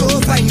look so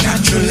fine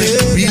naturally.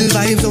 Real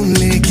vibes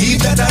only,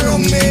 keep that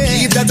around me.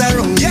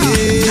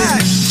 Yeah.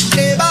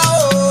 Neighbor,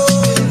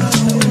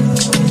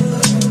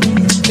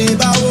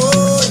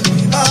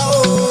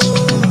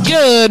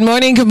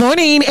 Good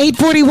morning.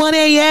 8:41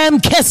 a.m.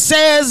 Kiss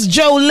says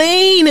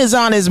Jolene is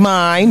on his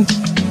mind.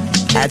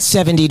 At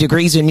 70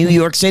 degrees in New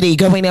York City,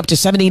 going up to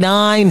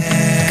 79.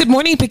 Good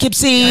morning,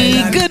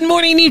 Poughkeepsie. Good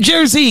morning, New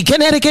Jersey,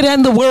 Connecticut,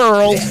 and the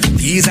world.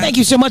 Thank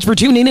you so much for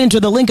tuning in to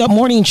the Link Up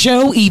Morning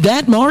Show.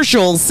 Yvette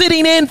Marshall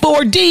sitting in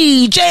for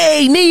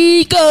DJ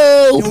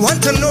Nico.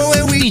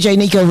 DJ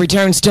Nico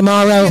returns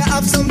tomorrow,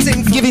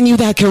 giving you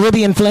that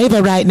Caribbean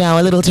flavor right now.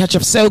 A little touch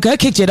of soca.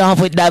 Kicked it off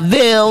with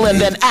Daville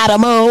and then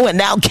Adamo and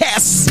now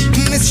Cass.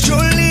 Miss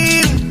Jolene.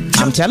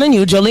 I'm telling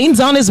you, Jolene's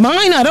on his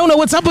mind. I don't know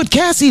what's up with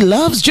Cass. He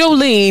loves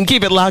Jolene.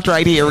 Keep it locked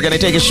right here. We're going to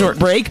take a short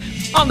break.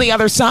 On the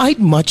other side,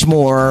 much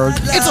more.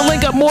 It's a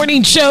Link Up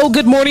Morning Show.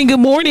 Good morning, good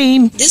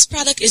morning. This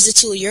product is a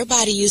tool your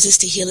body uses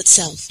to heal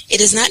itself.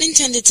 It is not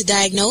intended to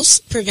diagnose,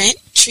 prevent,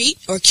 treat,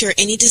 or cure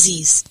any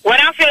disease.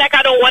 When I feel like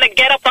I don't want to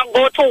get up and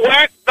go to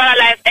work,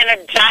 Life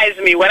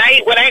energizes me. When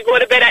I go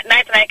to bed at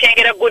night and I can't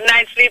get a good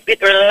night's sleep,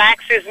 it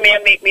relaxes me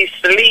and makes me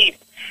sleep.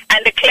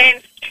 And the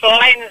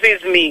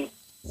cleanses me.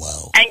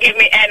 Wow. And give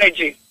me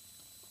energy.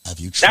 Have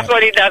you tried? That's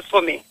what it does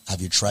for me.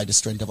 Have you tried the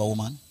strength of a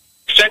woman?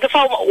 Strength of a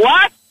woman?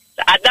 What?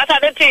 That's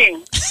the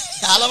thing.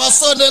 All of a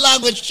sudden the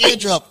language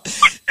change up.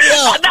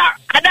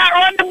 I don't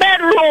run the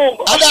bedroom.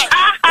 Hold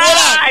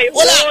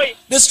on.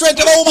 The strength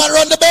of a woman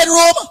run the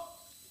bedroom?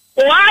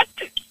 What?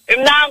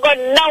 Now I'm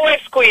going nowhere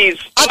squeeze.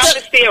 I'm going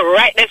to stay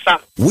right there, sir.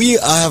 We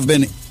have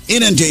been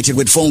inundated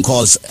with phone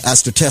calls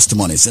as to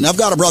testimonies. And I've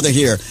got a brother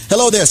here.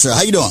 Hello there, sir.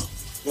 How you doing?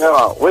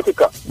 Yeah,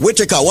 Whitaker.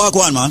 Whitaker, walk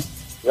on, man.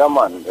 Yeah,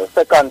 man. The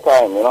second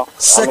time, you know.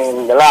 I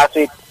mean, the last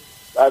week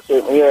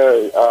here,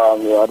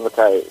 you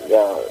advertise,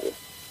 the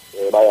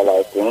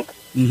BioLife thing.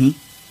 Mm-hmm.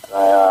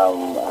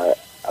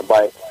 I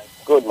buy it.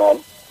 Good, man.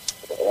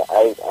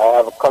 I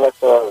have a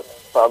cholesterol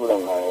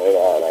problem,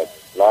 man. Like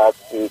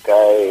last week,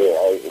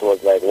 it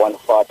was like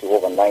 140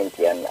 over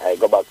 90, and I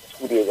go back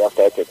 2 days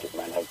after I took it,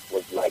 man. I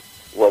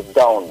was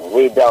down,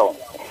 way down,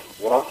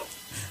 you know.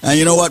 And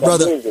you know what,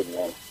 brother? Amazing,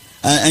 man.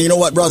 And you know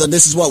what, brother?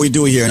 This is what we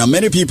do here. Now,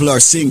 many people are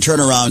seeing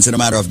turnarounds in a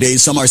matter of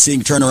days. Some are seeing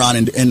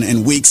turnaround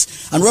in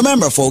weeks. And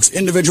remember, folks,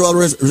 individual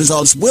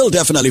results will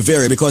definitely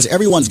vary because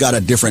everyone's got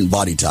a different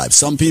body type.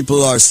 Some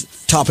people are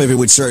top heavy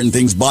with certain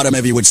things, bottom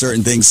heavy with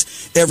certain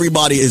things.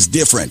 Everybody is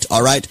different,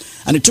 all right?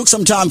 And it took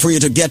some time for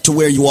you to get to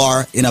where you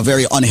are in a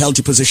very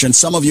unhealthy position.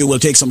 Some of you will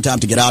take some time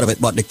to get out of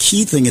it. But the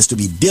key thing is to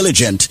be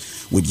diligent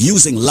with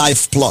using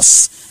Life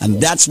Plus. And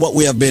that's what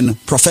we have been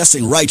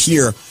professing right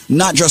here,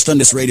 not just on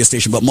this radio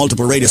station, but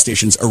multiple radio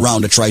stations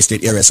around the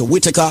tri-state area. So,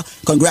 Whitaker,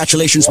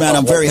 congratulations, man.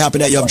 I'm very happy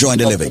that you have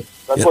joined the living.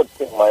 It's a good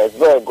thing, man. It's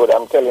very good.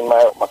 I'm telling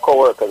my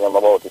co-workers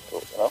about it too,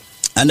 you know.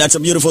 And that's a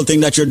beautiful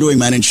thing that you're doing,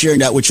 man, and sharing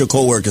that with your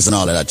co-workers and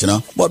all of that, you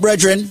know. But,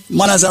 brethren,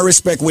 manners and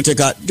respect,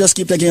 Whitaker. Just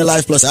keep taking your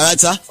Life Plus. All right,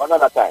 sir?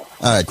 Another time.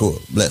 All right, cool.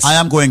 Bless. I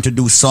am going to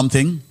do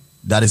something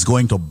that is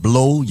going to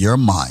blow your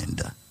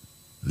mind.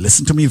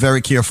 Listen to me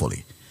very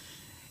carefully.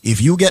 If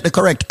you get the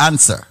correct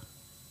answer,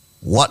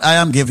 what I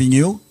am giving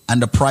you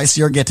and the price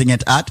you're getting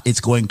it at, it's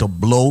going to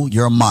blow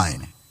your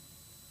mind.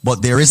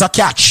 But there is a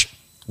catch.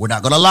 We're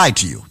not going to lie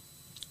to you.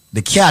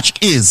 The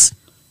catch is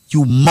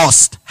you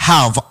must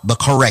have the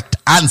correct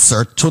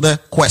answer to the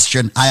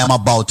question I am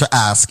about to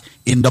ask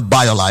in the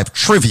BioLife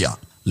trivia.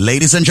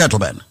 Ladies and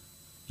gentlemen,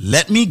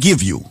 let me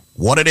give you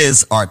what it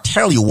is or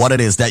tell you what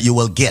it is that you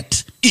will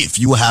get if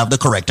you have the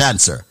correct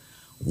answer.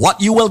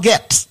 What you will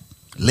get,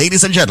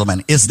 ladies and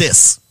gentlemen, is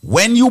this.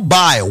 When you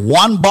buy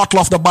one bottle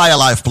of the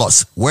BioLife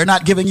Plus, we're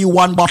not giving you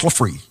one bottle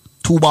free,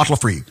 2 bottles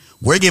free.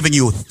 We're giving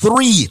you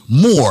 3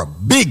 more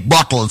big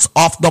bottles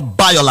of the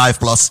BioLife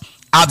Plus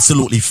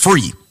absolutely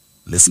free.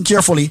 Listen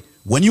carefully.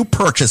 When you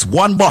purchase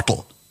one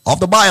bottle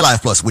of the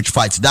BioLife Plus, which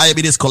fights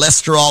diabetes,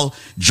 cholesterol,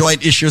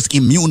 joint issues,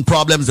 immune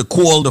problems, the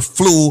cold, the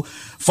flu,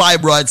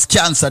 fibroids,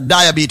 cancer,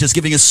 diabetes,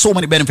 giving you so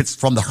many benefits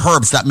from the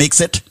herbs that makes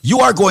it, you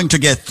are going to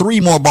get 3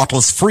 more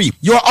bottles free.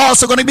 You're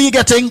also going to be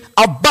getting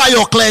a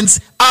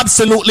BioCleanse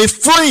absolutely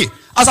free.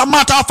 As a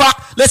matter of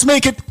fact, let's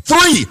make it 3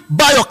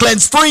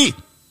 BioCleanse free.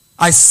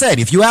 I said,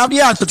 if you have the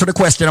answer to the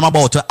question I'm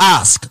about to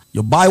ask,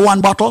 you buy one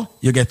bottle,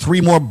 you get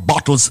 3 more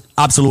bottles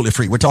absolutely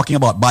free. We're talking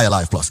about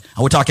BioLife Plus,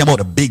 and we're talking about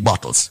the big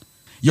bottles.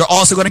 You're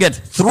also going to get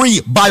 3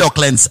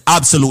 BioCleanse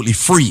absolutely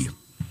free.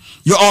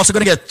 You're also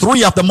going to get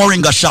 3 of the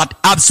Moringa shot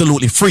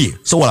absolutely free.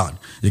 So hold on.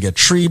 You get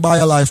 3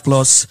 BioLife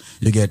Plus,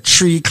 you get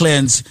 3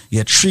 Cleanse, you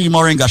get 3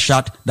 Moringa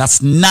shot.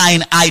 That's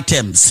 9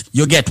 items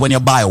you get when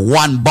you buy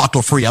one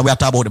bottle free. And we have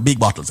to talk about the big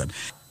bottles. And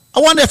I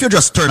wonder if you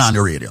just turn on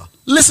the radio.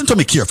 Listen to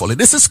me carefully.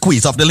 This is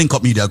Squeeze of the Link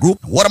Up Media Group.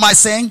 What am I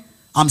saying?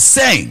 I'm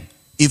saying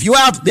if you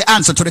have the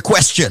answer to the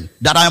question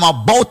that I'm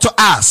about to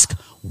ask,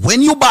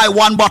 when you buy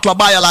one bottle of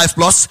BioLife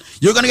Plus,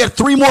 you're going to get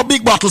 3 more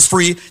big bottles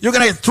free. You're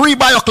going to get 3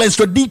 BioCleanse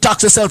to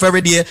detox yourself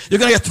every day. You're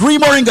going to get 3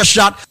 Moringa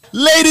shot.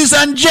 Ladies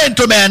and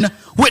gentlemen,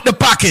 with the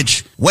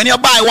package, when you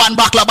buy one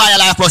bottle of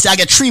BioLife Plus, you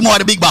get 3 more of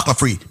the big bottle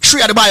free,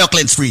 3 of the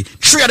BioCleanse free,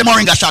 3 of the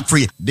Moringa shot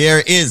free.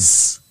 There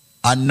is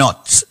a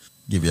nut.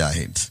 Give you a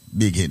hint.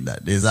 Big hint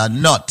that. There's a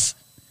nut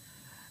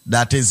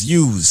that is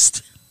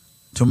used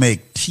to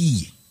make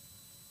tea.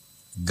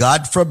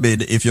 God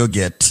forbid if you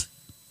get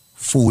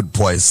food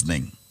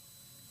poisoning.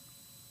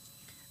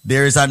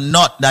 There is a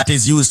nut that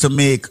is used to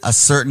make a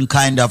certain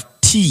kind of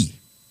tea.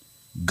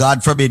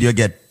 God forbid you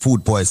get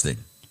food poisoning.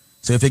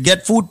 So if you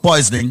get food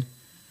poisoning,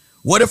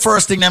 what the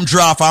first thing them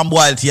draw for and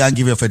boil tea and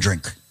give you for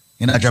drink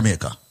in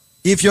Jamaica?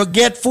 If you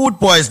get food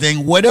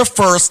poisoning, what the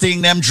first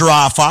thing them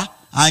draw for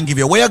and give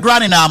you? Where your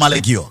granny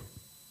normally give you?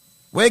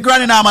 Where your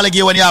granny normally give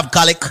you when you have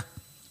colic,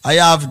 or you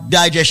have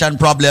digestion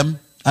problem,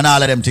 and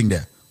all of them things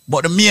there?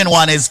 But the main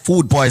one is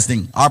food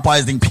poisoning or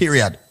poisoning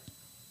period.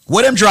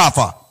 What them draw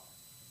for?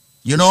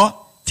 You know?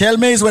 Tell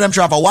me is what them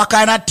draw for. What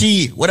kind of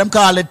tea? What them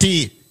call the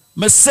tea?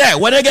 Me say,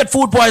 when they get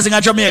food poisoning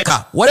in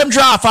Jamaica, what them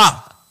draw for?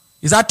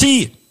 Is that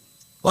tea?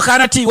 What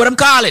kind of tea? What them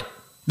call it?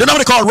 The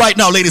number to call right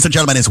now, ladies and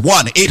gentlemen, is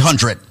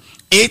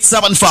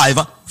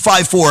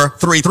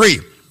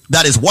 1-800-875-5433.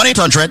 That is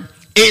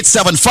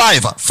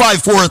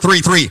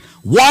 1-800-875-5433.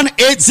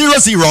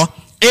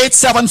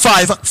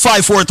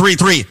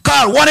 1-800-875-5433.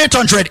 Call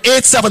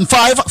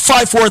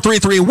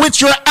 1-800-875-5433 with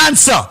your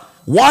answer.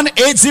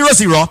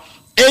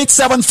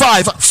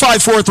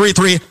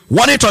 1-800-875-5433.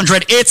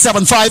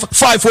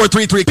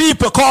 1-800-875-5433.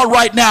 People, call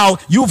right now.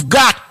 You've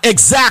got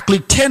exactly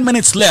 10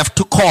 minutes left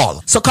to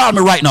call. So call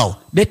me right now.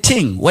 The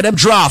thing, what them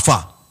draw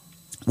for,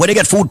 when you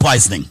get food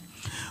poisoning,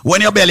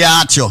 when your belly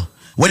hurts you,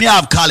 when you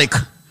have colic,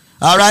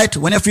 all right,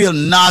 when you feel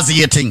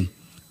nauseating,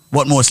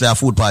 but mostly have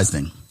food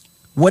poisoning.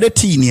 What the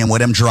tea name, what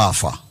them draw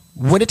for?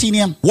 What the tea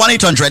name?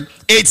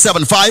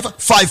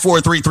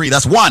 1-800-875-5433.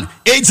 That's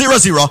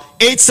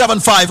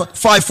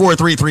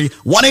 1-800-875-5433.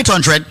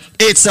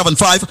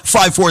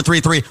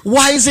 1-800-875-5433.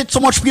 Why is it so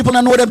much people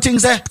don't know them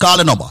things there? Call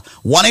the number.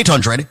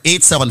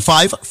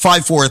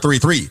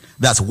 1-800-875-5433.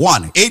 That's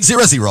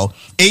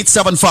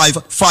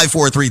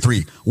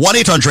 1-800-875-5433.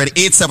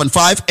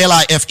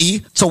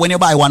 1-800-875-LIFE. So when you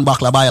buy one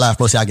bottle of BioLife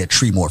Plus, you get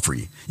 3 more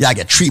free. You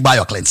get 3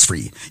 BioCleanse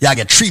free. You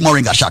get 3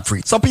 Moringa shot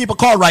free. Some people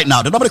call right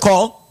now. The number to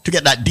call to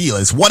get that deal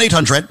is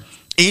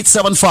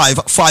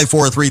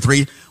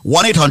 1-800-875-5433.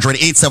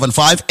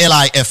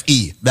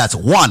 1-800-875-LIFE. That's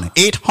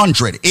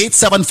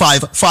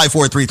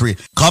 1-800-875-5433.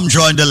 Come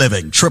join the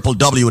living.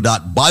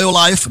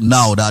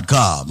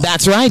 www.biolifenow.com.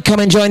 That's right.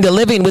 Come and join the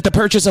living. With the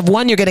purchase of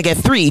 1, you're going to get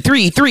 3,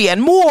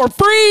 and more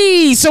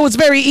free. So it's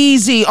very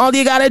easy. All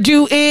you got to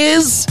do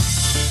is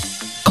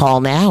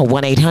call now.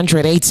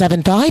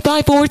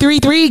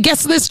 1-800-875-5433.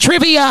 Guess this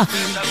trivia.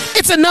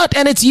 It's a nut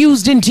and it's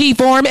used in tea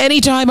form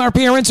anytime our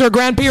parents or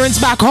grandparents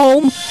back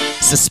home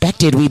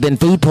suspected we've been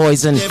food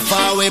poisoned.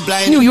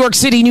 New York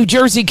City, New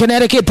Jersey,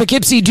 Connecticut,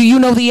 Poughkeepsie, do you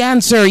know the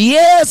answer?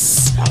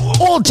 Yes!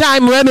 Old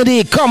time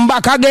remedy, come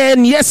back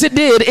again. Yes, it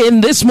did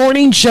in this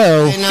morning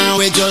show.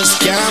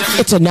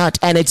 It's a nut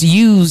and it's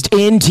used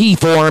in tea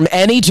form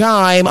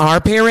anytime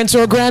our parents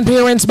or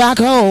grandparents back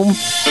home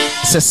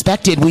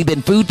suspected we've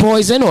been food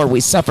poisoned or we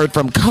suffered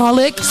from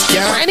colic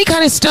or any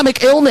kind of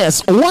stomach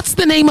illness. What's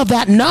the name of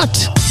that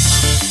nut?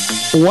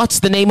 What's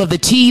the name of the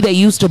tea they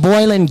used to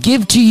boil and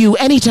give to you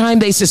anytime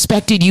they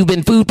suspected you've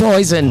been food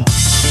poisoned?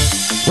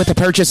 With the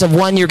purchase of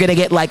 1, you're going to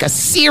get like a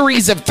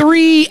series of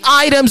 3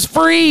 items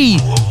free.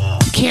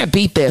 You can't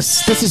beat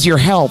this. This is your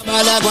health.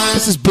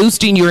 This is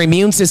boosting your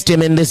immune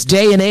system in this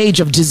day and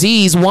age of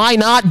disease. Why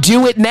not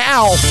do it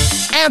now?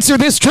 Answer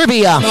this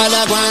trivia.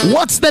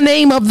 What's the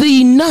name of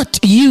the nut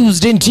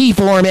used in tea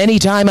form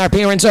anytime our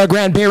parents or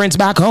grandparents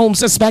back home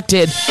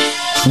suspected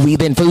we've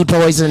been food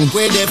poisoned?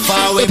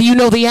 If you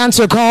know the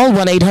answer, call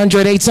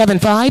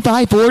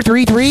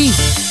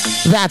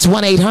 1-800-875-5433. That's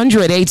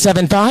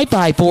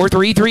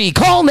 1-800-875-5433.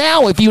 Call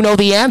now if you know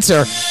the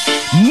answer.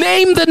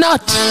 Name the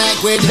nut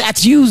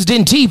that's used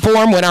in tea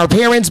form when our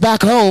parents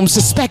back home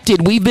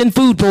suspected we've been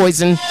food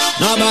poisoned.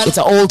 It's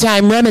an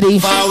old-time remedy,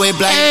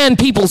 and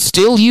people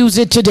still use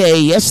it today.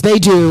 Yes, they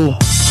do.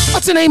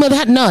 What's the name of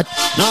that nut?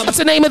 What's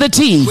the name of the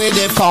tea?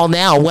 Call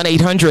now,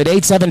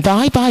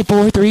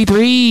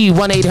 1-800-875-5433.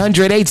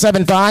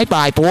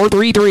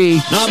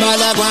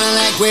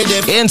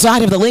 1-800-875-5433.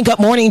 Inside of the Link Up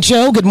Morning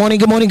Show. Good morning,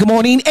 good morning, good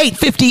morning.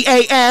 8:50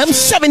 a.m.,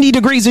 70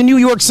 degrees in New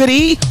York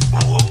City.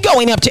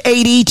 Going up to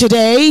 80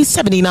 today,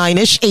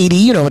 79-ish, 80,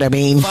 you know what I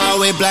mean.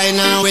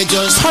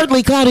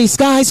 Partly cloudy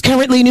skies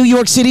currently New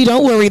York City.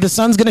 Don't worry, the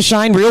sun's going to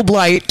shine real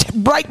bright.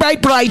 Bright,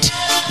 bright, bright.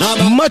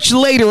 Much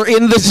later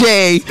in the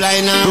day.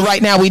 But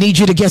right now, we need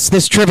you to guess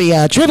this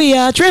trivia.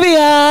 Trivia.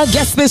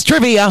 Guess this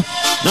trivia.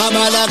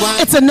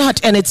 It's a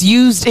nut and it's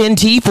used in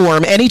tea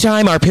form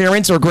anytime our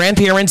parents or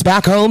grandparents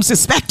back home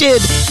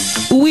suspected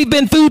we've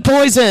been food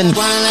poisoned.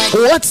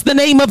 What's the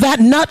name of that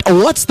nut?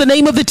 What's the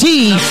name of the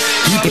tea?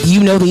 If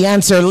you know the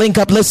answer, Link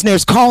Up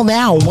listeners, call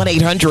now,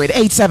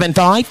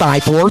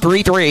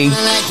 1-800-875-5433.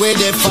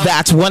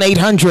 That's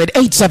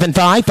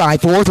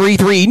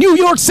 1-800-875-5433. New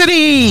York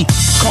City.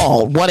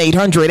 Call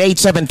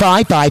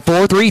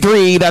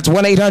 1-800-875-5433. That's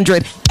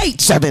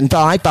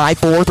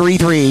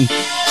 1-800-875-5433.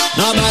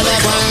 No matter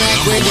what,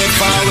 like we did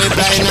far, we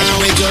blind and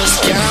we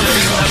just can't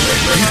feel.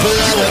 People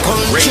in the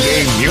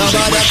country, no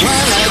matter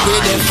what, like we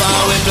did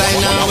far, we blind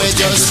and we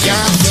just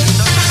can't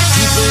feel.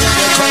 People in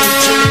the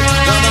country,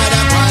 no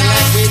matter what,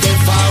 like we did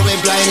far, we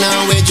blind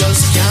and we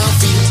just can't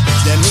feel.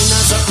 Them in a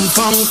something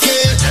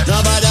funky,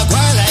 no matter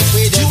what, like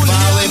we did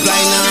far, we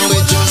blind and we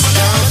just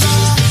can't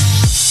feel.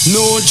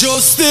 No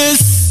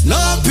justice. No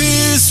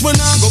peace when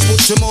I go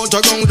put him out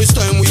around this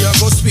time we are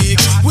go speak.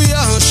 We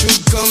all should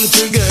come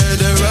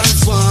together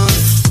as one.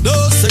 No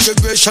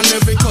segregation,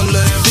 every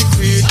color, every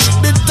creed.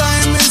 The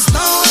time is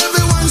now,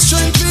 everyone's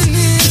strength we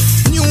need.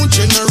 New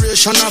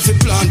generation have to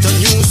plant a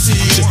new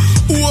seed.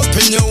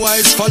 Open your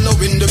eyes,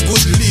 following the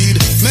good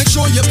lead. Make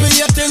sure you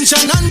pay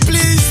attention and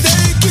please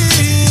take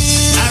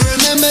it. I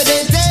remember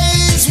the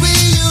days we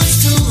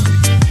used to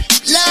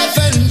laugh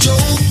and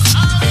joke.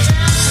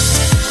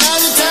 Now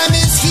the time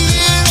is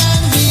here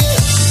and we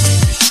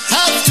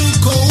have to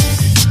cope.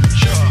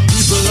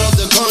 People of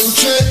the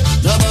country,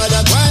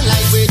 nobody grind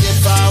like we did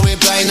far away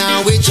blind.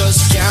 Now we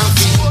just can't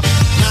feel.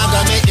 Now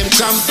gotta make them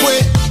cramp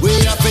way. We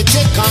have to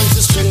take on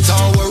to strength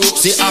our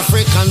roots, the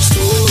African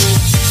story.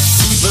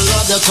 People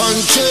of the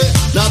country,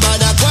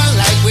 nobody grind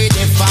like we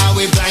did far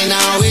away blind.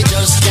 Now we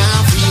just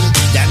can't feel.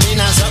 That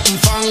means something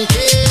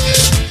funky.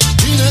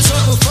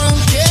 Something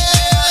funky.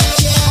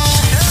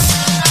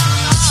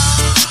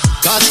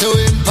 Got to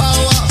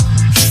empower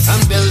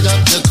and build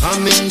up the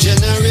coming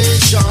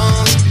generation.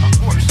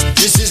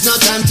 This is no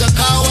time to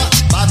cower.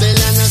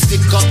 Babylon will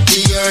stick up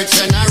the earth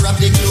and I rob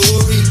the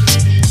glory.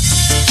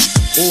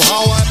 Oh,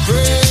 how I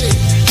pray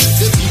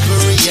the people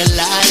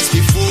realize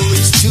before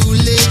it's too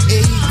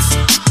late.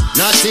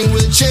 Nothing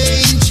will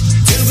change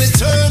till we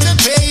turn the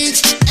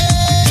page.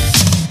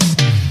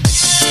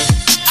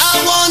 I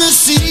wanna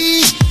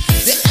see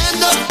the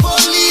end of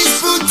police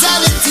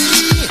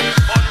brutality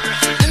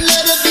and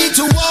let it be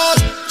to all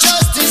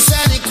justice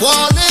and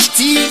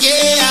equality.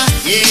 Yeah,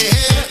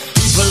 yeah.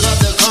 People of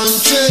the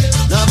country,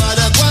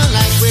 nobody going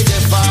like we the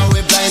far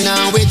we blind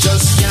now we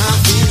just can't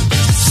feel.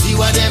 See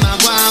what them are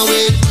going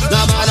with.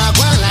 Nobody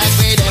going like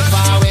we the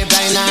far we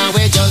blind now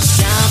we just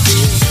can't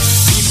feel.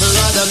 People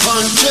of the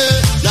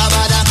country,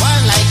 nobody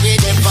going like we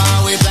the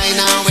far we blind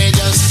now we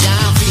just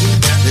can't feel.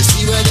 They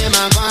see what them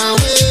are going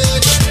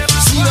with.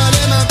 See what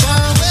them are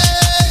going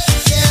with.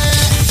 Yeah,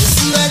 they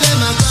see what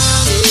them are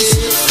going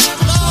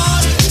with.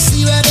 Lord, they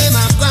see what them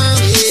are going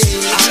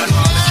with.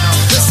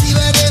 They see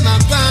what them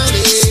are going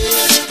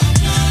with.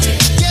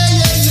 Yeah,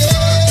 yeah, yeah,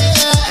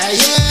 yeah,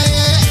 yeah,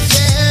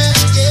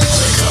 yeah.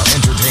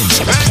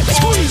 Entertainment.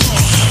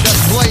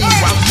 That's why you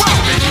are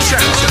robbing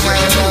chance and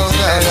reggae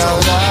music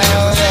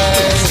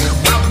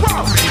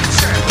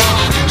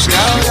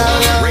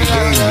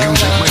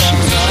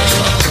machine.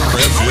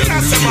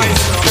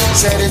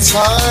 Said it's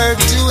hard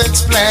to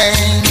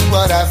explain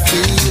what I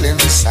feel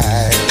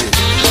inside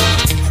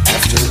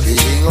after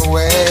being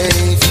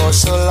away for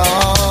so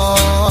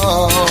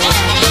long.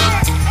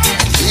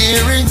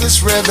 Hearing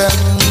this rhythm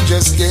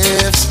just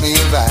gives me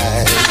a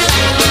vibe.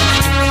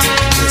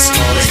 This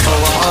calls for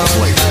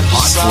one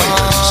happy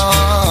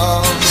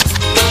song.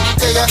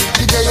 Me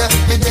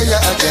there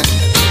again.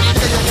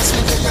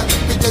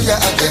 Me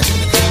there again.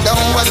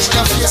 Don't watch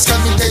no face,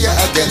 cause me there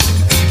again.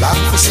 Long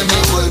for see me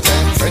old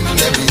time friend,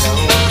 let me know.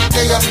 Me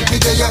there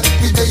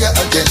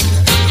again.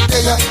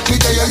 Me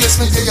there, yes,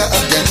 me there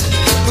again.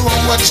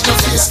 Don't watch no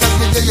face, cause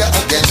me there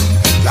again.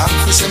 Long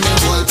for see me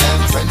old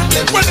time friend,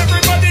 let me know. When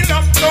everybody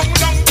locked down,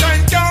 long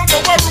time can't go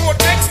a road.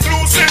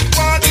 Exclusive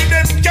party,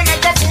 them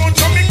cannot afford.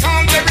 So me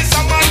call there is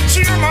a man,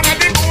 chairman of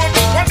the board.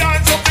 One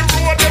dance up the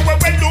road, they were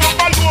well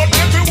overload.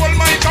 Every whole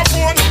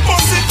microphone,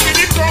 bust it for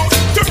the crowd.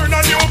 Turn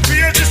a new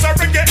page, it's a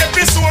reggae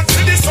episode.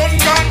 See the sun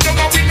gone down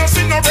and we no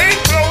see no rain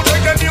cloud.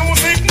 Reggae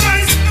music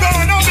nice,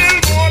 down a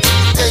billboard.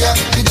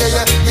 Me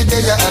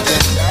there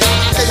again.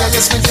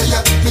 Yes, me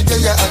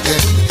there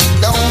again.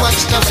 Don't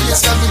watch no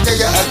face, cause me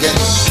there again.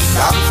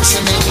 Long for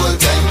see me old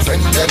time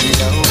friend, let me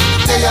know.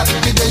 Me there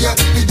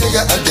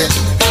again.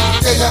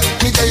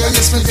 Me there,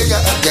 yes, me there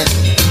again.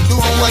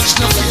 Don't watch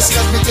no face,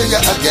 cause me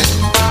there again.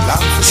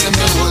 Long for see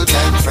me old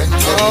time friend,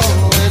 let me know.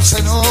 Oh, it's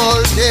an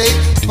all day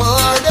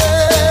party.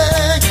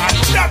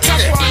 That's a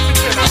one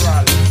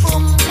general.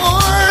 From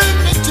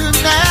morning to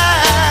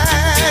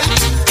night.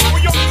 Oh,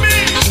 you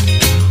mean?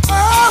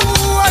 Oh,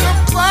 what a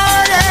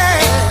party.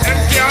 Them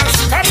can't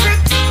stop it.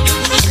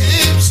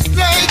 Seems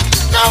like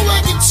no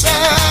one inside.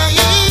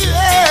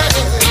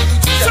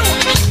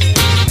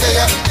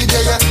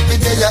 Me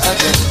there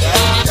again.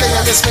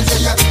 Yes, me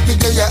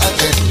there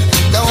again.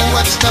 Don't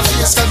watch no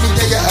face, cause me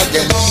there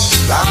again.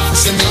 Long for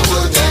see me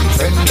old time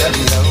friend, let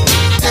me know.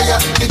 Me there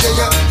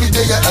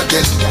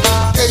again.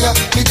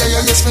 Me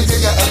there, yes, me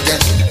there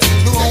again.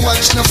 Don't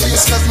watch no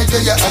face, cause me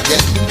there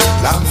again.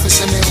 Long for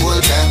see me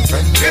old time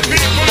friend, let me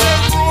know. The people that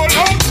roll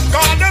out,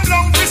 call them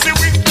long to see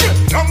we,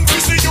 long to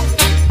see you,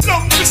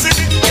 long to see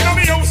me. You know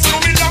me house, so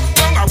me lock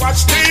down, I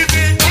watch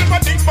TV. All my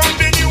things from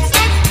the news,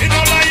 me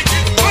no like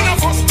it. One of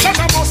us, shut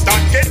up us,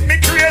 that get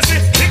me crazy.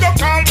 We go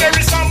call there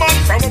is a man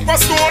from Upper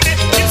Stony.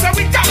 It's a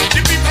we got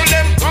the people,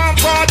 them can't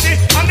party.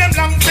 And them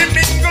long to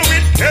mingle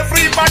with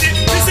everybody.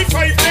 This is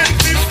 5, 10,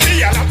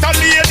 50, a lot of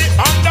lady.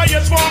 Under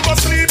your swarm go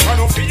sleep,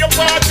 and up for your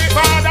party.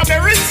 Father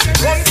Berries,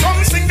 run,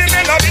 come sing the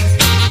melody.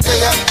 Me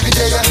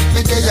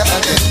there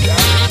again.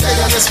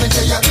 Yes, me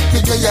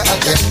there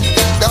again.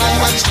 Don't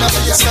watch no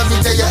face, cause me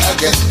there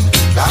again.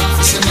 Long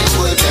for see me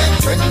old time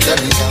friend, let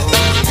me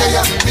know.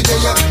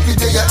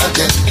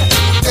 again.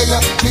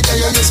 Me there,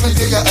 yes, me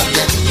there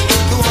again.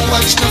 Don't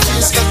watch no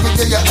face, get me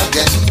there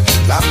again.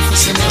 Long for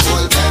see me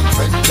old man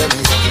friend them.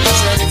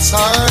 Said it's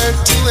hard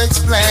to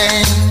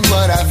explain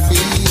what I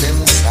feel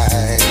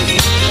inside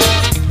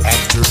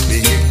after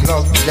being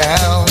locked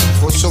down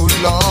for so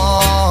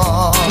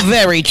long.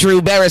 Very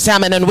true. Barry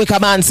Salmon and Wicker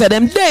Man said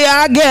them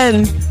there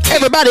again.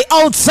 Everybody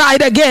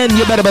outside again.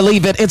 You better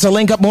believe it. It's a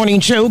Link Up Morning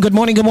Show. Good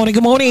morning, good morning,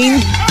 good morning.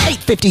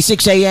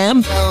 8:56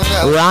 a.m.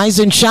 Rise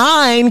and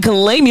shine.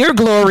 Claim your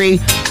glory.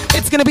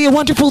 It's going to be a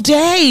wonderful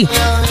day.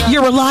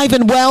 You're alive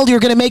and well.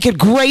 You're going to make it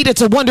great.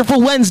 It's a wonderful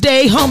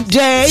Wednesday, hump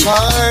day.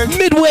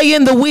 Midway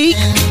in the week.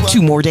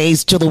 2 more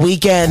days till the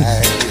weekend.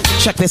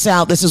 Check this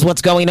out. This is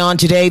what's going on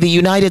today. The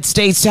United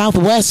States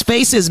Southwest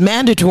faces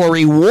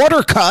mandatory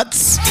water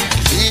cuts.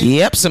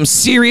 Yep, some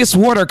serious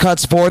water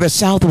cuts for the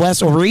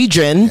Southwest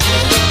region.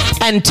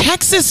 And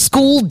Texas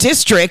School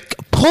District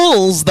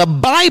pulls the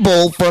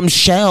Bible from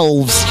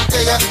shelves.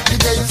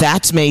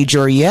 That's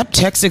major. Yep,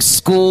 Texas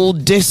School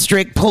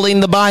District pulling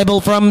the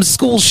Bible from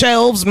school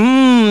shelves.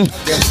 And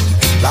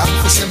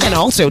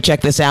also,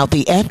 check this out.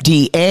 The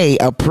FDA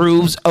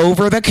approves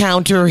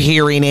over-the-counter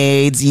hearing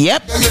aids.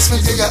 Yep.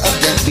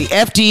 The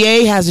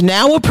FDA has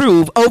now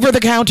approved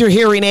over-the-counter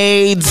hearing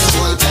aids.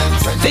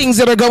 Things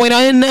that are going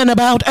on and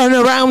about and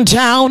around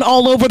town,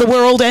 all over the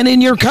world and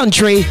in your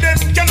country.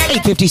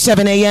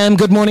 8:57 a.m.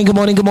 Good morning, good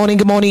morning, good morning,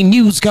 good morning.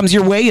 News comes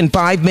your way in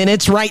 5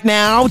 minutes right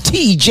now.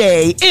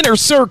 TJ, Inner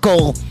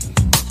Circle.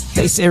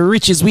 They say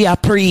riches, we are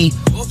pre.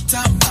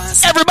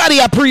 Everybody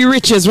are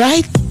pre-riches,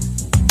 right?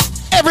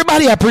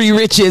 Everybody are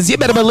pre-riches. You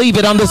better believe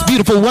it on this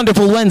beautiful,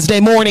 wonderful Wednesday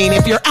morning.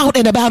 If you're out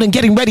and about and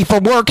getting ready for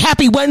work,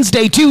 happy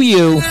Wednesday to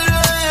you.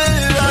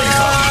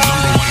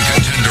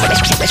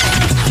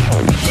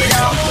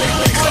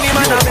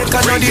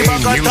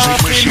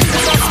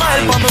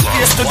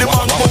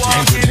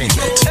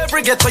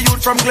 Every ghetto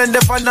youth from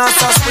Glendale and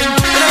Nasa Spring.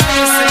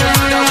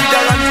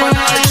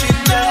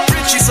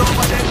 Riches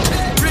over there,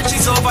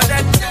 riches over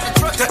there.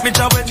 Protect me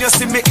job when you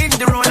see me in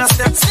the road and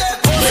steps.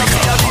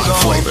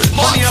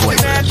 Money up the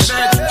net.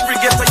 Every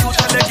ghetto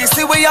youth and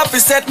legacy we have to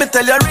set. Me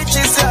tell you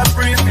riches are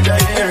free for the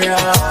area.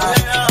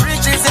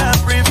 Riches are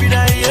free for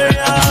the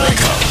area.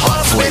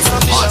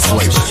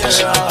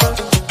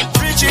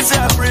 Riches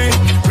are free,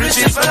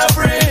 riches for the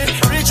free.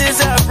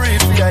 Riches are free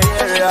for the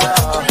area.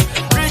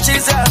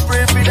 Riches are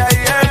free for the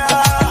area.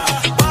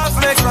 Half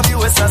makes of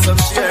US and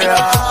some share.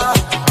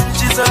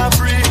 Riches are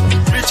free,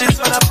 riches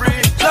for the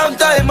free. Long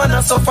time and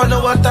I suffer,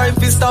 no one time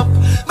to stop.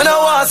 Me no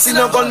want see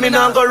no gun, me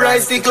no go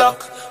rise the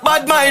clock.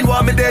 Bad mind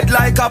want me dead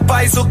like a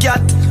paiso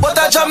cat. But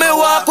I try me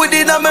walk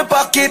within a me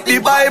pocket, the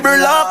Bible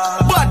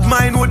lock. Bad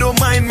mind who don't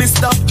mind me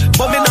stop.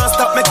 But me not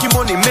stop making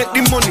money, make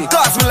the money.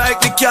 Cause me like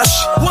the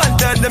cash. One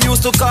time them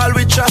used to call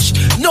we trash.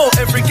 Now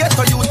every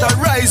ghetto youth I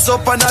rise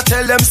up and I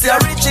tell them say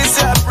riches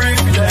are free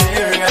for the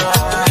area.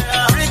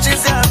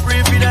 Riches are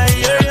free for the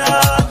area.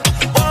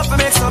 Want to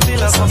make some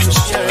millions of the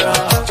share.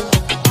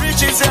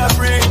 Riches are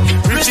free,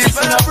 riches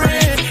for the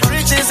free.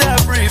 Riches are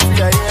free for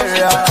the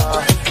area.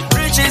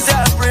 Riches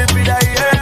are free for the